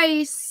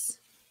twice.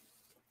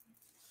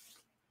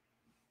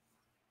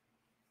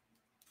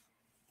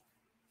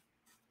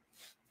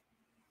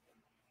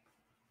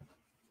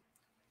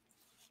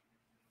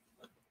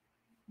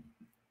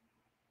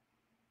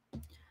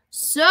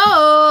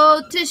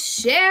 So to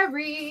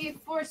Sherry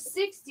for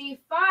 $65.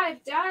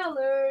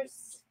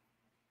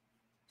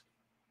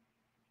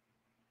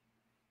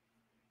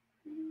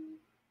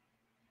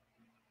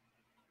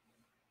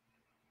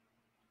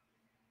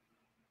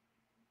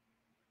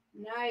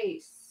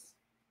 Nice.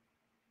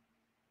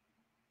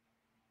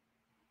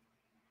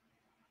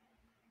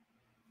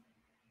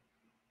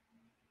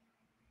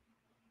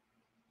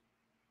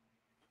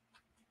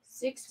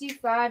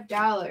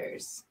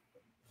 $65.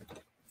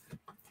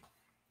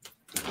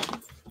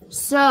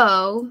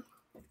 So,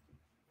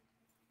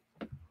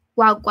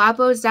 while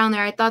Guapo's down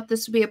there, I thought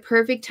this would be a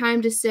perfect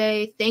time to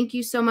say thank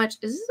you so much.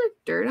 Is this like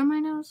dirt on my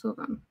nose? Hold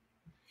on.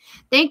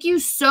 Thank you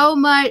so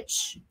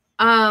much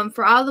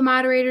for all the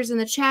moderators in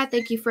the chat.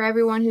 Thank you for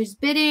everyone who's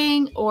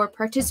bidding or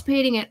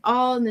participating at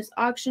all in this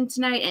auction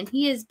tonight. And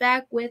he is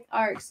back with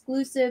our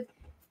exclusive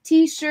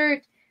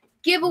t-shirt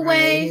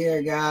giveaway. Right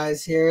here,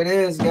 guys. Here it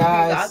is,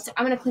 guys.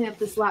 I'm going to clean up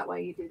this lot while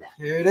you do that.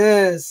 Here it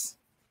is.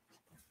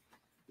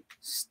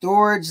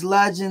 Storage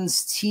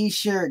Legends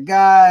t-shirt,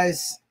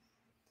 guys.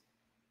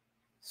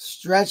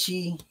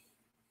 Stretchy.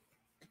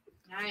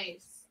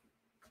 Nice.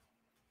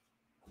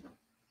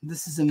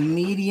 This is a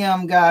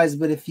medium, guys,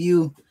 but if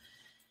you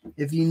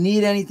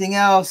need anything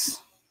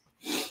else,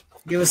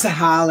 give us a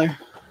holler.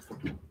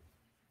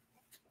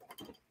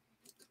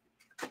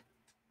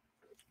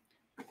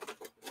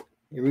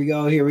 Here we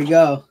go. Here we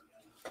go.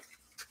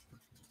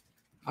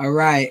 All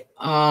right.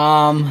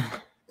 On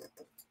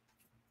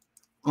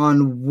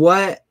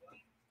what?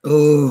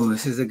 Oh,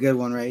 this is a good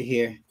one right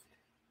here.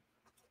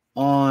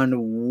 On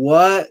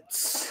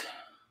what?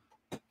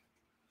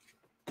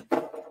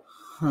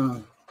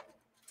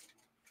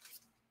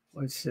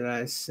 What should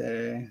I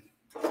say?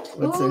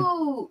 What's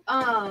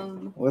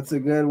a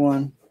good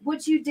one?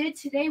 What you did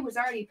today was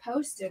already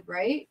posted,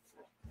 right?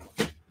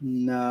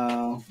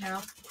 No. No.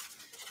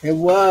 It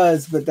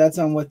was, but that's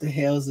on What the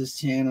Hell's This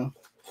channel.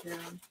 Yeah.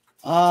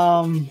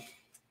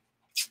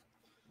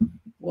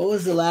 What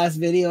was the last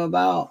video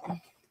about?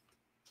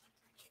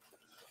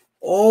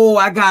 Oh,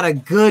 I got a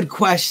good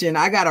question.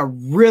 I got a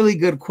really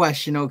good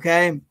question,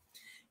 okay?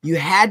 You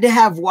had to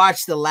have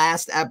watched the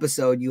last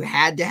episode. You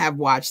had to have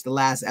watched the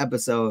last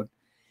episode.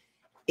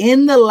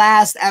 In the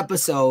last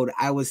episode,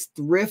 I was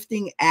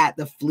thrifting at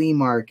the flea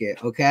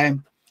market, okay?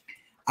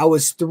 I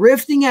was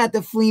thrifting at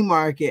the flea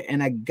market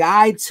and a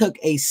guy took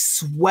a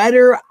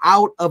sweater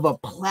out of a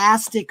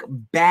plastic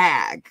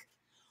bag.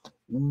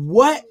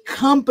 What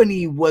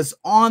company was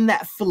on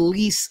that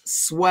fleece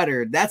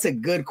sweater? That's a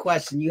good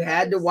question. You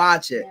had to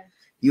watch it.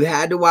 You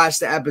had to watch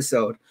the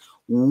episode.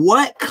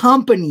 What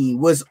company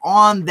was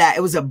on that?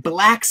 It was a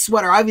black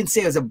sweater. I even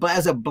say it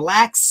was a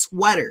black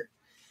sweater.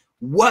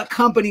 What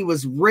company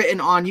was written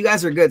on? You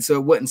guys are good, so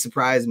it wouldn't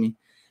surprise me.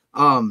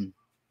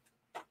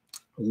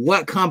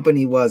 What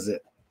company was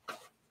it?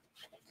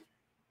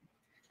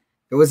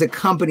 There was a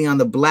company on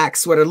the black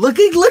sweater. Look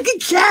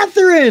at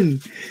Catherine.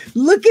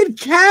 Look at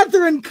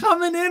Catherine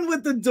coming in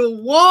with the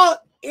DeWalt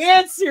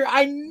answer.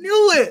 I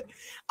knew it.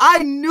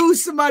 I knew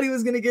somebody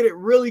was going to get it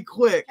really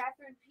quick.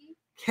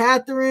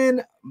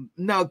 Catherine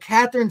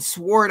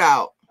Swartout.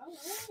 Oh,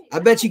 right. I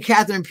bet you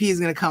Catherine P is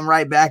going to come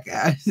right back.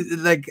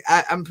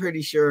 I'm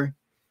pretty sure.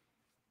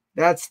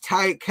 That's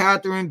tight.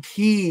 Catherine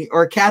P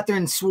or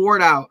Catherine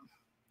Swartout.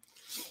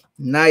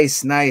 Nice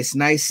snag.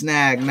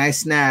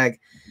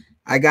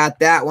 I got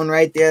that one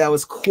right there. That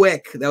was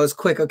quick.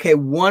 Okay,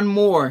 one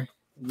more.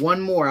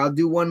 I'll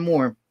do one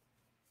more.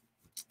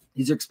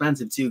 These are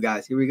expensive too,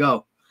 guys. Here we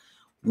go.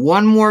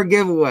 One more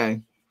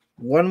giveaway.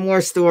 One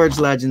more Storage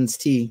Legends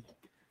tee.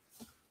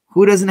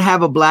 Who doesn't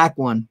have a black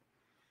one?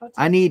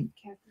 I need.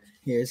 Catherine.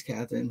 Here's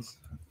Catherine's.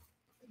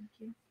 Thank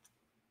you.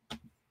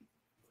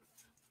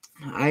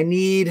 I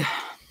need.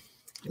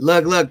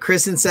 Look.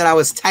 Kristen said I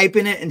was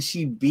typing it and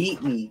she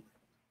beat me.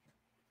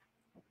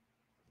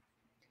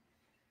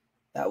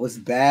 That was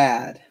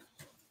bad.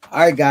 All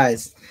right,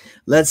 guys.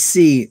 Let's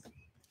see.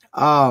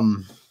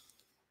 Man,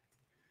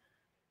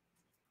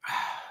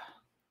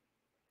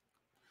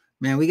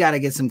 we got to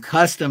get some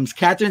customs.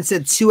 Catherine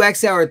said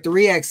 2XL or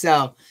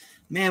 3XL.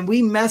 Man,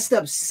 we messed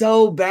up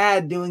so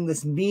bad doing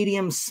this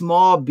medium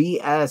small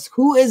BS.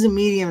 Who is a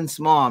medium and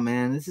small,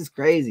 man? This is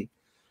crazy.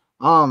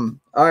 All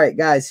right,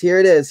 guys, here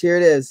it is. Here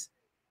it is.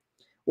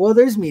 Well,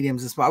 there's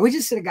mediums and small. We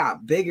just should have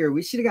got bigger.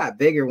 We should have got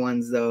bigger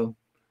ones though.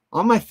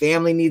 All my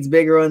family needs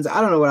bigger ones. I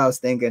don't know what I was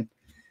thinking.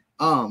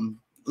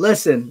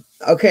 Listen.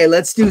 Okay,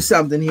 let's do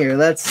something here.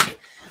 Let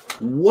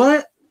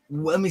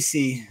me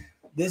see.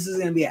 This is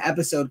gonna be an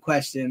episode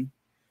question.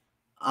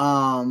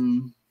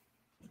 Oh,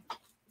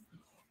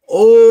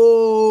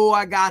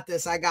 I got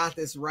this. I got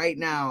this right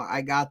now.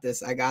 I got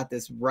this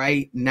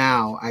right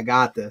now. I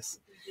got this.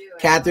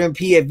 Catherine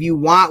P, if you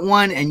want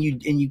one and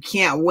you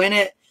can't win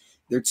it,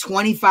 they're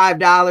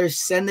 $25.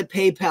 Send the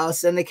PayPal,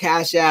 send the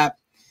Cash App,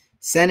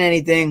 send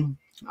anything.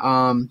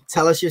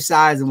 Tell us your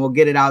size and we'll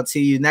get it out to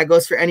you. And that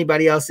goes for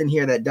anybody else in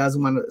here that does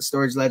want a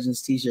Storage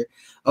Legends t-shirt.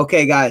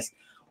 Okay, guys,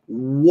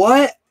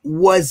 what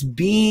was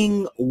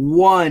being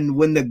won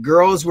when the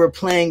girls were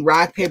playing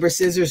rock, paper,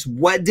 scissors?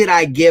 What did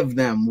I give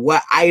them?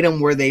 What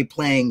item were they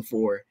playing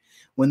for?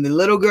 When the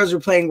little girls were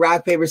playing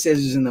rock, paper,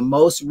 scissors in the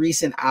most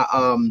recent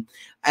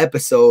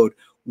episode,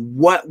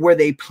 what were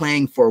they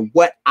playing for?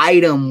 What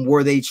item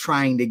were they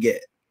trying to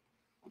get?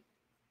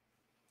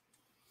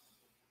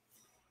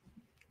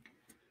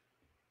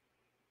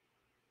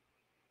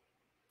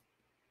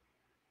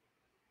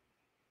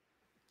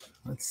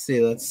 Let's see.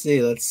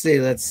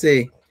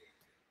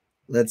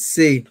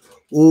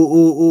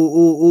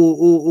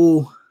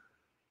 Ooh.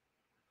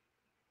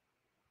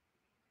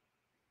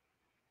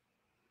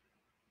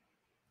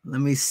 Let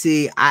me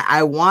see.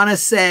 I want to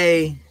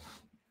say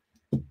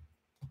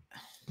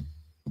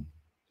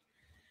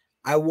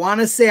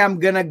I'm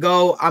going to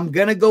go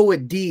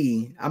with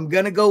D. I'm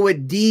going to go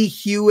with D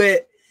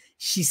Hewitt.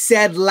 She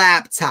said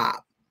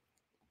laptop.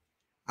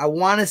 I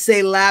want to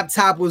say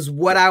laptop was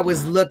what I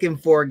was looking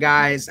for,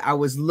 guys. I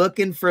was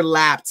looking for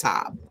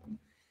laptop.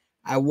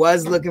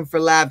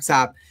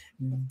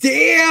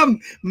 Damn,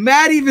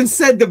 Matt even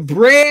said the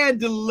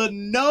brand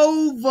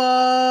Lenovo.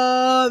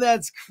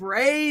 That's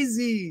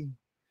crazy.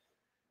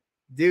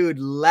 Dude,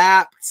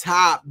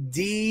 laptop.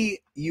 D,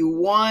 you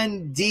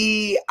won.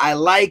 D, I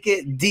like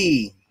it.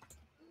 D.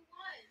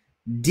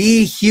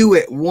 D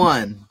Hewitt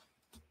won.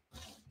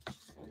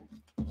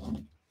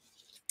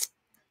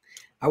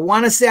 I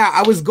want to say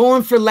I was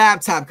going for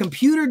laptop.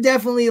 Computer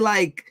definitely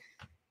like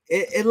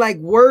it like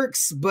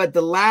works, but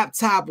the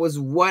laptop was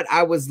what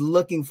I was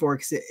looking for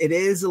because it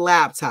is a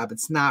laptop.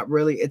 It's not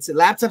really, it's a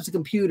laptop's a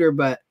computer,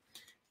 but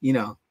you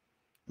know,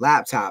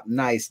 laptop.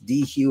 Nice.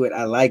 D Hewitt.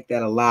 I like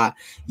that a lot.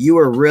 You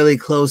were really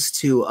close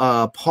to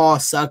Paul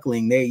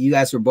Suckling. You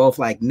guys were both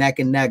like neck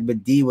and neck,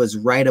 but D was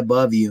right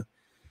above you.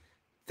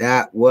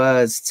 That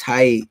was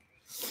tight.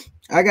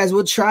 All right, guys,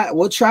 we'll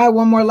try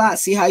one more lot,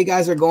 see how you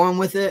guys are going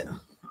with it.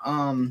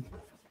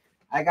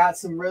 I got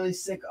some really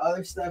sick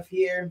other stuff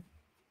here.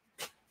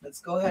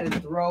 Let's go ahead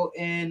and throw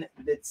in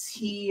the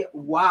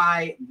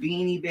TY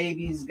Beanie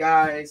Babies,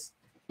 guys.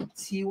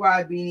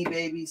 TY Beanie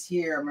Babies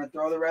here. I'm going to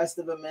throw the rest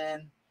of them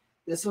in.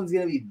 This one's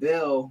going to be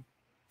Bill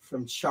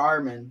from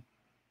Charmin.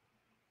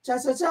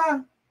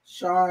 Cha-cha-cha.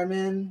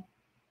 Charmin.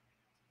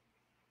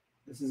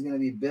 This is going to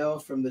be Bill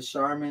from the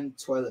Charmin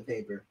toilet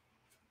paper.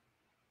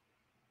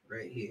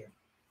 Right here.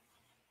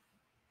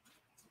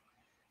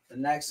 The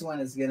next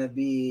one is going to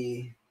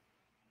be,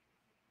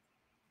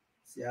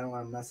 see, I don't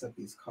want to mess up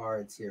these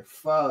cards here.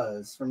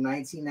 Fuzz from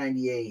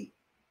 1998.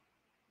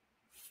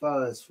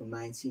 Fuzz from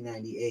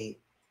 1998.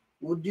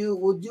 We'll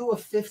do a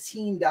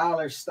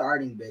 $15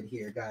 starting bid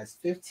here, guys.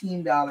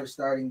 $15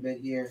 starting bid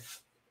here.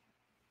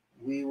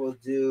 We will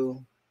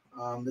do,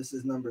 this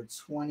is number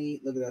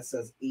 20. Look at that,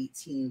 says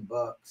 18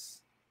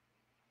 bucks.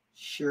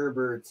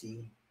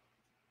 Sherberty.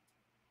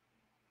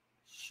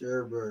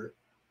 Sherbert.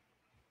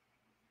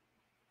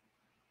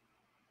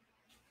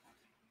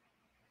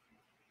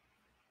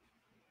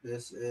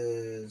 This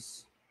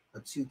is a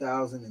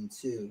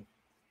 2002.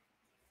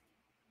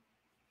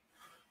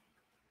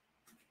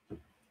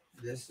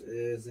 This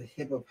is a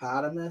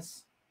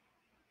hippopotamus.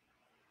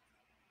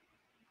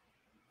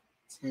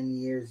 10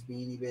 years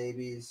Beanie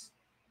Babies.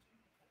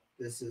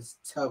 This is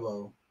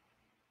Tubbo.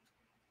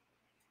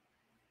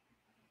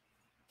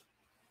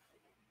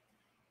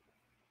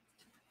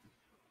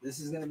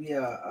 This is going to be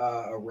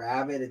a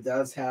rabbit. It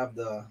does have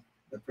the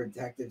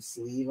protective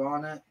sleeve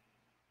on it.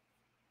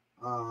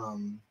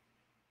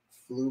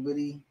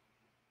 Flubity.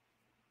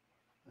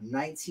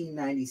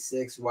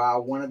 1996.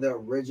 Wow, one of the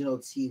original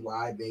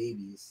TY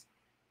babies.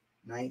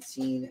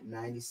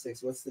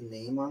 1996. What's the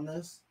name on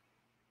this?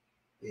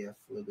 Yeah,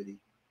 Flubity.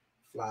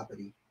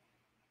 Floppity.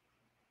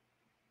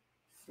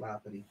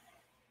 Floppity.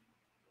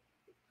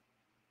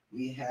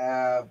 We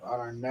have, on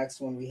our next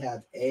one, we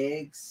have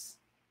Eggs.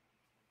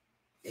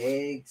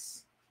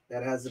 Eggs.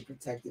 That has a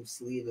protective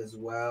sleeve as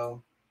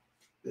well.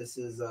 This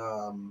is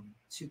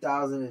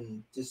 2000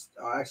 and just,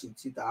 actually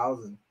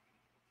 2000.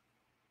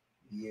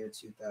 Year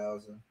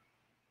 2000.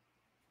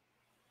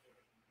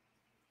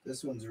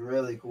 This one's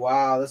really cool.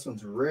 Wow, this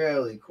one's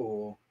really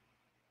cool.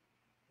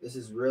 This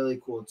is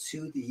really cool.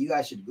 Toothy. You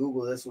guys should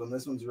Google this one.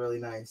 This one's really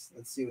nice.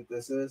 Let's see what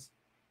this is.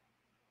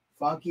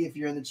 Funky, if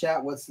you're in the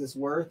chat, what's this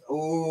worth?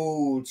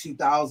 Oh,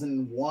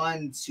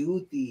 2001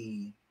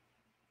 Toothy.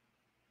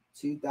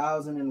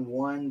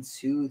 2001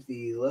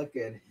 Toothy. Look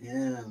at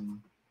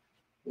him.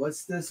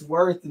 What's this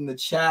worth in the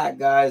chat,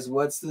 guys?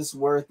 What's this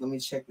worth? Let me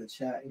check the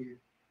chat here.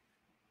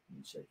 Let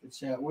me check the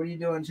chat. What are you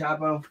doing,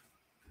 Chapo?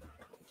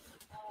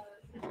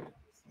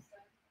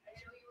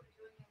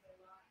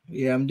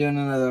 Yeah, I'm doing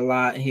another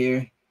lot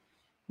here.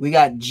 We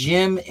got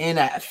Jim in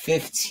at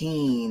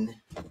 15.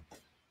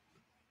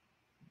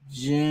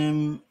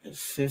 Jim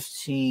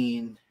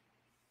 15.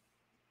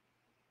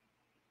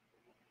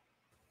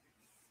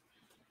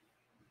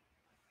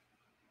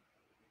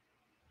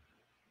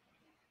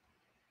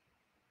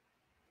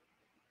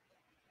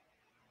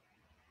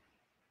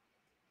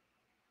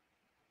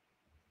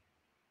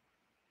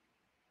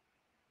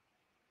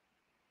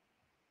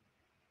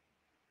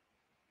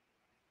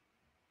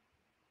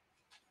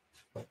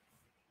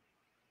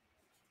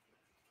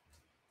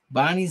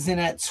 Bonnie's in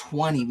at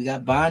 20. We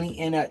got Bonnie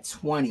in at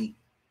 20.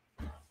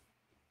 All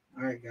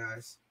right,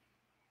 guys.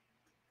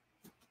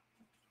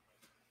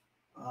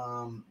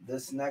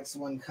 This next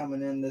one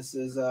coming in, this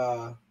is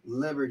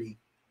Liberty.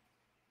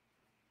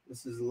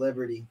 This is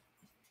Liberty.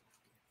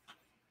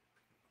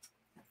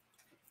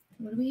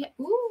 What do we have?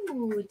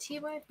 Ooh,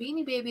 TY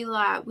Beanie Baby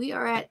lot. We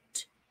are at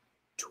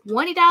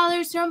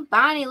 $20 from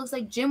Bonnie. Looks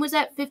like Jim was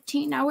at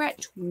 15. Now we're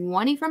at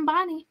 20 from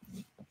Bonnie.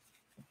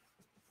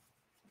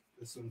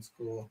 This one's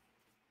cool.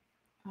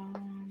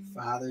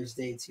 Father's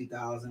Day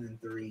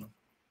 2003.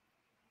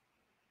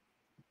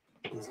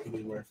 This could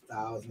be worth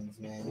thousands,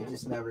 man. You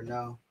just never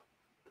know.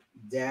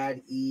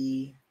 Dad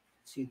E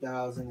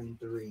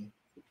 2003.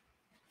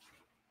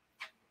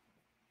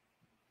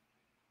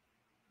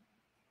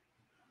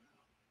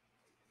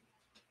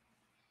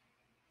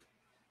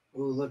 Oh,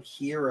 look,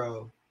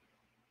 Hero.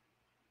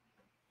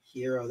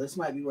 Hero. This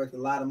might be worth a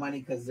lot of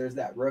money because there's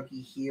that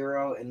rookie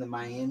Hero in the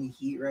Miami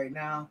Heat right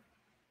now.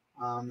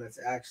 That's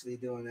actually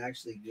doing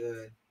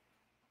good.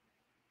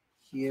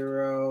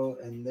 Hero,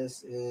 and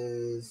this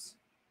is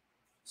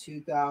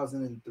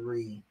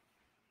 2003.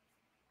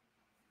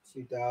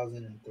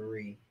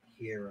 2003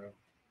 Hero.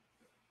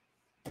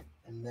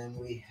 And then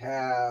we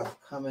have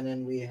coming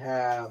in, we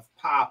have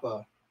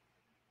Papa.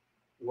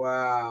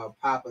 Wow,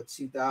 Papa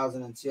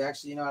 2002.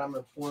 Actually, you know what? I'm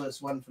going to pull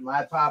this one for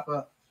my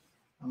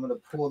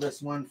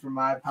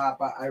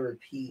Papa. I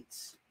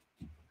repeat.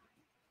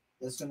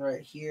 This one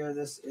right here,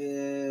 this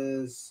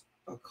is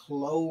a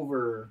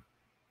Clover.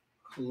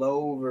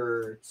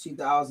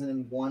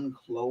 2001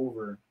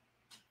 Clover.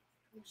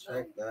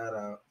 Check that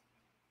out.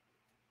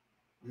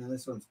 Man,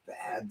 this one's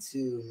bad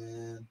too,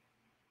 man.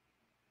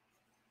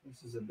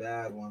 This is a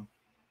bad one.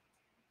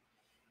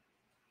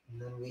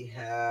 And then we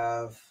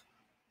have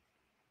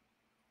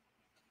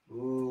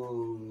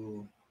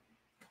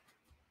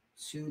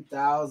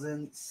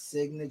 2000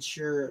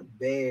 Signature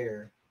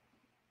Bear.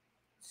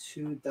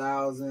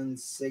 2000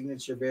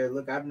 Signature Bear.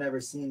 Look, I've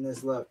never seen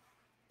this. Look.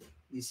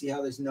 You see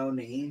how there's no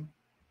name?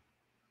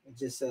 It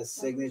just says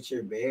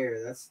Signature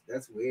Bear.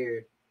 That's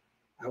weird.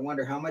 I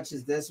wonder how much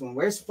is this one?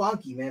 Where's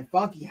Funky, man?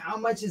 Funky, how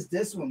much is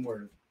this one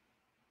worth?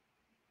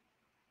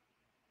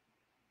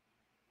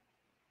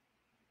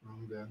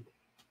 I'm good.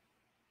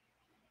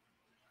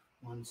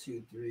 1,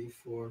 2, 3,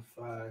 4,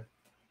 5.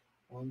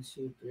 1,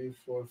 2, 3,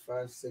 4,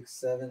 5, 6,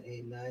 7,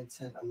 8, 9,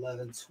 10,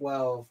 11,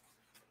 12.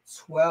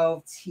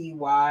 12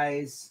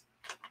 TYs.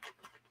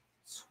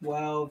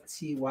 12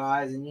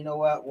 TYs. And you know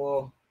what?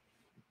 We'll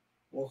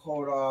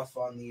hold off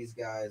on these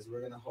guys.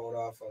 We're gonna hold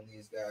off on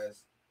these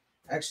guys.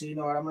 Actually, you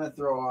know what? I'm gonna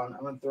throw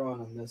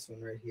on this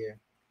one right here.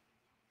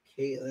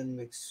 Caitlin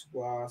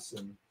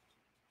McSwasson.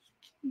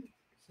 This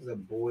is a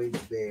Boyd's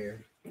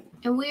Bear.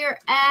 And we're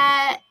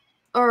at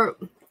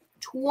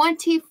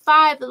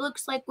 25. It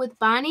looks like with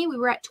Bonnie. We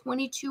were at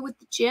 22 with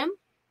the Jim.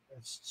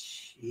 That's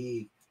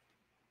cheap.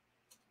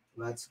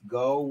 Let's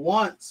go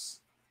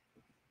once.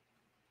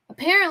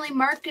 Apparently,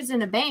 Mark is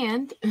in a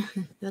band.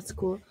 That's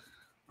cool.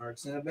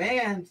 Mark's in a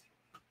band.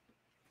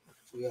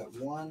 We got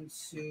 1,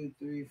 2,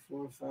 3,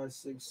 4, 5,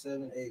 6,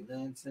 7, 8,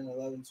 9, 10,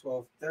 11,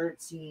 12,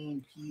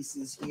 13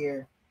 pieces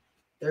here.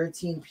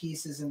 13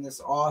 pieces in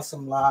this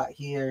awesome lot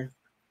here.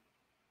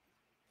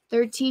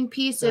 13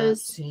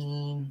 pieces.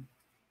 13.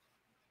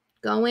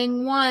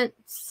 Going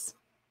once.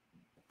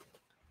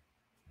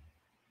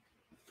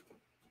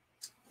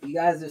 You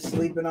guys are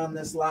sleeping on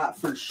this lot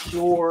for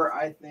sure,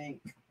 I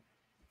think.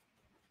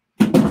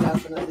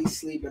 Definitely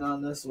sleeping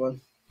on this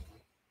one.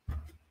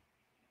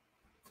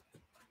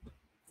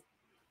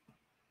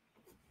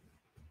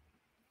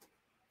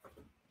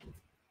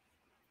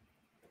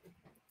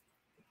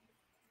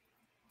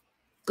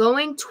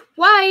 Going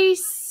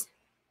twice.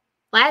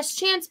 Last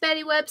chance,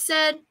 Betty Webb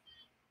said.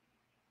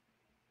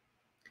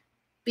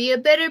 Be a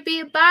bidder, be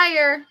a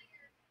buyer.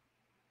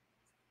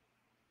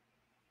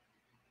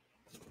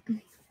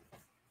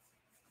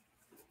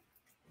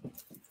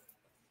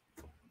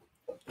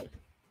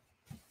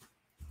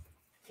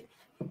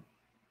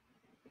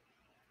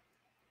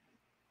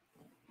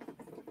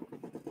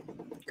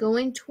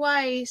 Going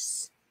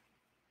twice.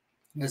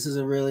 This is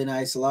a really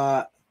nice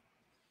lot.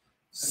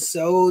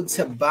 Sold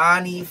to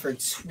Bonnie for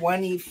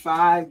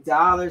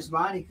 $25.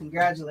 Bonnie,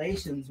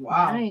 congratulations.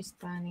 Wow. Nice,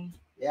 Bonnie.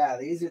 Yeah,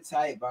 these are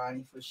tight,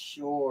 Bonnie, for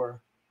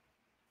sure.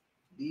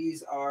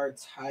 These are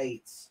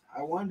tight.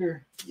 I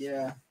wonder,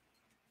 yeah.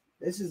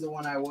 This is the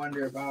one I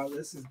wonder about.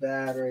 This is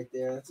bad right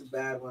there. That's a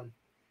bad one.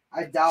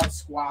 I doubt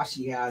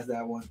Squashy has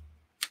that one.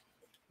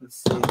 Let's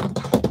see. I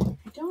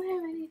don't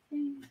have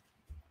anything.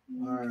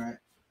 All right.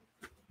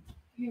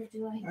 Here,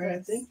 do I? All right, I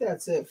think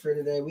that's it for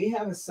today. We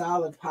have a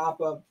solid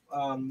pop-up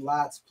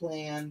lots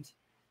planned.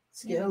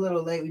 It's getting a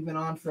little late. We've been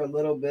on for a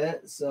little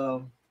bit,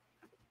 so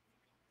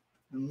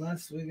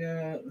unless we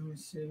got, let me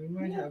see, we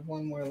might have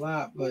one more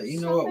lot, but you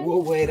know what?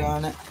 We'll wait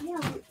on it.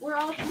 Yeah, we're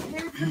all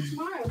prepared for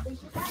tomorrow.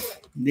 Think about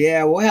it.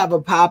 Yeah, we'll have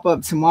a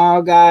pop-up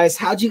tomorrow, guys.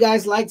 How'd you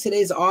guys like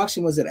today's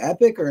auction? Was it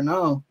epic or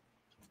no?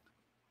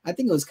 I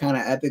think it was kind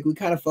of epic. We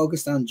kind of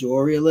focused on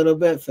jewelry a little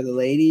bit for the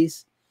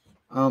ladies.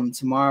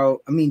 Tomorrow,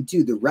 I mean,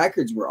 dude, the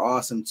records were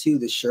awesome too.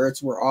 The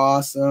shirts were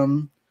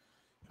awesome.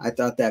 I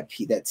thought that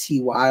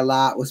TY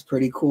lot was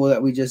pretty cool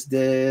that we just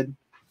did.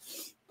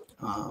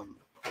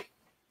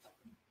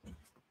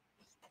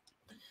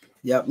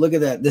 Yep, look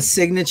at that. The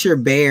signature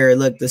bear.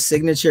 Look, the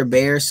signature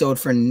bear sold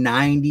for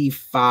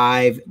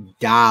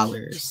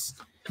 $95.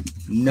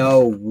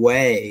 No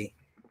way.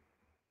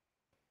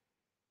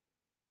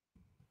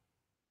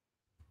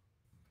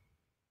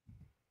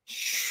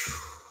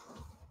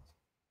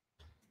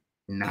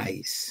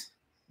 Nice.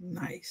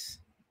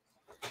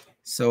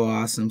 So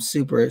awesome.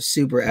 Super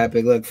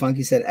epic. Look,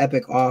 Funky said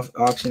epic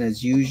auction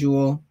as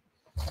usual.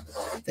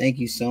 Thank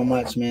you so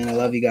much, man. I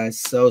love you guys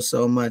so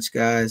much,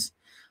 guys.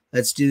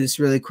 Let's do this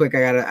really quick.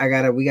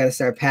 We gotta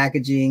start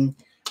packaging.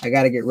 I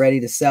gotta get ready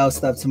to sell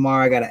stuff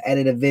tomorrow. I gotta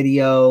edit a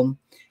video,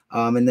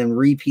 and then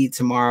repeat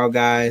tomorrow,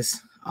 guys.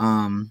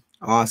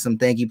 Awesome.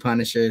 Thank you,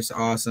 Punishers.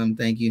 Awesome.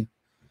 Thank you,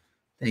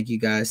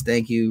 guys.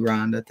 Thank you,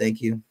 Rhonda. Thank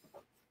you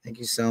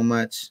so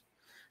much.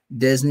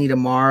 Disney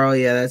tomorrow.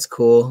 Yeah, that's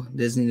cool.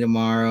 Disney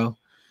tomorrow.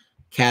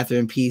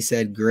 Catherine P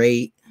said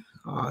great.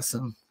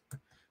 Awesome.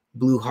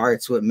 Blue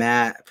hearts with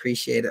Matt.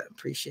 Appreciate it.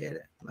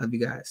 Love you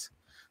guys.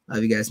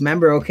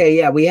 Remember, okay,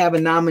 yeah, we have a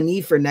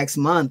nominee for next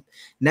month.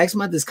 Next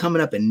month is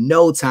coming up in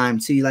no time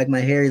too. You like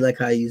my hair? You like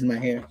how I use my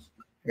hair?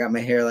 I got my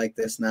hair like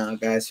this now,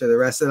 guys. For the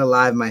rest of the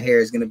live, my hair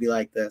is gonna be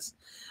like this.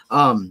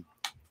 What's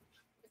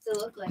it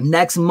look like?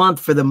 Next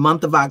month, for the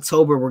month of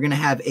October, we're gonna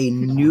have a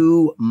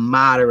new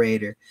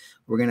moderator.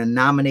 We're going to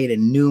nominate a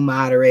new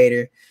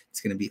moderator.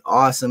 It's going to be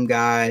awesome,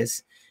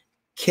 guys.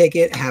 Kick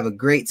it. Have a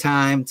great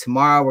time.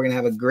 Tomorrow, we're going to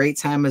have a great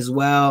time as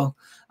well.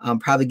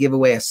 Probably give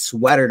away a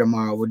sweater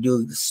tomorrow. We'll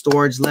do the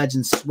Storage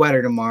Legends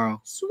sweater tomorrow.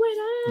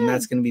 Sweater. And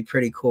that's going to be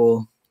pretty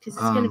cool. Because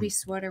it's going to be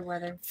sweater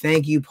weather.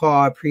 Thank you,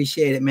 Paul. I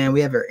appreciate it, man.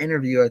 We have our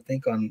interview, I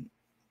think, on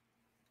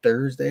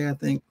Thursday, I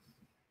think.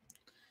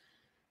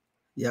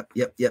 Yep.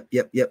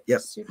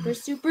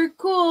 Super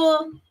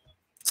cool.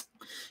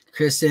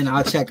 Kristen,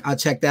 I'll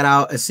check that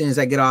out as soon as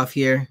I get off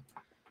here.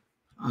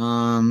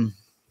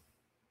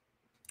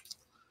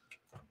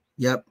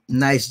 Yep.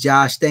 Nice,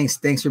 Josh.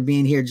 Thanks for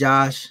being here,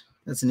 Josh.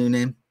 That's a new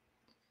name.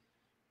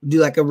 Do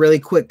like a really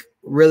quick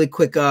prayer.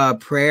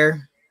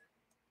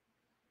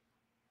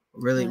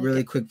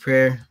 Really quick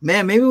prayer.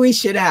 Man, maybe we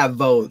should have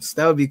votes.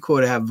 That would be cool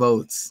to have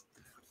votes.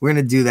 We're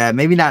gonna do that.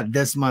 Maybe not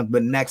this month,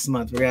 but next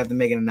month we're gonna have to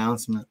make an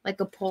announcement.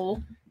 Like a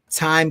poll.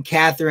 Time,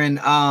 Catherine.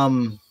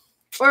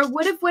 Or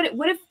what if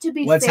to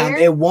be what fair?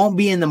 Time? It won't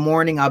be in the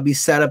morning. I'll be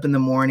set up in the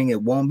morning.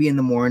 It won't be in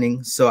the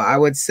morning. So I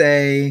would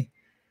say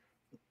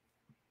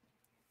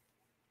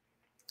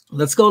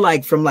let's go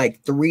like from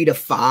like 3 to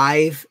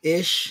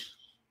 5-ish.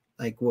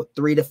 Like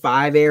 3 to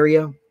 5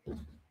 area.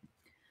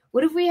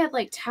 What if we had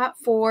like top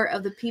 4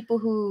 of the people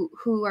who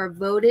are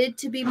voted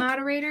to be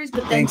moderators,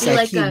 but then Thanks, do I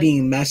like keep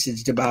being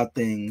messaged about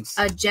things.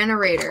 A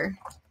generator.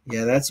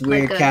 Yeah, that's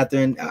weird, like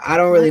Catherine. I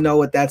don't really know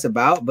what that's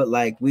about, but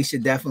like we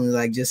should definitely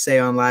like just say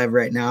on live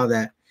right now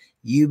that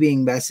you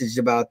being messaged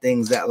about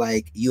things that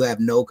like you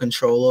have no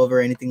control over,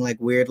 anything like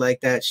weird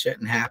like that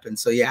shouldn't happen.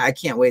 So yeah, I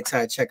can't wait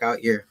till I check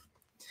out your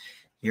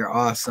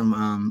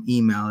awesome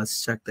email.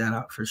 Let's check that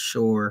out for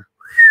sure.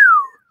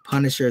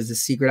 Punisher, is the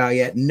secret out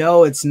yet?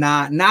 No, it's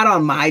not. Not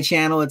on my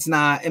channel. It's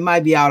not. It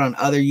might be out on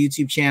other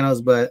YouTube channels,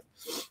 but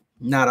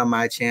not on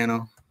my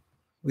channel.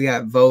 We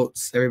got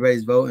votes.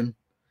 Everybody's voting.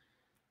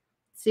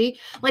 See,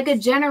 like a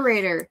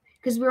generator,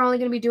 because we're only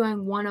going to be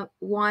doing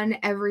one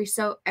every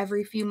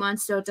few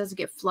months, so it doesn't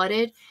get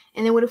flooded.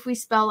 And then what if we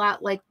spell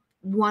out like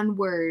one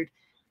word,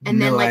 and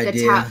then like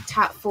a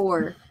top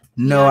 4?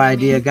 No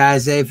idea,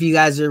 guys. If you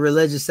guys are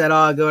religious at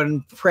all, go ahead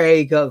and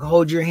pray. Go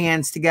hold your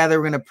hands together.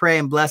 We're gonna pray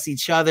and bless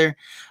each other.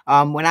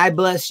 When I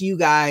bless you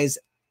guys,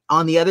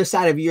 on the other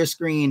side of your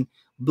screen,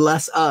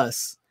 bless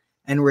us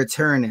and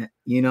return it.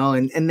 You know,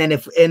 and then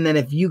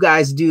if you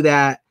guys do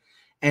that,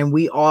 and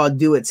we all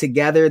do it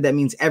together, that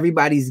means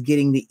everybody's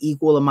getting the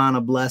equal amount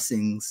of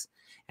blessings,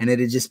 and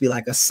it'd just be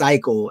like a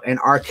cycle. And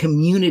our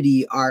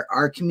community,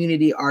 our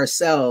community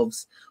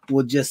ourselves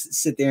will just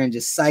sit there and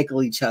just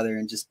cycle each other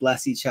and just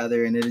bless each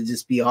other, and it'll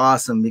just be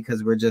awesome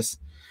because we're just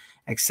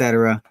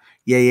etc.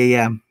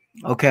 Yeah.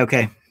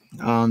 Okay.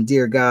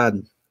 Dear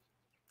God,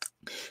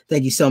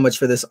 thank you so much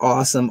for this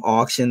awesome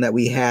auction that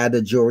we had,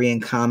 the jewelry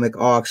and comic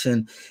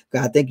auction.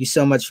 God, thank you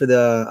so much for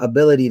the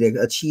ability to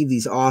achieve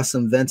these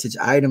awesome vintage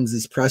items,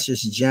 these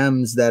precious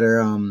gems that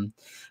are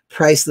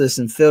priceless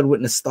and filled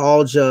with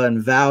nostalgia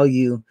and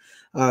value.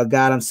 God,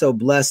 I'm so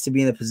blessed to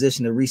be in a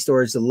position to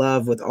restore the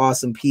love with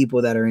awesome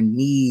people that are in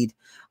need,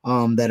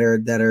 that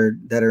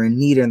are in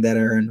need and that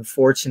are in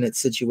fortunate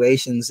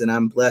situations. And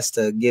I'm blessed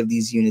to give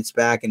these units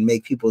back and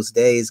make people's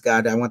days.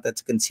 God, I want that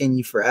to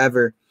continue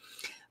forever.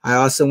 I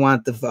also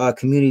want the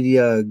community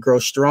to grow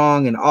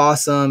strong and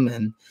awesome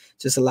and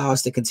just allow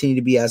us to continue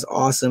to be as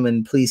awesome.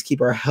 And please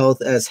keep our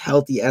health as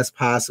healthy as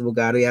possible.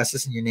 God, we ask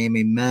this in your name.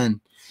 Amen.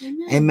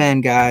 Amen,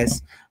 Amen,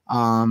 guys.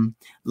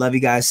 Love you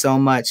guys so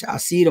much. I'll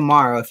see you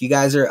tomorrow. If you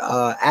guys are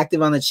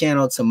active on the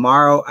channel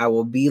tomorrow, I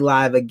will be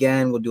live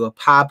again. We'll do a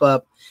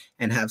pop-up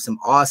and have some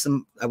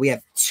awesome, we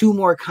have 2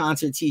 more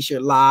concert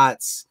t-shirt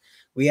lots.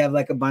 We have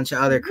like a bunch of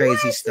other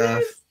crazy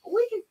stuff.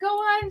 We could go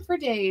on for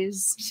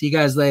days. See you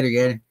guys later,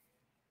 gang.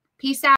 Peace out.